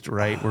exposed,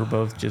 right? We're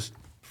both just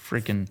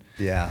freaking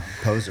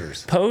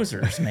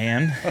posers,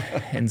 man.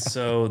 And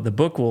so the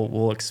book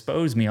will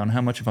expose me on how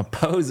much of a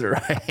poser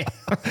I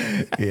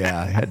am.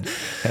 Had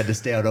to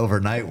stay out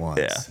overnight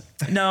once.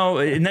 No,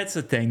 and that's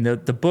the thing. The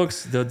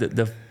books,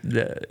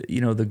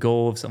 the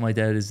goal of something like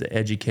that is to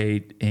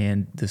educate,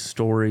 and the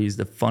stories,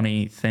 the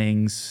funny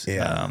things,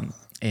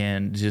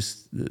 and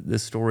just the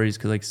stories.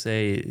 Because, like I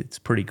say, it's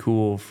pretty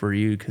cool for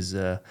you because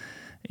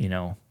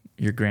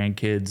your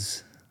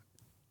grandkids,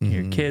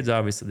 your kids,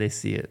 obviously they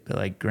see it, but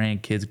like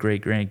grandkids,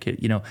 great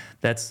grandkids,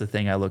 that's the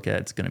thing I look at.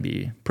 It's going to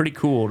be pretty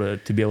cool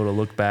to be able to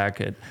look back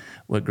at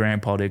what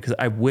grandpa did. Cause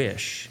I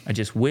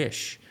just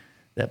wish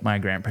that my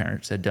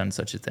grandparents had done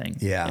such a thing.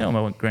 Yeah.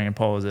 My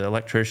grandpa was an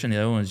electrician. The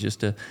other one was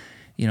just a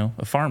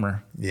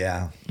farmer.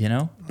 Yeah.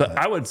 But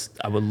I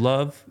would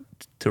love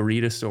to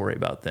read a story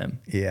about them.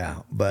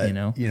 Yeah.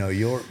 But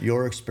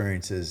your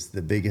experiences,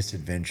 the biggest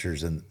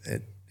adventures and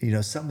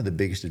some of the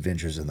biggest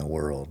adventures in the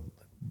world,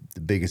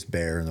 the biggest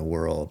bear in the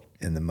world,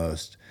 and the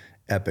most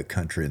epic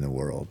country in the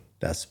world.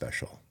 That's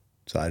special.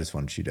 So I just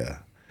want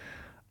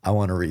I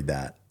want to read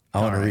that. I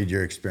want to read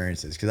your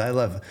experiences, because I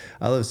love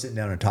sitting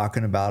down and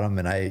talking about them,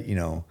 and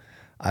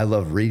I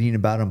love reading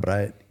about them, but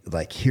I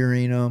like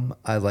hearing them.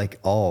 I like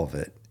all of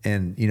it.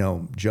 And,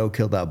 Joe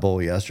killed that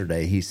bull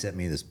yesterday. He sent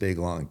me this big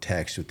long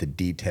text with the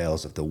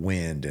details of the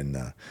wind and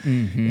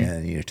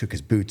and took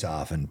his boots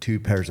off and 2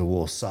 pairs of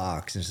wool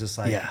socks. And it's just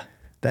like,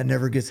 that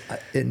never gets,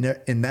 and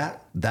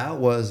that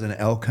was an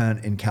elk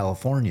hunt in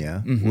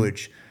California,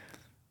 which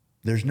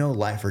there's no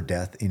life or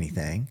death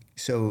anything.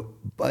 So,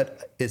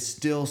 but it's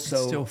still it's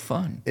still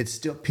fun. It's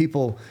still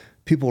people,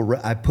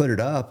 I put it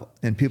up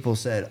and people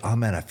said, oh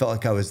man, I felt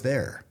like I was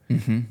there.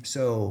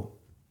 So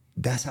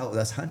that's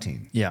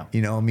hunting. Yeah.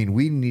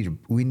 We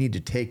need to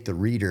take the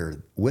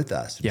reader with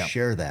us and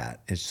share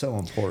that. It's so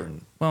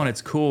important. Well, and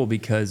it's cool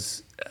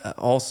because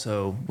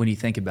also when you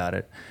think about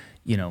it,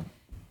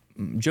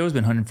 Joe's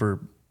been hunting for,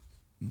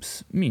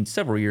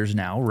 several years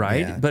now,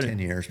 right? Yeah, but 10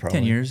 years probably.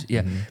 10 years,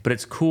 yeah. But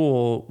it's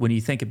cool when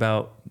you think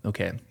about,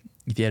 okay,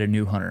 if you had a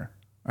new hunter,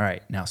 all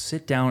right, now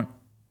sit down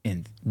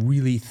and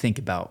really think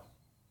about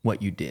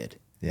what you did.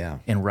 Yeah.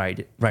 And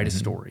write a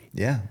story.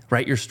 Yeah.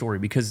 Write your story,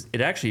 because it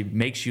actually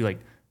makes you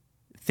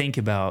think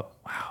about,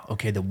 wow,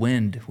 okay, the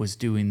wind was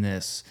doing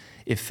this.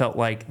 It felt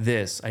like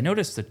this. I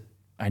noticed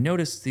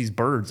these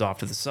birds off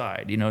to the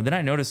side, then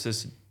I noticed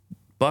this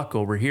buck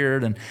over here.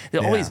 Then there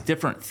are all these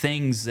different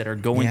things that are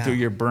going through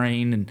your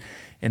brain,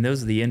 and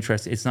those are the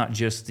interest. It's not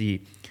just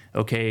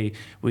okay,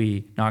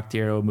 we knocked the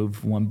arrow,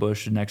 moved one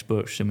bush to the next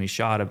bush, and we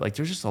shot it.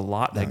 There's just a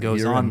lot that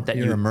goes on that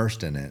you're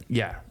immersed in it.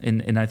 Yeah,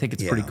 and I think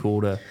it's pretty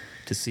cool to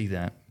see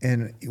that.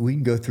 And we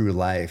can go through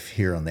life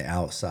here on the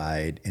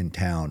outside in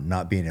town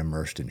not being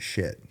immersed in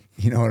shit.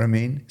 You know what I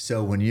mean?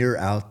 So when you're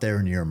out there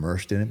and you're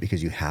immersed in it,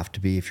 because you have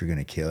to be, if you're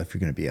going to kill, if you're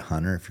going to be a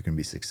hunter, if you're going to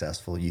be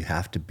successful, you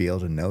have to be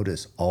able to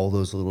notice all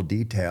those little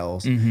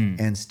details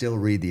and still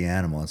read the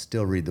animal and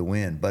still read the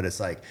wind. But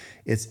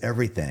it's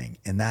everything.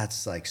 And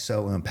that's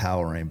so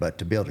empowering. But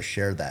to be able to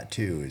share that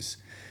too is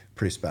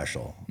pretty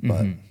special.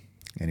 But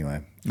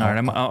anyway. All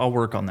right, I'll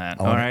work on that.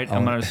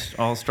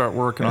 I'll start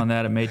working on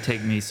that. It may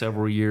take me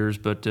several years,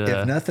 but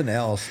if nothing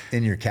else,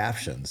 in your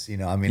captions,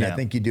 I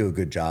think you do a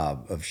good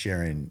job of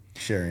sharing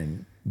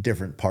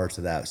different parts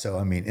of that. So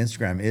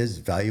Instagram is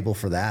valuable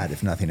for that,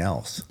 if nothing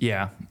else.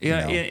 Yeah.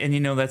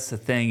 And that's the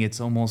thing.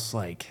 It's almost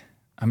like,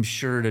 I'm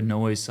sure it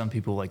annoys some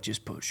people,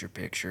 just post your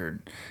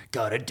picture,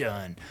 got it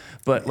done.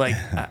 But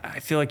I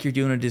feel like you're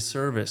doing a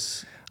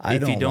disservice.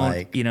 If you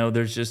don't,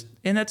 there's just,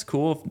 and that's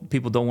cool if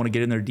people don't want to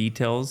get in their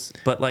details,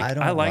 but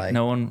I like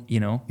knowing,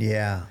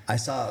 Yeah.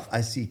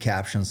 I see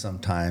captions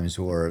sometimes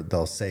where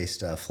they'll say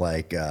stuff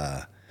like,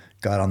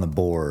 got on the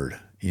board,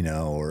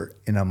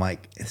 and I'm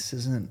like,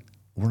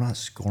 we're not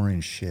scoring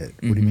shit.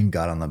 What do you mean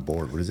got on the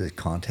board? What is this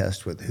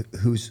contest with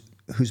who's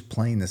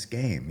playing this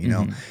game,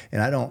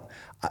 And I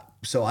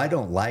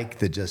don't like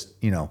the just,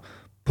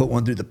 put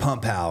one through the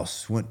pump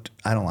house.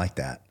 I don't like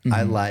that.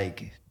 I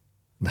like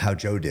how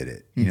Joe did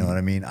it. You know what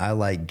I mean? I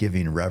like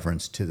giving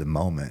reverence to the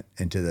moment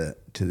and to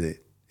the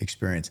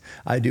experience.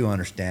 I do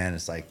understand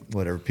it's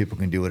whatever, people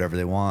can do whatever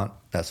they want.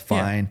 That's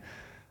fine.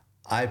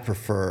 Yeah. I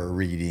prefer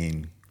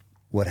reading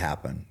what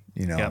happened.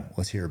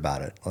 Let's hear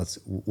about it.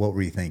 What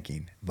were you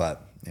thinking?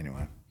 But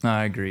anyway.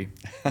 I agree.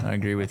 I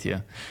agree with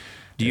you.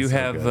 Do you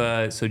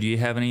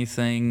have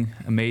anything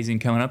amazing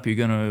coming up? You're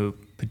going to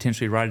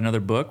potentially write another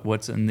book?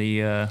 What's in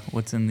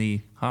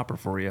the hopper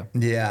for you?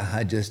 Yeah,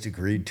 I just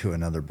agreed to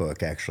another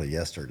book actually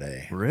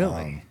yesterday.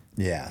 Really?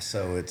 Yeah.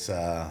 So it's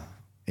I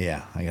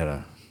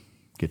gotta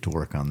get to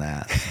work on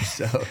that.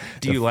 So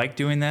do you like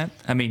doing that?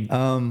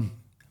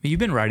 You've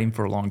been writing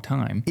for a long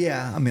time.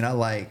 Yeah.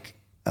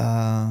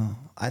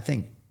 I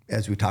think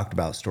as we talked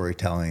about,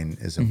 storytelling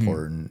is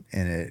important,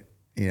 and it,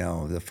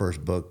 the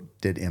first book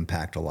did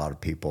impact a lot of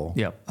people.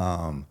 Yep.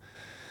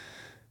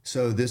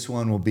 So that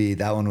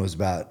one was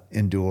about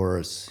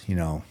endurance,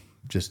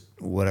 just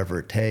whatever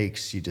it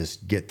takes, you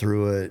just get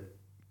through it,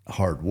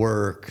 hard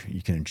work,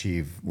 you can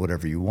achieve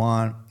whatever you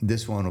want.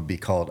 This one will be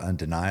called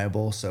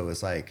Undeniable. So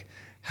it's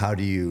how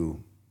do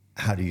you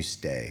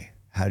stay?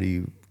 How do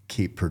you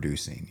keep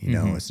producing?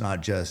 It's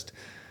not just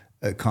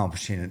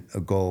accomplishing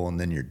a goal and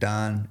then you're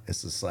done.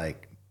 It's just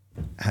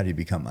how do you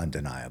become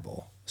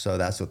undeniable? So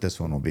that's what this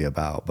one will be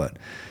about. But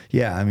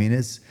yeah,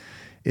 it's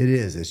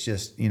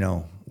just,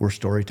 we're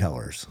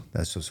storytellers.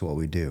 That's just what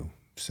we do.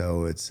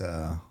 So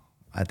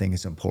I think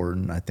it's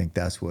important. I think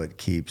that's what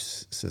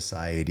keeps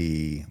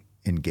society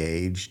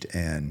engaged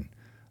and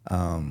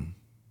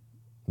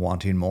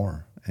wanting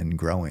more and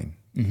growing.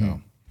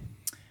 So.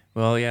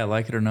 Well, yeah,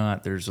 like it or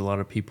not, there's a lot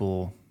of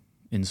people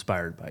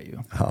inspired by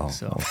you. Oh,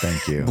 well,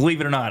 thank you.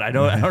 Believe it or not, I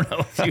don't know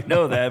if you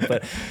know that,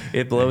 but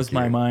it blows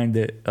my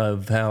mind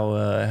of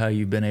how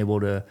you've been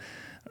able to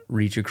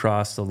reach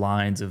across the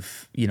lines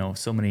of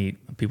so many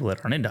people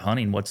that aren't into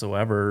hunting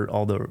whatsoever,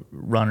 all the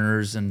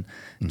runners and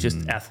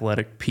just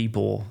athletic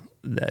people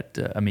that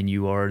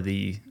you are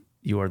the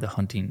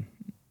hunting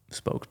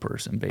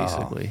spokesperson,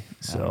 basically.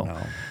 So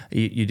no.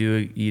 you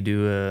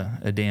do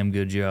a damn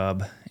good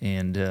job,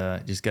 and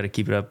just got to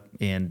keep it up.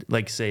 And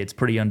like you say, it's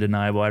pretty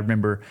undeniable. I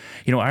remember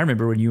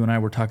when you and I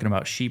were talking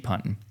about sheep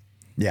hunting.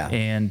 Yeah.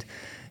 And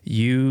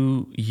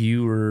you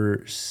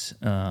were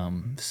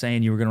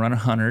saying you were going to run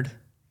 100,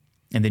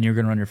 and then you're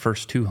going to run your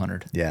first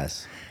 200.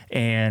 Yes.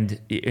 And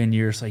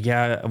you're just like,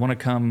 yeah, I want to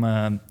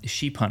come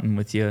sheep hunting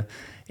with you.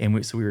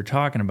 And so we were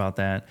talking about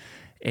that,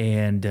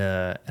 and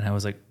I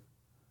was like,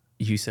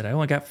 you said, I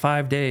only got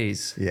 5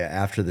 days. Yeah,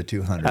 after the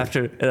 200.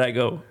 And I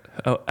go,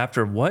 oh,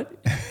 after what?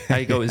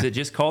 I go, is it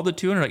just called the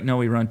 200? Like, no,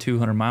 we run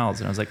 200 miles.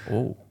 And I was like,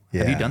 oh,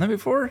 have you done that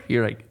before?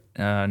 You're like,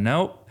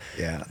 nope.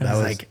 Yeah,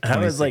 I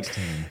was like,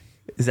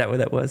 is that what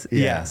that was?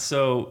 Yeah.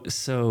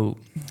 So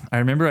I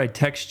remember I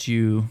texted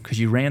you because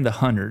you ran the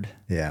 100.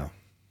 Yeah.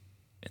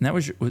 And that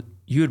was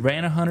you had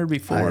ran 100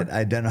 before.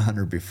 I'd done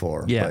 100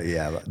 before.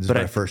 Yeah. But this is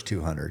my first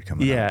 200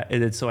 coming up. Yeah.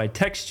 And then, so I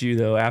texted you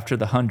though after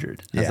the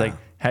 100. I was Yeah. like,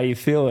 how you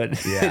feeling?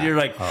 Yeah. And you're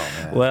like,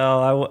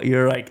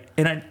 you're like,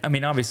 and I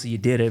mean, obviously you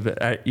did it,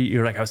 but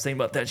you're like, I was thinking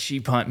about that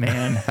sheep hunt,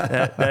 man.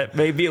 that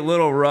may be a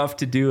little rough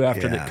to do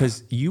after that,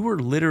 because you were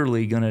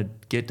literally going to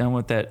get done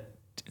with that.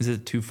 Is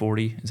it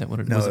 240? Is that what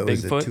it was? No, it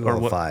was a Bigfoot 205.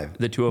 Or what?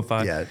 The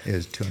 205? Yeah, it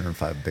was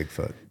 205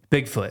 Bigfoot.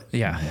 Bigfoot,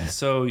 yeah. Mm-hmm.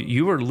 So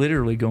you were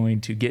literally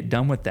going to get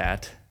done with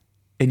that,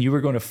 and you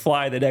were going to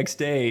fly the next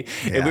day,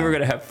 and we were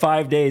going to have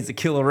 5 days to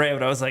kill a ram.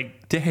 And I was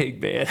like, dang,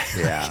 man.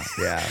 Yeah.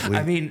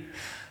 I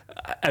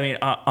mean,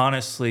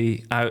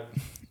 honestly,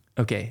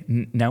 because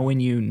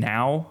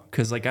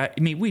like, I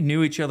mean, we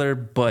knew each other,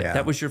 but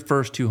that was your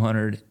first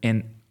 200,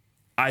 and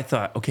I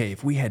thought, okay,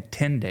 if we had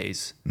 10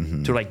 days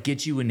to like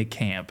get you into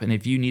camp, and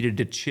if you needed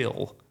to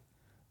chill,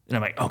 and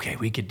I'm like, okay,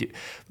 we could do.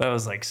 But I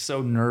was like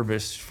so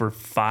nervous for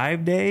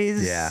 5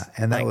 days. Yeah,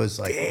 and that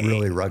was like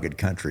really rugged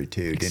country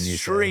too, didn't you?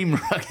 Extreme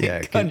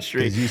rugged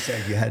country. Because you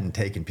said you hadn't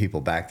taken people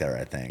back there,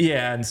 I think.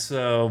 Yeah, and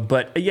so,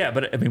 but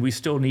I mean, we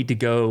still need to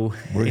go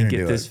and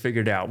get this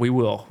figured out. We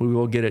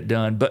will get it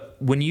done. But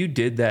when you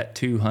did that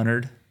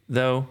 200,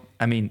 though,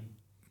 I mean,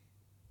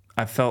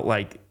 I felt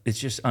like it's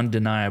just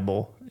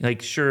undeniable.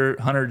 Like, sure,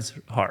 100's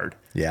hard.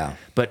 Yeah.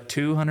 But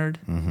 200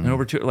 and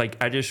over 2,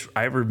 like,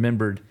 I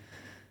remembered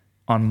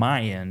on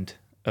my end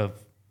of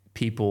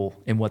people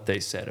and what they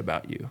said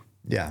about you.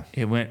 Yeah.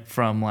 It went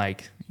from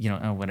like,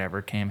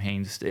 whatever, Cam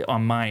Haynes,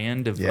 on my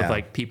end of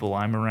like people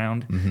I'm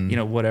around,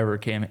 whatever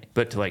Cam,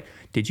 but to like,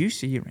 did you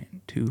see you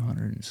ran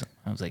 200 and something?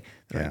 I was like,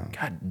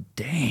 God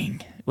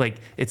dang. Like,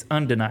 it's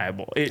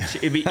undeniable.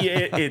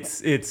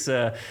 It's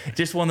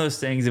just one of those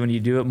things. And when you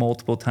do it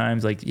multiple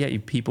times, like,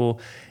 people,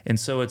 and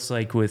so it's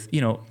like with,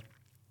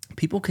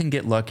 people can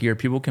get luckier,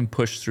 people can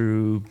push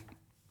through,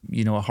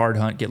 a hard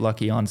hunt, get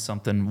lucky on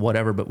something,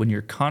 whatever. But when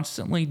you're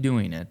constantly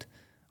doing it,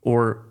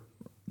 or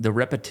the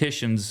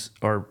repetitions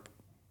are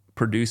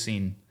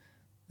producing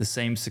the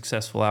same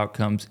successful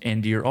outcomes,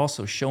 and you're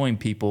also showing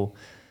people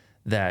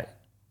that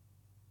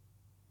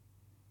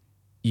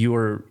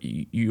you're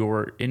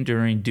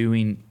enduring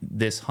doing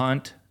this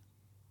hunt,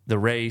 the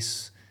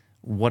race,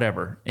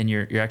 whatever, and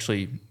you're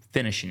actually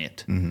finishing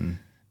it. Mm-hmm.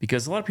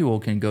 Because a lot of people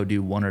can go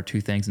do one or two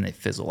things and they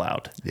fizzle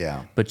out.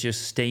 Yeah. But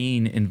just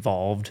staying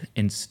involved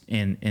in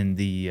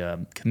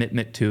the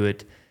commitment to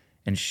it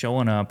and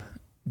showing up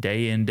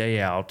day in, day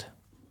out,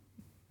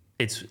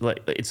 it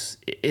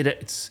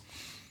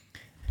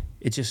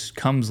just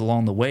comes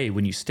along the way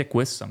when you stick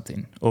with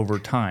something over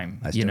time.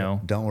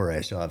 Don't worry,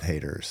 I still have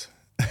haters.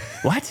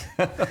 What?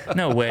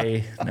 No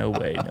way. No,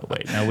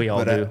 we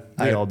all do.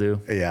 We all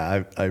do.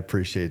 Yeah, I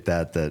appreciate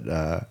that,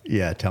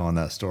 telling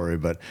that story.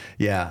 But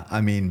yeah,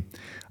 I mean,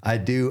 I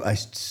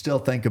still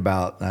think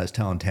about, I was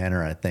telling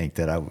Tanner, I think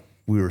that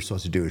we were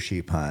supposed to do a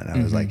sheep hunt. And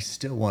I was like,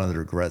 still one of the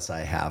regrets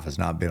I have is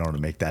not being able to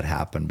make that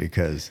happen,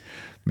 because,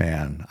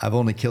 man, I've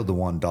only killed the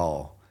one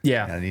doll.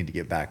 Yeah. And I need to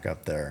get back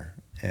up there.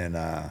 And,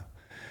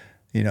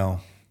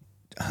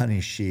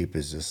 hunting sheep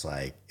is just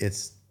like,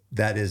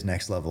 that is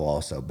next level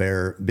also.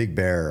 Big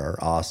bear are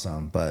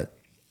awesome, but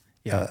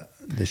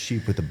the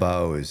sheep with the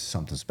bow is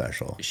something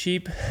special.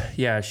 Sheep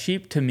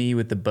to me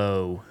with the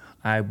bow,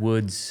 I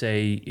would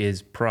say,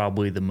 is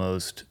probably the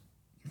most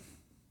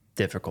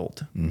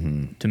difficult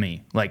to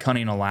me. Like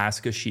hunting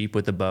Alaska sheep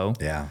with the bow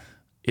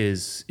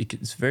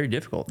it's very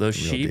difficult. Those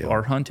sheep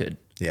are hunted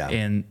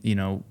and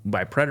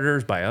by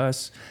predators, by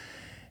us,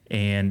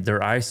 and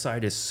their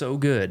eyesight is so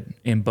good.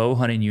 In bow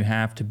hunting, you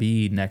have to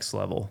be next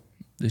level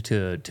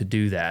to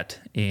do that.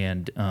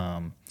 And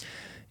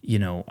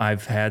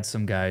I've had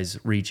some guys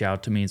reach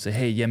out to me and say,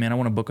 hey, yeah, man, I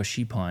want to book a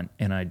sheep hunt.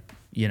 And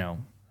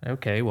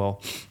okay,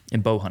 well,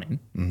 in bow hunting.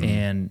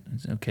 And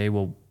okay,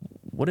 well,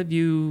 what have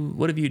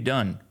you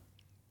done?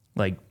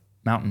 Like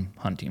mountain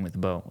hunting with the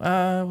bow?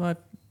 Well, I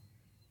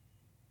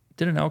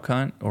did an elk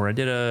hunt, or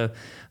I'm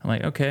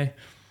like, okay,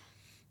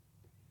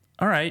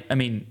 all right. I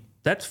mean,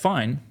 that's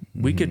fine.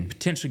 We could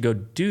potentially go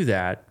do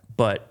that,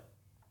 but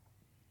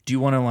do you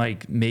want to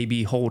like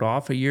maybe hold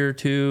off a year or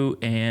two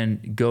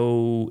and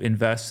go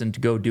invest and to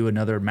go do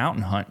another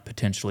mountain hunt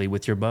potentially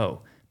with your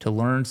bow? to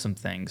learn some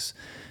things.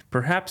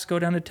 Perhaps go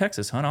down to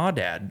Texas, hunt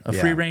aoudad, a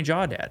free range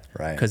aoudad,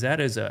 right? Because that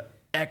is a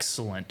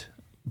excellent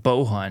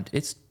bow hunt.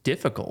 It's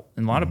difficult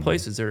in a lot of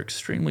places. They're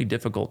extremely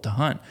difficult to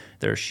hunt.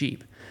 They're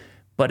sheep,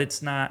 but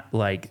it's not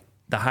like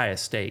the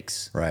highest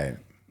stakes, right?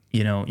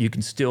 You know, you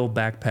can still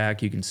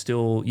backpack. You can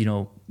still,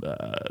 you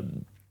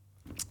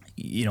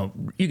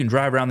can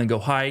drive around and go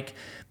hike,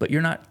 but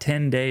you're not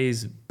 10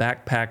 days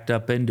backpacked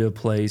up into a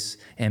place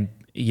and,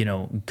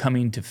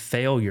 coming to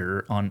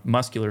failure on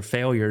muscular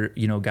failure,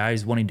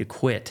 guys wanting to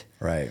quit.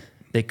 Right.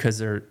 Because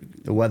the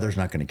weather's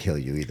not going to kill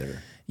you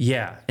either.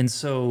 Yeah. And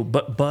so,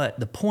 but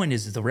the point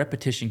is the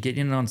repetition,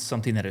 getting on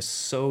something that is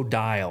so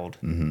dialed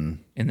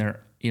and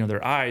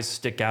their eyes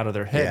stick out of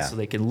their heads so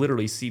they can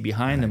literally see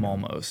behind them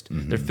almost.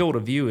 Their field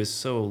of view is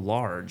so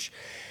large.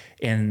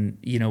 And,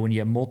 when you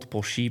have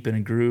multiple sheep in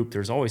a group,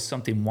 there's always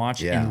something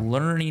watching and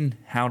learning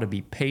how to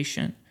be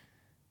patient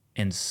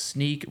and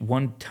sneak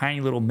one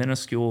tiny little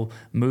minuscule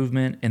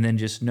movement and then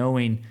just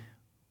knowing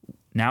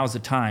now's the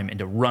time and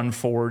to run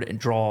forward and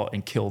draw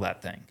and kill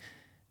that thing,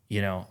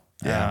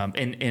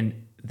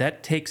 and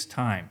that takes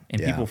time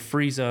and people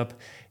freeze up,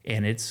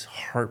 and it's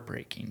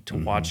heartbreaking to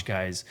watch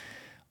guys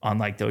on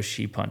like those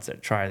sheep hunts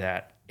that try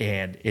that.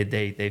 And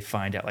they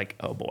find out like,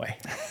 oh boy,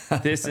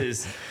 this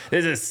is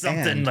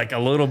something like a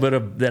little bit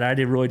of that I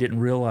really didn't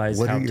realize.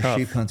 What how are your tough.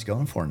 sheep hunts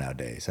going for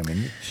nowadays? I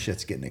mean,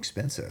 shit's getting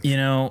expensive.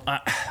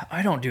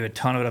 I don't do a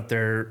ton of it up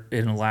there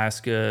in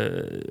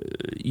Alaska,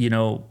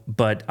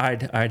 but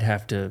I'd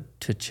have to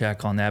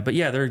check on that. But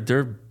yeah,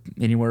 they're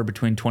anywhere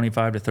between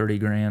 25 to 30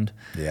 grand.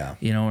 Yeah.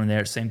 And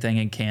they're same thing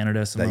in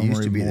Canada. Some that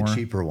used to be more. the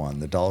cheaper one.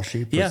 The doll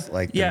sheep was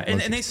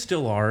and they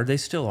still are. They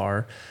still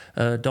are.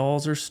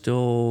 Dolls are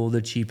still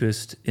the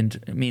cheapest.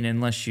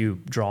 Unless you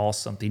draw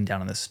something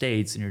down in the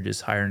States and you're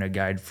just hiring a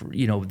guide for,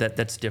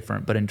 that's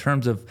different. But in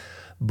terms of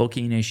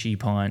booking a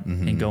sheep hunt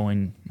and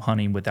going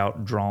hunting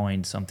without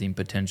drawing something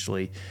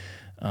potentially,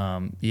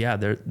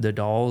 the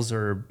dolls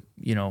are,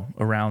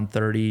 around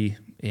 30,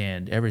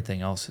 and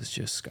everything else is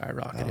just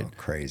skyrocketed. Oh,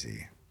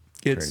 crazy.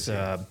 It's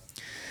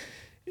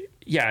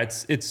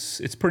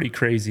it's pretty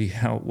crazy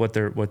what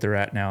they're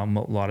at now.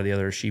 A lot of the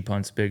other sheep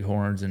hunts,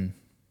 bighorns and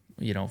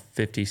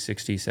 50,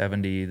 60,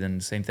 70,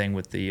 then same thing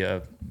with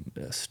the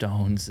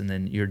stones, and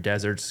then your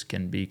deserts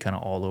can be kind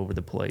of all over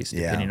the place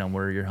depending on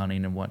where you're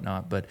hunting and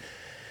whatnot. But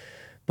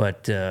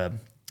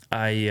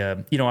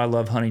I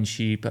love hunting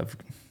sheep. I've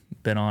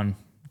been on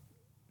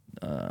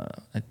I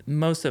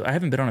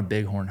haven't been on a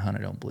bighorn hunt,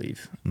 I don't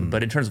believe.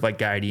 But in terms of like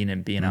guiding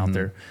and being out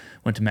there,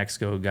 went to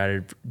Mexico,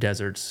 guided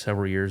deserts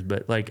several years.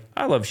 But like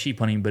I love sheep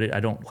hunting, but I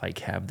don't like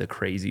have the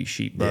crazy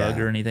sheep bug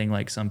or anything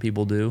like some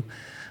people do.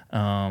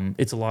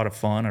 It's a lot of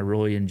fun. I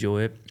really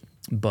enjoy it.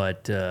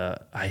 But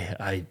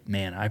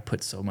I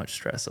put so much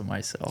stress on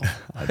myself.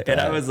 And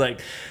I was like,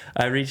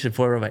 I reached a point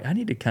where I'm like, I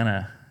need to kind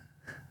of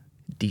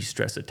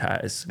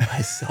de-stressitize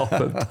myself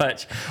a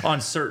bunch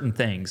on certain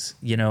things,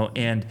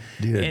 and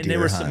there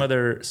was some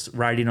other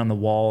writing on the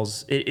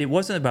walls. It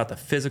wasn't about the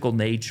physical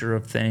nature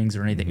of things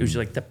or anything. It was just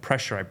like the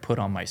pressure I put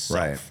on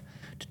myself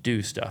to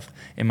do stuff.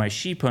 In my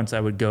sheep hunts,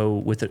 I would go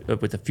with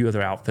a few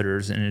other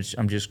outfitters, and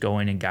I'm just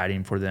going and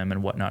guiding for them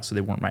and whatnot, so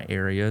they weren't my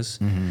areas.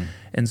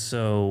 And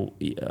so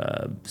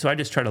I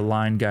just try to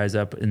line guys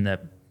up in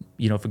that.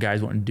 If a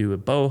guy's wanting to do a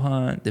bow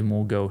hunt, then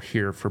we'll go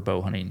here for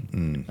bow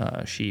hunting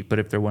sheep. But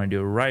if they're wanting to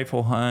do a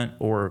rifle hunt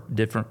or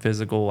different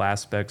physical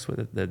aspects with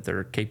it that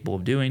they're capable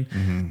of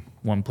doing,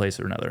 one place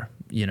or another,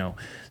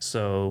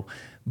 So,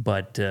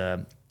 but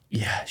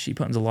sheep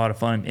hunting's a lot of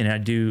fun, and I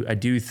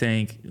do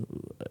think,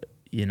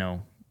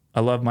 I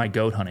love my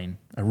goat hunting.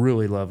 I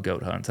really love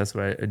goat hunts. That's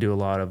what I do a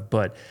lot of.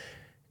 But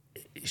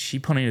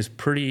sheep hunting is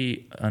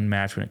pretty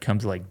unmatched when it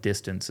comes to like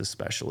distance,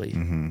 especially,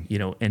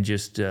 and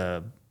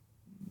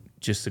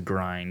just the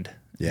grind.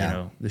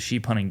 The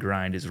sheep hunting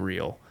grind is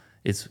real.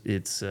 It's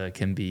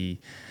can be,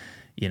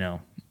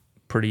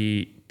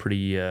 pretty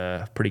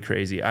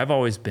crazy. I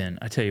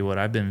tell you what,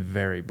 I've been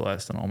very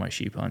blessed on all my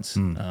sheep hunts.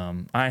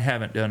 I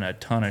haven't done a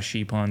ton of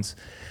sheep hunts,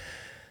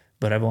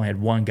 but I've only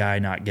had one guy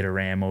not get a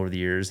ram over the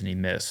years, and he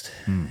missed.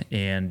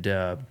 And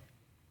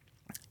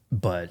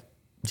but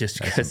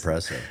just because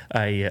impressive.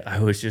 I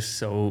was just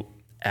so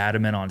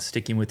adamant on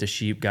sticking with the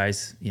sheep.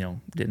 Guys,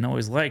 didn't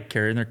always like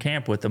carrying their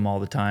camp with them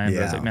all the time. But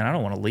I was like, man, I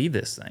don't want to leave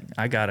this thing.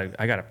 I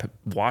gotta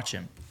watch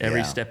him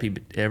every step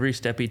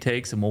he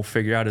takes, and we'll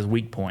figure out his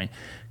weak point.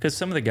 Because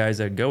some of the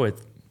guys I'd go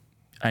with,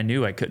 I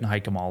knew I couldn't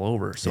hike them all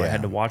over, so I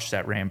had to watch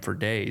that ram for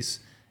days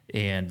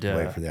and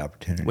wait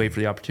for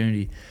the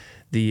opportunity.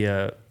 The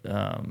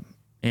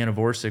Anna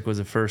Vorsic was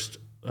the first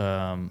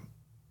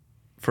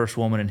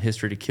woman in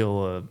history to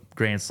kill a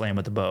grand slam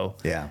with a bow.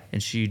 Yeah.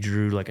 And she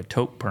drew like a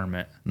toque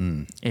permit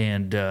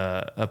and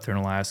up there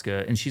in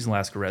Alaska. And she's an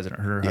Alaska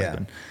resident, her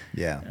husband.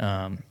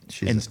 Yeah.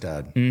 She's a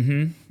stud.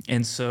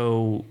 And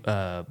so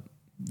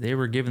they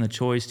were given the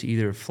choice to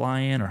either fly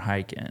in or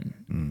hike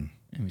in.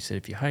 And we said,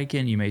 if you hike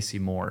in, you may see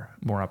more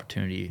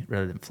opportunity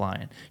rather than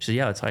flying. She said,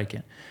 yeah, let's hike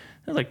in.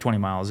 They're like 20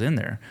 miles in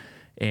there.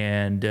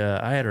 And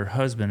I had her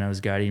husband, I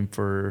was guiding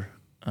for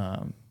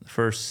the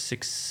first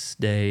 6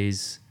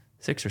 days.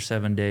 6 or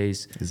 7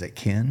 days. Is it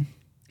Ken?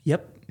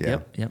 Yep. Yeah.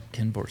 Yep.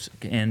 Ken Borsk.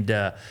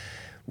 And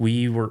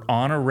we were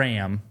on a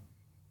ram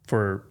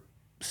for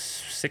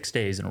 6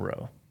 days in a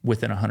row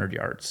within 100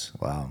 yards.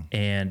 Wow.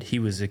 And he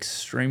was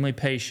extremely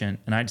patient.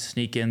 And I'd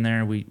sneak in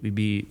there. We'd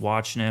be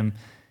watching him.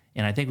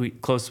 And I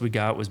think closest we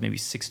got was maybe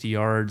 60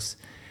 yards.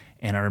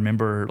 And I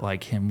remember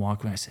like him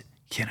walking. I said,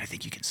 Ken, I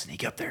think you can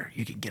sneak up there.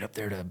 You can get up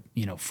there to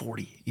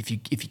 40. If you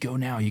go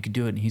now, you can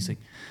do it. And he's like,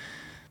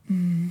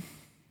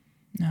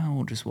 no,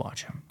 we'll just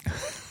watch him.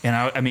 And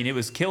I mean, it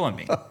was killing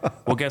me.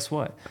 Well, guess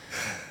what?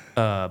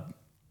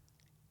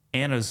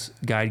 Anna's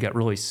guide got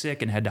really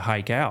sick and had to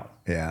hike out.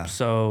 Yeah.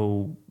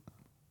 So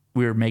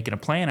we were making a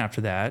plan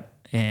after that,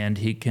 and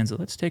Ken said,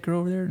 let's take her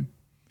over there and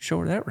show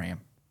her that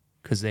ram,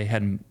 because they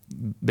hadn't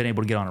been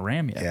able to get on a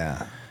ram yet.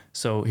 Yeah.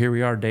 So here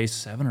we are, day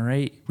 7 or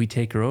 8. We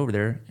take her over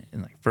there,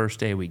 and like first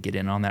day we get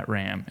in on that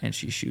ram, and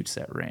she shoots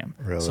that ram.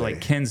 Really? So like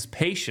Ken's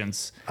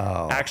patience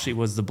actually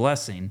was the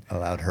blessing.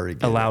 Allowed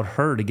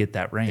her to get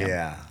that ram.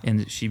 Yeah.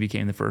 And she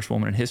became the first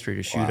woman in history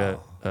to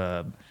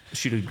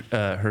shoot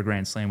her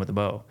grand slam with a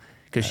bow.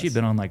 Because she had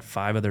been on like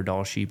 5 other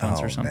doll sheep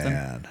hunts or something,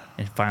 man.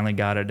 and finally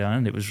got it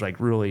done. It was like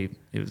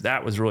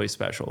that was really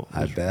special. It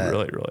was I bet.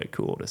 really, really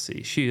cool to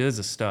see. She is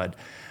a stud.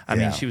 I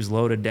mean, she was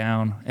loaded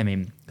down. I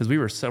mean, because we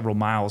were several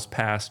miles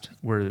past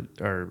where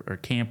our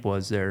camp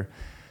was there,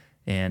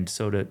 and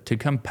so to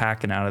come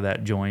packing out of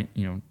that joint,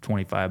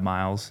 25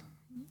 miles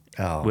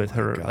with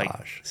her, like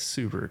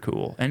super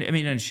cool. And I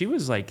mean, and she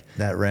was like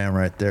that ram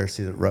right there.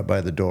 See that right by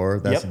the door?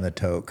 That's Yep. in the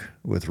toque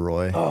with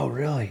Roy. Oh,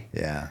 really?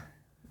 Yeah.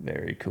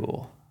 Very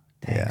cool.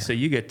 Dang. Yeah. So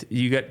you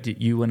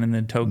went in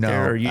the toque No,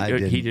 there, or I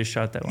didn't. he just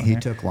shot that one? He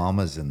there? took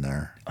llamas in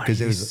there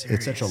because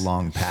it's such a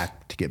long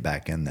pack to get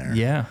back in there.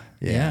 Yeah.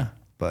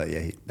 But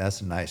yeah,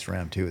 that's a nice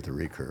ram too with the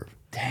recurve.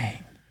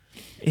 Dang.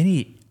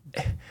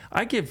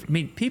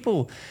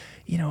 People,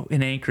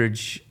 in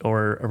Anchorage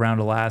or around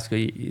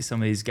Alaska,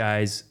 some of these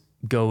guys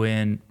go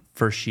in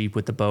for sheep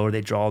with the bow, or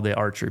they draw the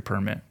archery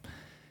permit.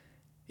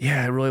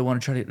 Yeah, I really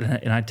want to try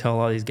to, and I tell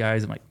all these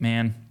guys, I'm like,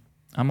 man,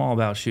 I'm all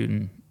about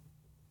shooting,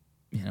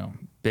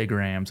 big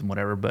rams and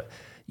whatever, but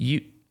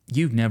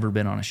you've never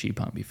been on a sheep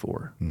hunt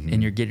before,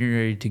 and you're getting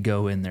ready to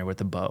go in there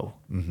with a bow,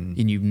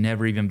 and you've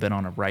never even been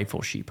on a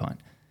rifle sheep hunt.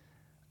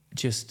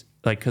 Just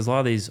like, because a lot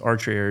of these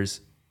archery areas,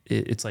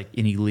 it's like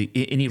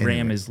any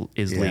ram is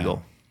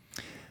legal.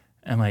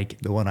 I'm like,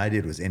 the one I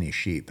did was any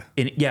sheep.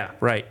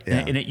 right.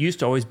 Yeah. And it used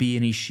to always be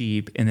any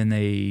sheep, and then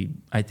they,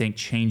 I think,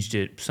 changed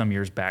it some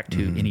years back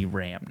to any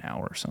ram now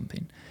or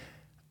something.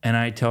 And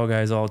I tell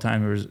guys all the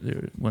time, there was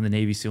one of the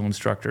Navy SEAL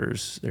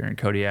instructors there in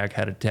Kodiak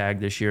had a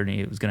tag this year, and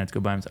he was going to have to go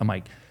by him. I'm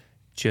like,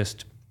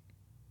 just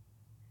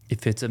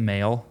if it's a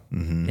male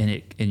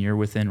and you're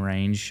within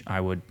range,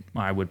 I would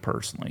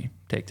personally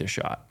take the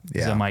shot.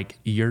 Because I'm like,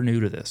 you're new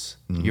to this.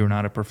 You're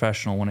not a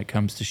professional when it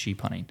comes to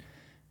sheep hunting.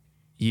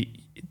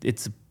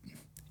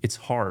 It's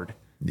hard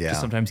to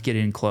sometimes get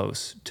in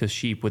close to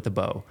sheep with a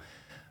bow.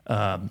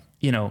 And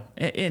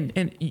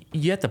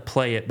you have to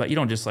play it, but you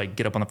don't just like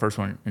get up on the first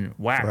one and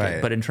whack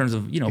it. But in terms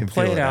of,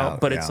 play it out.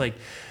 But it's like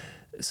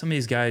some of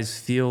these guys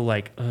feel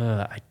like,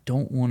 I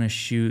don't want to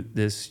shoot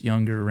this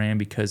younger ram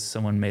because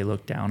someone may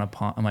look down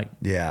upon. I'm like,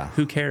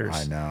 who cares?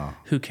 I know.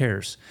 Who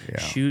cares? Yeah.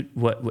 Shoot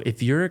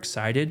if you're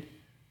excited.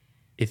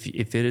 If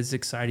it is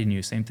exciting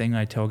you, same thing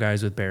I tell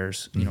guys with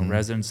bears,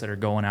 residents that are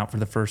going out for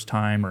the first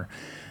time, or,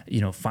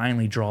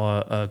 finally draw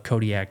a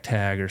Kodiak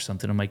tag or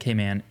something. I'm like, hey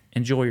man,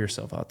 enjoy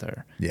yourself out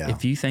there. Yeah.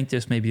 If you think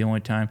this may be the only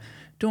time,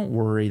 don't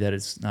worry that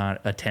it's not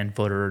a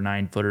 10-footer or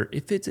 9-footer.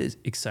 If it's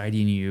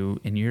exciting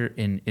you and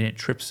and it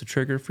trips the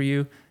trigger for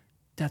you,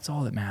 that's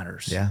all that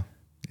matters. Yeah.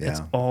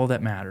 That's all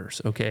that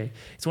matters. Okay.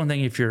 It's one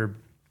thing if you're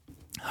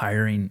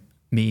hiring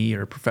me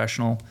or a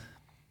professional.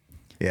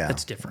 Yeah,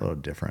 that's different. A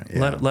little different.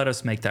 Yeah. Let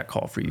us make that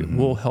call for you.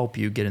 We'll help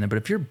you get in there. But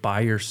if you're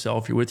by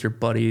yourself, you're with your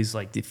buddies,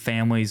 like the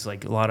families,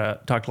 like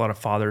talked to a lot of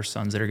fathers,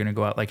 sons that are going to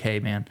go out like, hey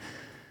man,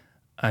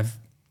 I've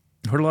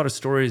heard a lot of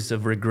stories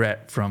of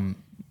regret from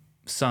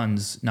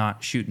sons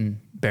not shooting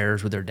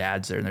bears with their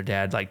dads there, and their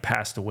dad like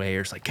passed away,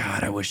 or it's like,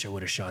 God, I wish I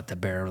would have shot the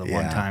bear the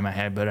one time I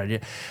had, but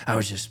I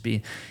was just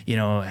being,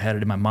 I had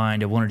it in my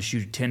mind. I wanted to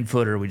shoot a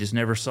 10-footer. We just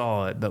never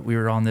saw it, but we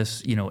were on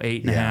this,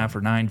 8.5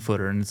 or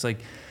 9-footer. And it's like,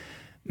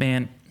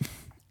 man,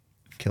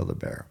 kill the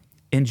bear.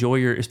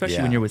 Enjoy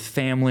especially when you're with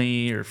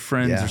family or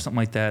friends or something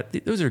like that.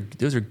 Those are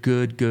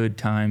good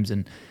times,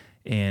 and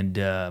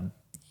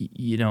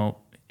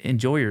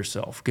enjoy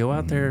yourself. Go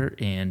out there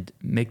and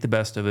make the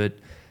best of it.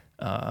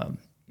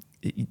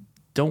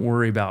 Don't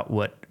worry about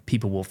what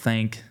people will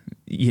think,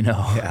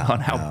 on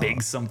how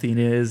big something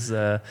is.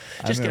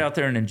 Just get out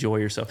there and enjoy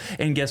yourself.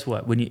 And guess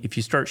what? If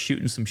you start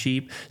shooting some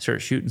sheep,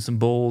 start shooting some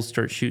bulls,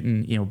 start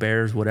shooting,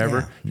 bears,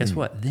 whatever, guess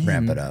what? Then,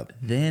 ramp it up.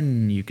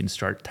 Then you can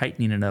start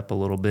tightening it up a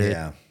little bit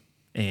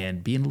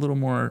and being a little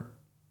more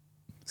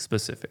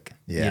specific,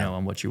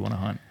 on what you want to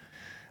hunt.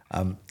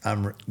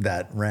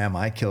 That ram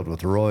I killed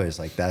with Roy is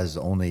like, that is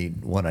the only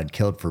one I'd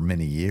killed for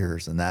many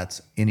years, and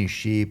that's any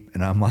sheep.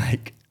 And I'm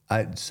like,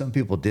 some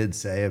people did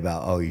say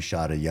about, oh, you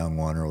shot a young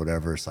one or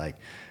whatever. It's like,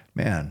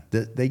 Man,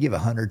 they give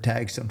 100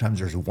 tags. Sometimes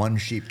there's one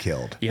sheep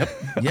killed. Yep.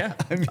 Yeah.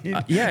 I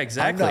mean, yeah,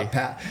 exactly. I'm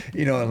not,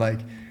 and like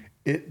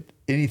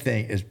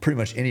anything is pretty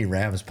much any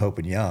ram is Pope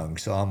and Young.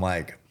 So I'm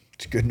like,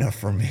 it's good enough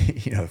for me.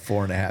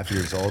 4.5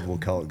 years old, we'll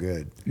call it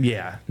good.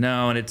 Yeah.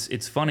 No, and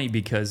it's funny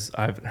because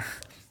a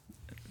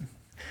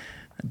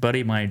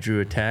buddy of mine drew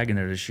a tag in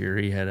there this year.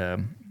 He had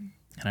and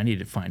I need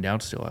to find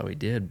out still how he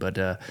did,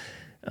 but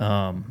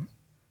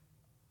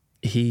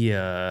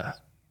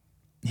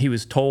he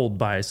was told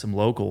by some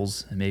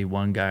locals and maybe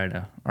one guy in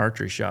an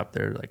archery shop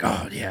there, like,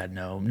 oh yeah,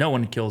 no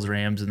one kills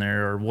rams in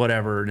there or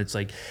whatever. And it's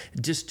like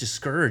just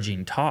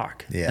discouraging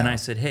talk. Yeah. And I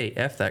said, hey,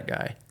 F that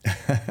guy.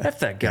 F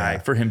that guy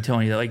for him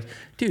telling you that. Like,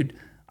 dude,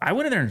 I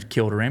went in there and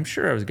killed a ram.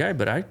 Sure, I was a guy,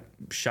 but I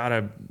shot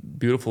a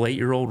beautiful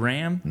 8-year-old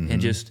ram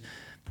and just,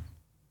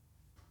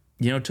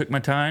 took my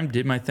time,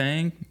 did my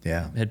thing.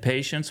 Yeah. Had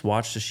patience,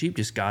 watched the sheep,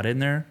 just got in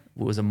there,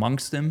 was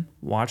amongst them,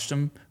 watched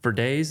them for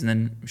days, and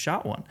then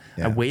shot one.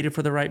 Yeah. I waited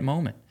for the right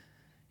moment.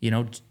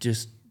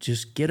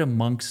 Just get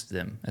amongst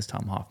them, as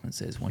Tom Hoffman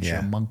says, once you're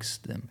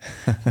amongst them.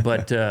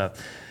 But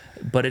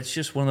it's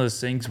just one of those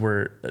things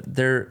where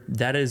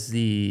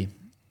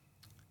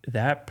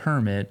that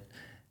permit,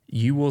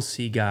 you will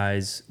see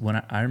guys,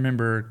 when I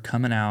remember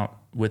coming out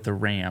with a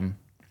ram.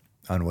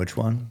 On which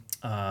one?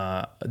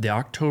 The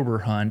October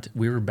hunt,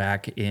 we were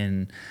back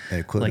in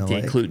the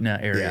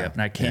Eklutna area.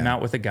 And I came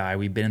out with a guy.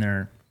 We'd been in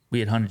there. We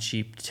had hunted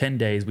sheep 10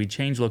 days. We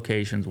changed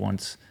locations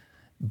once,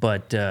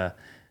 but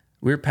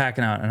we were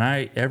packing out.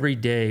 And every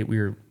day we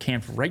were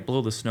camped right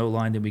below the snow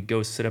line. Then we'd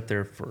go sit up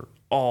there for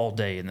all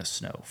day in the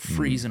snow,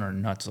 freezing our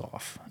nuts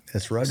off.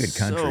 It's rugged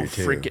country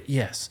too.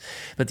 Yes,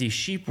 but these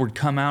sheep would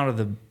come out of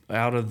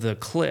the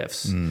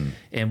cliffs,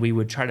 and we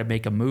would try to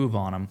make a move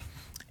on them.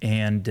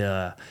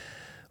 And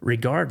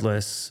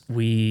regardless,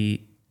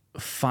 we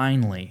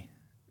finally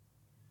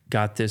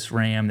got this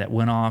ram that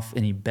went off,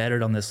 and he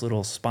bedded on this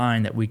little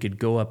spine that we could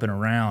go up and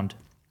around.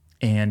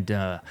 And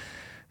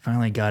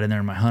finally got in there,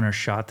 and my hunter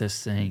shot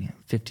this thing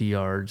 50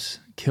 yards,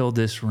 killed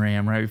this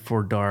ram right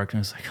before dark. And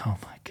I was like, oh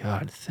my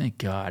God, thank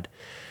God.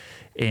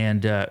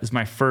 And it was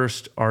my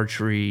first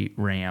archery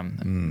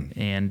ram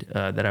and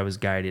that I was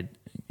guided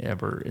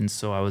ever. And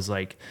so I was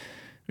like,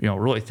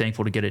 really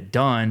thankful to get it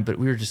done, but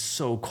we were just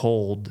so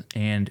cold.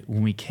 And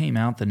when we came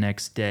out the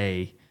next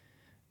day,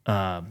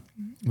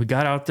 we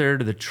got out there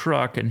to the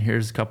truck, and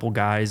here's a couple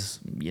guys,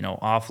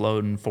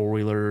 offloading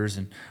 4-wheelers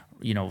and,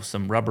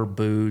 some rubber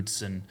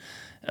boots, and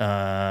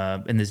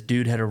this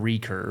dude had a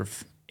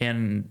recurve.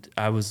 And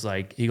I was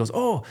like, he goes,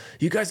 oh,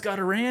 you guys got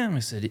a ram? I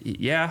said,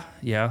 yeah.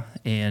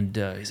 And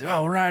he said,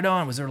 oh, right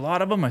on. Was there a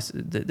lot of them? I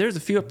said, there's a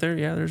few up there.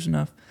 Yeah, there's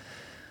enough.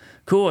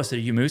 Cool. I said,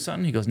 are you moose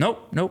hunting? He goes,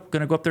 nope.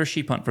 Gonna go up there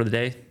sheep hunt for the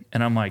day.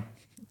 And I'm like,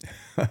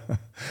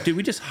 dude,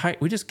 we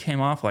just came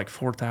off like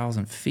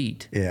 4,000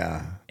 feet.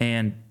 Yeah.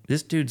 And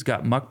this dude's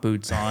got muck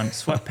boots on,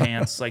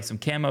 sweatpants, like some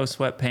camo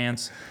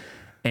sweatpants,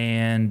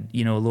 and, a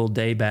little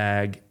day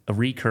bag, a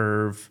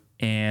recurve,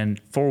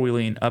 and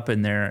 4-wheeling up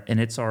in there. And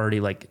it's already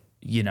like,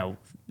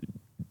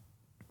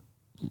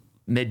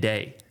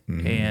 midday.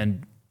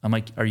 And I'm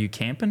like, are you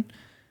camping?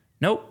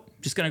 Nope.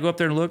 Just going to go up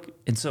there and look.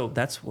 And so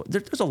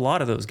there's a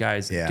lot of those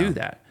guys that do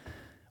that,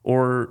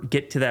 or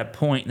get to that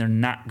point and they're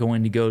not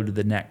going to go to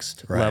the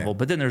next level.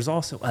 But then there's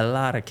also a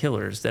lot of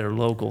killers that are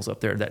locals up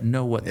there that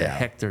know what the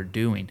heck they're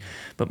doing.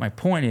 But my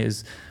point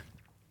is,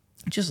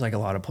 just like a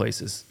lot of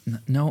places,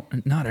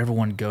 not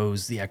everyone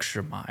goes the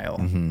extra mile.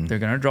 They're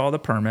going to draw the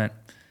permit.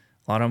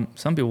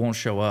 Some people won't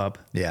show up.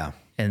 Yeah.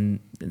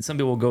 And some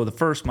people will go the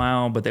first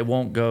mile, but they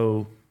won't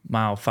go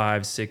mile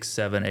 5, 6,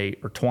 7, 8,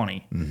 or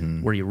 20,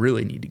 where you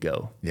really need to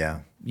go. Yeah.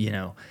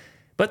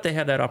 But they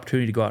have that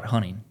opportunity to go out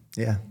hunting.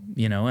 Yeah.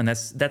 And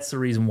that's the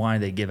reason why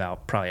they give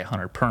out probably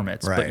 100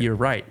 permits. Right. But you're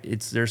right.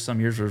 There's some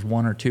years there's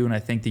 1 or 2, and I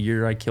think the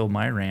year I killed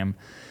my ram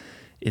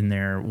in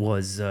there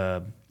was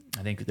I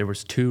think there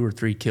was 2 or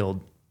 3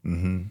 killed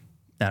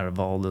out of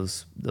all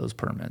those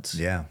permits.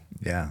 Yeah.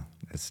 Yeah.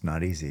 It's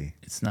not easy.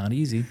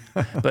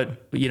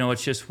 But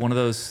it's just one of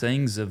those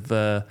things of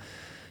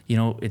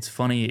it's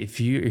funny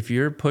if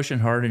you're pushing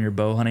hard in your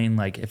bow hunting.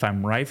 Like if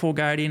I'm rifle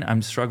guiding,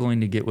 I'm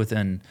struggling to get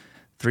within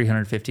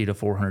 350 to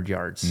 400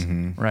 yards,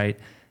 right?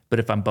 But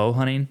if I'm bow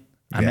hunting,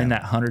 I'm in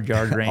that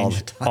 100-yard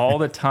range all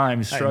the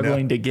time,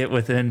 struggling to get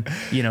within,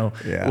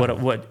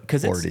 what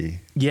because it's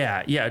 40.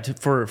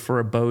 For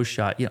a bow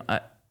shot.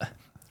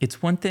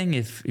 It's one thing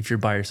if you're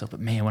by yourself, but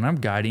man, when I'm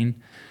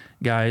guiding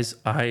guys,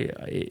 I'm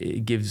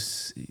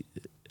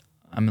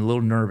a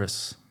little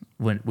nervous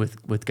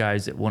with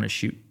guys that want to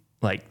shoot,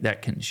 like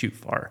that can shoot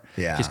far.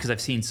 Yeah. Just because I've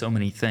seen so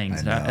many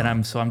things, and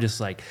I'm just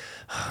like,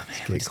 oh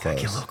man, we just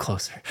gotta get a little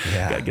closer.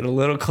 Yeah. Gotta get a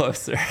little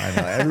closer. I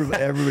know.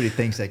 Everybody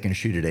thinks they can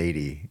shoot at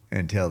 80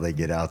 until they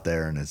get out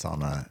there and it's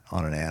on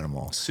an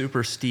animal.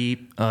 Super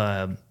steep.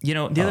 The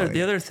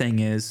other thing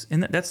is,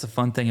 and that's the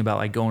fun thing about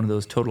like going to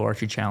those total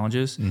archery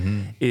challenges,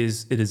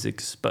 is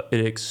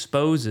it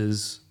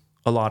exposes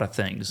a lot of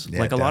things. Yeah,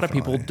 like a lot of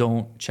people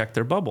don't check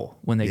their bubble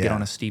when they get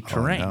on a steep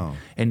terrain,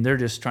 and they're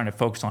just trying to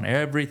focus on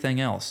everything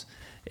else.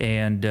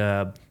 And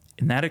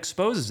And that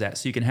exposes that.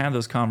 So you can have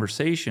those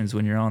conversations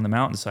when you're on the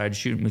mountainside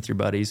shooting with your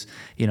buddies,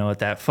 at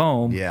that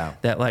foam. Yeah.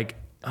 That like,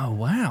 oh,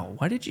 wow,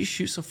 why did you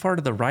shoot so far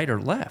to the right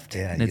or left?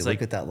 Yeah, and it's you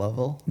look at that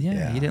level.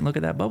 Yeah, you didn't look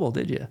at that bubble,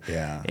 did you?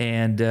 Yeah.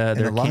 And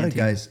a lot of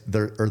guys,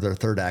 their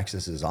third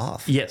axis is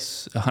off.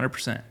 Yes,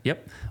 100%.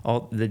 Yep.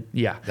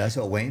 That's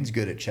what Wayne's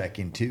good at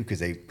checking too, because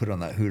they put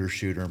on that Hooter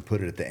shooter and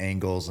put it at the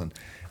angles. And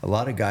a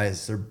lot of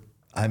guys,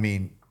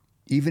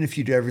 even if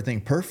you do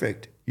everything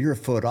perfect, you're a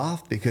foot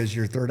off because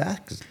your third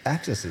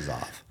axis is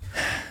off.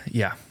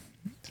 Yeah.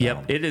 So.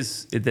 Yep.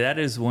 That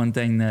is one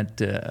thing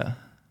that,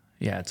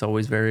 it's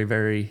always very,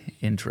 very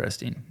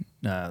interesting.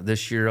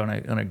 This year on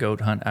a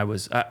goat hunt, I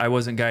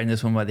wasn't guiding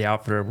this one, but the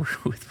outfitter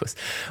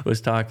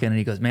was talking, and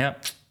he goes, "Man,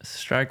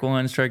 strike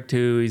one, strike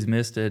two. He's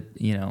missed it,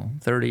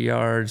 30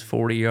 yards,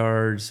 40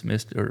 yards,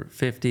 missed or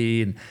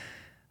 50." And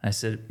I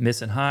said,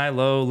 "Missing high,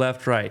 low,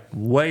 left, right,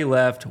 way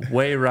left,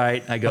 way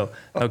right." I go,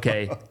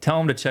 "Okay, tell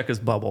him to check his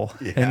bubble."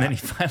 Yeah. And then he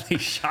finally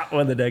shot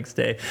one the next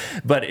day,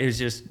 but it was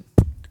just.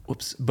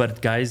 Whoops.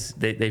 But guys,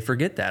 they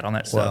forget that on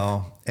that stuff.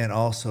 Well, and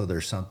also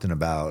there's something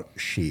about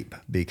sheep,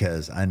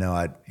 because I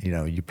know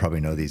you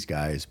probably know these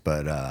guys,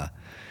 but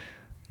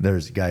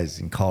there's guys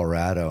in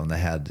Colorado and they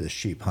had this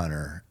sheep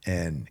hunter,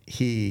 and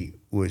he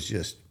was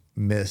just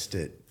missed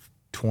at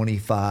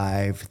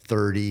 25,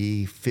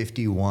 30,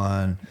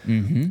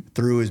 51,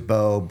 threw his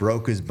bow,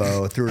 broke his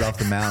bow, threw it off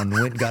the mountain,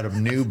 went and got a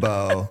new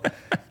bow,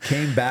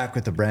 came back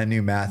with a brand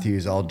new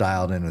Matthews all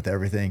dialed in with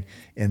everything,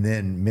 and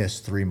then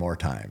missed 3 more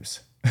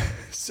times.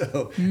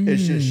 So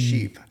it's just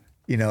sheep,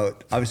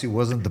 obviously it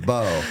wasn't the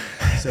bow.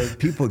 So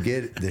people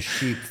get the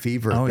sheep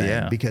fever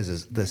thing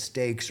because the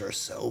stakes are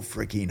so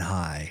freaking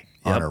high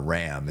on a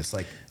ram. It's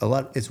like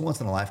it's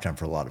once in a lifetime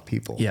for a lot of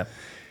people. Yep.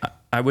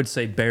 I would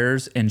say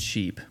bears and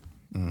sheep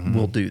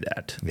will do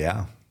that.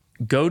 Yeah.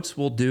 Goats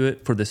will do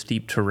it for the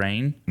steep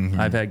terrain.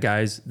 I've had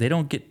guys, they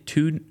don't get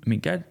too,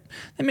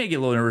 they may get a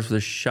little nervous with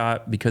a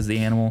shot because of the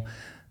animal,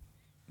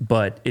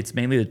 but it's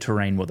mainly the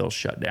terrain where they'll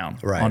shut down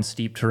on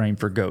steep terrain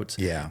for goats.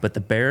 Yeah. But the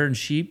bear and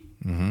sheep,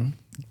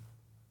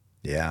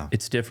 yeah,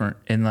 it's different.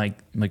 And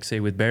like say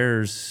with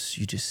bears,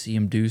 you just see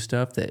them do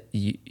stuff that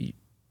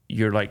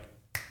you're like,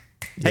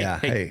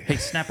 hey,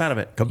 snap out of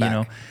it. Come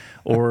back.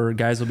 Or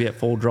guys will be at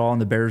full draw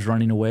and the bear's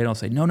running away, and I'll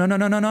say, no. And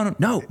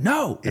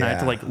I have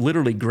to like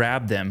literally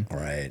grab them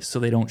so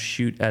they don't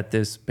shoot at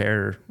this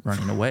bear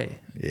running away.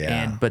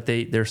 Yeah. But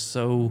they're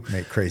so...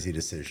 Make crazy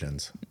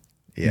decisions.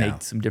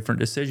 Make some different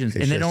decisions.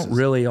 And they don't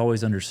really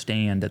always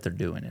understand that they're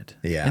doing it.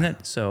 Yeah. And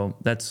so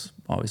that's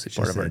obviously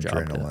part of our job.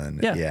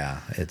 Adrenaline. Yeah.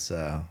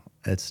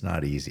 It's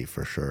not easy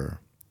for sure.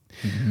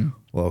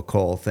 Well,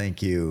 Cole,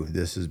 thank you.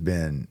 This has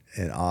been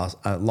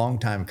a long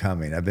time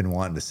coming. I've been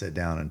wanting to sit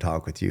down and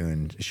talk with you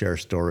and share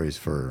stories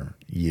for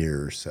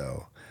years.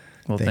 So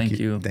thank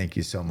you. Thank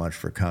you so much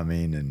for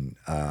coming. And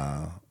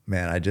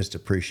man, I just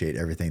appreciate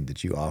everything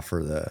that you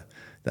offer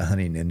the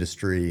hunting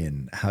industry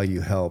and how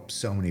you help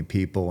so many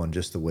people and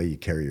just the way you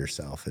carry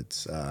yourself.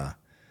 I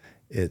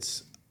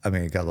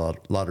got a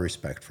lot of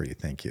respect for you.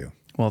 Thank you.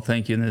 Well,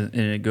 thank you. And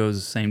it goes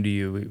the same to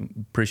you. We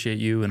appreciate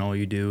you and all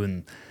you do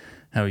and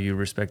how you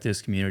respect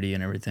this community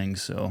and everything.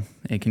 So,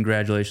 and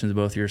congratulations to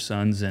both your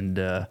sons and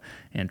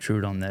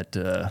Trude on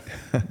that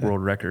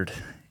world record.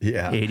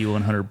 Yeah.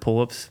 8,100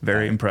 pull-ups.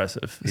 Very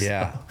impressive.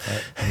 Yeah.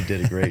 You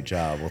did a great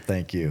job. Well,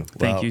 thank you.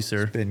 Thank you,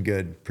 sir. It's been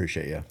good.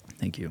 Appreciate you.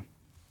 Thank you.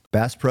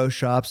 Bass Pro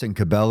Shops and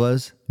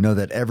Cabela's know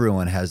that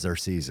everyone has their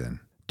season.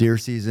 Deer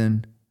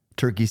season,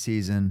 turkey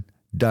season,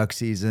 duck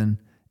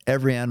season.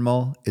 Every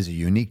animal is a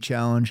unique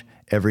challenge.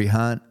 Every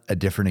hunt, a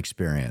different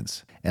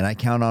experience. And I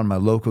count on my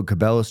local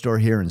Cabela store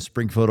here in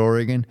Springfield,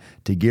 Oregon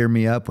to gear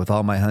me up with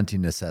all my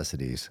hunting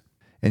necessities.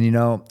 And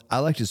I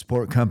like to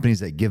support companies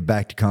that give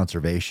back to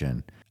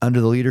conservation.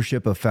 Under the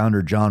leadership of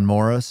founder John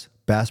Morris,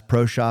 Bass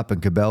Pro Shop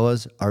and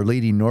Cabela's are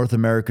leading North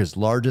America's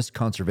largest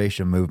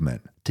conservation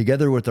movement.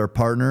 Together with our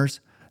partners,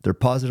 they're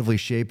positively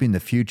shaping the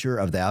future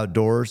of the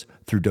outdoors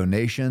through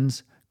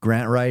donations,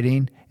 grant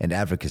writing, and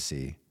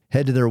advocacy.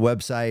 Head to their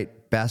website,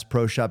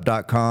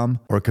 bassproshop.com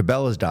or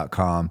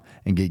cabela's.com,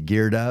 and get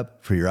geared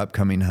up for your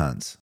upcoming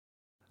hunts.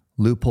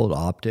 Leupold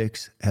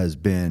Optics has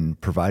been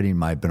providing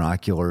my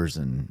binoculars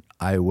and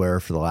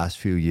eyewear for the last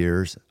few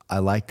years. I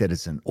like that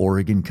it's an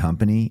Oregon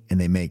company and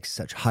they make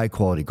such high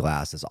quality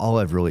glass. That's all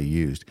I've really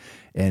used.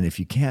 And if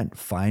you can't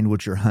find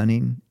what you're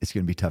hunting, it's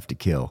going to be tough to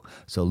kill.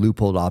 So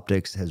Leupold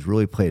Optics has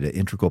really played an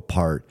integral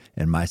part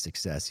in my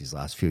success these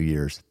last few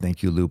years.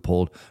 Thank you,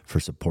 Leupold, for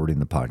supporting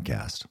the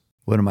podcast.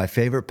 One of my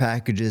favorite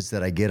packages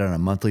that I get on a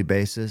monthly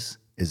basis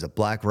is a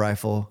Black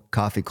Rifle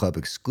Coffee Club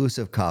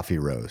exclusive coffee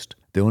roast.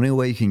 The only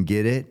way you can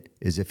get it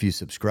is if you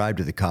subscribe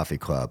to the coffee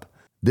club.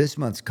 This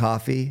month's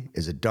coffee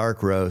is a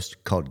dark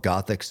roast called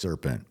Gothic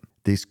Serpent.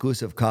 The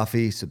exclusive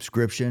coffee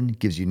subscription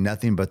gives you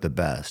nothing but the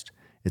best.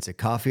 It's a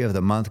Coffee of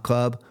the Month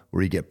club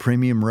where you get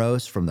premium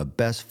roasts from the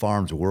best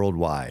farms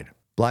worldwide.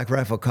 Black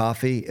Rifle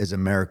Coffee is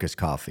America's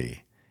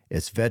coffee.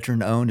 It's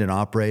veteran-owned and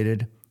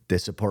operated. They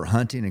support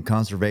hunting and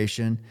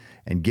conservation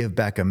and give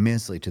back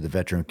immensely to the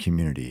veteran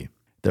community.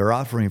 They're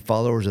offering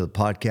followers of the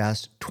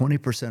podcast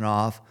 20%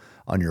 off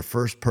on your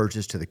first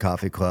purchase to the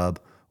coffee club,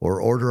 or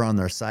order on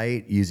their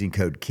site using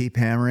code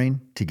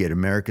KEEPHAMMERING to get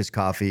America's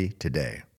coffee today.